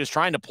down as he was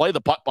trying to play the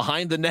puck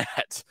behind the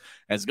net.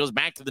 As it goes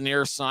back to the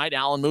near side,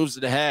 Allen moves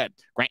it ahead.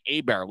 Grant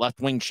Hebert,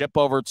 left wing chip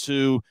over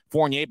to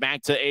Fournier.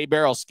 Back to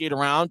Hebert. He'll skate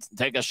around,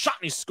 take a shot,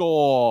 and he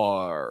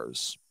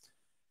scores.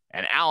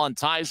 And Allen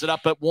ties it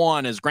up at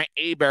 1 as Grant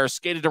Hebert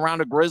skated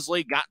around a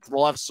Grizzly, got to the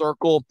left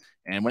circle,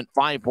 and went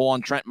 5-hole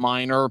on Trent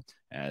Miner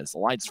as the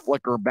lights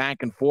flicker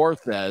back and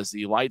forth as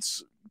the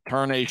lights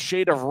turn a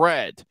shade of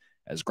red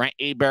as Grant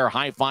Hebert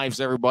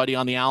high-fives everybody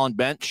on the Allen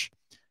bench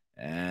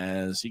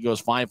as he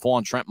goes 5-hole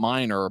on Trent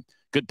Miner.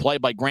 Good play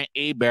by Grant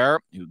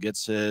Hebert, who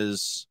gets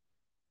his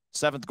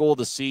 7th goal of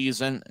the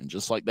season. And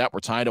just like that, we're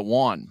tied at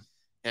 1.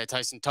 Yeah,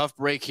 Tyson, tough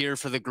break here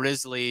for the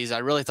Grizzlies. I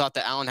really thought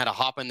that Allen had a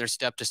hop in their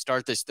step to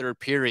start this third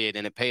period,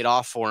 and it paid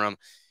off for him.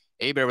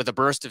 Hebert with a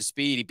burst of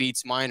speed, he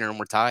beats Miner, and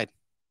we're tied.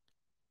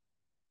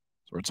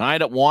 So we're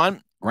tied at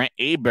 1. Grant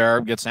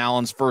Hebert gets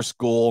Allen's first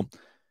goal,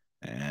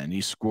 and he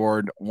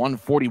scored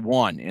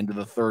 141 into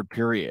the third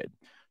period.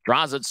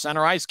 Draws at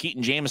center ice.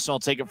 Keaton Jameson will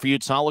take it for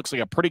Utah. Looks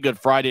like a pretty good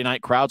Friday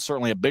night crowd,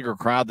 certainly a bigger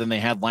crowd than they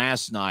had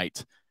last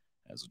night.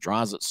 As it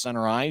draws at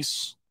center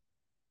ice.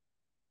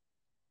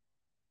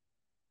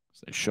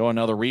 They show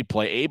another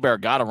replay.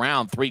 Hebert got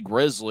around 3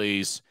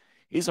 Grizzlies.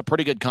 He's a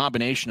pretty good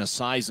combination of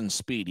size and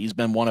speed. He's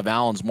been one of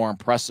Allen's more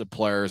impressive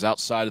players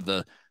outside of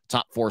the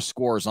top 4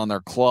 scorers on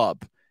their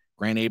club.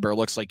 Grant Hebert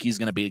looks like he's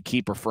going to be a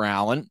keeper for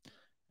Allen.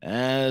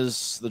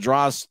 As the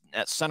draws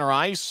at center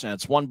ice, and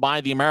it's won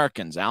by the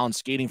Americans. Allen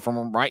skating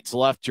from right to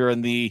left here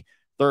in the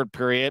third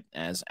period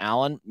as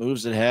Allen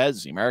moves it ahead.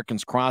 The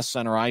Americans cross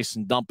center ice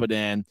and dump it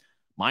in.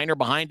 Miner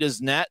behind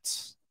his net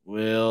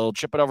will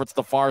chip it over to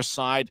the far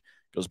side.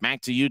 Goes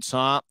back to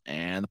Utah,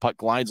 and the puck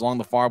glides along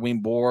the far wing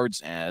boards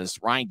as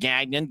Ryan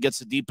Gagnon gets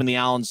it deep in the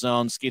Allen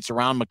zone, skates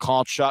around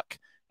McCallchuk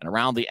and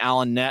around the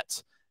Allen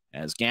net.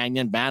 As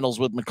Gagnon battles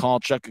with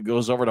McCallchuk, it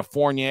goes over to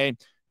Fournier.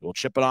 Will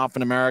chip it off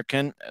an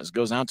American as it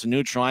goes out to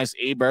neutralize.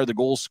 Hebert, the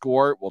goal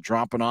scorer, will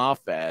drop it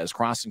off as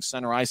crossing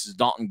center ice is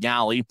Dalton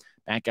Galley,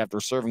 back after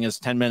serving his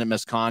 10-minute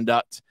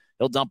misconduct.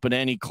 He'll dump it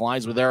in. He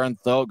collides with Aaron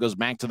Tho, goes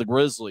back to the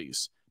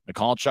Grizzlies.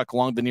 McCallchuk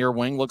along the near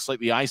wing. Looks like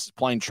the ice is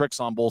playing tricks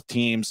on both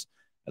teams.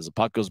 As the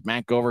puck goes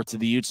back over to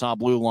the Utah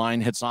blue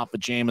line, hits off of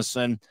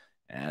Jameson.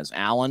 As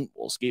Allen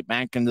will skate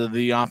back into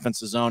the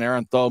offensive zone.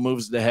 Aaron Tho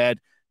moves it ahead.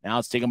 Now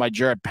it's taken by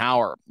Jared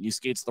Power. He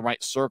skates the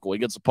right circle. He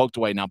gets it poked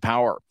away. Now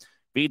Power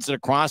feeds it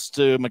across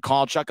to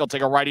McCallchuk. He'll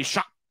take a righty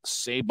shot.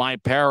 Saved by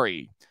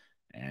Perry.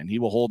 And he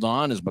will hold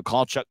on as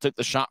McCallchuk took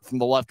the shot from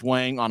the left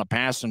wing on a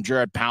pass from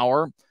Jared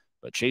Power.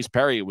 But Chase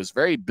Perry was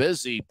very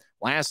busy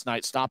last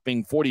night,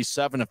 stopping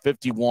 47 of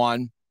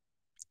 51.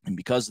 And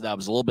because of that, I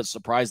was a little bit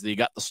surprised that he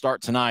got the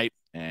start tonight.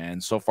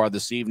 And so far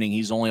this evening,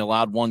 he's only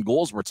allowed 1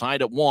 goal. We're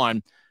tied at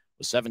 1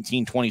 with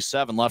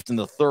 17:27 left in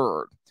the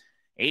third.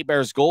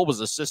 Hebert's goal was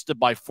assisted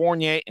by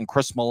Fournier and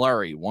Chris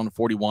Mallory,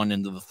 141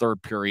 into the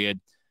third period.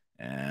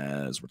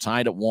 As we're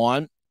tied at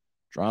 1,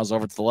 draws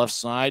over to the left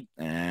side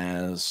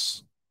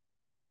as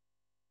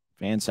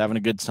fans having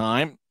a good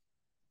time.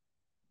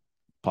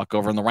 Puck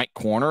over in the right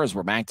corner as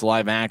we're back to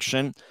live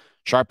action.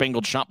 Sharp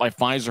angled shot by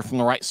Pfizer from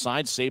the right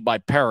side, saved by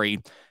Perry.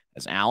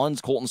 As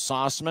Allen's Colton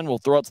Sauceman will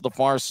throw it to the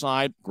far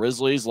side.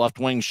 Grizzlies left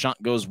wing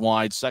shot goes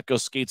wide. Secco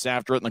skates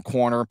after it in the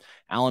corner.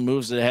 Allen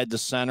moves it ahead to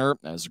center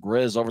as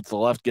Grizz over to the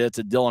left gets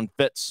it to Dylan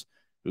Fitz,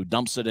 who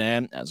dumps it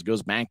in as it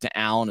goes back to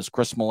Allen as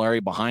Chris Mallory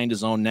behind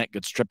his own net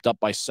gets tripped up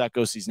by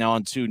Secos. He's now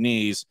on 2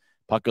 knees.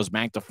 Puck goes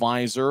back to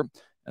Pfizer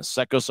as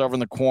Secos over in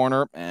the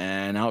corner,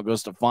 and now it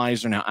goes to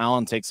Pfizer. Now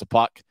Allen takes the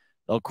puck.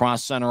 They'll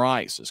cross center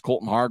ice as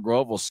Colton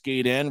Hargrove will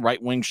skate in.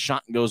 Right wing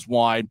shot goes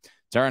wide.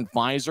 Taryn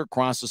Pfizer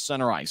crosses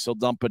center ice. He'll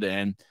dump it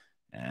in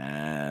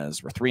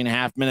as we're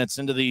 3.5 minutes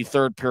into the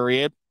third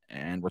period,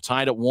 and we're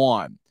tied at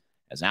 1.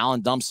 As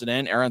Allen dumps it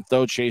in, Aaron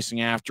Tho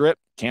chasing after it.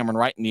 Cameron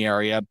Wright in the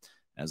area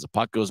as the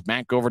puck goes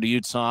back over to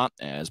Utah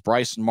as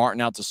Bryson Martin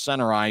out to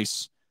center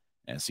ice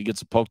as he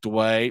gets it poked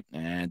away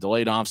and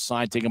delayed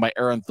offside taken by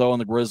Aaron Tho in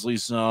the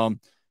Grizzlies zone.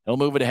 He'll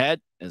move it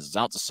ahead as it's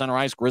out to center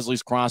ice.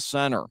 Grizzlies cross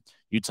center.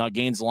 Utah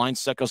gains the line.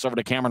 Secos over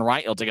to Cameron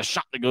Wright. He'll take a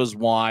shot that goes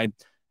wide.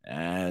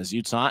 As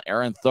Utah,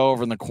 Aaron Tho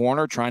over in the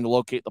corner trying to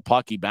locate the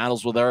puck. He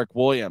battles with Eric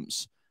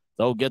Williams.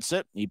 Tho gets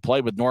it. He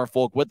played with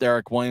Norfolk with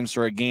Eric Williams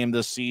for a game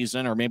this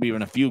season, or maybe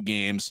even a few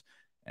games,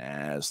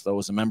 as Tho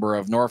was a member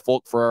of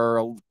Norfolk for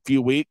a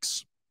few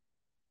weeks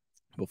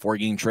before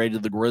getting traded to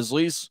the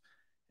Grizzlies.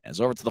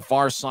 As over to the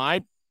far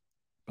side,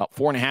 about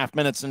 4.5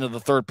 minutes into the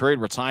third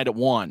period, we're tied at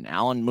 1.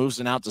 Allen moves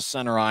it out to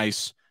center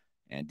ice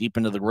and deep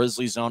into the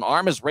Grizzlies zone.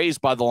 Arm is raised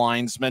by the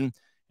linesman,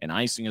 and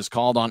icing is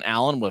called on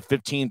Allen with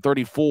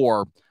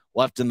 15:34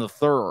 left in the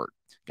third.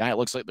 Guy, it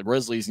looks like the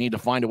Grizzlies need to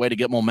find a way to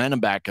get momentum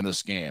back in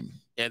this game.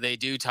 Yeah, they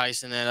do,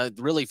 Tyson. And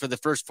really, for the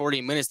first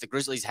 40 minutes, the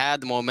Grizzlies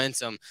had the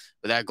momentum,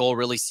 but that goal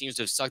really seems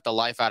to have sucked the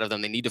life out of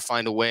them. They need to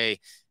find a way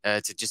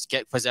to just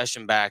get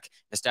possession back,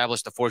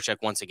 establish the forecheck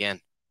once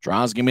again.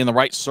 Draw's going to be in the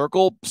right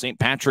circle. St.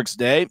 Patrick's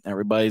Day.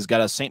 Everybody's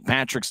got a St.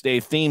 Patrick's Day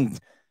themed,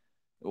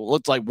 it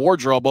looked like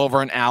wardrobe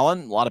over in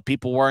Allen. A lot of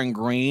people wearing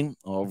green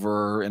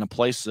over in a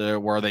place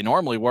where they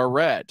normally wear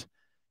red.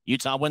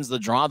 Utah wins the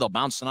draw. They'll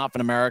bounce it off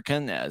an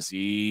American as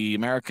the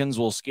Americans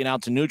will skate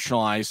out to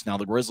neutral ice. Now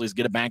the Grizzlies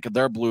get it back at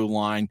their blue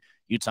line.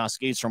 Utah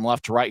skates from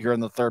left to right here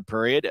in the third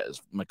period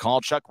as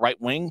Michalchuk, right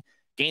wing,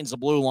 gains the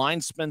blue line,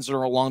 spins it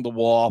along the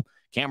wall.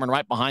 Cameron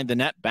right behind the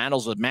net,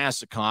 battles with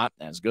Massicott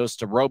as goes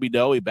to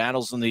Robidoux. He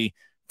battles in the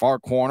far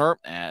corner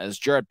as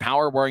Jared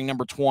Power wearing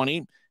number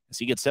 20 as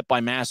he gets hit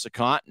by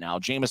Massicott. Now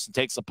Jamison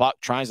takes the puck,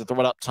 tries to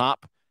throw it up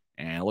top,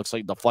 and it looks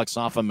like deflects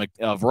off of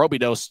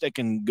Robidoux's stick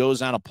and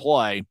goes out of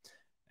play.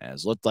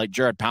 As looked like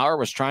Jared Power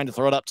was trying to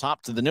throw it up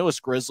top to the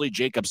newest Grizzly,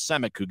 Jacob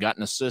Semick, who got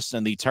an assist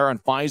in the Terran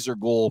Pfizer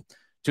goal,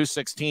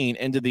 2:16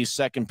 into the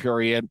second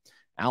period.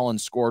 Allen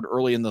scored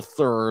early in the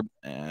third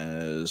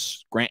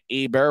as Grant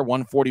Hebert,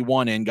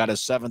 141 in, got his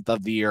 7th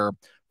of the year.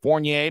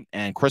 Fournier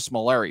and Chris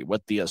Mallory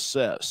with the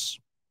assists.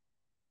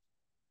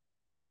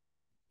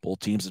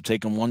 Both teams have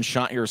taken one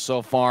shot here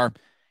so far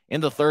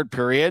in the third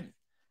period.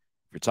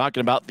 If you're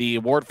talking about the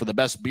award for the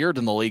best beard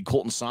in the league,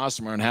 Colton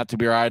Sosserman would have to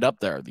be right up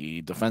there.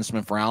 The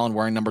defenseman for Allen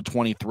wearing number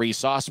 23.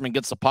 Sosserman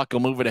gets the puck, he'll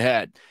move it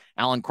ahead.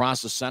 Allen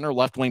crosses center,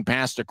 left wing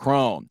pass to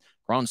Crone.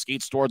 Crone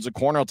skates towards the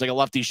corner, he'll take a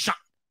lefty shot.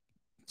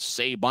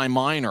 Saved by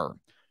Minor.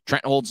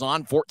 Trent holds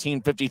on,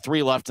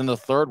 14:53 left in the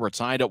third. We're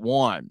tied at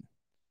 1.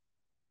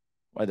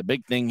 Well, the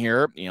big thing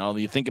here,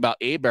 you think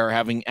about Hebert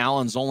having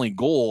Allen's only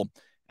goal.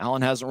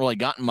 Allen hasn't really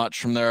gotten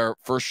much from their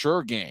first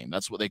sure game.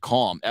 That's what they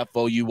call them,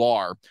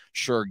 FOUR,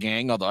 sure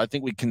gang. Although I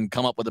think we can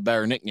come up with a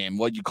better nickname.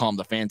 What do you call them?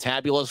 The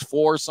Fantabulous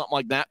Four, something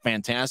like that.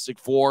 Fantastic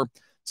Four,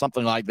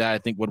 something like that I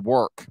think would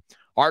work.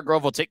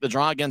 Hargrove will take the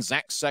draw against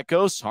Zach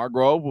Sekos.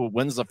 Hargrove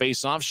wins the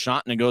faceoff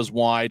shot and it goes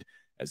wide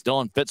as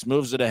Dylan Fitz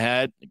moves it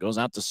ahead. It goes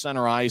out to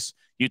center ice.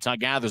 Utah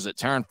gathers it.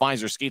 Terran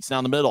Pfizer skates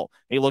down the middle.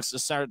 He looks to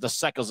center to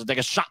Sekos to take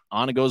a shot.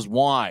 On it goes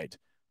wide.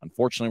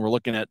 Unfortunately, we're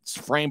looking at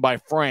frame by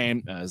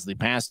frame as the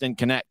pass didn't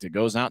connect. It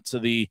goes out to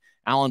the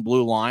Allen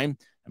blue line.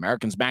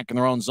 Americans back in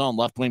their own zone.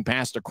 Left wing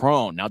pass to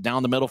Crone. Now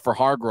down the middle for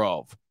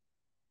Hargrove.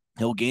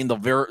 He'll gain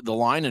the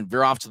line and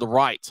veer off to the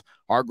right.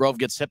 Hargrove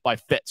gets hit by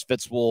Fitz.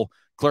 Fitz will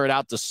clear it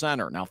out to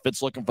center. Now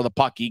Fitz looking for the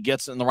puck. He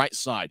gets it in the right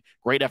side.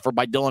 Great effort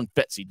by Dylan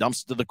Fitz. He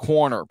dumps it to the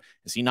corner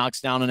as he knocks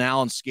down an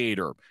Allen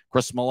skater.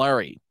 Chris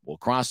Mallory will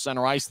cross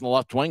center ice in the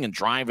left wing and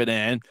drive it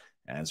in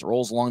as it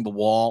rolls along the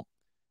wall.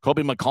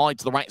 Kobe McCauley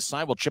to the right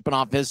side will chip it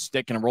off his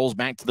stick and it rolls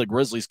back to the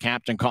Grizzlies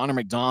captain, Connor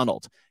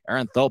McDonald.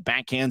 Aaron Thoe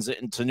backhands it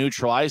into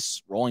neutral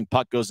ice. Rolling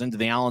puck goes into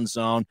the Allen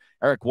zone.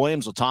 Eric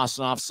Williams will toss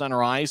it off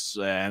center ice,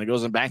 and it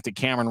goes back to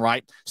Cameron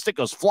Wright. Stick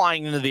goes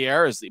flying into the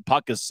air as the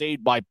puck is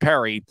saved by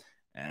Perry.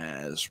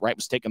 As Wright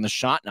was taking the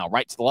shot. Now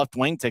Wright to the left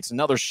wing, takes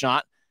another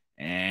shot,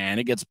 and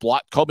it gets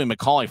blocked. Kobe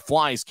McCauley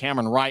flies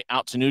Cameron Wright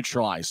out to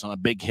neutral ice on a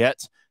big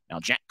hit. Now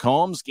Jack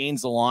Combs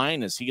gains the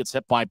line as he gets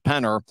hit by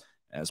Penner.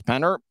 As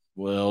Penner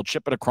will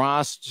chip it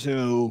across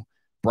to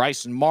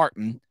Bryson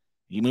Martin.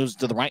 He moves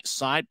to the right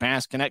side.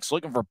 Pass connects,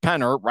 looking for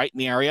Penner right in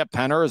the area.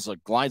 Penner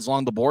glides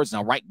along the boards.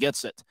 Now Wright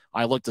gets it.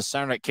 I look to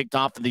center. It kicked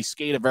off the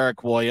skate of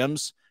Eric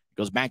Williams. It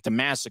goes back to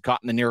Massicott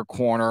in the near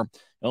corner.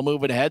 He'll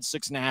move it ahead.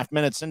 6.5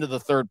 minutes into the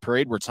third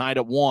period. We're tied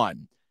at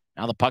 1.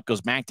 Now the puck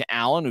goes back to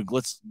Allen,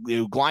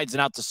 who glides it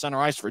out to center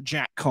ice for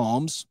Jack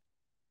Combs.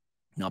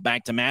 Now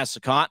back to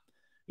Massicott,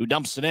 who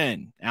dumps it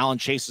in. Allen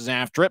chases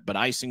after it, but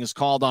icing is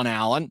called on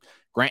Allen.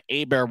 Grant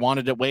Hebert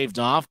wanted it waved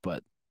off,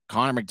 but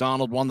Connor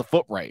McDonald won the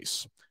foot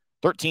race.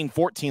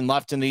 13-14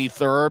 left in the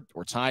third.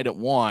 We're tied at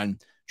 1.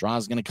 Draw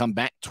is going to come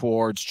back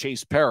towards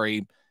Chase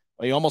Perry.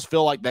 Well, you almost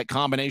feel like that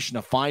combination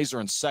of Pfizer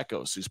and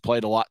Sekos, who's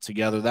played a lot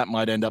together, that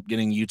might end up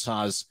getting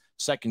Utah's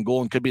second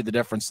goal and could be the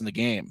difference in the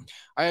game.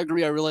 I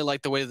agree. I really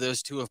like the way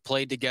those two have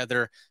played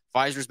together.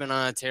 Pfizer's been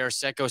on a tear.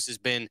 Sekos has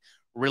been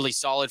really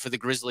solid for the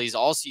Grizzlies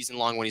all season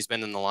long when he's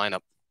been in the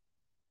lineup.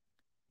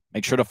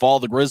 Make sure to follow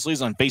the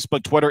Grizzlies on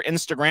Facebook, Twitter,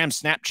 Instagram,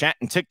 Snapchat,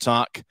 and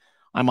TikTok.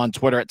 I'm on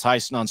Twitter at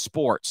Tyson on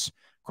Sports.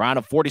 Crowd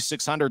of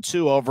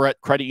 4,602 over at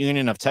Credit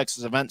Union of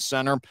Texas Event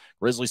Center.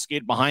 Grizzlies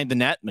skate behind the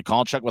net.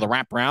 Michalchuk with a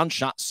wraparound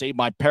shot saved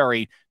by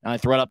Perry. Now they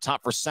throw it up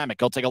top for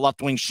Semick. He'll take a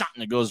left wing shot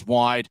and it goes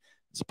wide.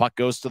 As the puck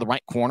goes to the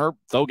right corner,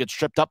 Thoe gets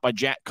tripped up by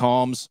Jack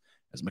Combs.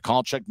 As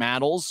Michalchuk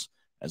battles,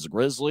 as the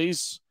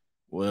Grizzlies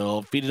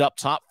will feed it up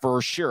top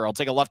for Shearer. I'll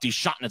take a lefty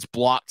shot, and it's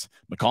blocked.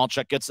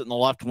 Michalchuk gets it in the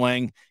left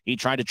wing. He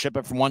tried to chip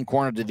it from one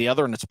corner to the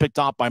other, and it's picked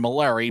off by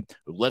Mallory,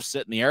 who lifts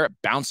it in the air. It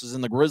bounces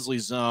in the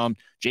Grizzlies zone.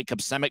 Jacob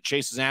Semick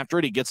chases after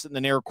it. He gets it in the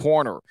near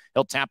corner.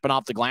 He'll tap it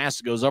off the glass.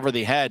 It goes over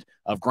the head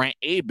of Grant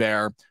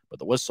Hebert, but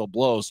the whistle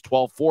blows.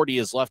 12:40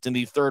 is left in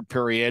the third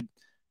period,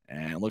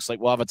 and it looks like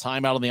we'll have a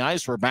timeout on the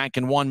ice. We're back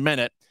in 1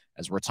 minute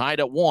as we're tied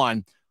at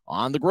 1.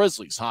 On the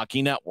Grizzlies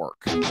Hockey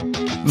Network.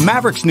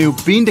 Maverick's new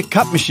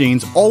bean-to-cup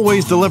machines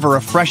always deliver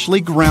a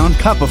freshly ground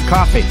cup of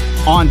coffee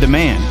on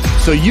demand,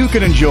 so you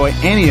can enjoy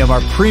any of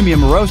our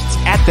premium roasts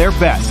at their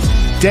best,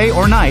 day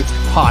or night,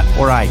 hot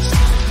or iced.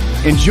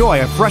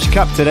 Enjoy a fresh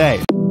cup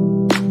today.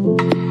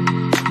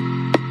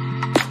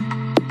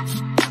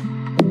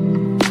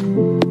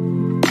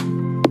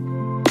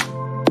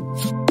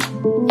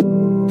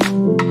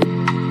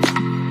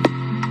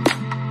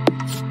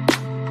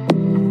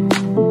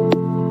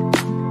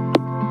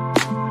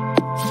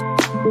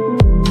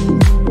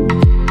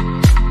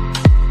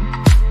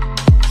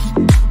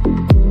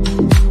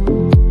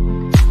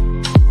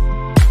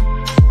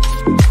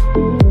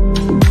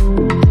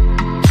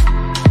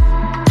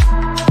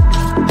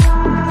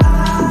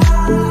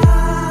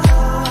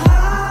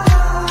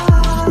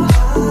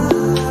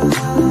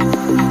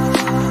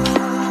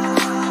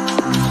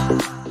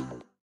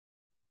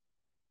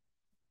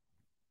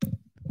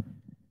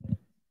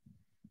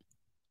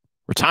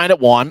 tied at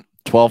 1.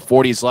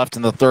 12:40 left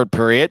in the third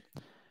period.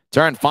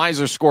 Taryn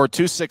Pfizer scored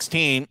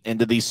 2:16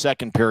 into the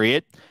second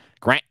period.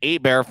 Grant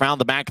Hebert found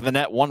the back of the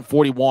net,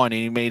 141,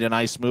 and he made a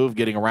nice move,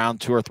 getting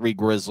around 2 or 3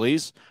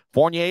 Grizzlies.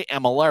 Fournier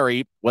and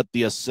Mallory with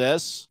the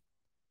assists.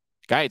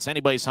 Guy, it's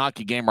anybody's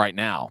hockey game right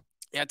now.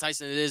 Yeah,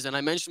 Tyson, it is. And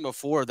I mentioned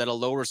before that a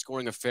lower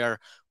scoring affair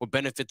would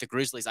benefit the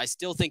Grizzlies. I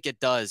still think it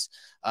does.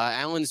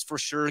 Allen's for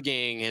sure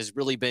gang has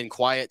really been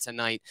quiet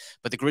tonight,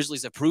 but the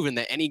Grizzlies have proven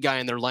that any guy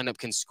in their lineup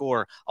can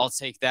score. I'll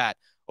take that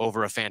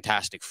over a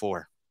fantastic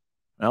 4.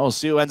 Well, we'll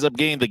see who ends up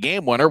getting the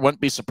game winner. Wouldn't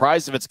be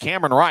surprised if it's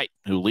Cameron Wright,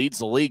 who leads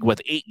the league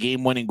with 8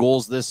 game-winning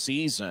goals this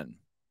season.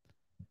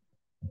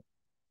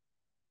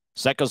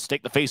 Secos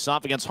take the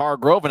face-off against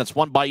Hargrove, and it's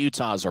won by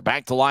Utahs. They're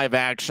back to live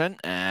action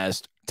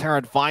as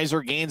Taryn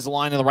Pfizer gains the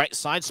line on the right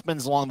side,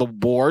 spins along the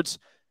boards,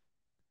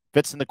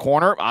 fits in the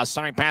corner.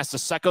 Centering pass to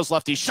Secos,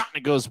 lefty shot,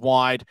 and it goes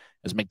wide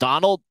as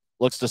McDonald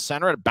looks to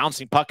center it. A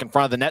bouncing puck in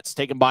front of the net's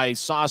taken by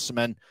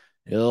Sossaman.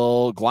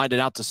 He'll glide it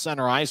out to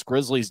center ice.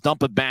 Grizzlies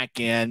dump it back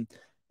in.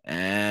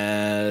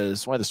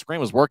 As why the screen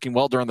was working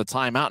well during the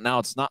timeout. Now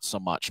it's not so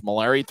much.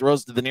 Mallory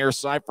throws to the near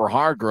side for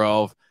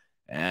Hargrove.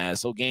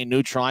 As he'll gain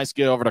neutralized,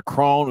 get over to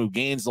Crone, who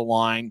gains the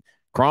line.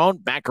 Crone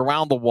back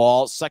around the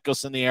wall.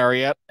 Sekos in the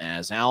area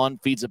as Allen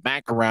feeds it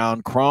back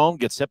around. Crone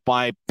gets hit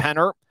by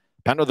Penner.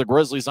 Penner, the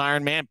Grizzlies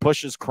Iron Man,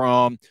 pushes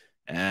Crone.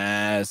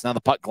 As now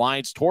the puck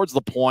glides towards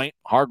the point.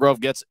 Hargrove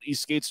he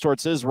skates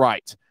towards his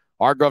right.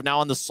 Hargrove now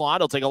on the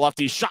slot. He'll take a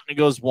lefty shot and it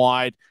goes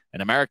wide. An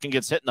American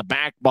gets hit in the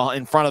back ball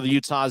in front of the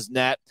Utah's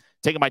net.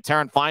 Taken by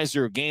Taryn Pfizer,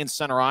 who gains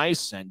center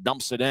ice and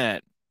dumps it in.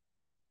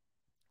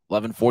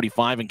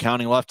 11:45 and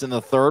counting left in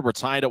the third. We're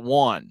tied at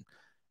 1.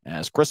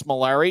 As Chris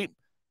Mallory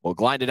will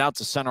glide it out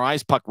to center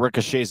ice. Puck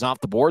ricochets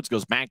off the boards,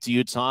 goes back to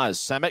Utah as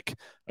Semick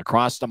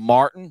across to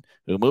Martin,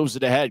 who moves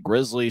it ahead.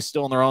 Grizzlies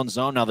still in their own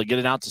zone. Now they get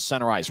it out to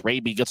center ice.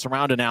 Raby gets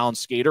around an Allen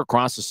skater.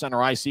 Across the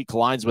center ice, he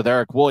collides with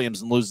Eric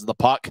Williams and loses the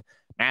puck.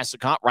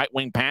 Massacott, right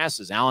wing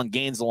passes. Allen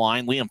gains the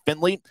line. Liam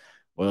Finley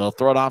will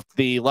throw it off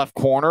the left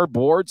corner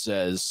boards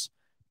as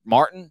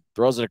Martin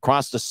throws it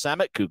across to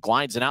Semick, who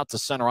glides it out to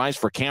center ice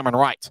for Cameron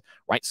Wright.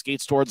 Wright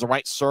skates towards the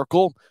right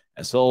circle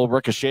as he'll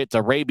ricochet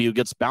to Raby, who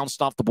gets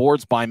bounced off the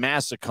boards by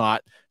Massacott.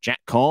 Jack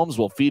Combs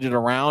will feed it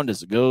around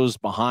as it goes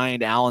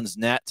behind Allen's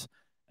net.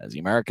 As the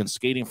Americans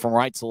skating from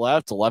right to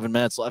left, 11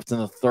 minutes left in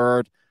the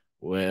third,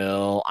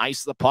 will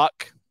ice the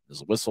puck. Does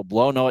the whistle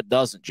blow? No, it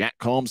doesn't. Jack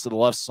Combs to the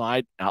left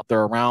side, out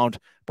there around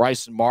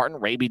Bryson Martin.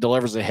 Raby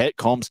delivers a hit.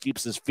 Combs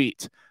keeps his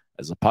feet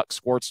as the puck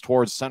squirts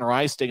towards center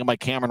ice, taken by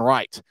Cameron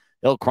Wright.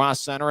 He'll cross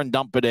center and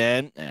dump it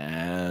in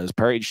as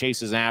Perry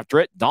chases after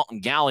it. Dalton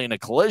Galley in a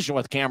collision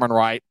with Cameron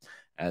Wright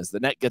as the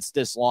net gets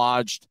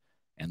dislodged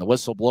and the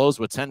whistle blows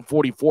with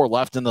 10:44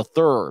 left in the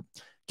third.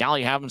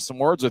 Galley having some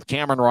words with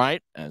Cameron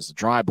Wright as the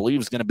draw, I believe,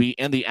 is going to be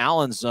in the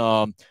Allen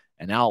zone.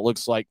 And now it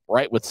looks like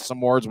Wright with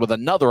some words with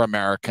another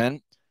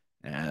American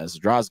as the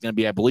draw is going to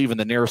be, I believe, in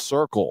the near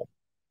circle.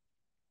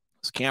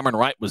 As Cameron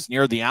Wright was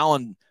near the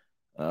Allen,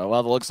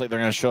 well, it looks like they're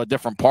going to show a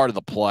different part of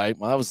the play.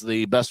 Well, that was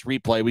the best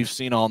replay we've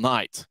seen all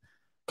night.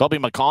 Colby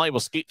McCauley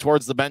will skate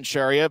towards the bench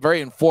area.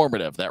 Very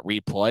informative, that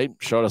replay.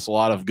 Showed us a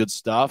lot of good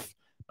stuff.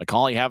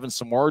 McCauley having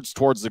some words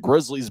towards the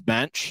Grizzlies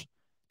bench.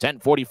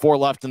 10:44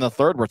 left in the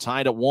third. We're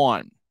tied at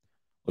 1.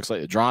 Looks like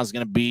the draw is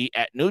going to be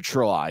at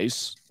neutral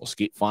ice. We'll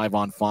skate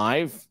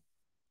 5-on-5.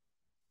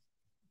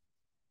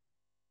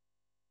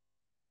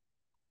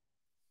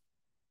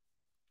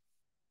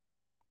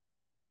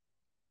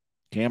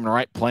 Cameron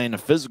Wright playing a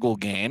physical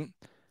game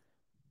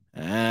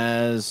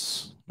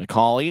as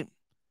McCauley,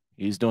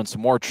 he's doing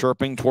some more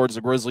chirping towards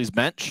the Grizzlies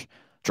bench.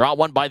 Draw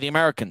one by the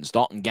Americans.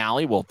 Dalton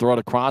Galley will throw it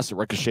across. It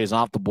ricochets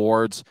off the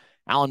boards.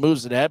 Allen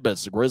moves it ahead, but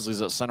it's the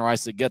Grizzlies at center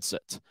ice that gets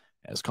it.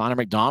 As Connor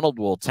McDonald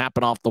will tap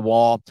it off the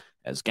wall.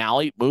 As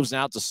Galley moves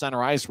out to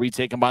center ice,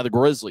 retaken by the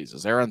Grizzlies.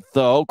 As Aaron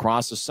Tho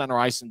crosses center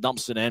ice and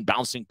dumps it in.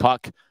 Bouncing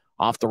puck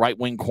off the right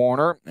wing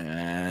corner.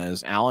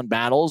 As Allen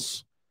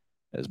battles.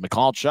 As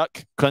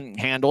Michalchuk couldn't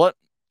handle it.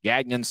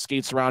 Gagnon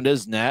skates around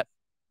his net.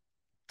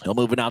 He'll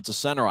move it out to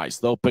center ice.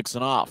 Tho picks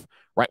it off.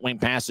 Right wing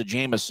pass to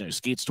Jamison, who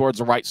skates towards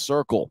the right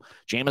circle.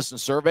 Jamison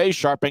surveys,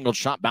 sharp angled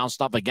shot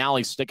bounced off the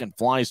Galley stick and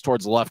flies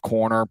towards the left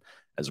corner.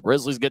 As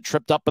Grizzlies get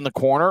tripped up in the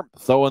corner,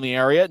 Tho in the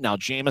area. Now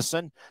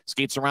Jamison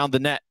skates around the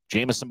net.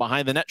 Jamison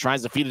behind the net,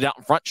 tries to feed it out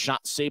in front.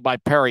 Shot saved by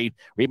Perry.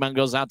 Rebound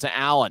goes out to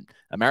Allen.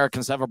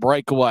 Americans have a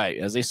breakaway.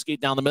 As they skate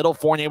down the middle,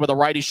 Fournier with a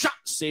righty shot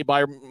saved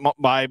by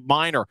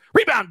Minor.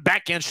 Rebound,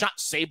 backhand shot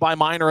saved by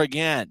Minor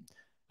again.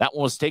 That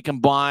one was taken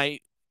by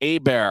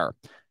Hebert.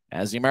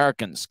 As the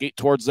Americans skate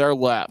towards their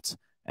left.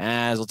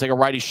 As they'll take a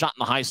righty shot in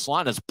the high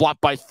slot. It's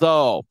blocked by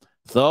Tho.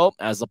 Tho,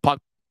 as the puck,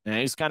 and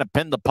he's kind of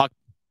pinned the puck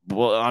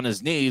on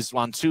his knees,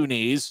 on 2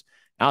 knees.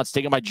 Now it's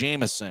taken by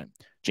Jamison.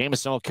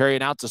 Jamison will carry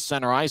it out to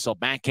center ice. He'll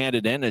backhand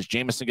it in as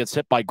Jamison gets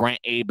hit by Grant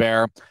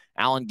Hebert.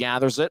 Allen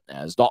gathers it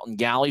as Dalton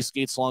Galley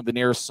skates along the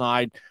near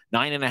side.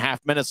 9.5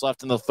 minutes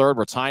left in the third.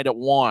 We're tied at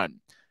 1.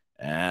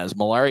 As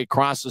Mallory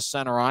crosses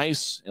center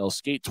ice, he'll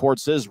skate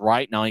towards his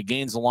right. Now he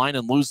gains the line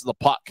and loses the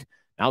puck.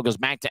 Now it goes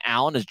back to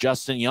Allen as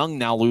Justin Young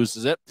now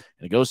loses it.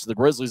 And it goes to the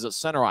Grizzlies at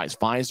center ice.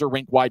 Pfizer,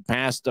 rink wide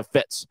pass to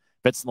Fitz.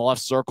 Fitz in the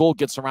left circle,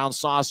 gets around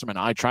Saucerman.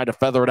 I tried to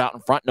feather it out in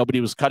front. Nobody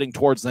was cutting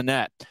towards the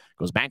net.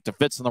 Goes back to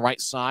Fitz on the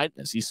right side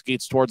as he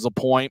skates towards the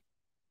point.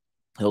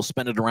 He'll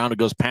spin it around. It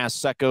goes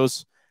past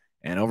Sekos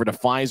and over to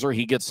Pfizer.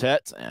 He gets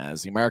hit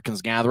as the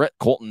Americans gather it.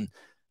 Colton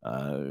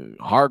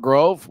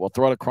Hargrove will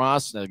throw it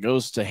across, and it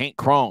goes to Hank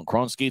Crone.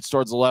 Crone skates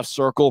towards the left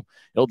circle.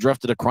 He'll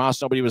drift it across.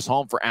 Nobody was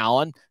home for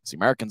Allen. As the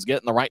Americans get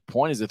in the right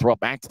point as they throw it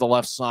back to the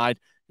left side.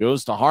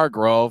 Goes to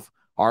Hargrove.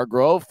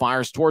 Hargrove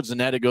fires towards the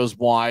net. It goes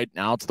wide.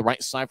 Now to the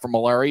right side for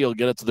Mallory. He'll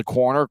get it to the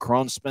corner.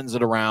 Crone spins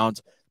it around.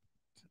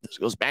 This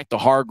goes back to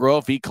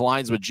Hargrove. He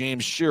collides with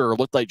James Shearer.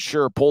 Looked like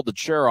Shearer pulled the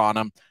chair on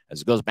him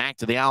as it goes back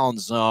to the Allen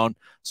zone.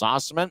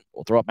 Saucerman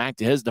will throw it back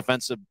to his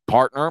defensive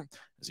partner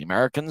as the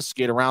Americans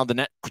skate around the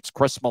net. It's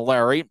Chris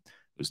Mallory,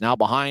 who's now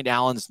behind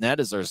Allen's net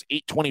as there's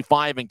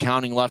 8:25 and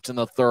counting left in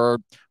the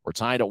third. We're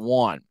tied at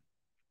 1.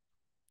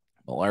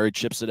 Mallory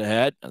chips it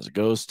ahead as it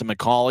goes to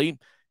McCauley.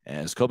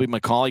 As Kobe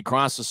McCauley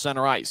crosses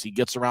center ice, he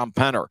gets around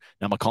Penner.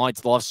 Now McCauley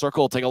to the left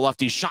circle will take a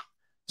lefty shot.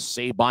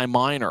 Saved by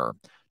Minor.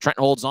 Trent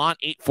holds on,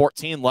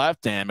 8:14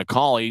 left, and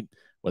McCauley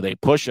with a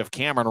push of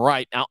Cameron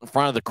Wright out in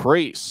front of the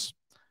crease.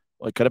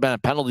 Well, it could have been a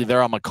penalty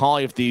there on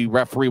McCauley if the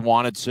referee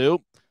wanted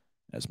to.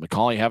 As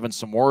McCauley having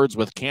some words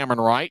with Cameron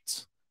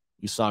Wright.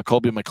 We saw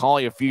Kobe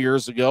McCauley a few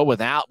years ago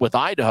with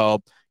Idaho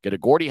get a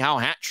Gordie Howe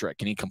hat trick,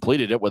 and he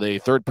completed it with a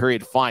third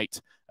period fight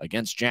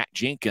against Jack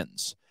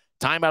Jenkins.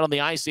 Timeout on the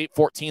ice,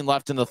 8:14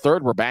 left in the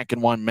third. We're back in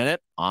 1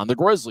 minute on the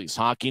Grizzlies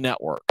Hockey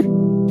Network.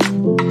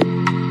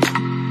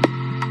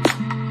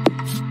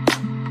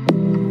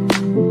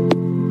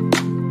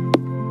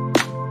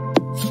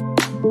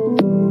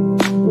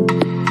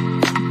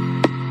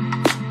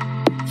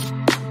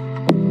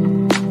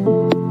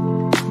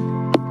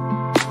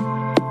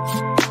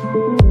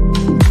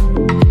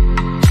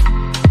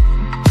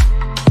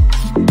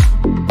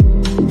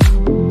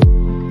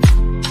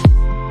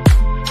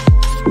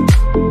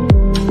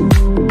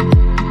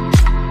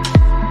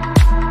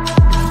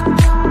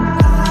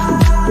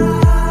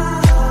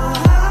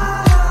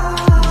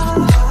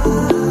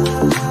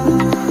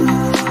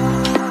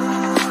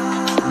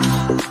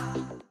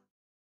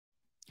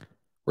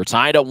 We're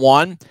tied at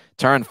 1.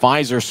 Taryn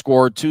Pfizer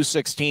scored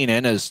 2:16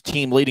 in his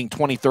team leading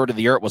 23rd of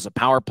the year. It was a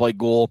power play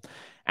goal.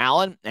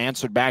 Allen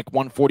answered back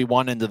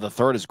 1:41 into the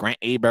third as Grant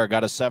Hebert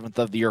got a 7th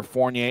of the year.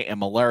 Fournier and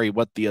Mallory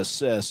with the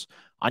assists.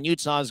 On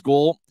Utah's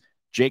goal,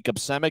 Jacob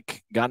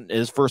Semick got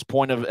his first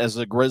point as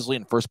a Grizzly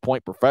and first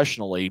point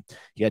professionally.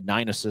 He had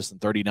 9 assists in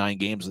 39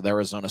 games with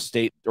Arizona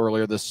State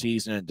earlier this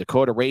season. And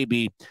Dakota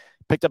Raby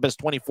picked up his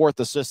 24th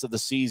assist of the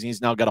season.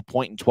 He's now got a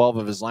point in 12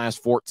 of his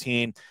last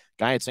 14.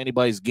 Guy, it's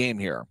anybody's game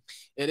here.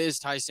 It is,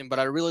 Tyson, but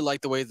I really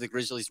like the way the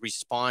Grizzlies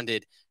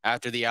responded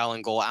after the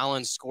Allen goal.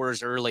 Allen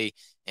scores early,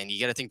 and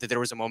you got to think that there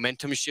was a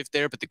momentum shift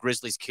there, but the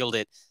Grizzlies killed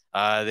it.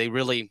 They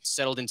really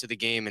settled into the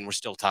game, and we're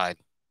still tied.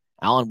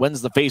 Allen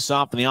wins the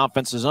faceoff, and the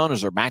offensive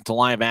zoners are back to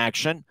live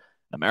action.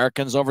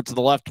 Americans over to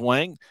the left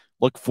wing.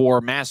 Look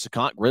for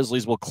Massacant.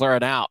 Grizzlies will clear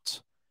it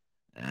out.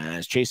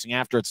 As chasing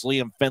after it's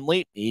Liam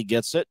Finley. He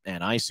gets it,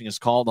 and icing is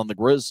called on the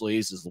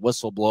Grizzlies as the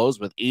whistle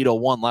blows with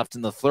 8:01 left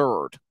in the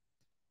third.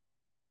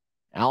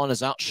 Allen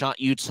has outshot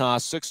Utah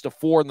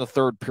 6-4 in the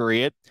third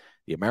period.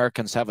 The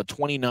Americans have a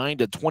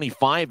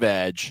 29-25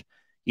 edge.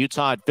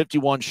 Utah had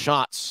 51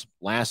 shots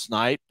last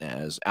night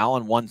as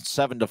Allen won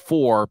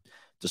 7-4.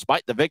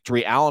 Despite the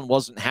victory, Allen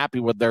wasn't happy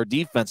with their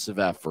defensive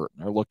effort.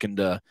 They're looking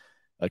to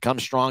come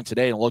strong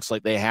today, and it looks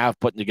like they have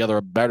put together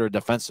a better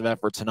defensive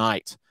effort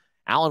tonight.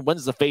 Allen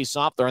wins the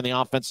faceoff. They're in the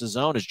offensive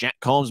zone as Jack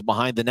Combs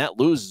behind the net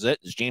loses it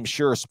as James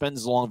Shearer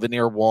spins along the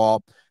near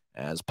wall.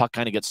 As puck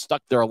kind of gets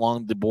stuck there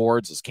along the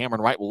boards as Cameron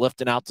Wright will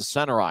lift it out to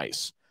center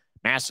ice.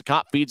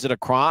 Massacant feeds it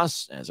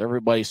across as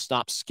everybody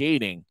stops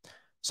skating.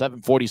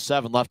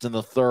 7:47 left in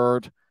the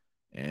third.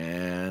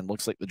 And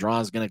looks like the draw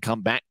is going to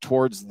come back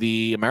towards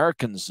the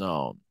American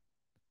zone.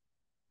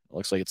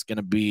 Looks like it's going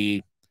to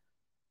be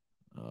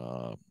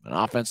an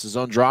offensive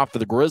zone draw for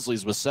the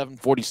Grizzlies with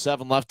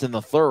 7:47 left in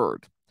the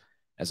third.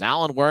 As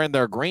Allen wearing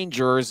their green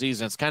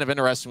jerseys, and it's kind of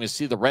interesting to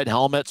see the red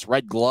helmets,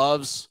 red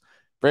gloves.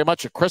 Very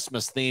much a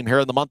Christmas theme here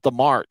in the month of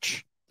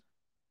March.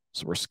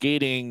 So we're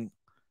skating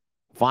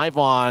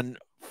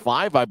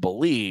 5-on-5, I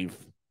believe.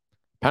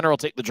 Penner will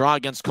take the draw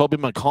against Kobe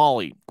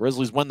McCauley.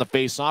 Grizzlies win the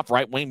faceoff.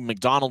 Right wing,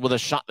 McDonald with a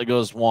shot that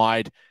goes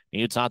wide.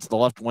 Utah to the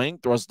left wing,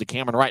 throws it to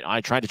Cameron Wright.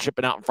 I tried to chip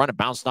it out in front. It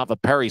bounced off a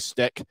Perry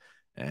stick.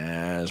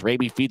 As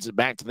Raby feeds it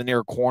back to the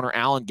near corner,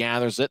 Allen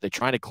gathers it. They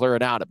try to clear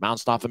it out. It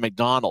bounced off of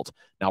McDonald.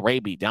 Now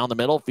Raby down the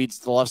middle, feeds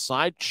to the left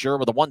side. Sure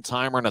with a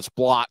one-timer, and it's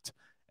blocked.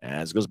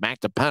 As it goes back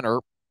to Penner.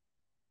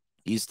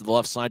 He's to the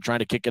left side trying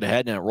to kick it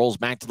ahead, and it rolls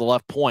back to the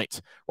left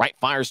point. Wright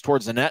fires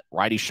towards the net.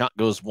 Righty shot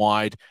goes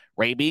wide.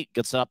 Raby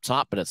gets it up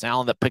top, but it's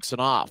Allen that picks it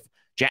off.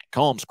 Jack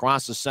Combs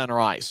crosses center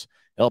ice.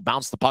 He'll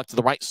bounce the puck to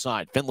the right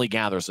side. Finley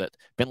gathers it.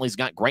 Finley's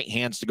got great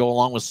hands to go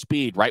along with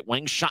speed. Right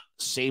wing shot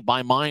saved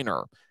by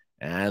Minor.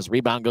 As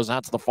rebound goes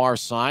out to the far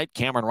side,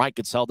 Cameron Wright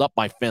gets held up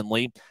by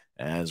Finley.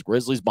 As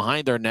Grizzlies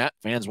behind their net,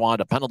 fans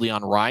wanted a penalty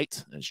on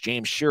right. As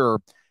James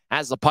Shearer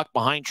has the puck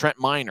behind Trent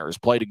Miner, has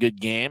played a good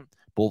game,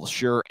 both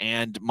Shearer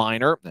and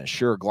Miner. As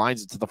Shearer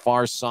glides it to the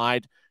far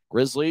side,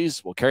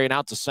 Grizzlies will carry it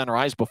out to center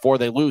ice before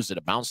they lose it.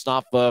 It bounced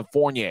off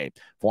Fournier.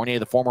 Fournier,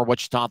 the former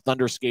Wichita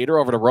Thunder skater,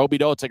 over to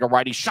Robideau, take a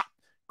righty shot.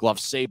 Glove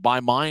saved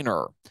by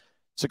Miner.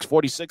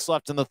 6:46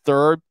 left in the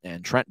third,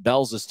 and Trent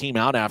bells his team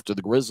out after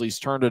the Grizzlies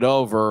turned it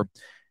over.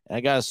 I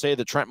got to say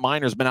that Trent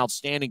Miner's been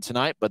outstanding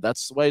tonight, but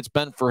that's the way it's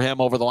been for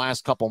him over the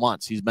last couple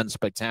months. He's been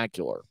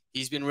spectacular.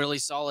 He's been really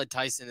solid,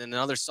 Tyson, and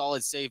another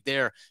solid save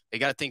there. They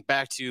got to think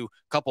back to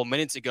a couple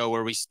minutes ago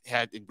where we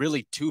had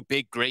really two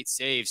big, great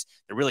saves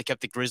that really kept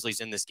the Grizzlies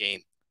in this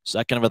game.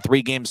 Second of a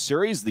three-game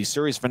series. The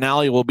series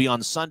finale will be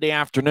on Sunday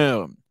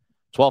afternoon.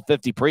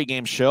 12:50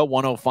 pregame show,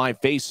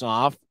 1:05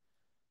 face-off.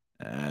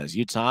 As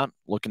Utah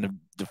looking to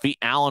defeat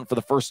Allen for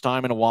the first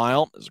time in a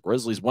while. As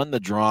Grizzlies win the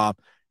draw,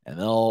 and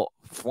they'll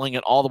fling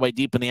it all the way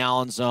deep in the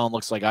Allen zone.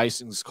 Looks like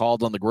icing's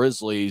called on the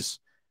Grizzlies.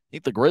 I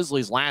think the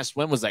Grizzlies' last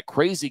win was that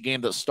crazy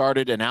game that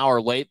started an hour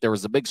late. There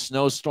was a big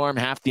snowstorm.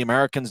 Half the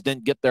Americans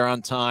didn't get there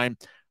on time.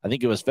 I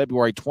think it was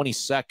February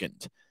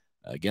 22nd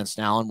against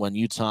Allen when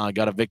Utah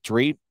got a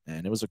victory,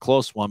 and it was a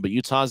close one. But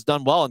Utah's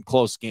done well in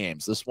close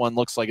games. This one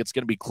looks like it's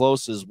going to be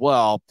close as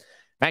well.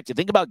 In fact, you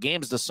think about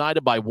games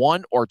decided by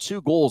 1 or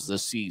 2 goals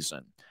this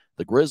season.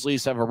 The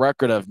Grizzlies have a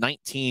record of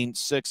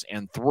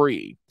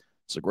 19-6-3.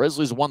 So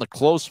Grizzlies won the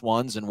close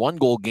ones. In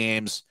 1-goal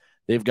games,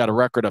 they've got a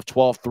record of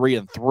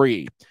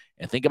 12-3-3.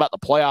 And think about the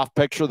playoff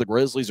picture. The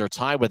Grizzlies are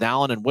tied with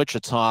Allen and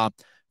Wichita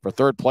for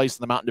third place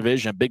in the Mountain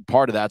Division. A big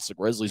part of that's the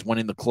Grizzlies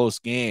winning the close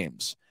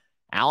games.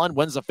 Allen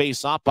wins the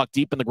face-off, puck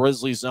deep in the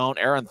Grizzlies zone.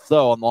 Aaron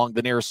Tho along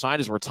the near side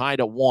as we're tied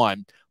at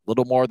 1.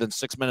 Little more than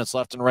 6 minutes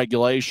left in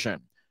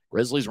regulation.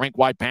 Grizzlies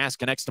rink-wide pass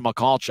connects to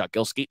Mikalchuk.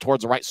 He'll skate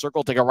towards the right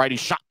circle, take a righty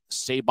shot.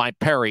 Saved by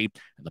Perry,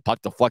 and the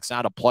puck deflects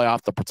out of play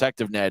off the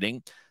protective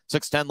netting.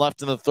 6:10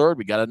 left in the third.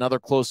 We got another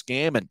close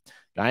game, and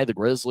the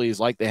Grizzlies,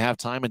 like they have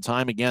time and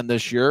time again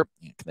this year,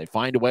 can they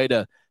find a way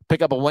to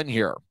pick up a win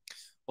here?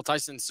 Well,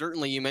 Tyson,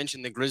 certainly you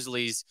mentioned the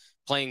Grizzlies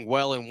playing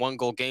well in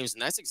 1-goal games,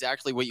 and that's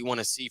exactly what you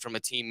want to see from a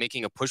team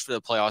making a push for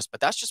the playoffs,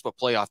 but that's just what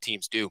playoff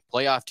teams do.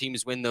 Playoff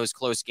teams win those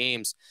close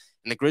games,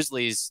 and the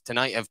Grizzlies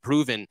tonight have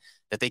proven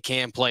that they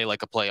can play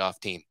like a playoff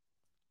team.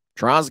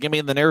 Traw's going to be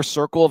in the near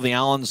circle of the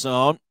Allen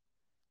zone.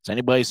 It's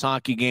anybody's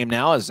hockey game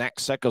now as Zach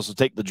Sekos will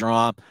take the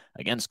draw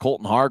against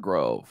Colton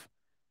Hargrove.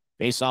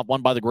 Face-off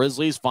won by the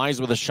Grizzlies.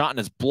 Fires with a shot and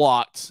it's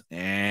blocked.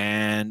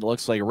 And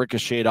looks like a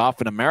ricocheted off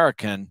an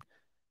American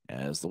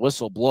as the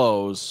whistle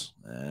blows.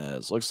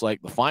 As looks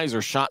like the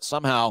Pfizer shot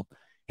somehow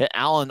hit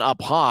Allen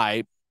up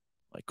high.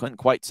 I couldn't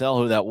quite tell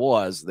who that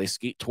was. They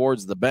skeet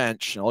towards the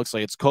bench. And it looks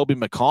like it's Kobe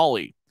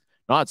McCauley.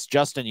 No, it's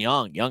Justin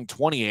Young. Young,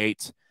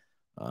 28.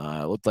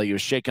 Looked like he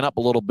was shaken up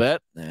a little bit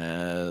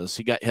as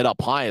he got hit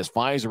up high as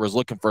Pfizer was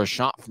looking for a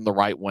shot from the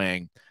right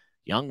wing.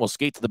 Young will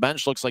skate to the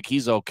bench. Looks like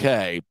he's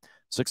okay.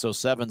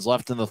 6:07's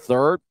left in the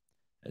third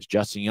as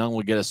Justin Young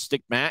will get a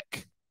stick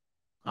back.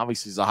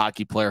 Obviously, he's a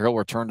hockey player. He'll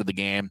return to the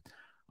game.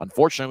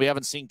 Unfortunately, we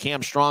haven't seen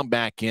Cam Strong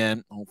back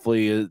in.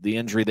 Hopefully, the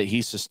injury that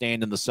he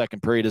sustained in the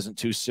second period isn't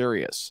too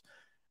serious.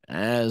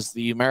 As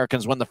the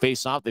Americans win the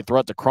faceoff, they throw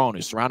it to Crone,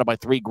 who's surrounded by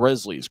 3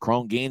 Grizzlies.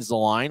 Crone gains the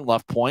line,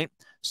 left point,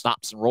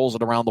 stops and rolls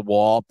it around the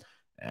wall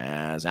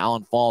as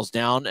Allen falls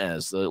down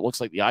as it looks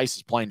like the ice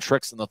is playing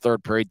tricks in the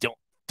third period.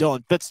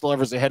 Dylan Fitz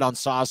delivers a hit on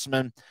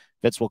Sauceman.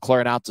 Fitz will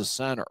clear it out to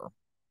center.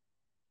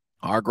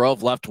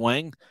 Hargrove, left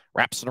wing,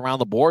 wraps it around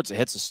the boards. It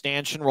hits a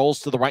stanchion,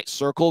 rolls to the right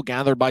circle,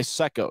 gathered by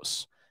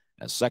Sekos.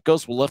 As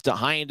Sekos will lift it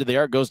high into the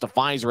air, goes to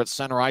Pfizer at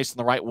center ice in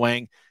the right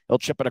wing. He'll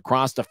chip it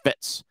across to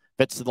Fitz.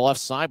 Fitz to the left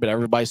side, but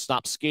everybody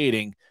stops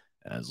skating.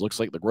 As looks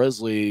like the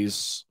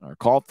Grizzlies are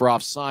called for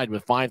offside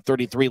with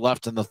 5:33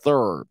 left in the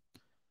third.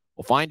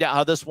 We'll find out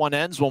how this one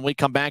ends when we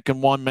come back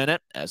in 1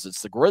 minute, as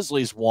it's the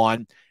Grizzlies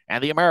 1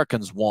 and the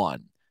Americans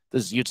 1.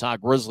 This is Utah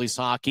Grizzlies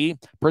hockey,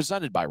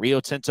 presented by Rio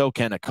Tinto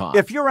Kennecott.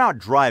 If you're out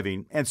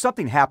driving and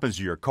something happens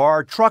to your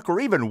car, truck, or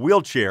even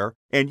wheelchair,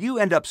 and you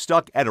end up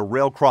stuck at a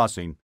rail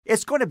crossing,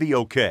 it's going to be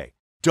okay.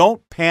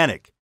 Don't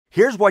panic.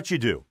 Here's what you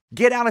do.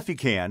 Get out if you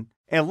can,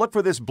 and look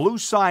for this blue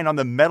sign on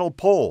the metal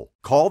pole.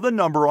 Call the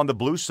number on the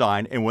blue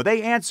sign, and when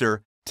they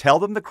answer, tell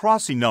them the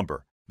crossing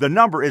number. The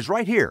number is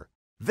right here.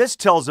 This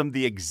tells them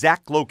the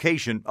exact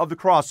location of the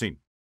crossing.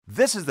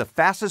 This is the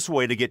fastest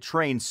way to get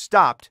trains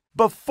stopped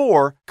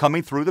before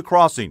coming through the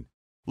crossing.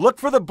 Look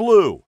for the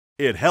blue.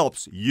 It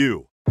helps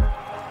you.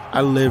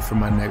 I live for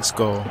my next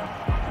goal.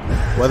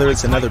 Whether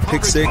it's another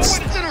pick six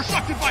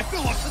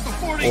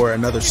or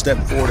another step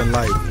forward in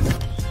life,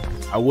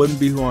 I wouldn't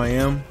be who I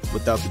am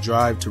without the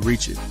drive to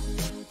reach it.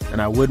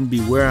 And I wouldn't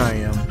be where I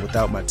am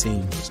without my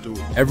team.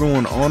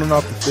 Everyone on and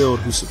off the field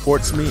who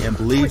supports me and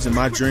believes in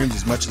my dreams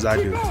as much as I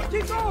do.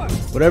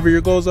 Whatever your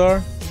goals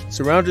are,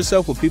 surround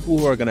yourself with people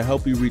who are going to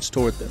help you reach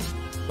toward them.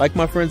 Like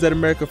my friends at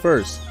America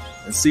First,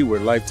 and see where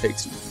life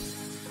takes you.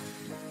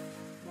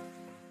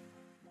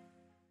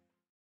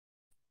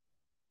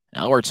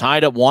 Now we're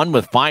tied at 1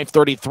 with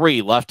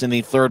 5:33 left in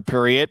the third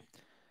period.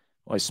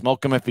 Well,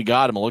 smoke him if you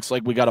got him. It looks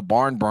like we got a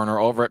barn burner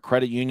over at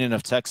Credit Union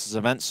of Texas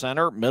Event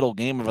Center. Middle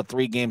game of a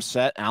 3-game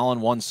set. Allen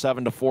won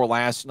 7-4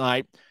 last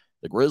night.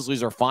 The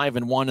Grizzlies are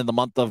 5-1 in the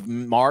month of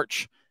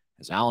March.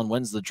 As Allen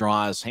wins the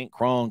draw, as Hank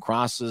Crone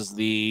crosses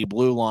the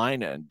blue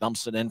line and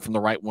dumps it in from the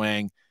right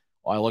wing.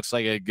 Well, it looks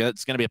like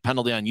it's going to be a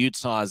penalty on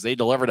Utah as they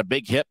delivered a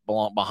big hit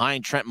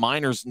behind Trent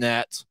Miner's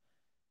net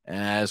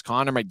as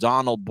Connor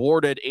McDonald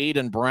boarded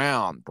Aiden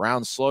Brown.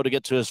 Brown slow to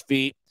get to his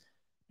feet.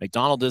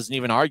 McDonald isn't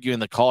even arguing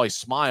the call. He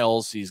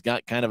smiles. He's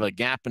got kind of a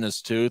gap in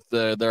his tooth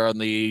there on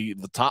the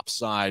top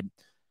side.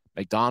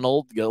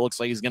 McDonald, it looks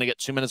like he's going to get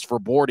 2 minutes for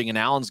boarding, and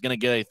Allen's going to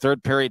get a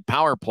third-period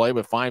power play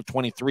with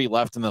 5:23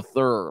 left in the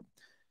third.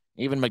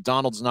 Even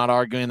McDonald's not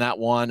arguing that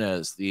one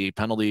as the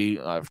penalty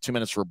of 2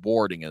 minutes for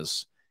boarding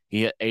as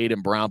he hit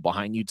Aiden Brown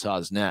behind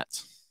Utah's net.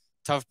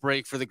 Tough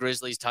break for the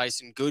Grizzlies,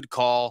 Tyson. Good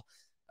call.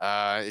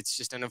 It's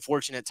just an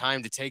unfortunate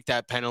time to take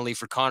that penalty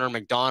for Connor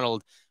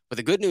McDonald. But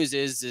the good news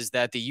is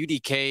that the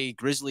UDK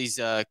Grizzlies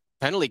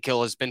penalty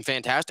kill has been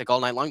fantastic all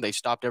night long. They've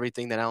stopped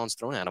everything that Allen's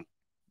thrown at them.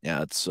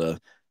 Yeah, it's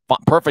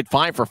perfect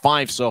 5 for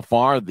 5 so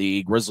far,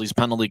 the Grizzlies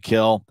penalty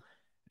kill.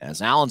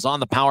 As Allen's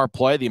on the power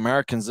play, the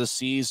Americans this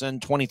season,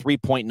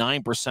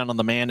 23.9% on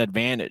the man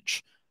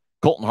advantage.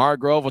 Colton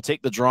Hargrove will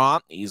take the draw.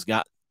 He's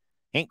got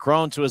Hank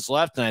Crone to his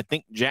left, and I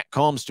think Jack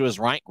Combs to his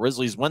right.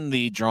 Grizzlies win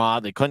the draw.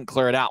 They couldn't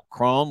clear it out.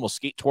 Crone will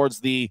skate towards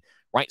the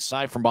right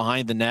side from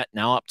behind the net.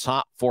 Now up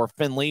top for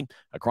Finley.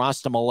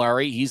 Across to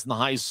Mallory. He's in the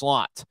high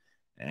slot.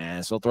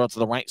 And so throw it to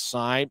the right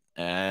side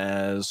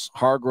as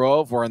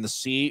Hargrove, we're in the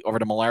C, over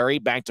to Mallory.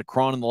 Back to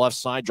Crone on the left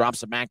side.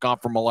 Drops it back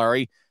off for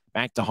Mallory.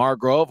 Back to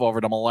Hargrove,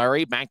 over to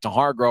Mallory. Back to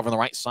Hargrove on the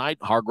right side.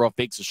 Hargrove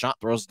fakes a shot,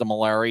 throws it to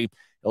Mallory.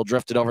 He'll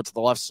drift it over to the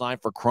left side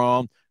for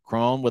Crone.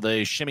 Crone with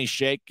a shimmy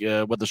shake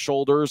with the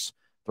shoulders.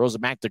 Throws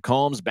it back to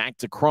Combs. Back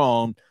to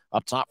Crone.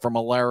 Up top for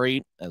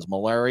Mallory as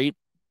Mallory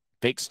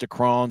fakes to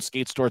Crone,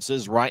 skates towards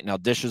his right, now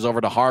dishes over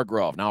to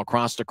Hargrove. Now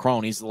across to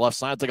Crone. He's to the left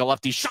side, take a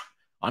lefty shot.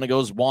 On it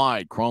goes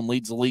wide. Crone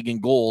leads the league in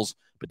goals,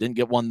 but didn't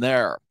get one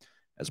there.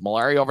 As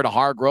Mallory over to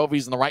Hargrove,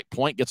 he's in the right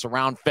point, gets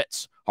around,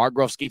 fits.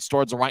 Hargrove skates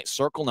towards the right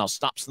circle, now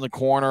stops in the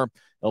corner.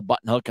 He'll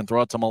button hook and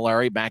throw it to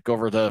Mallory. Back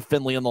over to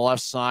Finley on the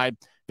left side.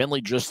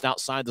 Finley just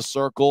outside the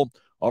circle,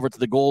 over to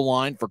the goal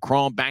line for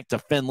Crone, back to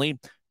Finley.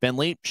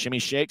 Finley, shimmy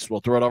shakes, we'll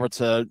throw it over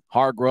to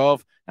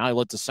Hargrove. Now he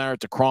looks to center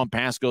to Crone,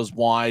 pass goes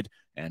wide.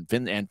 And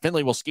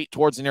Finley will skate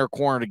towards the near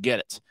corner to get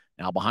it.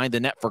 Now behind the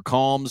net for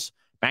Combs.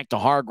 Back to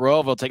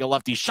Hargrove. He'll take a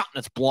lefty shot, and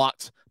it's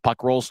blocked.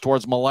 Puck rolls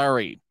towards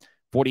Mallory.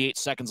 48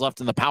 seconds left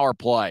in the power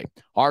play.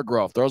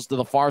 Hargrove throws to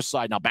the far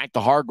side. Now back to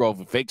Hargrove,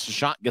 who fakes a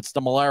shot, gets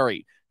to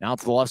Mallory. Now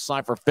to the left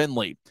side for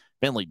Finley.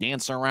 Finley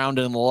dancing around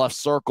in the left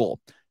circle.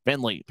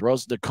 Finley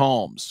throws to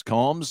Combs.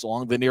 Combs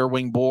along the near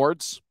wing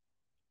boards.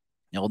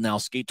 He'll now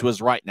skate to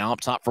his right. Now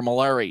up top for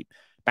Mallory.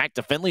 Back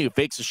to Finley, who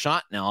fakes a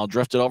shot. Now I'll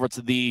drift it over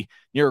to the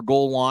near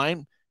goal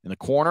line. In the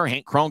corner,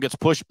 Hank Crone gets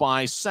pushed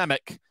by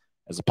Semick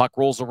as the puck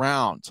rolls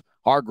around.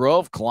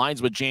 Hargrove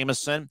collides with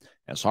Jamison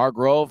as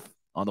Hargrove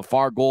on the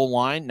far goal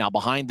line. Now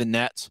behind the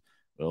net.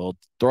 We'll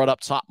throw it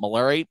up top.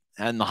 Mallory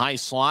and the high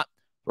slot.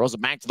 Throws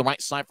it back to the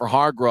right side for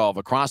Hargrove.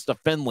 Across to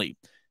Finley.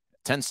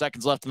 10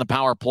 seconds left in the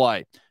power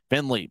play.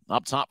 Finley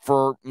up top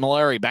for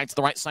Mallory. Back to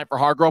the right side for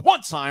Hargrove.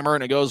 One-timer,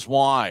 and it goes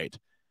wide.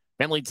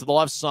 Finley to the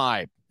left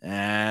side.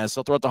 As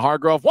he'll throw it to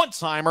Hargrove.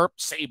 One-timer,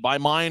 saved by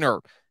Miner.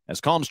 As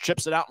Combs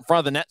chips it out in front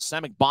of the net,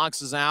 Semick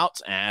boxes out.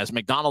 As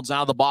McDonald's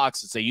out of the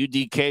box, it's a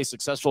UDK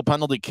successful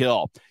penalty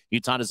kill.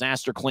 Utah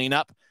disaster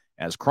cleanup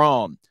as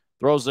Crone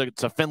throws it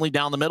to Finley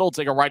down the middle.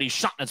 Take a righty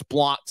shot, and it's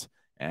blocked.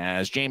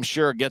 As James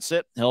Shearer gets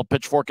it, he'll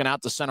pitchfork it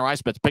out to center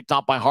ice, but it's picked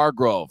up by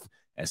Hargrove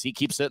as he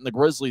keeps it in the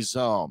Grizzlies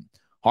zone.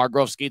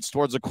 Hargrove skates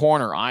towards the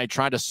corner. I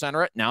try to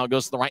center it. Now it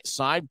goes to the right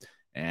side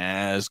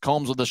as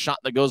Combs with a shot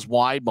that goes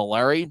wide.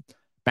 Mallory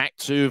back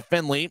to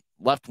Finley.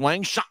 Left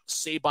wing, shot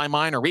saved by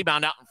Miner.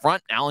 Rebound out in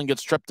front. Allen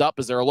gets tripped up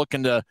as they're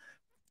looking to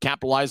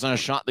capitalize on a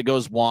shot that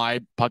goes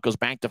wide. Puck goes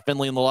back to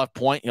Finley in the left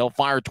point. He'll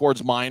fire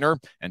towards Miner,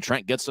 and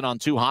Trent gets it on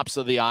 2 hops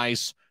of the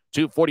ice.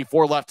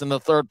 2:44 left in the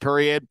third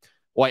period.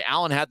 Boy,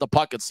 Allen had the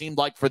puck, it seemed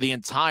like, for the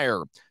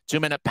entire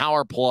 2-minute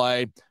power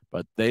play,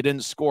 but they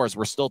didn't score as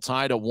we're still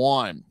tied at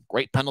 1.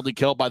 Great penalty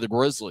kill by the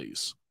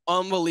Grizzlies.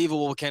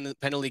 Unbelievable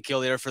penalty kill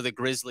there for the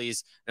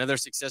Grizzlies. Another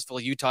successful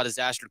Utah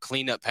disaster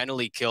cleanup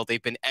penalty kill.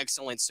 They've been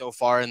excellent so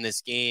far in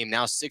this game.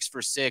 Now 6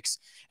 for 6.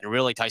 And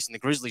really, Tyson, the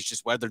Grizzlies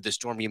just weathered the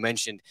storm. You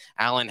mentioned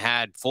Allen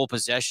had full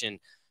possession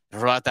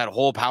throughout that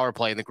whole power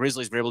play, and the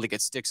Grizzlies were able to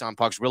get sticks on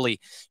pucks, really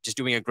just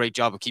doing a great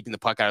job of keeping the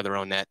puck out of their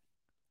own net.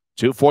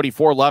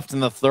 2:44 left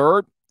in the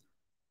third.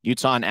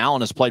 Utah and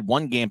Allen has played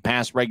 1 game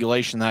past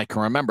regulation that I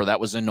can remember. That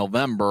was in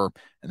November,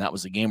 and that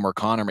was the game where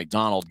Connor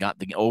McDonald got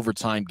the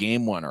overtime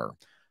game winner.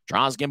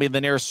 Draw's going to be in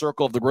the near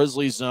circle of the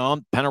Grizzlies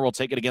zone. Penner will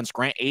take it against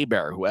Grant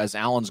Hebert, who has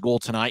Allen's goal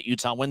tonight.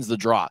 Utah wins the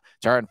draw.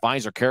 Taryn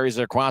Pfizer carries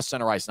it across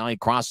center ice. Now he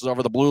crosses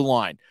over the blue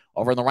line.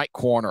 Over in the right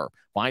corner.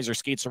 Pfizer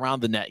skates around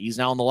the net. He's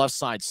now on the left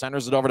side.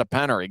 Centers it over to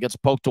Penner. He gets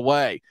poked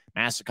away.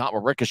 Massacott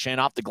will ricochet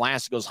off the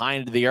glass. It goes high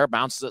into the air.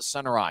 Bounces at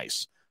center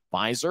ice.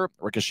 Pfizer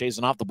ricochets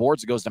off the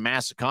boards. It goes to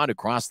Massacon, who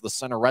crosses the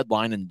center red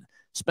line and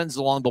spins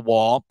along the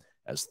wall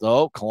as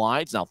Tho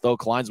collides. Now Tho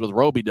collides with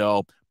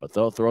Robidoux, but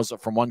Tho throws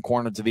it from one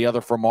corner to the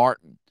other for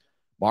Martin.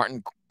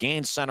 Martin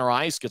gains center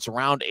ice, gets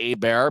around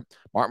Abear.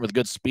 Martin with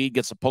good speed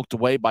gets it poked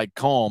away by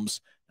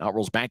Combs. Now it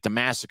rolls back to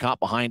Massacon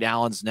behind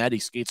Allen's net. He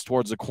skates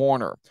towards the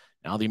corner.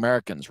 Now the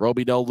Americans.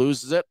 Robidoux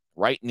loses it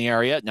right in the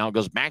area. Now it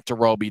goes back to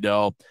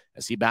Robidoux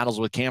as he battles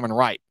with Cameron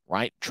Wright.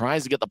 Wright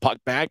tries to get the puck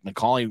back.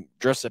 McCauley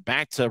drifts it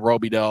back to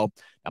Robidoux.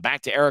 Now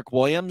back to Eric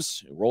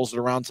Williams, who rolls it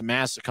around to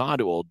Massacon,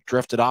 who will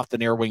drift it off the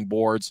near wing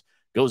boards.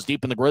 Goes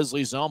deep in the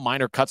Grizzlies zone.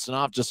 Miner cuts it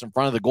off just in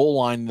front of the goal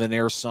line in the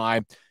near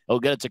side. He'll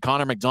get it to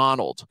Connor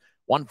McDonald.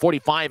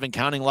 1:45 and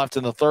counting left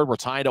in the third. We're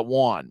tied at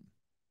 1.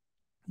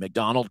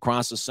 McDonald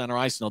crosses center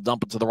ice, and he'll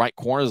dump it to the right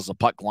corner as the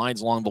puck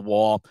glides along the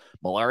wall.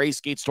 Mallory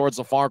skates towards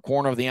the far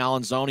corner of the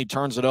Allen zone. He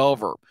turns it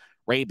over.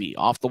 Raby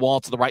off the wall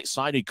to the right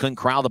side. He couldn't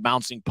corral the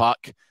bouncing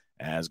puck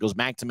as it goes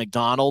back to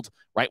McDonald.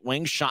 Right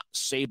wing shot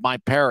saved by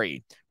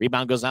Perry.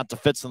 Rebound goes out to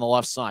Fitz on the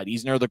left side.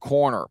 He's near the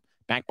corner.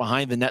 Back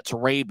behind the net to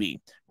Raby.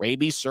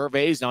 Raby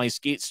surveys. Now he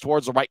skates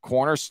towards the right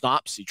corner.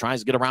 Stops. He tries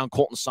to get around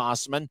Colton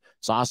Sossaman.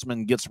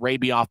 Sossaman gets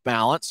Raby off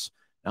balance.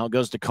 Now it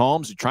goes to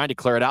Combs, who tried to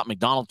clear it out.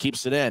 McDonald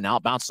keeps it in. Now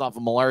it bounces off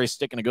of Mallory's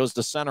stick, and it goes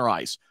to center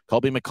ice.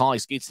 Kobe McCauley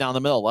skates down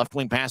the middle. Left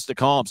wing pass to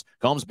Combs.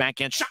 Combs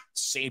backhand shot.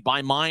 Saved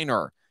by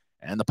Miner.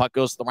 And the puck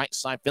goes to the right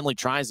side. Finley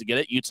tries to get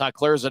it. Utah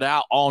clears it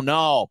out. Oh,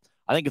 no.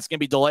 I think it's going to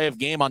be delay of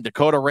game on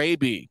Dakota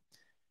Raby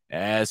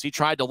as he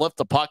tried to lift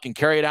the puck and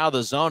carry it out of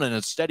the zone, and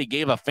instead he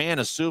gave a fan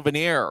a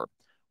souvenir.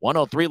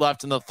 1:03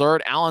 left in the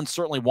third. Allen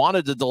certainly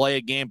wanted to delay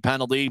a game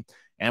penalty,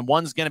 and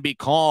one's going to be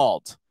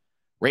called.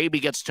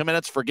 Raby gets 2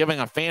 minutes for giving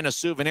a fan a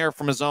souvenir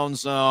from his own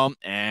zone,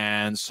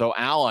 and so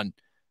Allen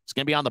is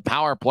going to be on the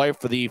power play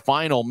for the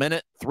final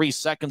minute, 3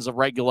 seconds of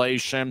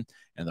regulation,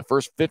 and the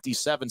first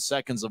 57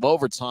 seconds of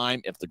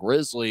overtime if the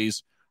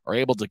Grizzlies are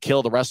able to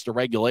kill the rest of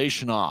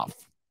regulation off.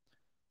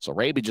 So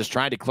Raby just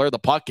tried to clear the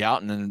puck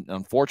out, and then,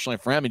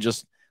 unfortunately for him, he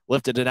just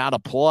lifted it out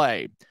of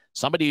play.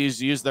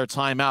 Somebody's used their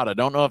timeout. I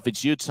don't know if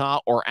it's Utah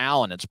or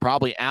Allen. It's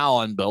probably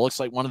Allen, but it looks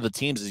like one of the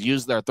teams has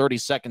used their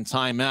 30-second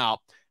timeout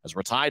as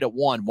we're tied at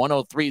 1.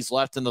 1:03 is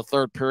left in the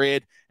third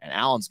period, and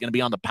Allen's going to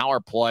be on the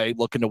power play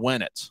looking to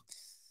win it.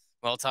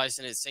 Well,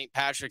 Tyson, it's St.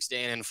 Patrick's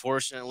Day, and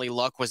unfortunately,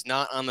 luck was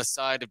not on the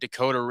side of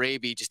Dakota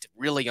Raby. Just a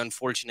really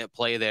unfortunate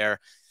play there.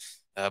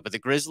 But the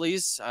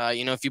Grizzlies,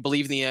 if you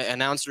believe the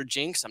announcer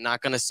jinx, I'm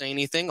not going to say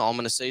anything. All I'm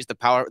going to say is the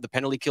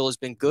penalty kill has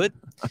been good,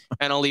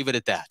 and I'll leave it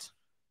at that.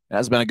 It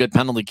has been a good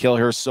penalty kill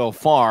here so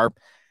far.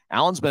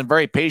 Allen's been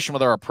very patient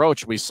with their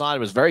approach. We saw it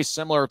was very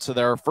similar to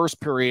their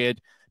first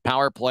period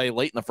power play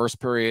late in the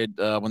first period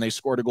when they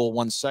scored a goal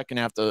 1 second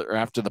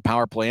after the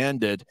power play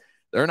ended.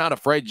 They're not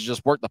afraid to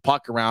just work the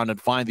puck around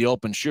and find the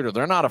open shooter.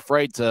 They're not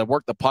afraid to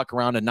work the puck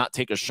around and not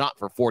take a shot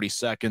for 40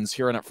 seconds,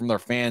 hearing it from their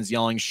fans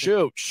yelling,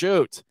 shoot,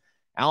 shoot.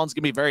 Allen's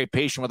going to be very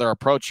patient with their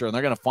approach here, and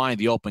they're going to find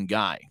the open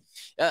guy.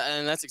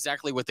 And that's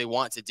exactly what they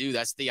want to do.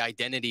 That's the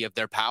identity of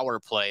their power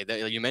play.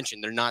 You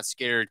mentioned they're not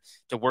scared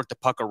to work the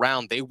puck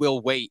around. They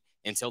will wait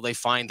until they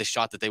find the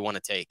shot that they want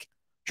to take.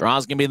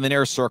 Draw's going to be in the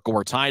near circle.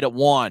 We're tied at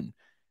 1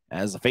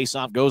 as the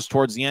faceoff goes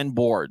towards the end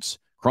boards.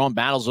 Crone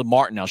battles with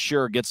Martin. Now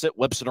Shearer gets it,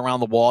 whips it around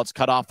the wall. It's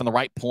cut off in the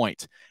right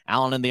point.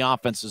 Allen in the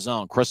offensive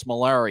zone. Chris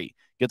Mallory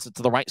gets it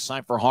to the right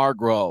side for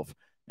Hargrove.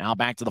 Now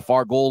back to the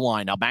far goal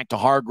line. Now back to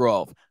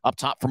Hargrove. Up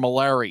top for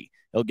Mallory.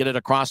 He'll get it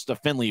across to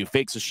Finley, who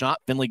fakes a shot.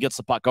 Finley gets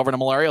the puck over to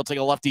Mallory. He'll take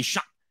a lefty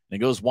shot. And it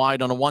goes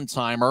wide on a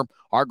one-timer.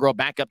 Hargrove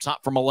back up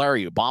top for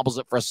Mallory, who bobbles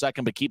it for a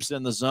second but keeps it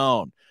in the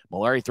zone.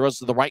 Mallory throws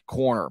to the right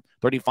corner.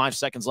 35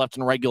 seconds left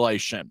in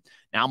regulation.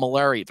 Now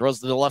Mallory throws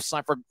to the left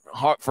side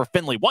for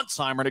Finley.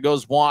 One-timer, and it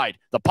goes wide.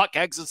 The puck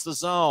exits the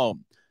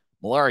zone.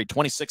 Mallory,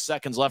 26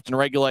 seconds left in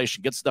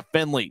regulation. Gets to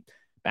Finley.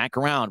 Back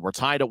around. We're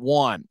tied at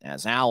 1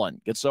 as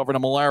Allen gets over to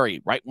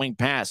Mallory. Right wing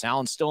pass.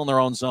 Allen still in their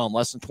own zone.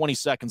 Less than 20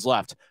 seconds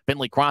left.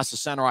 Finley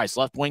crosses center ice.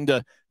 Left wing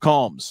to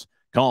Combs.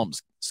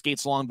 Combs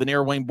skates along the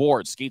near wing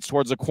board. Skates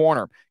towards the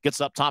corner.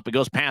 Gets up top. It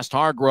goes past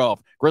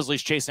Hargrove.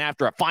 Grizzlies chase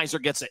after it. Pfizer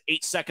gets it.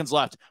 8 seconds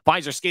left.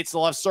 Pfizer skates to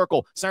the left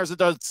circle. Centers it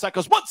to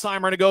Secos.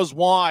 One-timer, and it goes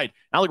wide.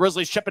 Now the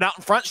Grizzlies chip it out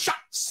in front. Shot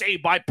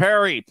saved by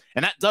Perry.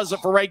 And that does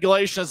it for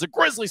regulation as the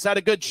Grizzlies had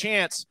a good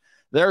chance.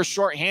 They're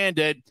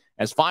shorthanded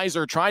as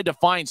Pfizer tried to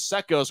find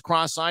Secos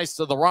cross ice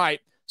to the right.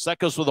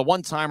 Secos with a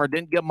one-timer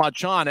didn't get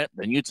much on it.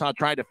 Then Utah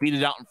tried to feed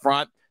it out in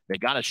front. They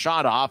got a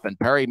shot off, and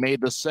Perry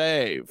made the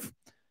save.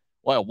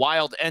 Well, a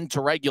wild end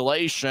to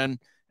regulation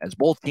as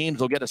both teams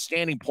will get a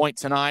standing point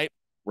tonight.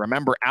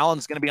 Remember,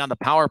 Allen's going to be on the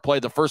power play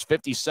the first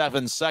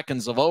 57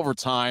 seconds of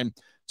overtime.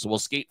 So we'll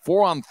skate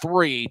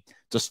 4-on-3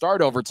 to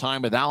start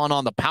overtime with Allen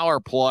on the power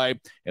play.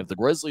 If the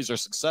Grizzlies are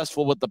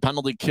successful with the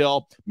penalty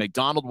kill,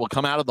 McDonald will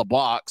come out of the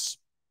box,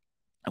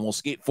 and we'll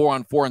skate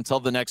 4-on-4 until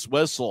the next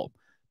whistle.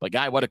 But,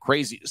 Guy, what a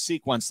crazy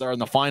sequence there in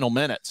the final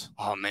minute.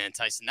 Oh, man,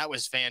 Tyson, that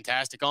was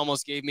fantastic.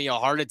 Almost gave me a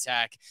heart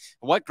attack.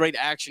 What great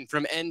action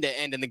from end to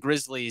end, and the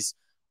Grizzlies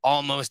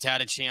almost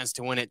had a chance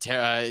to win it.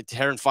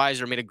 Taryn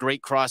Pfizer made a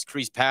great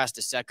cross-crease pass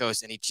to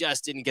Sekos, and he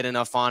just didn't get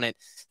enough on it.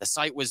 The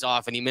sight was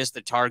off, and he missed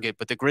the target,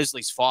 but the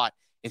Grizzlies fought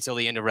until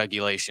the end of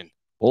regulation.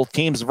 Both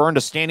teams have earned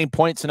a standing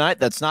point tonight.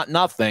 That's not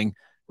nothing.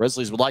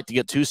 Grizzlies would like to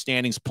get 2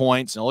 standings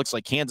points, and it looks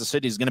like Kansas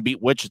City is going to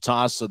beat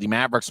Wichita, so the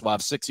Mavericks will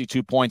have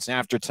 62 points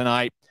after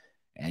tonight,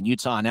 and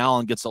Utah and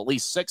Allen gets at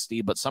least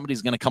 60, but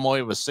somebody's going to come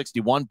away with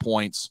 61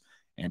 points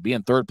and be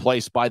in third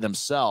place by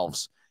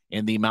themselves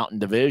in the Mountain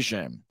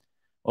Division.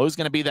 Well, who's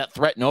going to be that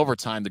threat in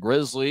overtime? The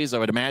Grizzlies, I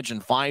would imagine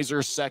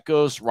Pfizer,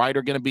 Sekos, Wright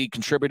are going to be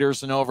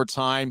contributors in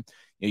overtime.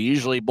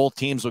 Usually both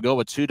teams will go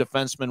with 2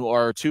 defensemen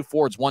or 2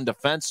 forwards, 1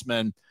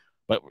 defenseman.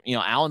 But,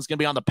 Allen's going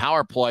to be on the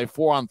power play,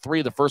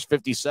 4-on-3 the first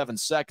 57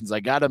 seconds.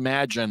 I got to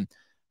imagine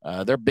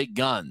they're big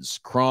guns.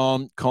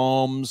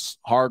 Combs,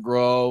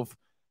 Hargrove,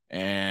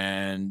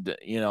 and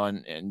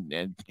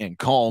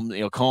Combs,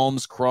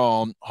 Combs,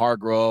 Chrome,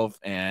 Hargrove,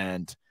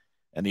 and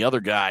the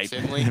other guy,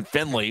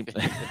 Finley.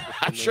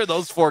 I'm sure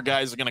those 4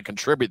 guys are going to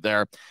contribute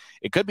there.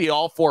 It could be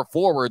all 4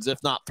 forwards,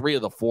 if not 3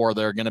 of the 4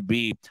 that are going to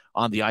be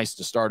on the ice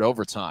to start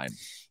overtime.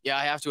 Yeah,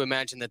 I have to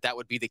imagine that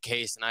would be the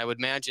case. And I would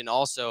imagine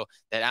also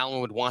that Allen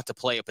would want to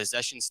play a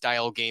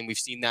possession-style game. We've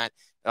seen that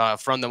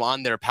from them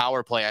on their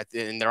power play.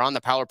 And they're on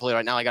the power play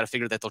right now. I got to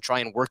figure that they'll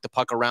try and work the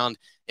puck around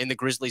in the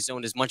Grizzlies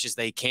zone as much as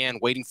they can,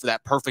 waiting for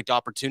that perfect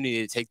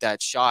opportunity to take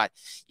that shot.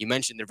 You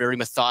mentioned they're very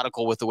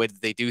methodical with the way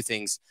that they do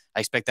things.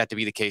 I expect that to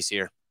be the case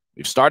here.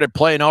 We've started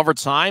playing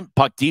overtime.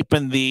 Puck deep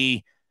in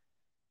the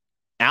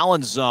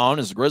Allen zone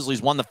as the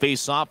Grizzlies won the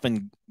face-off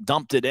and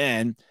dumped it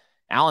in.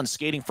 Allen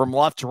skating from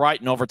left to right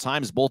in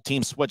overtime as both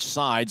teams switch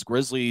sides.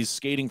 Grizzlies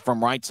skating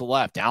from right to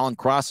left. Allen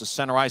crosses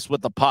center ice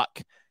with the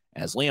puck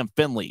as Liam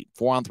Finley,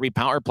 4-on-3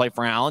 power play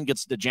for Allen,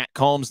 gets to Jack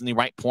Combs in the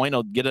right point.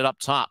 He'll get it up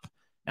top.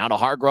 Now to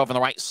Hargrove on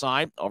the right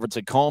side, over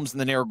to Combs in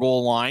the near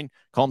goal line.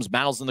 Combs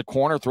battles in the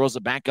corner, throws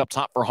it back up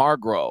top for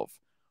Hargrove.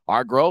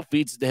 Hargrove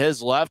feeds it to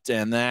his left,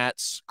 and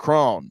that's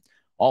Crone.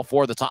 All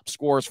 4 of the top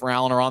scorers for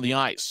Allen are on the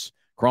ice.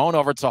 Crone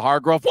over to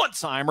Hargrove.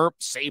 One-timer.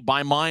 Saved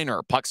by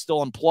Minor. Puck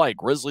still in play.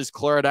 Grizzlies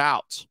clear it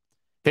out.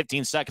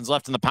 15 seconds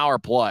left in the power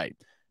play.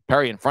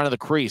 Perry in front of the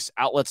crease.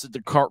 Outlets it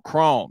to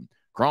Crone.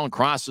 Crone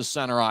crosses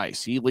center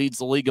ice. He leads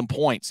the league in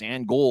points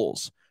and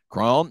goals.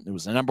 Crone, who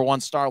was the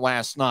 #1 star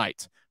last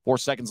night. 4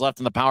 seconds left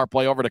in the power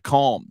play over to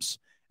Combs.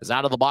 Is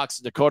out of the box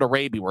to Dakota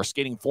Raby. We're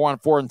skating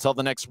 4-on-4 until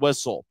the next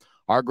whistle.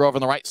 Hargrove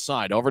on the right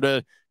side. Over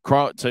to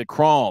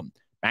Crone.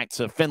 Back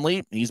to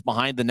Finley. He's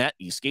behind the net.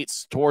 He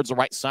skates towards the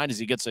right side as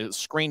he gets a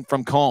screen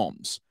from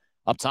Combs.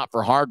 Up top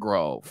for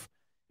Hargrove.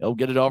 He'll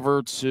get it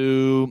over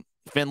to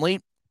Finley.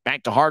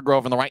 Back to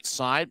Hargrove on the right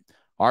side.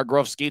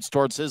 Hargrove skates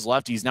towards his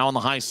left. He's now in the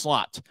high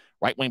slot.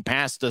 Right wing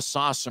pass to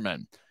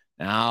Saucerman.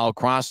 Now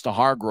across to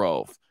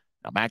Hargrove.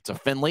 Now back to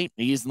Finley.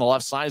 He's in the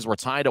left side as we're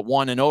tied at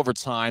 1 in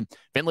overtime.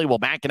 Finley will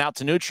back it out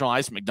to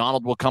neutralize.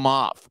 McDonald will come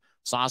off.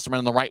 Saucerman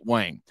in the right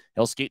wing.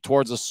 He'll skate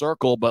towards the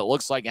circle, but it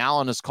looks like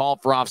Allen is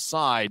called for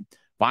offside.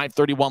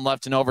 5:31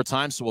 left in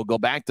overtime, so we'll go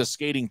back to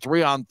skating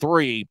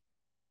 3-on-3.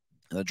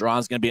 And the draw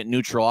is going to be at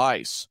neutral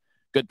ice.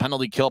 Good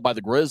penalty kill by the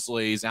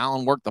Grizzlies.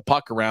 Allen worked the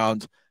puck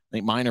around. I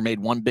think Minor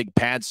made one big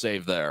pad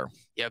save there.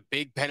 Yeah,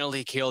 big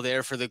penalty kill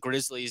there for the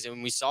Grizzlies,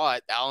 and we saw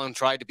it. Allen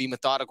tried to be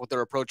methodical with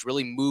their approach,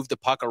 really moved the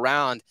puck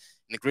around, and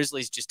the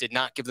Grizzlies just did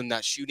not give them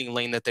that shooting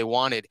lane that they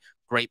wanted.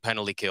 Great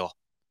penalty kill.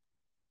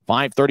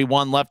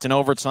 5:31 left in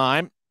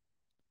overtime.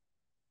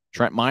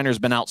 Trent Minor's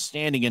been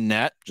outstanding in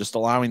net, just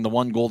allowing the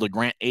 1 goal to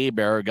Grant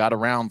Hebert. Got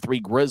around 3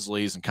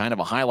 Grizzlies and kind of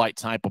a highlight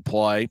type of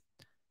play.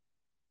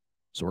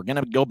 So we're going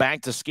to go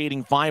back to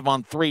skating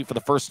 5-on-3 for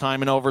the first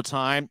time in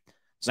overtime.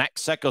 Zach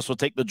Sekos will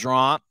take the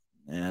draw,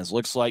 as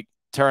looks like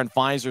Taryn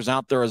Pfizer's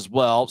out there as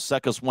well.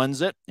 Sekos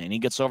wins it, and he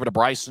gets over to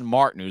Bryson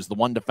Martin, who's the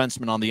 1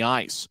 defenseman on the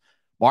ice.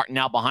 Martin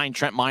now behind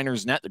Trent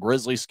Minor's net. The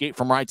Grizzlies skate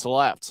from right to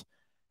left.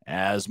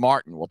 As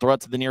Martin will throw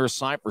it to the nearest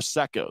side for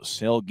Sekos.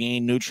 He'll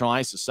gain neutral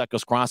ice as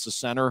Sekos crosses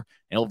center, and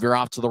he'll veer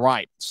off to the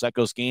right.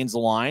 Sekos gains the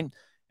line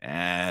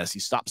as he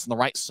stops on the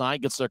right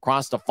side, gets it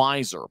across to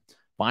Pfizer.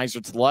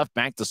 Pfizer to the left,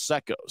 back to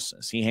Sekos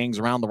as he hangs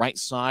around the right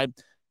side,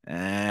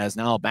 as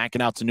now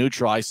backing out to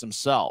neutral ice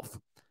himself.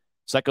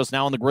 Sekos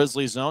now in the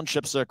Grizzlies zone,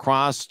 chips it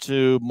across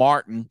to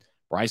Martin.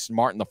 Bryson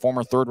Martin, the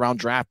former 3rd-round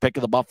draft pick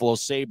of the Buffalo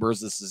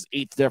Sabres. This is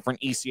 8th different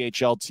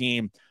ECHL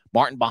team.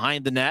 Martin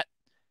behind the net.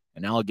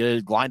 And now he'll get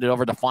it glided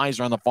over to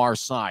Pfizer on the far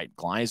side.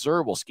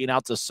 Gleiser will skate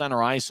out to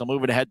center ice. He'll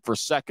move it ahead for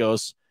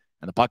Sekos.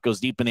 And the puck goes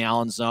deep in the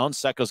Allen zone.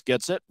 Sekos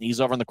gets it. He's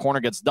over in the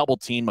corner, gets double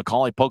teamed.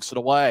 McCauley pokes it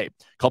away.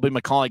 Colby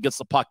McCauley gets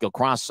the puck. He'll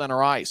cross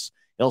center ice.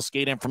 He'll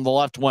skate in from the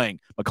left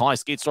wing. McCauley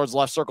skates towards the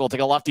left circle.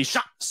 Take a lefty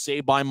shot.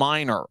 Saved by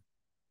Minor.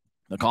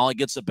 McCauley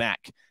gets it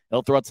back.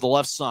 He'll throw it to the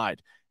left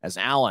side as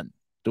Allen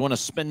doing a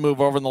spin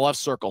move over in the left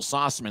circle.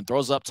 Saucerman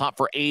throws up top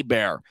for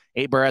Hebert.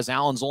 Hebert has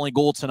Allen's only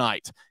goal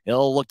tonight.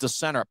 He'll look to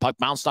center. Puck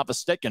bounced off a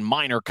stick, and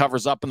Minor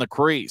covers up in the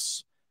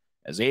crease.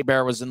 As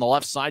Hebert was in the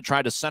left side,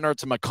 tried to center it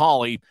to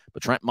McCauley,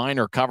 but Trent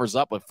Minor covers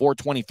up with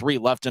 4:23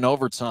 left in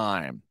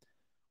overtime.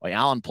 Well,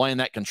 Allen playing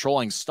that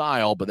controlling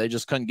style, but they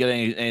just couldn't get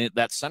any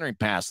that centering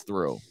pass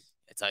through.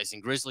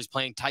 Tyson. Grizzlies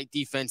playing tight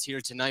defense here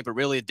tonight, but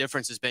really the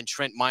difference has been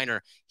Trent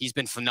Miner. He's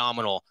been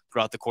phenomenal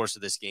throughout the course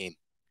of this game.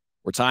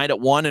 We're tied at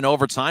 1 in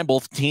overtime.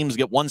 Both teams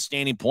get 1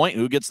 standing point.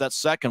 Who gets that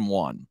second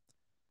one?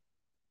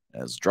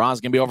 As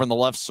draw's going to be over in the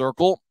left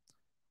circle.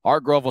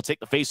 Hargrove will take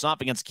the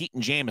face-off against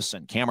Keaton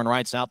Jamison. Cameron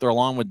Wright's out there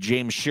along with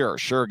James Shearer.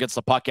 Shearer gets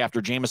the puck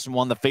after Jamison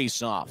won the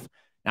face-off.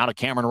 Now to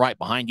Cameron Wright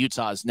behind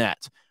Utah's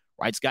net.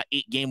 Wright's got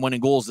 8 game-winning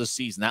goals this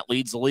season. That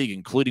leads the league,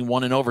 including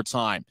 1 in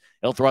overtime.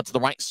 He'll throw it to the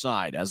right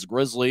side as the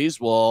Grizzlies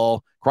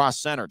will cross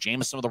center.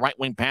 Jamison with the right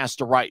wing pass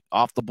to Wright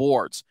off the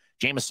boards.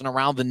 Jamison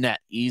around the net.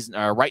 He's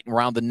Wright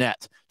around the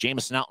net.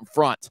 Jamison out in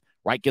front.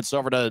 Wright gets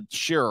over to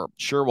Shearer.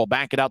 Shearer will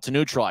back it out to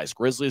neutralize.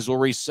 Grizzlies will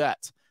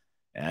reset.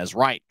 As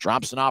Wright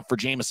drops it off for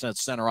Jamison at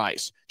center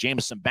ice.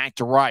 Jamison back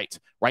to Wright.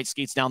 Wright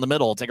skates down the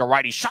middle. Take a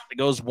righty shot that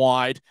goes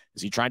wide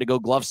as he tried to go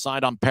glove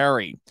side on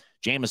Perry.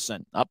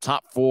 Jamison up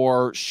top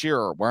for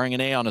Shearer, wearing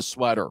an A on his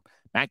sweater.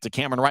 Back to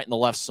Cameron Wright on the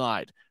left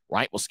side.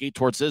 Wright will skate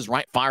towards his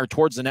right, fire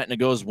towards the net, and it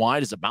goes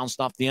wide as it bounced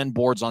off the end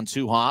boards on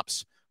 2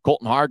 hops.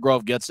 Colton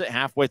Hargrove gets it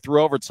halfway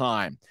through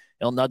overtime.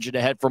 He'll nudge it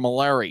ahead for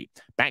Mallory.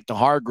 Back to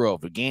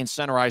Hargrove, who gains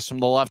center ice from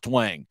the left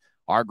wing.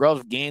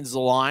 Hargrove gains the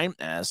line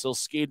as he'll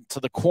skate to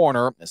the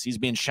corner as he's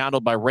being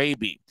shadowed by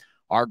Raby.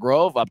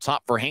 Hargrove up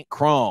top for Hank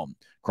Crome.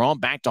 Crome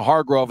back to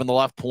Hargrove in the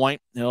left point.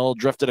 He'll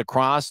drift it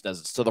across as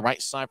it's to the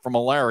right side for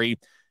Mallory.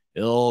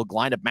 He'll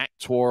glide it back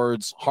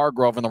towards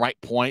Hargrove in the right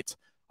point.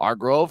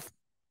 Hargrove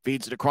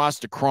feeds it across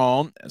to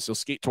Crone as he'll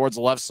skate towards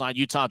the left side.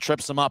 Utah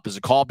trips him up. Is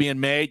a call being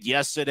made?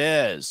 Yes, it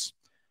is.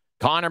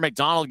 Connor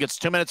McDonald gets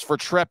 2 minutes for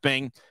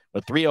tripping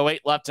with 3:08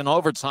 left in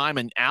overtime,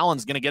 and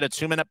Allen's going to get a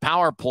 2-minute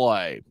power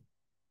play.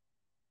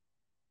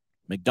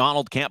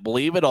 McDonald can't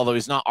believe it, although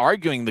he's not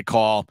arguing the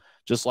call,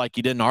 just like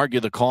he didn't argue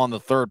the call in the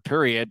third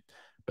period.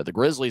 But the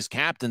Grizzlies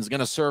captain's going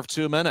to serve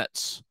 2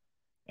 minutes.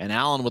 And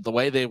Allen, with the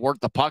way they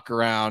worked the puck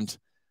around,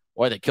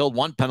 boy, they killed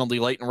 1 penalty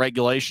late in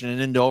regulation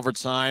and into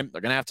overtime.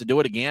 They're going to have to do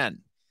it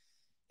again.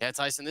 Yeah,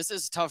 Tyson, this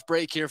is a tough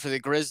break here for the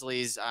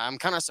Grizzlies. I'm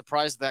kind of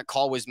surprised that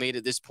call was made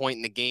at this point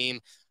in the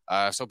game.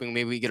 I was hoping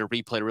maybe we get a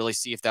replay to really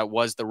see if that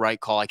was the right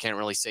call. I can't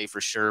really say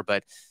for sure,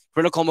 but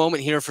critical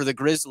moment here for the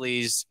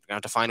Grizzlies. We're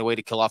going to have to find a way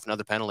to kill off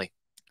another penalty.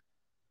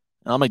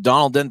 Well,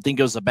 McDonald didn't think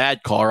it was a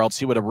bad call, or else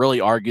he would have really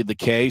argued the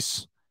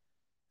case.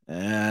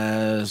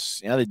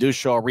 As, yeah, they do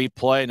show a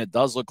replay, and it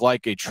does look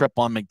like a trip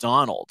on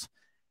McDonald.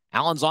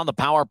 Allen's on the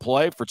power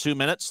play for 2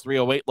 minutes,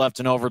 3:08 left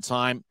in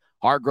overtime.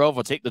 Hargrove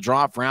will take the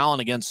draw for Allen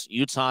against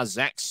Utah's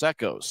Zach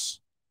Sekos.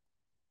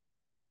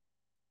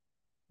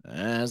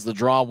 As the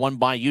draw won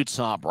by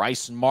Utah,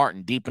 Bryson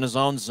Martin, deep in his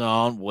own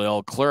zone,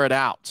 will clear it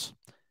out.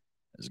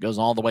 As it goes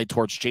all the way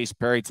towards Chase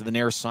Perry to the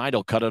near side,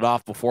 he'll cut it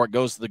off before it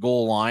goes to the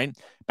goal line.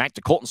 Back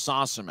to Colton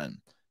Sossaman.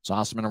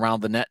 Sossaman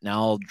around the net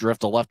now,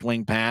 drift a left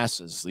wing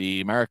pass as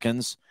the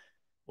Americans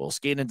will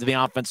skate into the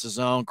offensive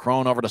zone.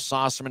 Crone over to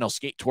Sossaman. He'll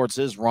skate towards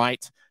his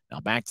right. Now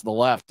back to the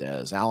left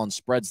as Allen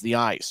spreads the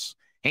ice.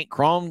 Hank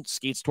Crone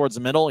skates towards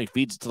the middle. He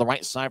feeds it to the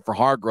right side for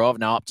Hargrove.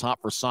 Now up top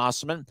for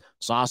Sossaman.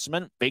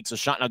 Sossaman fakes a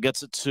shot. Now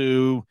gets it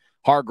to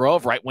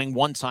Hargrove. Right wing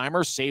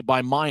one-timer. Saved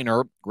by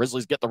Miner.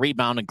 Grizzlies get the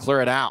rebound and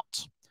clear it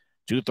out.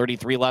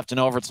 2:33 left in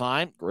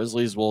overtime.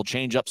 Grizzlies will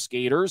change up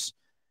skaters.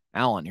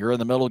 Allen here in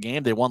the middle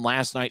game. They won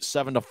last night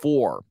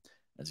 7-4.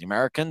 As the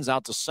Americans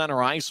out to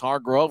center ice,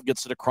 Hargrove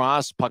gets it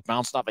across. Puck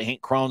bounced off a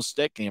Hank Crone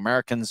stick. The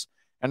Americans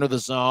enter the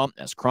zone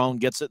as Crone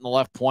gets it in the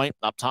left point.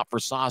 Up top for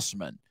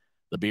Sossaman.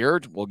 The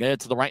Beard will get it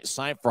to the right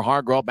side for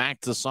Hargrove.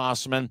 Back to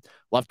Sossaman.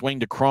 Left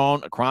wing to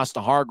Crone. Across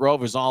to Hargrove,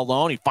 who's all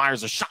alone. He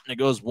fires a shot and it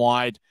goes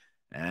wide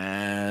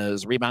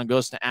as rebound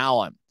goes to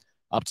Allen.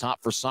 Up top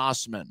for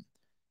Sossaman.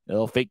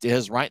 He'll fake to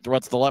his right, throw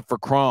it to the left for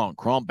Crone.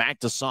 Crone back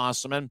to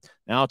Sossaman.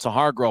 Now to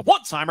Hargrove.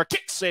 One-timer,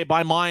 kick save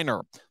by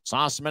Miner.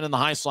 Sossaman in the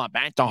high slot.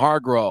 Back to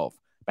Hargrove.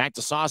 Back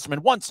to Sossaman.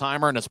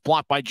 One-timer, and it's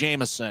blocked by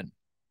Jamison.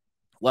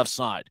 Left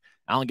side.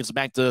 Allen gets it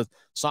back to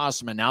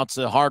Sossaman. Now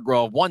to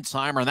Hargrove.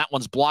 One-timer, and that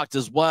one's blocked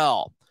as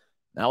well.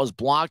 That was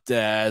blocked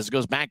as it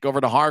goes back over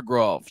to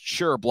Hargrove.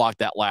 Sure blocked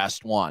that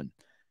last one.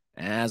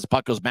 As the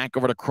puck goes back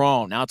over to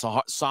Crone. Now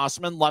to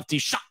Sossaman. Lefty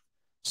shot.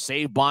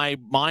 Saved by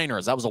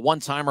Miners. That was a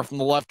one-timer from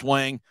the left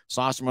wing.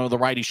 Sossaman with the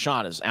righty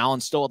shot. As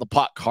Allen still with the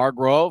puck.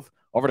 Hargrove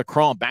over to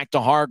Crone. Back to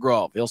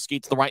Hargrove. He'll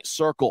skate to the right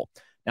circle.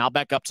 Now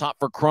back up top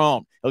for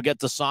Crone. He'll get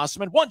to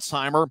Sossaman.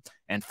 One-timer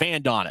and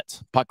fanned on it.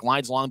 Puck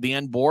glides along the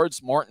end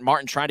boards.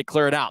 Martin tried to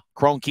clear it out.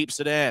 Crone keeps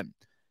it in.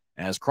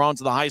 As Crone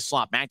to the high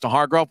slot. Back to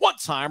Hargrove.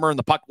 One-timer and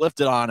the puck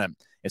lifted on him.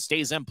 It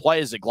stays in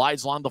play as it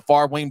glides along the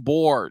far wing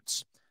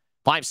boards.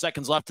 5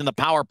 seconds left in the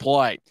power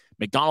play.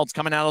 McDonald's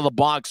coming out of the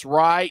box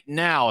right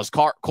now as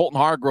Colton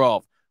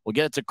Hargrove will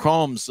get it to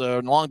Combs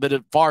along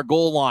the far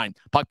goal line.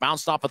 Puck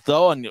bounced off a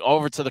throw and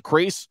over to the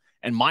crease,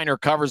 and Miner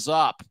covers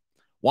up.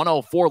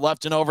 1:04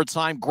 left in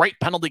overtime. Great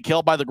penalty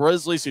kill by the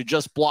Grizzlies, who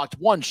just blocked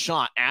one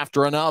shot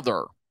after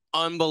another.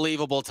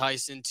 Unbelievable,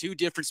 Tyson. 2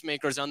 difference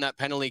makers on that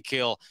penalty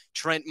kill.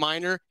 Trent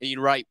Miner, and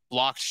you're right,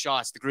 blocked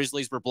shots. The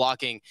Grizzlies were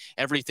blocking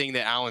everything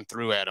that Allen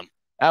threw at him.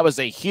 That was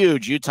a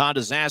huge Utah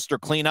disaster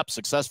cleanup,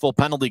 successful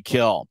penalty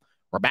kill.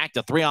 We're back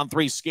to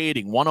 3-on-3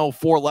 skating.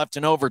 1:04 left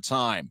in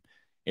overtime.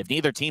 If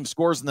neither team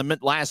scores in the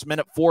last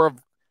minute 4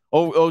 of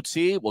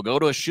OT, we'll go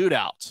to a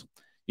shootout.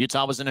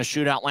 Utah was in a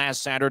shootout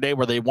last Saturday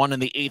where they won in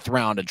the 8th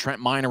round, and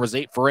Trent Miner was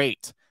 8 for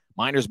 8.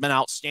 Miner's been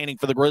outstanding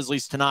for the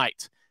Grizzlies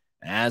tonight.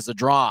 As the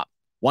drop,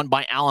 won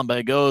by Allen, but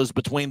it goes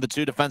between the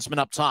two defensemen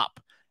up top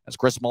as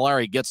Chris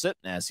Mallory gets it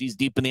as he's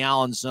deep in the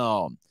Allen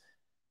zone.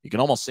 You can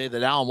almost say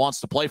that Allen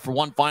wants to play for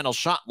one final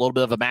shot. A little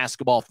bit of a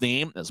basketball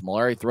theme as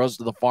Mallory throws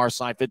to the far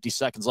side. 50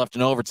 seconds left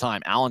in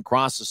overtime. Allen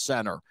crosses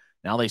center.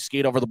 Now they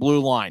skate over the blue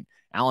line.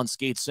 Allen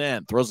skates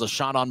in, throws a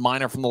shot on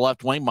Miner from the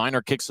left wing.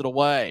 Miner kicks it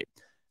away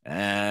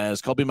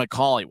as Kobe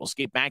McCauley will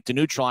skate back to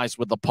neutralize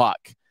with the puck.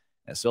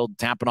 As he'll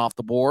tap it off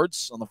the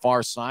boards on the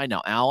far side.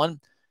 Now Allen,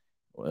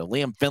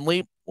 Liam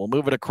Finley will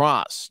move it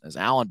across. As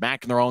Allen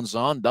back in their own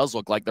zone, does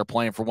look like they're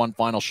playing for one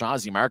final shot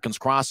as the Americans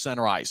cross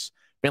center ice.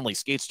 Finley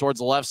skates towards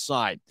the left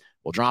side.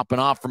 Will drop it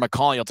off for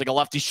McCauley. He'll take a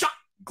lefty shot.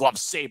 Glove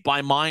saved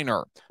by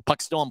Miner.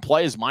 Puck still in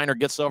play as Miner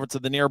gets over to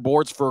the near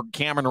boards for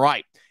Cameron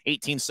Wright.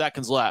 18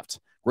 seconds left.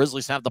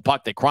 Grizzlies have the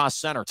puck. They cross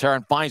center.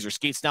 Taryn Pfizer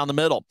skates down the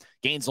middle.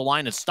 Gains the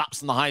line and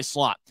stops in the high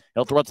slot.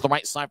 He'll throw it to the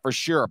right side for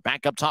sure.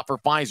 Back up top for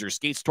Pfizer.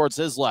 Skates towards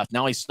his left.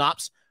 Now he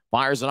stops.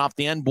 Fires it off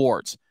the end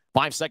boards.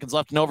 5 seconds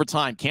left in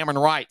overtime. Cameron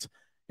Wright.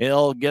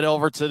 He'll get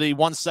over to the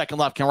 1 second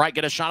left. Can Wright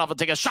get a shot off and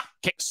take a shot?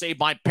 Kick saved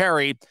by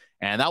Perry.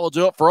 And that will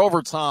do it for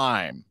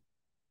overtime.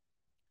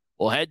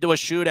 We'll head to a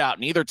shootout.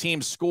 Neither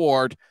team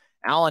scored.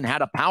 Allen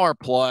had a power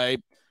play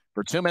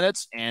for 2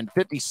 minutes and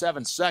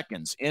 57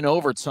 seconds in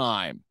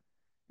overtime.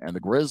 And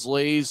the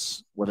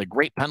Grizzlies with a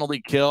great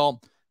penalty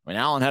kill. I mean,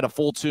 Allen had a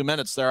full 2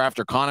 minutes there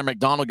after Connor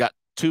McDonald got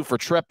 2 for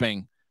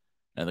tripping.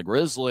 And the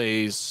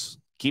Grizzlies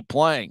keep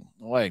playing.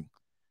 Boy,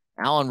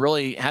 Allen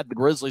really had the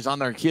Grizzlies on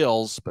their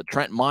heels, but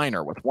Trent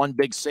Miner with one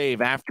big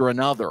save after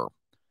another.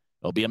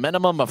 There'll be a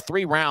minimum of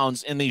 3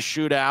 rounds in these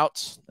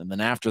shootouts. And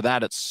then after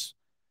that, it's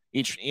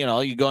each,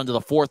 you go into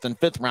the 4th and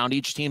 5th round.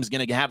 Each team's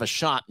going to have a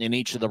shot in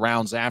each of the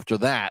rounds after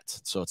that.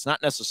 So it's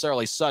not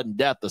necessarily sudden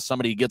death if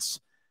somebody gets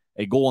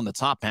a goal in the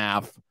top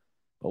half.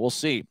 But we'll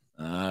see.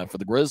 For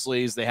the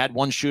Grizzlies, they had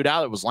one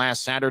shootout. It was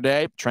last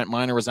Saturday. Trent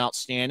Miner was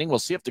outstanding. We'll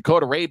see if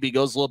Dakota Raby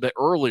goes a little bit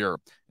earlier,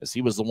 as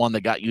he was the one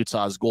that got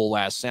Utah's goal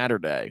last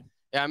Saturday.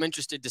 Yeah, I'm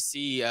interested to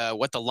see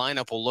what the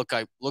lineup will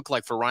look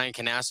like for Ryan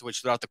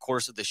Kanasowicz throughout the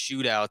course of the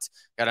shootout.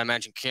 Got to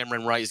imagine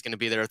Cameron Wright is going to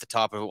be there at the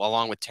top,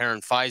 along with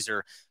Taryn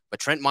Pfizer. But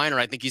Trent Miner,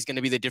 I think he's going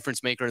to be the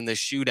difference maker in this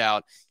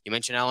shootout. You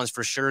mentioned Allen's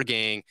for sure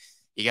gang.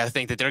 You got to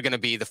think that they're going to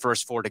be the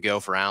first 4 to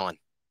go for Allen.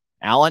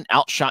 Allen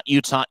outshot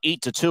Utah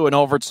 8-2 in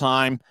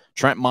overtime.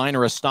 Trent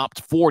Miner has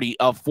stopped 40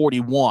 of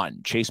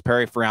 41. Chase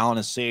Perry for Allen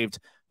has saved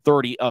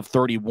 30 of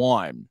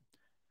 31.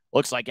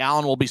 Looks like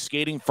Allen will be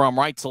skating from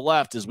right to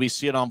left as we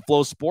see it on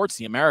Flow Sports.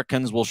 The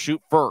Americans will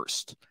shoot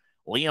first.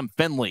 Liam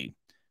Finley,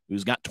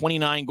 who's got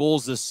 29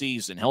 goals this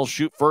season. He'll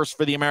shoot first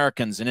for the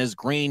Americans in his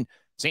green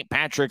St.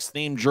 Patrick's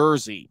themed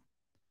jersey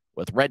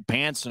with red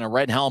pants and a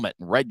red helmet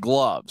and red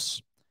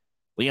gloves.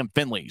 Liam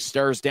Finley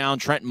stares down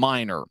Trent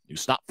Miner, who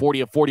stopped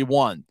 40 of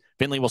 41.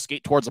 Finley will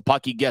skate towards the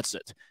puck. He gets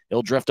it.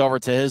 He'll drift over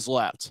to his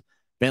left.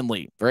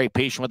 Finley, very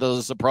patient with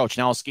his approach.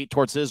 Now he'll skate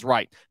towards his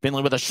right.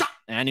 Finley with a shot,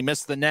 and he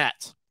missed the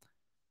net.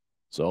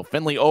 So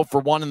Finley 0 for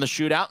 1 in the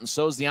shootout, and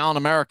so is the Allen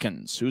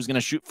Americans. Who's going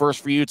to shoot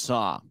first for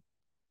Utah?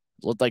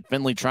 It looked like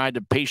Finley tried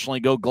to patiently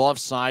go glove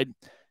side,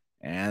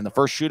 and the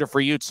first shooter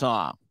for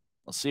Utah.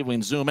 Let's see if we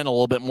can zoom in a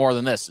little bit more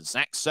than this. It's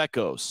Zach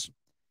Sekos.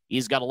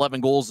 He's got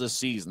 11 goals this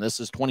season. This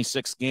is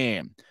 26th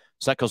game.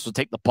 Sekos will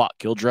take the puck.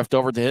 He'll drift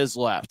over to his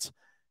left.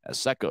 As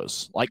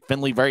Sekos, like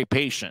Finley, very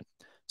patient.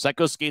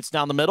 Sekos skates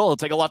down the middle. He'll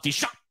take a lefty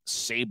shot.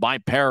 Saved by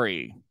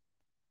Perry.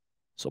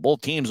 So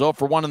both teams 0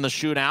 for 1 in the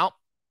shootout.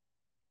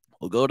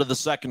 We'll go to the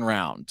second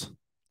round.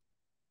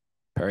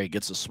 Perry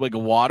gets a swig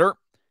of water.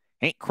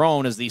 Hank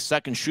Crone is the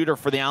second shooter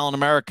for the Allen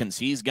Americans.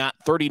 He's got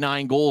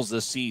 39 goals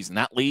this season.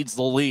 That leads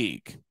the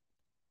league.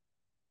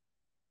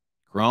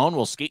 Crone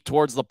will skate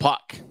towards the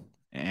puck.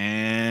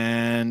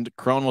 And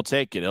Crone will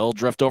take it. He'll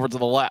drift over to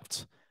the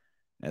left.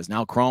 As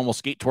now Crone will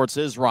skate towards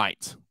his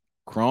right.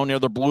 Crone near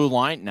the blue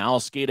line. Now he'll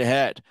skate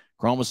ahead.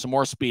 Crone with some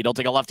more speed. He'll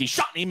take a lefty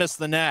shot, and he missed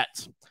the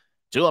net.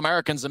 2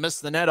 Americans have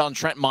missed the net on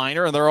Trent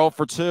Miner, and they're 0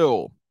 for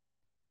 2.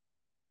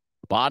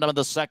 Bottom of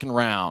the second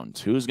round.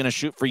 Who's going to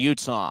shoot for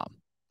Utah?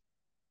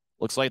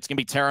 Looks like it's going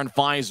to be Taryn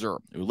Pfizer,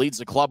 who leads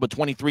the club with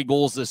 23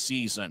 goals this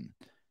season.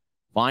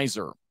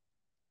 Pfizer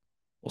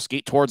will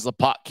skate towards the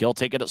puck. He'll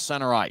take it at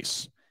center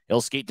ice. He'll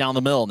skate down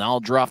the middle.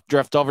 Now he'll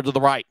drift over to the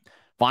right.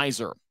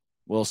 Pfizer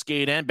will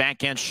skate in.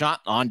 Backhand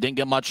shot on. Didn't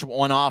get much of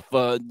one off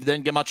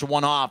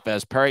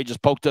as Perry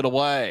just poked it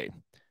away.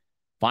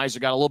 Pfizer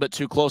got a little bit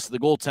too close to the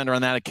goaltender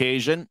on that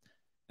occasion.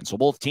 And so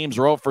both teams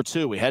are 0 for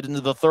 2. We head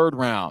into the third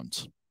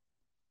round.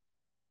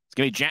 It's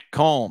going to be Jack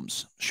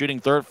Combs shooting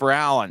third for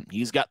Allen.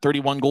 He's got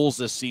 31 goals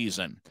this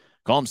season.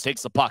 Combs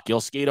takes the puck.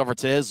 He'll skate over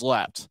to his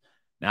left.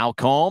 Now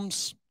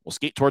Combs will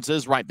skate towards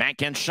his right.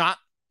 Backhand shot.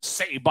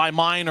 Saved by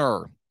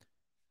Miner.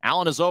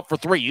 Allen is 0 for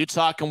 3.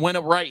 Utah can win it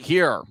right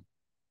here.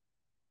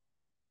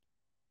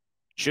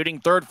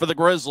 Shooting third for the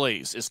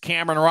Grizzlies is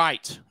Cameron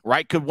Wright.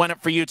 Wright could win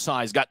it for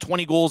Utah. He's got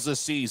 20 goals this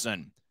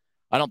season.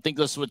 I don't think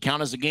this would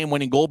count as a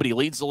game-winning goal, but he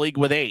leads the league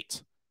with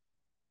 8.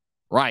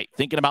 Wright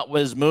thinking about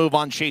his move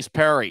on Chase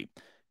Perry,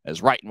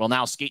 as Wright will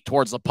now skate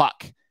towards the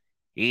puck.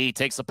 He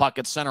takes the puck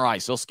at center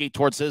ice. He'll skate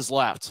towards his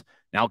left.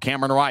 Now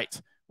Cameron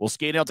Wright will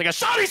skate out, take a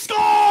shot. He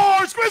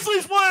scores!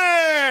 Grizzlies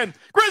win!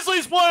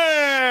 Grizzlies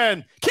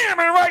win!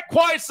 Cameron Wright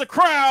quiets the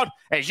crowd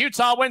as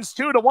Utah wins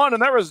 2-1,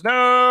 and there is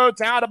no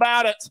doubt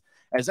about it.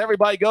 As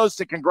everybody goes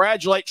to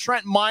congratulate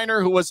Trent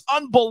Miner, who was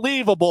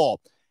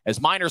unbelievable.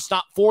 As Miner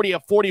stopped 40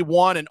 of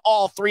 41 and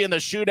all 3 in the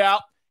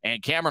shootout,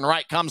 and Cameron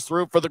Wright comes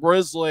through for the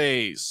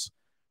Grizzlies.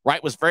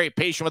 Wright was very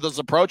patient with his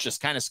approach,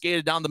 just kind of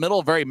skated down the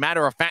middle, a very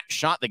matter-of-fact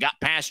shot that got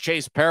past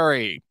Chase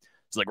Perry.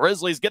 So the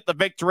Grizzlies get the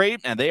victory,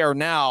 and they are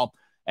now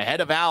ahead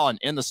of Allen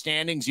in the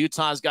standings.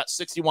 Utah's got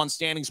 61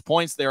 standings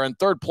points. They're in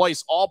third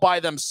place all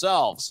by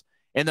themselves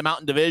in the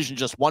Mountain Division,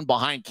 just one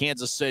behind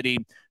Kansas City,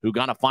 who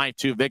got a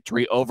 5-2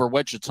 victory over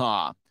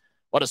Wichita.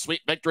 What a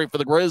sweet victory for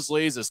the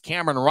Grizzlies as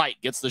Cameron Wright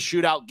gets the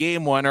shootout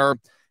game winner.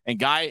 And,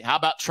 Guy, how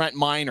about Trent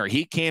Miner?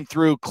 He came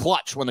through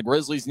clutch when the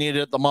Grizzlies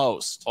needed it the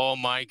most. Oh,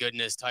 my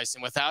goodness, Tyson.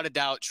 Without a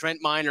doubt, Trent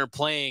Miner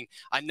playing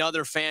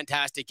another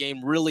fantastic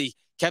game really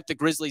kept the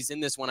Grizzlies in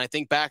this one. I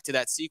think back to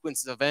that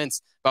sequence of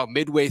events about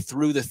midway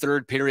through the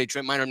third period.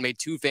 Trent Miner made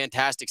 2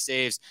 fantastic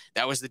saves.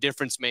 That was the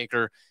difference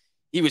maker.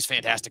 He was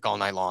fantastic all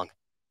night long.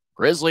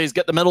 Grizzlies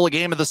get the middle of the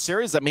game of the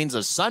series. That means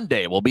a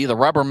Sunday will be the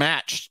rubber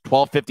match.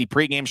 12:50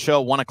 pregame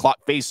show, 1 o'clock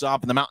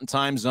face-off in the Mountain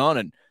Time Zone.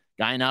 And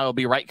Guy and I will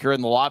be right here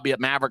in the lobby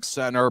at Maverick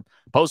Center.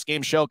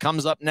 Post-game show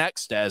comes up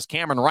next as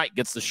Cameron Wright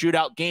gets the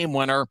shootout game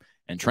winner,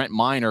 and Trent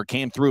Miner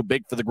came through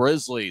big for the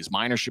Grizzlies.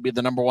 Miner should be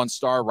the #1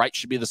 star. Wright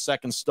should be the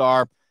 2nd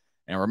star.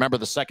 And remember,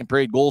 the second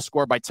period goal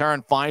scored by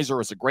Tyson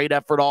was a great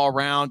effort all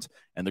around.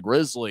 And the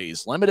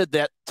Grizzlies limited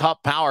that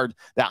high-powered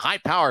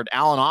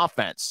Allen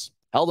offense.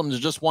 Held them to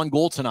just 1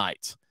 goal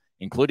tonight,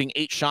 including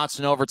 8 shots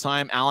in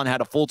overtime. Allen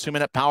had a full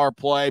 2-minute power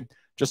play.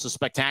 Just a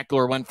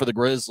spectacular win for the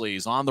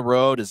Grizzlies on the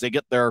road as they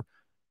get their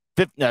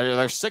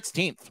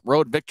 16th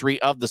road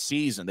victory of the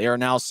season. They are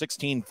now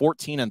 16,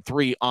 14, and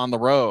 3 on the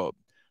road.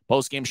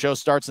 Post-game show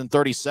starts in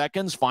 30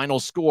 seconds.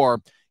 Final score,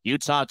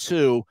 Utah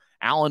 2,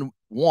 Allen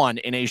 1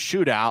 in a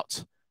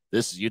shootout.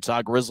 This is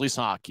Utah Grizzlies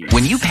hockey.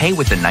 When you pay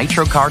with the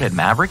Nitro card at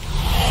Maverick,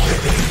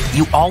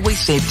 you always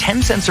save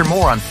 10 cents or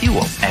more on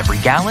fuel every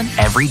gallon,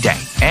 every day.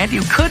 And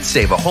you could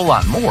save a whole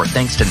lot more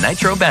thanks to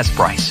Nitro Best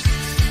Price.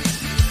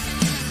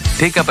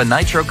 Pick up a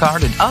Nitro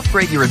card and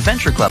upgrade your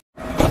Adventure Club.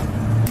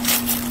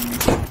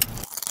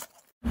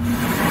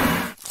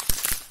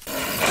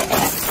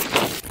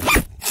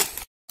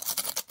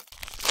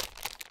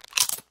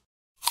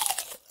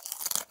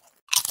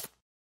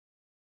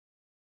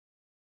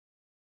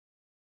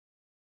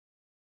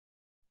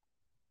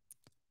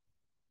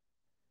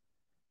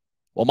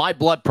 Well, my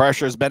blood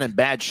pressure has been in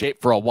bad shape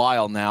for a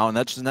while now, and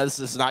this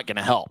is not going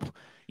to help.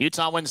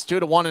 Utah wins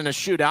 2-1 in a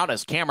shootout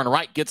as Cameron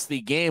Wright gets the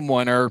game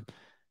winner.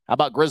 How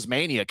about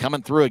Grizzmania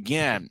coming through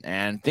again?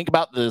 And think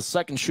about the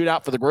second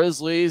shootout for the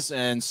Grizzlies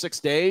in 6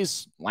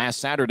 days. Last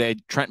Saturday,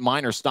 Trent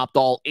Miner stopped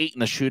all 8 in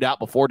the shootout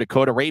before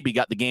Dakota Raby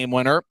got the game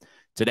winner.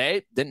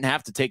 Today, didn't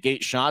have to take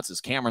 8 shots as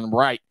Cameron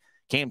Wright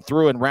came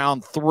through in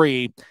round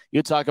 3.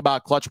 You talk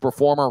about clutch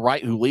performer,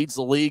 Wright, who leads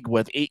the league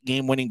with 8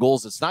 game-winning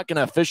goals. It's not going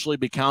to officially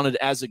be counted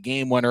as a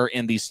game winner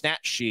in the stat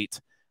sheet,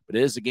 but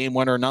it is a game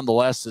winner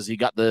nonetheless as he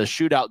got the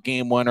shootout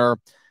game winner.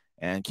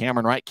 And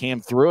Cameron Wright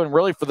came through. And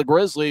really for the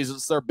Grizzlies,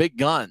 it's their big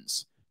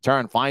guns.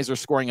 Tyson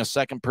scoring a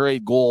second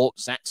period goal,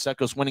 Zach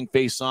Sekos winning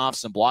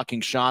faceoffs and blocking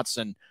shots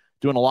and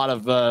doing a lot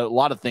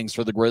of things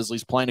for the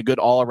Grizzlies, playing a good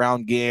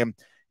all-around game.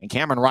 And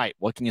Cameron Wright,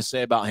 what can you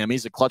say about him?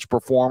 He's a clutch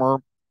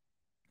performer.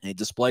 He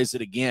displays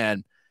it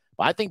again.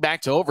 But I think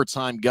back to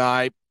overtime,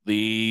 Guy,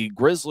 the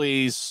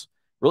Grizzlies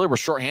really were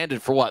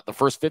shorthanded for the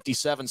first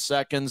 57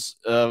 seconds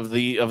of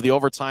the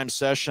overtime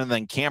session.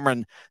 Then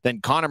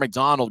Connor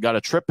McDonald got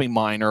a tripping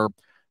minor,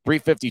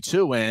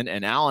 3:52 in,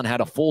 and Allen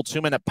had a full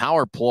 2-minute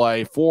power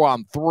play,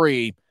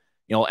 4-on-3.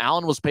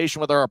 Allen was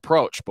patient with their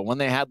approach, but when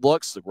they had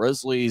looks, the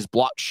Grizzlies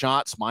blocked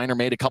shots. Miner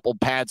made a couple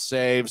pad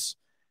saves.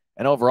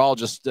 And overall,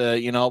 just,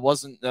 it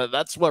wasn't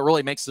that's what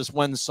really makes this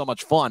win so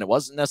much fun. It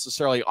wasn't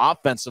necessarily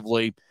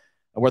offensively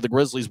where the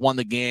Grizzlies won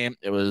the game.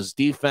 It was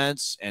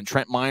defense and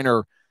Trent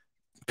Miner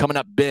coming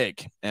up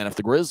big. And if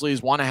the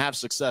Grizzlies want to have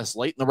success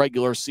late in the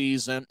regular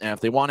season, and if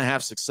they want to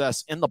have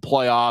success in the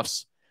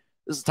playoffs,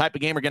 this is the type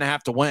of game you're going to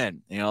have to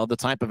win. The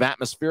type of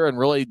atmosphere, and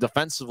really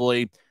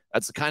defensively,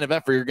 that's the kind of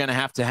effort you're going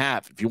to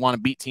have if you want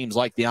to beat teams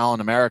like the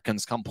Allen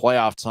Americans come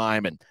playoff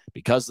time. And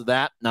because of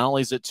that, not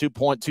only is it 2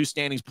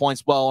 standings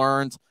points well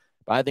earned,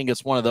 but I think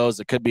it's one of those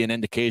that could be an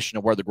indication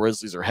of where the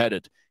Grizzlies are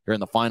headed here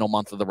in the final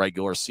month of the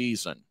regular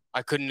season.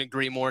 I couldn't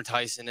agree more,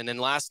 Tyson. And in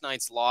last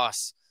night's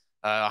loss,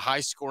 a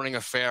high-scoring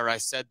affair, I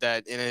said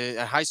that in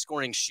a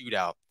high-scoring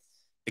shootout,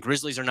 the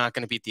Grizzlies are not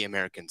going to beat the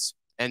Americans.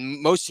 And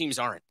most teams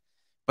aren't.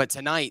 But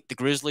tonight, the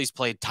Grizzlies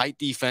played tight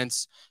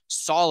defense,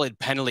 solid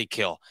penalty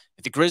kill.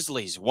 The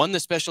Grizzlies won the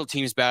special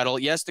teams battle.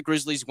 Yes, the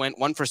Grizzlies went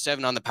 1 for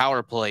 7 on the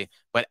power play,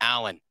 but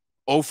Allen,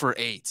 0 for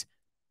 8.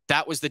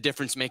 That was the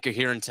difference maker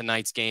here in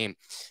tonight's game.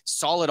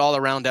 Solid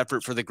all-around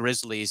effort for the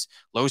Grizzlies.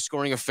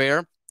 Low-scoring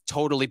affair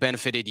totally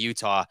benefited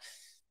Utah.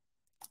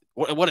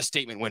 What a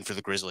statement win for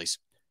the Grizzlies.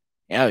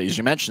 Yeah, as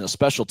you mentioned, the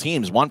special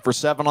teams, 1 for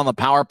 7 on the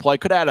power play.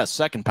 Could have had a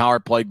second power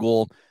play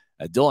goal.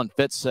 Dylan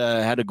Fitz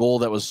had a goal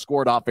that was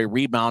scored off a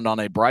rebound on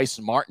a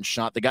Bryson Martin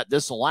shot that got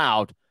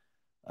disallowed.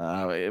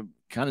 It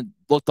kind of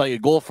looked like a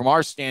goal from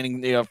our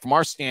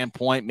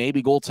standpoint,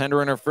 maybe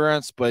goaltender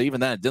interference, but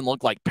even then, it didn't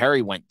look like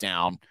Perry went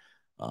down.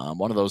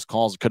 One of those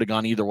calls could have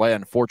gone either way.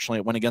 Unfortunately,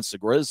 it went against the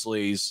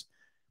Grizzlies.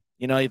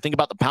 You think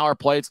about the power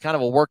play, it's kind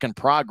of a work in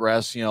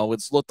progress.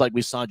 It's looked like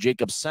we saw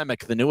Jacob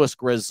Semick, the newest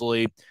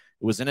Grizzly,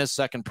 who was in his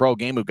second pro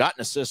game, who got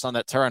an assist on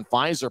that Tyson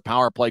Pfizer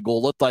power play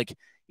goal. Looked like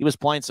he was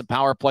playing some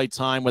power play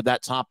time with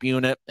that top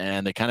unit,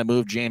 and they kind of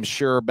moved James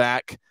Shearer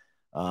back.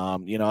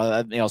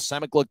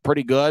 Semick looked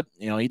pretty good.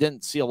 He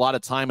didn't see a lot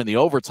of time in the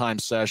overtime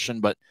session,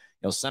 but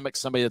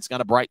Semick's somebody that's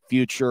got a bright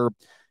future.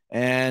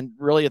 And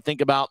really, you think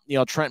about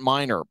Trent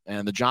Miner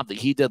and the job that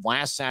he did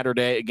last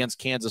Saturday against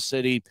Kansas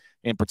City,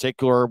 in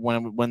particular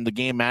when the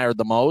game mattered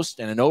the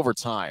most, and in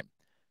overtime.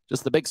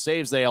 Just the big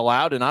saves they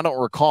allowed, and I don't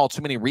recall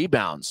too many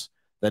rebounds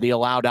that he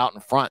allowed out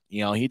in front.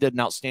 He did an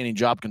outstanding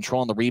job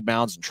controlling the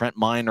rebounds, and Trent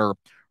Miner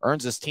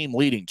earns his team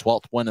leading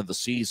 12th win of the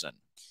season.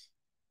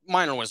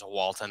 Miner was a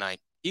wall tonight.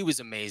 He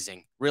was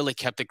amazing. Really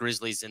kept the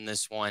Grizzlies in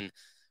this one.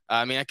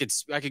 I mean, I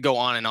could go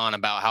on and on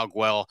about how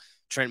well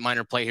Trent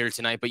Miner played here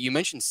tonight, but you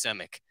mentioned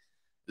Semick.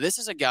 This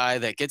is a guy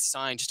that gets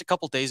signed just a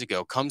couple days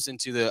ago, comes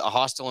into a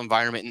hostile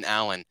environment in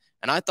Allen.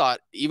 And I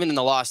thought even in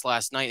the loss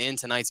last night and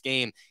tonight's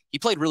game, he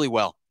played really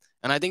well.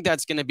 And I think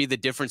that's going to be the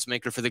difference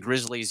maker for the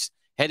Grizzlies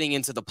heading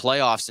into the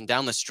playoffs and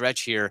down the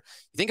stretch here.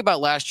 You think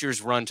about last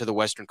year's run to the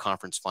Western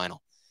Conference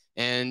Final.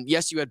 And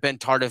yes, you had Ben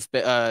Tardif,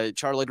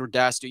 Charlie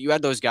Rodastu, you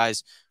had those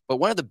guys. But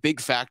one of the big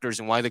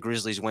factors in why the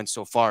Grizzlies went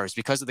so far is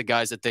because of the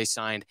guys that they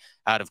signed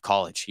out of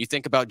college. You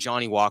think about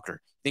Johnny Walker,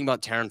 you think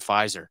about Tyson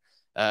Pfizer,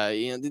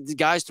 the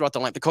guys throughout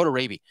the line, Dakota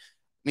Raby.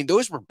 I mean,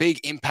 those were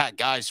big impact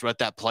guys throughout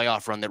that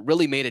playoff run that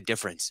really made a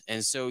difference.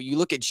 And so you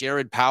look at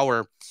Jared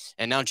Power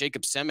and now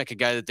Jacob Semick, a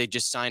guy that they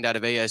just signed out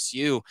of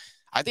ASU.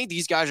 I think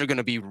these guys are going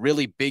to be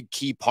really big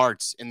key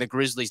parts in the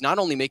Grizzlies, not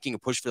only making a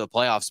push for the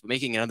playoffs, but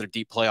making another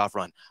deep playoff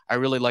run. I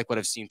really like what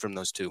I've seen from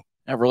those two.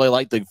 I really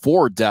like the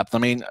forward depth. I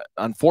mean,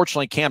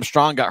 unfortunately, Cam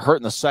Strong got hurt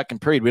in the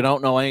second period. We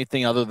don't know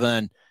anything other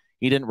than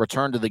he didn't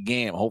return to the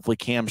game. Hopefully,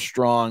 Cam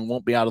Strong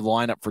won't be out of the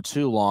lineup for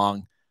too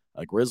long.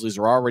 Grizzlies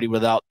are already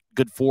without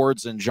good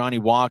forwards in Johnny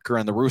Walker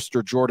and the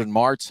Rooster Jordan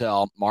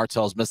Martell.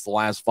 Martell's missed the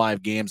last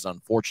 5 games.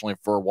 Unfortunately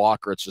for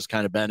Walker, it's just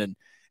kind of been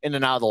in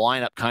and out of the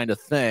lineup kind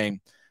of thing.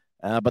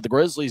 But the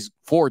Grizzlies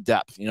forward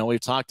depth, we've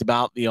talked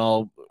about,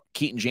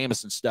 Keaton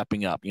Jamison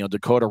stepping up,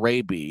 Dakota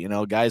Raby,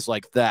 guys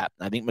like that.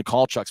 I think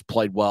Mikalchuk's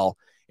played well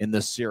in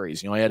this series.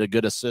 He had a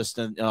good assist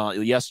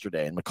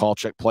yesterday, and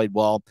Mikalchuk played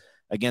well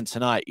again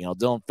tonight.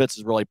 Dylan Fitz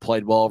has really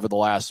played well over the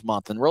last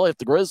month. And really, if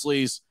the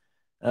Grizzlies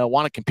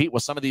want to compete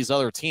with some of these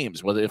other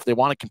teams, whether if they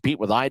want to compete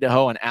with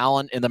Idaho and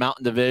Allen in the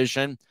Mountain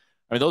Division,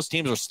 I mean, those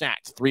teams are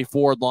stacked. 3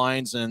 forward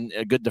lines and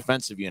a good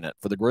defensive unit.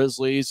 For the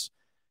Grizzlies,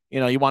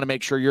 you want to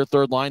make sure your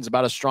third line is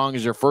about as strong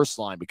as your first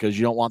line because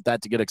you don't want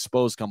that to get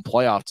exposed come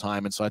playoff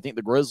time. And so I think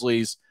the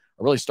Grizzlies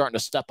are really starting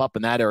to step up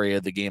in that area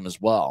of the game as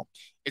well.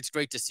 It's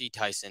great to see,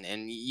 Tyson.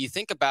 And you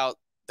think about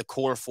the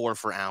core 4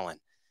 for Allen.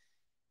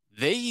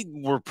 They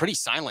were pretty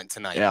silent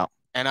tonight. Yeah.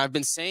 And I've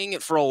been saying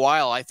it for a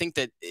while. I think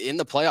that in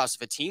the playoffs,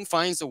 if a team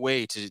finds a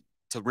way to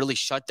really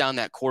shut down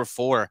that core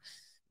 4,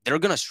 they're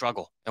going to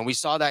struggle. And we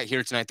saw that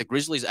here tonight. The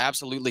Grizzlies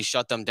absolutely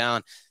shut them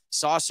down.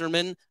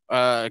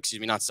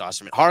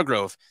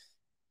 Hargrove,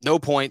 no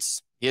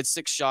points. He had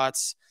 6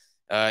 shots.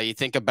 You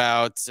think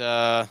about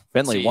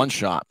Finley, 1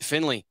 shot.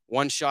 Finley,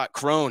 1 shot.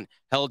 Crone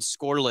held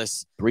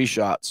scoreless. 3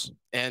 shots.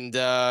 And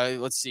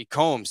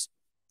Combs,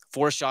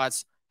 4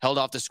 shots, held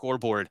off the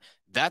scoreboard.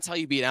 That's how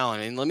you beat Allen.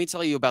 And let me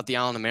tell you about the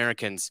Allen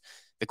Americans.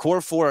 The core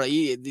 4,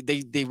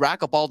 they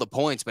rack up all the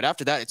points, but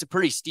after that, it's a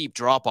pretty steep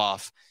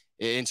drop-off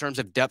in terms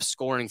of depth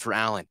scoring for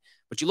Allen.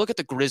 But you look at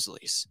the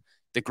Grizzlies.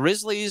 The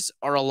Grizzlies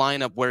are a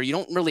lineup where you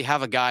don't really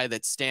have a guy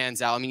that stands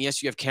out. I mean,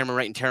 yes, you have Cameron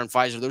Wright and Tyson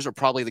Pfizer. Those are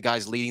probably the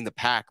guys leading the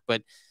pack,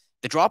 but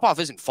the drop-off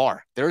isn't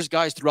far. There's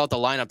guys throughout the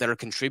lineup that are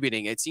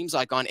contributing. It seems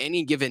like on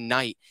any given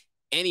night,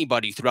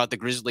 anybody throughout the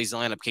Grizzlies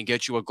lineup can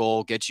get you a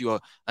goal, get you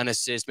an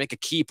assist, make a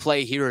key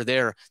play here or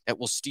there that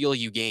will steal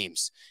you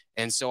games.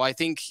 And so I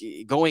think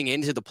going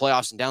into the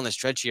playoffs and down the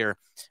stretch here,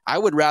 I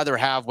would rather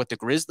have what the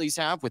Grizzlies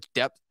have with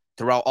depth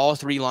throughout all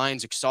 3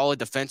 lines, a solid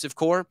defensive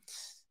core,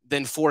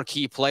 than 4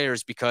 key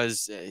players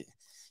because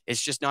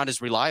it's just not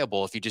as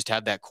reliable if you just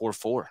have that core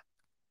 4.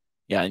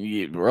 Yeah,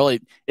 and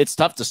it's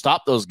tough to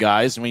stop those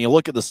guys. And when you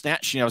look at the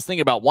stat sheet, I was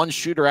thinking about one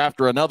shooter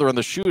after another in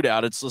the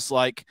shootout. It's just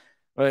like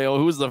Well,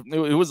 who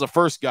was the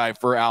first guy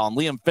for Allen?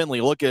 Liam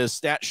Finley. Look at his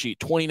stat sheet: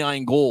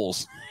 29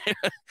 goals.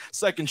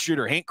 Second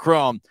shooter, Hank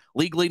Crum,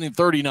 league leading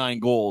 39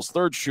 goals.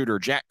 Third shooter,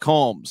 Jack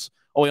Combs.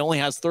 Oh, he only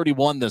has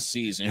 31 this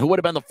season. Who would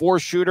have been the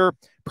fourth shooter?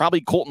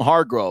 Probably Colton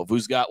Hargrove,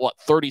 who's got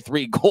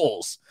 33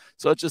 goals.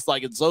 So it's just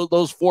like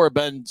those four have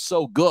been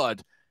so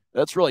good.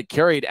 That's really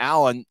carried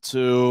Allen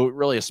to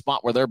really a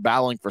spot where they're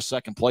battling for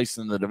second place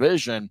in the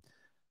division.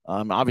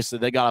 Obviously,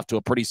 they got off to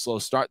a pretty slow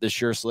start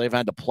this year, so they've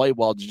had to play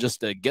well just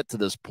to get to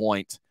this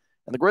point.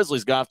 And the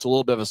Grizzlies got off to a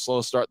little bit of a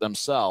slow start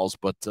themselves,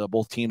 but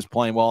both teams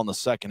playing well in the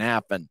second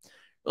half. And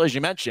really, as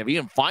you mentioned, if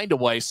you can find a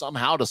way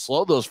somehow to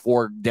slow those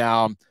four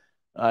down,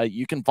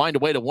 you can find a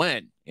way to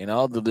win. You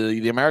know,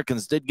 the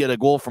Americans did get a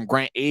goal from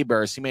Grant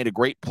Hebert. He made a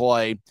great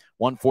play,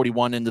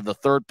 141 into the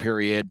third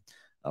period.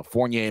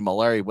 Fournier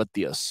Mallory with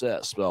the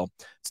assist. So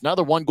it's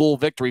another one-goal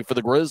victory for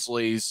the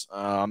Grizzlies.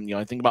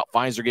 I think about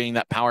Pfizer getting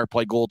that power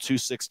play goal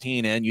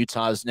 216 in.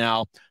 Utah is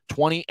now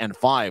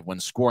 20-5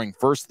 when scoring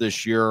first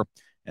this year,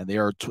 and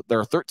they're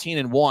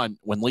 13-1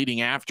 when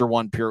leading after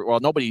one period. Well,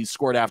 nobody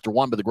scored after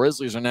one, but the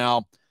Grizzlies are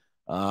now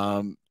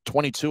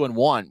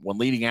 22-1 when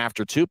leading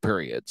after two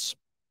periods.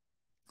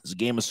 This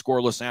game is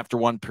scoreless after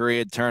one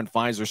period. Taryn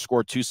Pfizer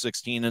scored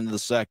 216 into the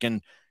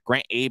second.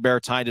 Grant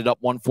Hebert tied it up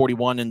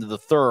 141 into the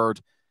third.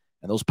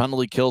 And those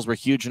penalty kills were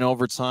huge in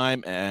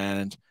overtime.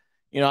 And,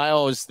 I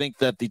always think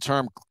that the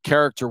term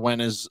character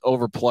win is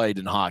overplayed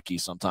in hockey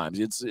sometimes.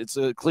 It's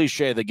a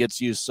cliche that gets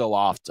used so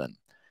often.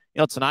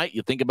 Tonight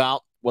you think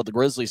about what the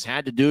Grizzlies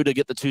had to do to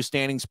get the two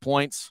standings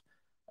points.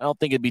 I don't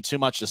think it'd be too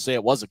much to say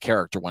it was a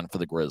character win for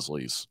the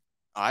Grizzlies.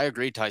 I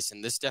agree,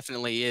 Tyson. This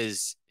definitely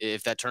is,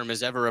 if that term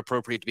is ever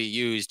appropriate to be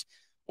used,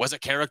 was a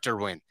character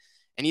win.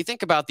 And you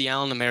think about the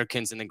Allen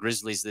Americans and the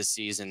Grizzlies this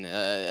season.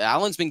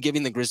 Allen's been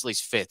giving the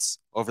Grizzlies fits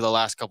over the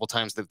last couple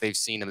times that they've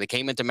seen him. They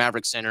came into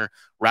Maverick Center,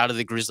 routed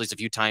the Grizzlies a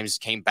few times,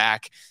 came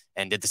back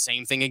and did the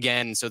same thing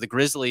again. So the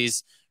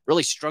Grizzlies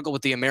really struggle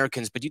with the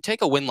Americans. But you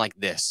take a win like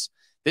this.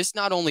 This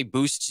not only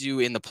boosts you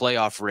in the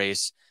playoff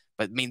race,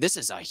 but this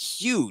is a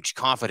huge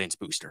confidence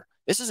booster.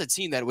 This is a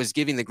team that was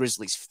giving the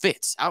Grizzlies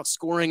fits,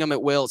 outscoring them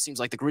at will. It seems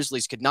like the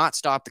Grizzlies could not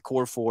stop the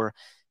core four.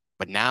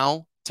 But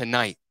now,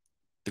 tonight,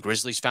 the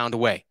Grizzlies found a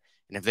way.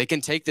 And if they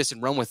can take this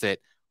and run with it,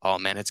 oh,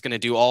 man, it's going to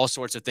do all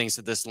sorts of things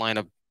to this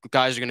lineup.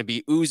 Guys are going to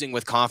be oozing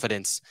with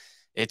confidence.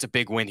 It's a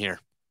big win here.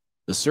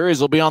 The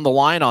series will be on the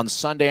line on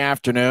Sunday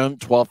afternoon,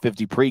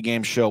 12:50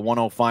 pregame show,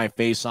 105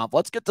 faceoff.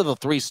 Let's get to the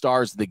three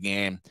stars of the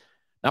game.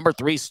 Number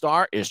 3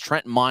 star is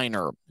Trent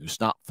Miner, who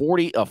stopped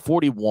 40 of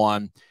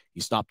 41. He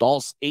stopped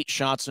all 8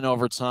 shots in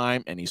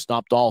overtime, and he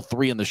stopped all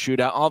 3 in the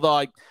shootout.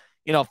 Although,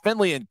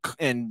 Finley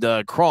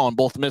and Cron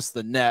both missed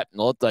the net, and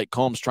it looked like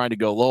Combs trying to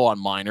go low on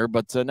Miner,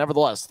 but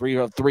nevertheless, 3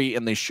 of 3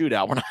 in the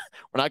shootout. We're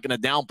not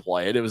going to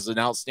downplay it. It was an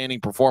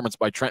outstanding performance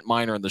by Trent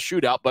Miner in the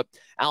shootout, but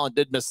Allen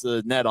did miss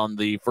the net on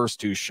the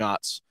first 2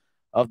 shots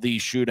of the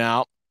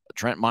shootout.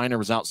 Trent Miner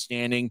was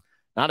outstanding.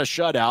 Not a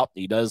shutout.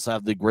 He does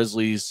have the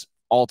Grizzlies'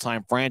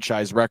 all-time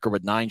franchise record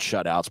with 9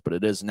 shutouts, but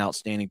it is an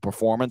outstanding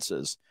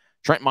performance.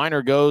 Trent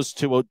Miner goes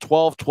to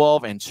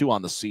 12-12-2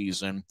 on the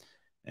season.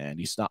 And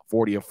he's not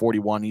 40 of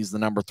 41. He's the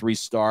number 3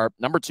 star.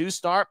 Number 2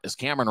 star is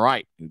Cameron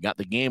Wright, who got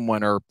the game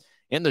winner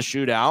in the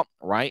shootout.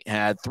 Wright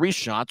had 3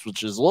 shots,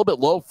 which is a little bit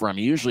low for him.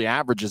 He usually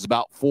averages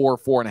about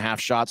 4.5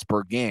 shots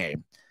per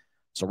game.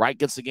 So Wright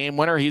gets the game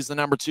winner. He's the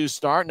number 2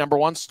 star. Number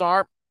 1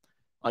 star,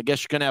 I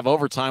guess you couldn't have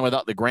overtime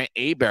without the Grant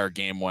Hebert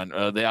game win.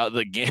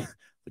 The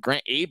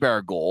Grant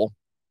Hebert goal.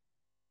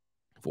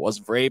 If it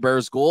wasn't for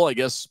Hebert's goal, I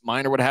guess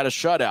Miner would have had a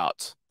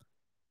shutout.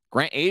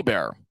 Grant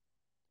Hebert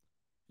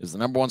is the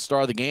number 1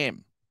 star of the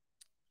game.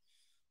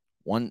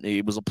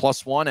 He was a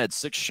 +1, had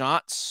 6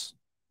 shots.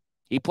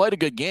 He played a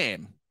good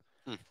game,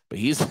 but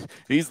he's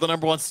the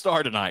number 1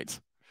 star tonight.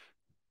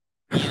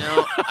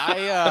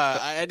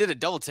 I did a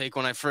double take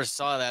when I first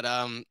saw that.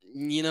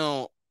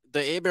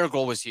 The Hebert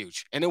goal was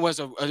huge, and it was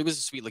a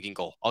sweet looking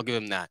goal. I'll give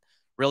him that.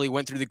 Really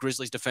went through the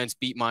Grizzlies defense,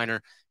 beat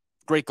Miner.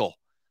 Great goal.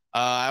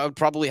 I would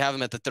probably have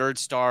him at the 3rd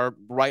star,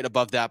 right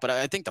above that. But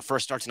I think the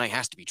 1st star tonight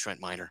has to be Trent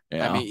Miner.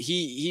 Yeah.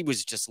 He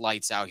was just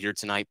lights out here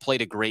tonight.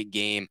 Played a great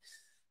game.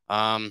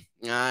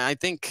 I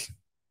think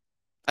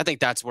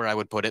that's where I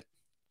would put it.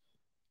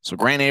 So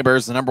Grant Hebert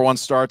is the number 1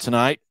 star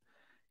tonight.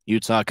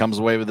 Utah comes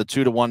away with a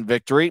 2-1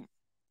 victory.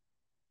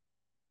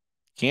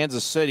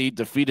 Kansas City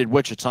defeated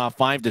Wichita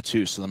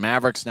 5-2. So the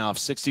Mavericks now have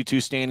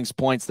 62 standings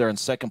points. They're in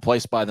second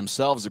place by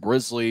themselves. The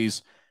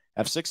Grizzlies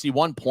have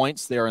 61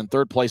 points. They're in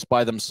third place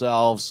by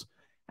themselves.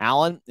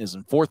 Allen is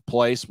in 4th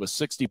place with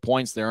 60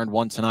 points. They earned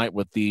 1 tonight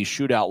with the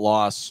shootout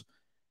loss.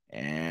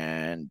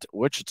 And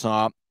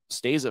Wichita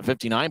stays at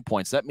 59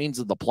 points. That means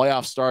that the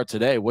playoffs start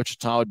today.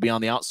 Wichita would be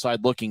on the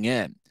outside looking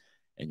in.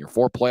 And your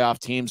 4 playoff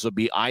teams would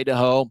be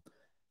Idaho,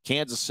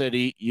 Kansas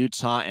City,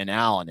 Utah, and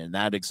Allen in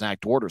that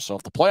exact order. So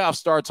if the playoffs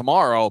start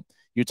tomorrow,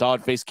 Utah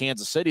would face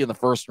Kansas City in the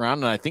first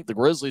round. And I think the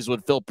Grizzlies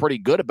would feel pretty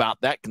good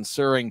about that,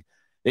 considering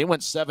they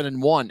went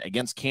 7-1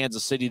 against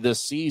Kansas City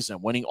this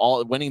season, winning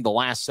the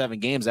last 7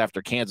 games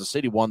after Kansas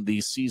City won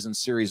the season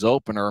series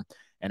opener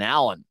and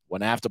Allen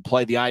would have to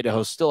play the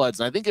Idaho Steelheads.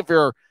 And I think if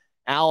you're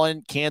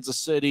Allen, Kansas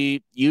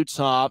City,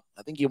 Utah,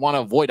 I think you want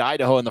to avoid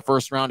Idaho in the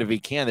first round if you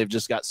can. They've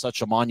just got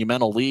such a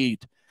monumental lead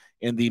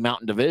in the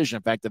Mountain Division.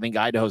 In fact, I think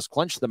Idaho's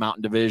clinched the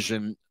Mountain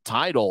Division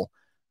title.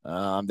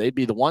 They'd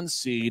be the 1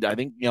 seed. I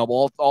think,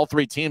 all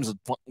 3 teams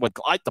would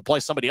like to play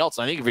somebody else.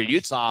 I think if you're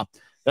Utah,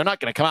 they're not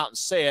going to come out and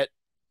say it.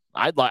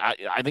 I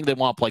think they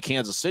want to play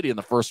Kansas City in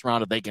the first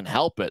round if they can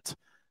help it,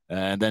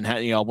 and then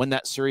win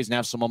that series and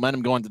have some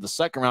momentum going to the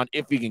second round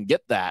if you can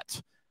get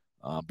that.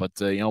 But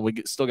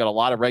we still got a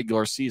lot of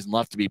regular season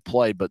left to be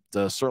played. But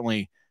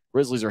certainly,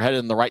 Grizzlies are headed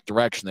in the right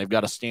direction. They've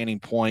got a standing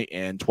point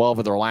in 12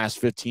 of their last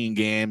 15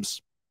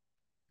 games.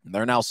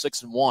 They're now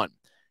 6-1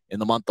 in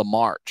the month of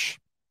March.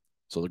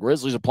 So the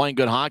Grizzlies are playing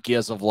good hockey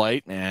as of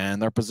late,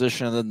 and they're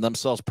positioning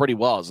themselves pretty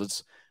well.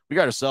 We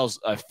got ourselves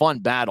a fun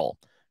battle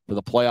for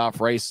the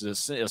playoff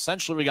races.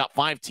 Essentially, we got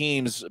 5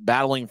 teams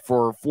battling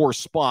for 4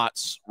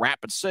 spots.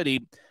 Rapid City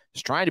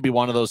is trying to be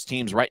one of those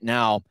teams right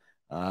now.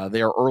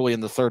 They are early in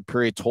the third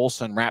period.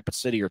 Tulsa and Rapid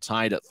City are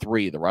tied at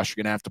 3. The Rush are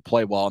going to have to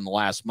play well in the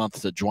last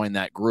month to join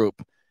that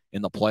group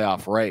in the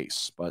playoff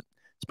race. But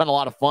it's been a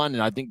lot of fun,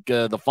 and I think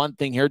the fun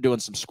thing here,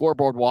 doing some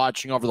scoreboard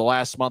watching over the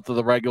last month of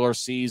the regular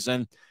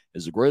season,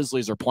 is the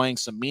Grizzlies are playing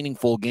some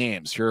meaningful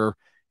games here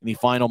in the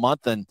final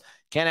month, and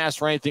can't ask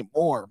for anything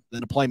more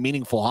than to play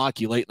meaningful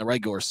hockey late in the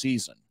regular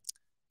season.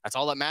 That's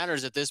all that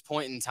matters at this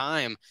point in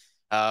time.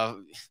 I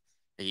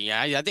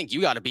think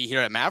you got to be here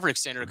at Maverick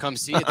Center. Come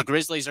see it. The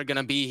Grizzlies are going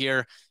to be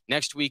here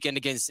next weekend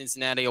against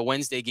Cincinnati, a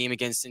Wednesday game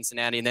against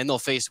Cincinnati, and then they'll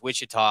face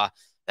Wichita.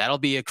 That'll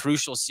be a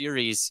crucial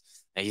series.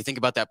 And you think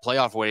about that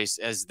playoff race,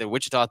 as the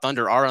Wichita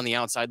Thunder are on the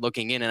outside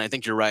looking in, and I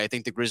think you're right. I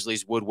think the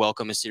Grizzlies would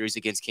welcome a series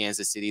against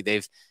Kansas City.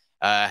 They've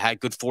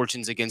had good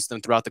fortunes against them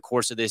throughout the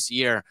course of this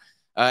year.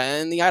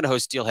 And the Idaho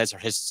Steelheads are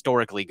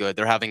historically good.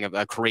 They're having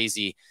a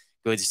crazy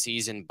good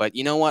season. But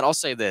you know what? I'll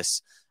say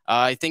this.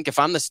 I think if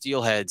I'm the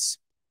Steelheads,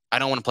 I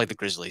don't want to play the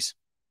Grizzlies.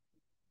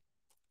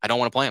 I don't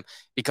want to play them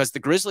because the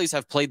Grizzlies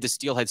have played the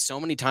Steelheads so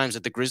many times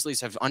that the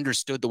Grizzlies have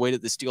understood the way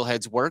that the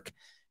Steelheads work.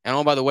 And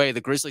oh, by the way,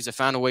 the Grizzlies have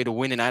found a way to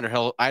win in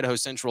Idaho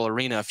Central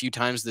Arena a few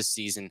times this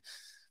season.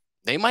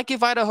 They might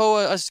give Idaho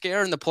a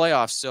scare in the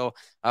playoffs. So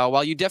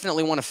while you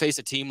definitely want to face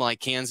a team like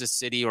Kansas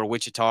City or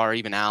Wichita or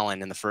even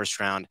Allen in the first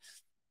round,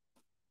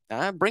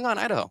 bring on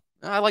Idaho.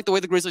 I like the way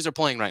the Grizzlies are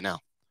playing right now.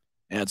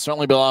 And it's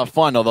certainly been a lot of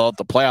fun, although if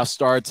the playoffs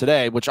start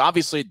today, which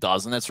obviously it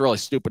doesn't. It's really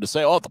stupid to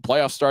say, if the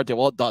playoffs start today.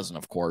 Well, it doesn't,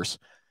 of course.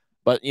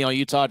 But,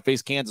 Utah had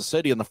faced Kansas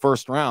City in the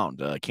first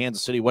round.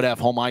 Kansas City would have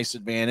home ice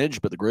advantage,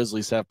 but the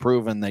Grizzlies have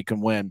proven they can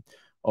win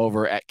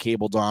over at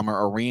Cable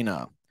Dahmer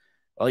Arena.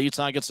 Well,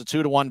 Utah gets a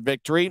 2-1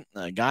 victory.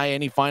 Guy,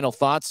 any final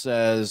thoughts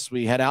as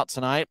we head out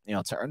tonight?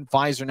 Taryn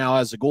Pfizer now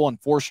has a goal in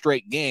 4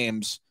 straight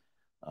games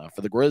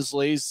for the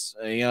Grizzlies.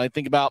 I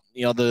think about,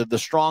 the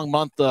strong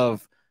month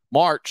of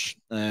March,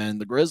 and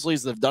the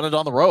Grizzlies have done it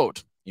on the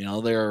road.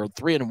 They're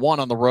 3-1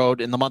 on the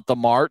road in the month of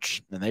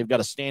March, and they've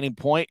got a standing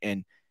point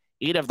in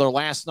 8 of their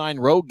last 9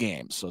 road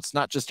games. So it's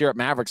not just here at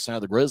Maverick Center.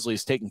 The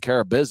Grizzlies taking care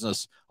of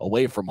business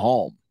away from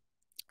home.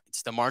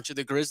 It's the March of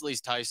the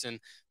Grizzlies, Tyson.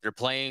 They're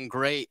playing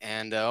great.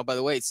 And, by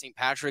the way, it's St.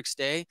 Patrick's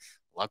Day.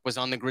 Luck was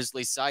on the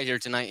Grizzlies' side here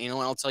tonight.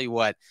 I'll tell you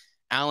what.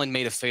 Allen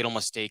made a fatal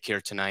mistake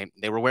here tonight.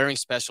 They were wearing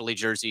specialty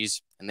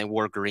jerseys, and they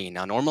wore green.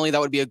 Now, normally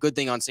that would be a good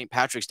thing on St.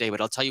 Patrick's Day, but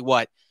I'll tell you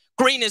what.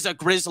 Green is a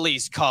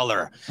Grizzlies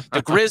color.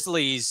 The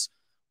Grizzlies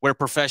wear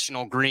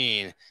professional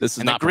green. This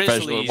is not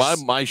professional. Why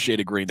my shade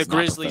of green? The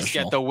Grizzlies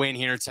get the win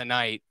here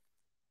tonight.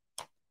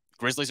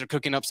 Grizzlies are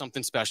cooking up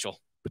something special.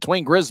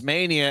 Between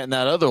Grizzmania and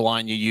that other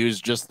line you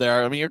used just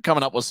there, you're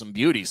coming up with some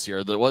beauties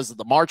here. Was it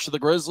the March of the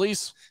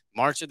Grizzlies?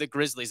 March of the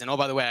Grizzlies. And, oh,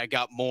 by the way, I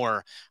got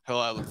more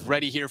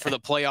ready here for the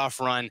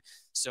playoff run.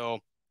 So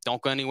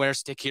don't go anywhere.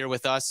 Stick here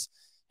with us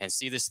and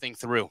see this thing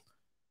through.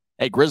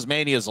 Hey,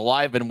 Grizzmania is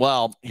alive and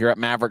well here at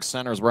Maverick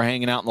Center as we're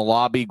hanging out in the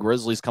lobby.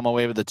 Grizzlies come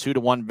away with a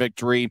 2-1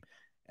 victory,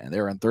 and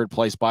they're in third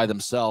place by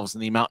themselves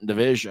in the Mountain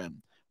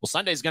Division. Well,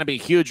 Sunday's going to be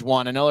a huge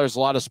one. I know there's a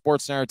lot of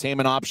sports and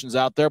entertainment options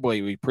out there, but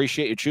we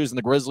appreciate you choosing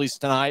the Grizzlies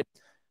tonight.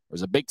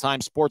 There's a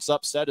big-time sports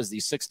upset as the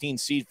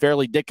 16-seed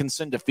Fairleigh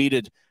Dickinson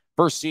defeated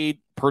first seed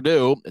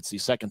Purdue. It's the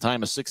second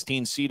time a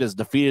 16 seed has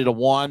defeated a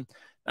 1.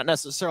 Not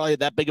necessarily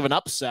that big of an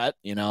upset,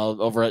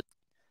 over at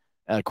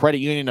Credit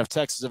Union of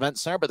Texas Event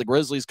Center, but the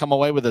Grizzlies come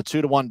away with a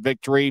 2-1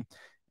 victory,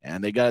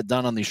 and they got it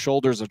done on the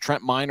shoulders of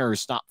Trent Miner, who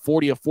stopped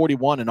 40 of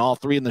 41 and all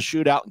 3 in the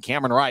shootout, and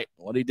Cameron Wright.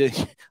 What he did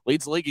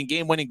leads the league in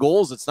game-winning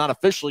goals. It's not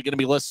officially going to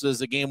be listed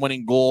as a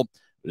game-winning goal,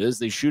 but it is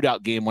the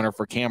shootout game winner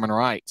for Cameron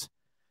Wright.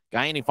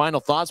 Guy, any final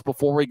thoughts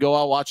before we go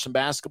out watch some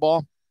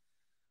basketball?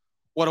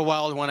 What a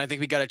wild one. I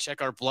think we got to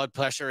check our blood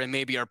pressure and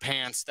maybe our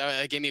pants.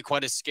 That gave me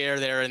quite a scare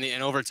there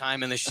in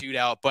overtime in the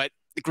shootout, but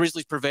the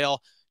Grizzlies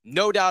prevail.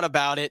 No doubt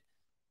about it.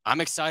 I'm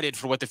excited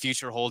for what the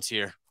future holds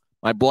here.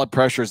 My blood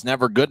pressure is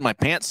never good. My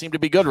pants seem to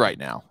be good right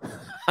now.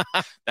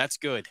 That's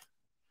good.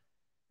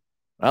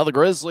 Well, the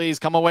Grizzlies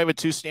come away with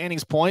 2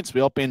 standings points.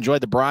 We hope you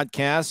enjoyed the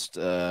broadcast.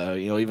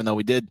 Even though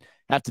we did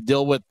have to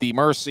deal with the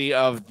mercy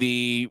of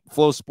the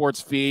Flow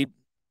Sports feed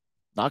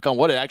knock on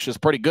wood, it actually is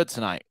pretty good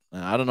tonight.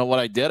 I don't know what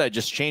I did. I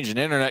just changed an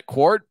internet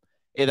cord.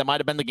 Hey, that might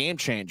have been the game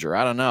changer.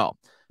 I don't know.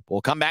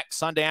 We'll come back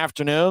Sunday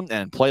afternoon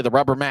and play the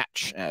rubber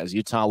match as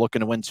Utah looking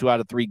to win 2 out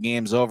of 3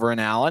 games over in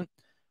Allen.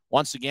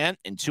 Once again,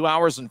 in 2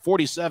 hours and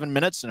 47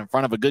 minutes and in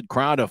front of a good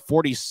crowd of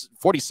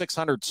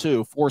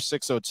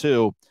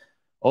 4,602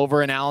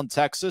 over in Allen,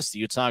 Texas, the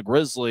Utah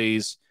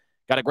Grizzlies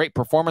got a great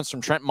performance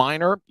from Trent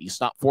Miner. He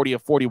stopped 40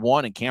 of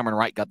 41, and Cameron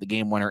Wright got the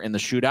game winner in the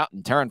shootout.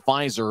 And Taryn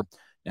Fizer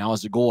now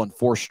has a goal in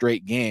 4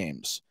 straight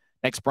games.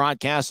 Next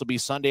broadcast will be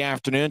Sunday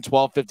afternoon,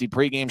 12:50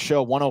 pregame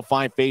show,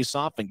 105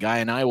 face-off, and Guy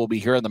and I will be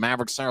here in the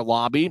Maverick Center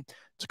lobby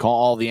to call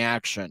all the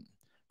action.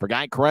 For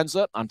Guy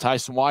Chiarenza, I'm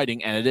Tyson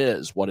Whiting, and it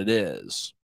is what it is.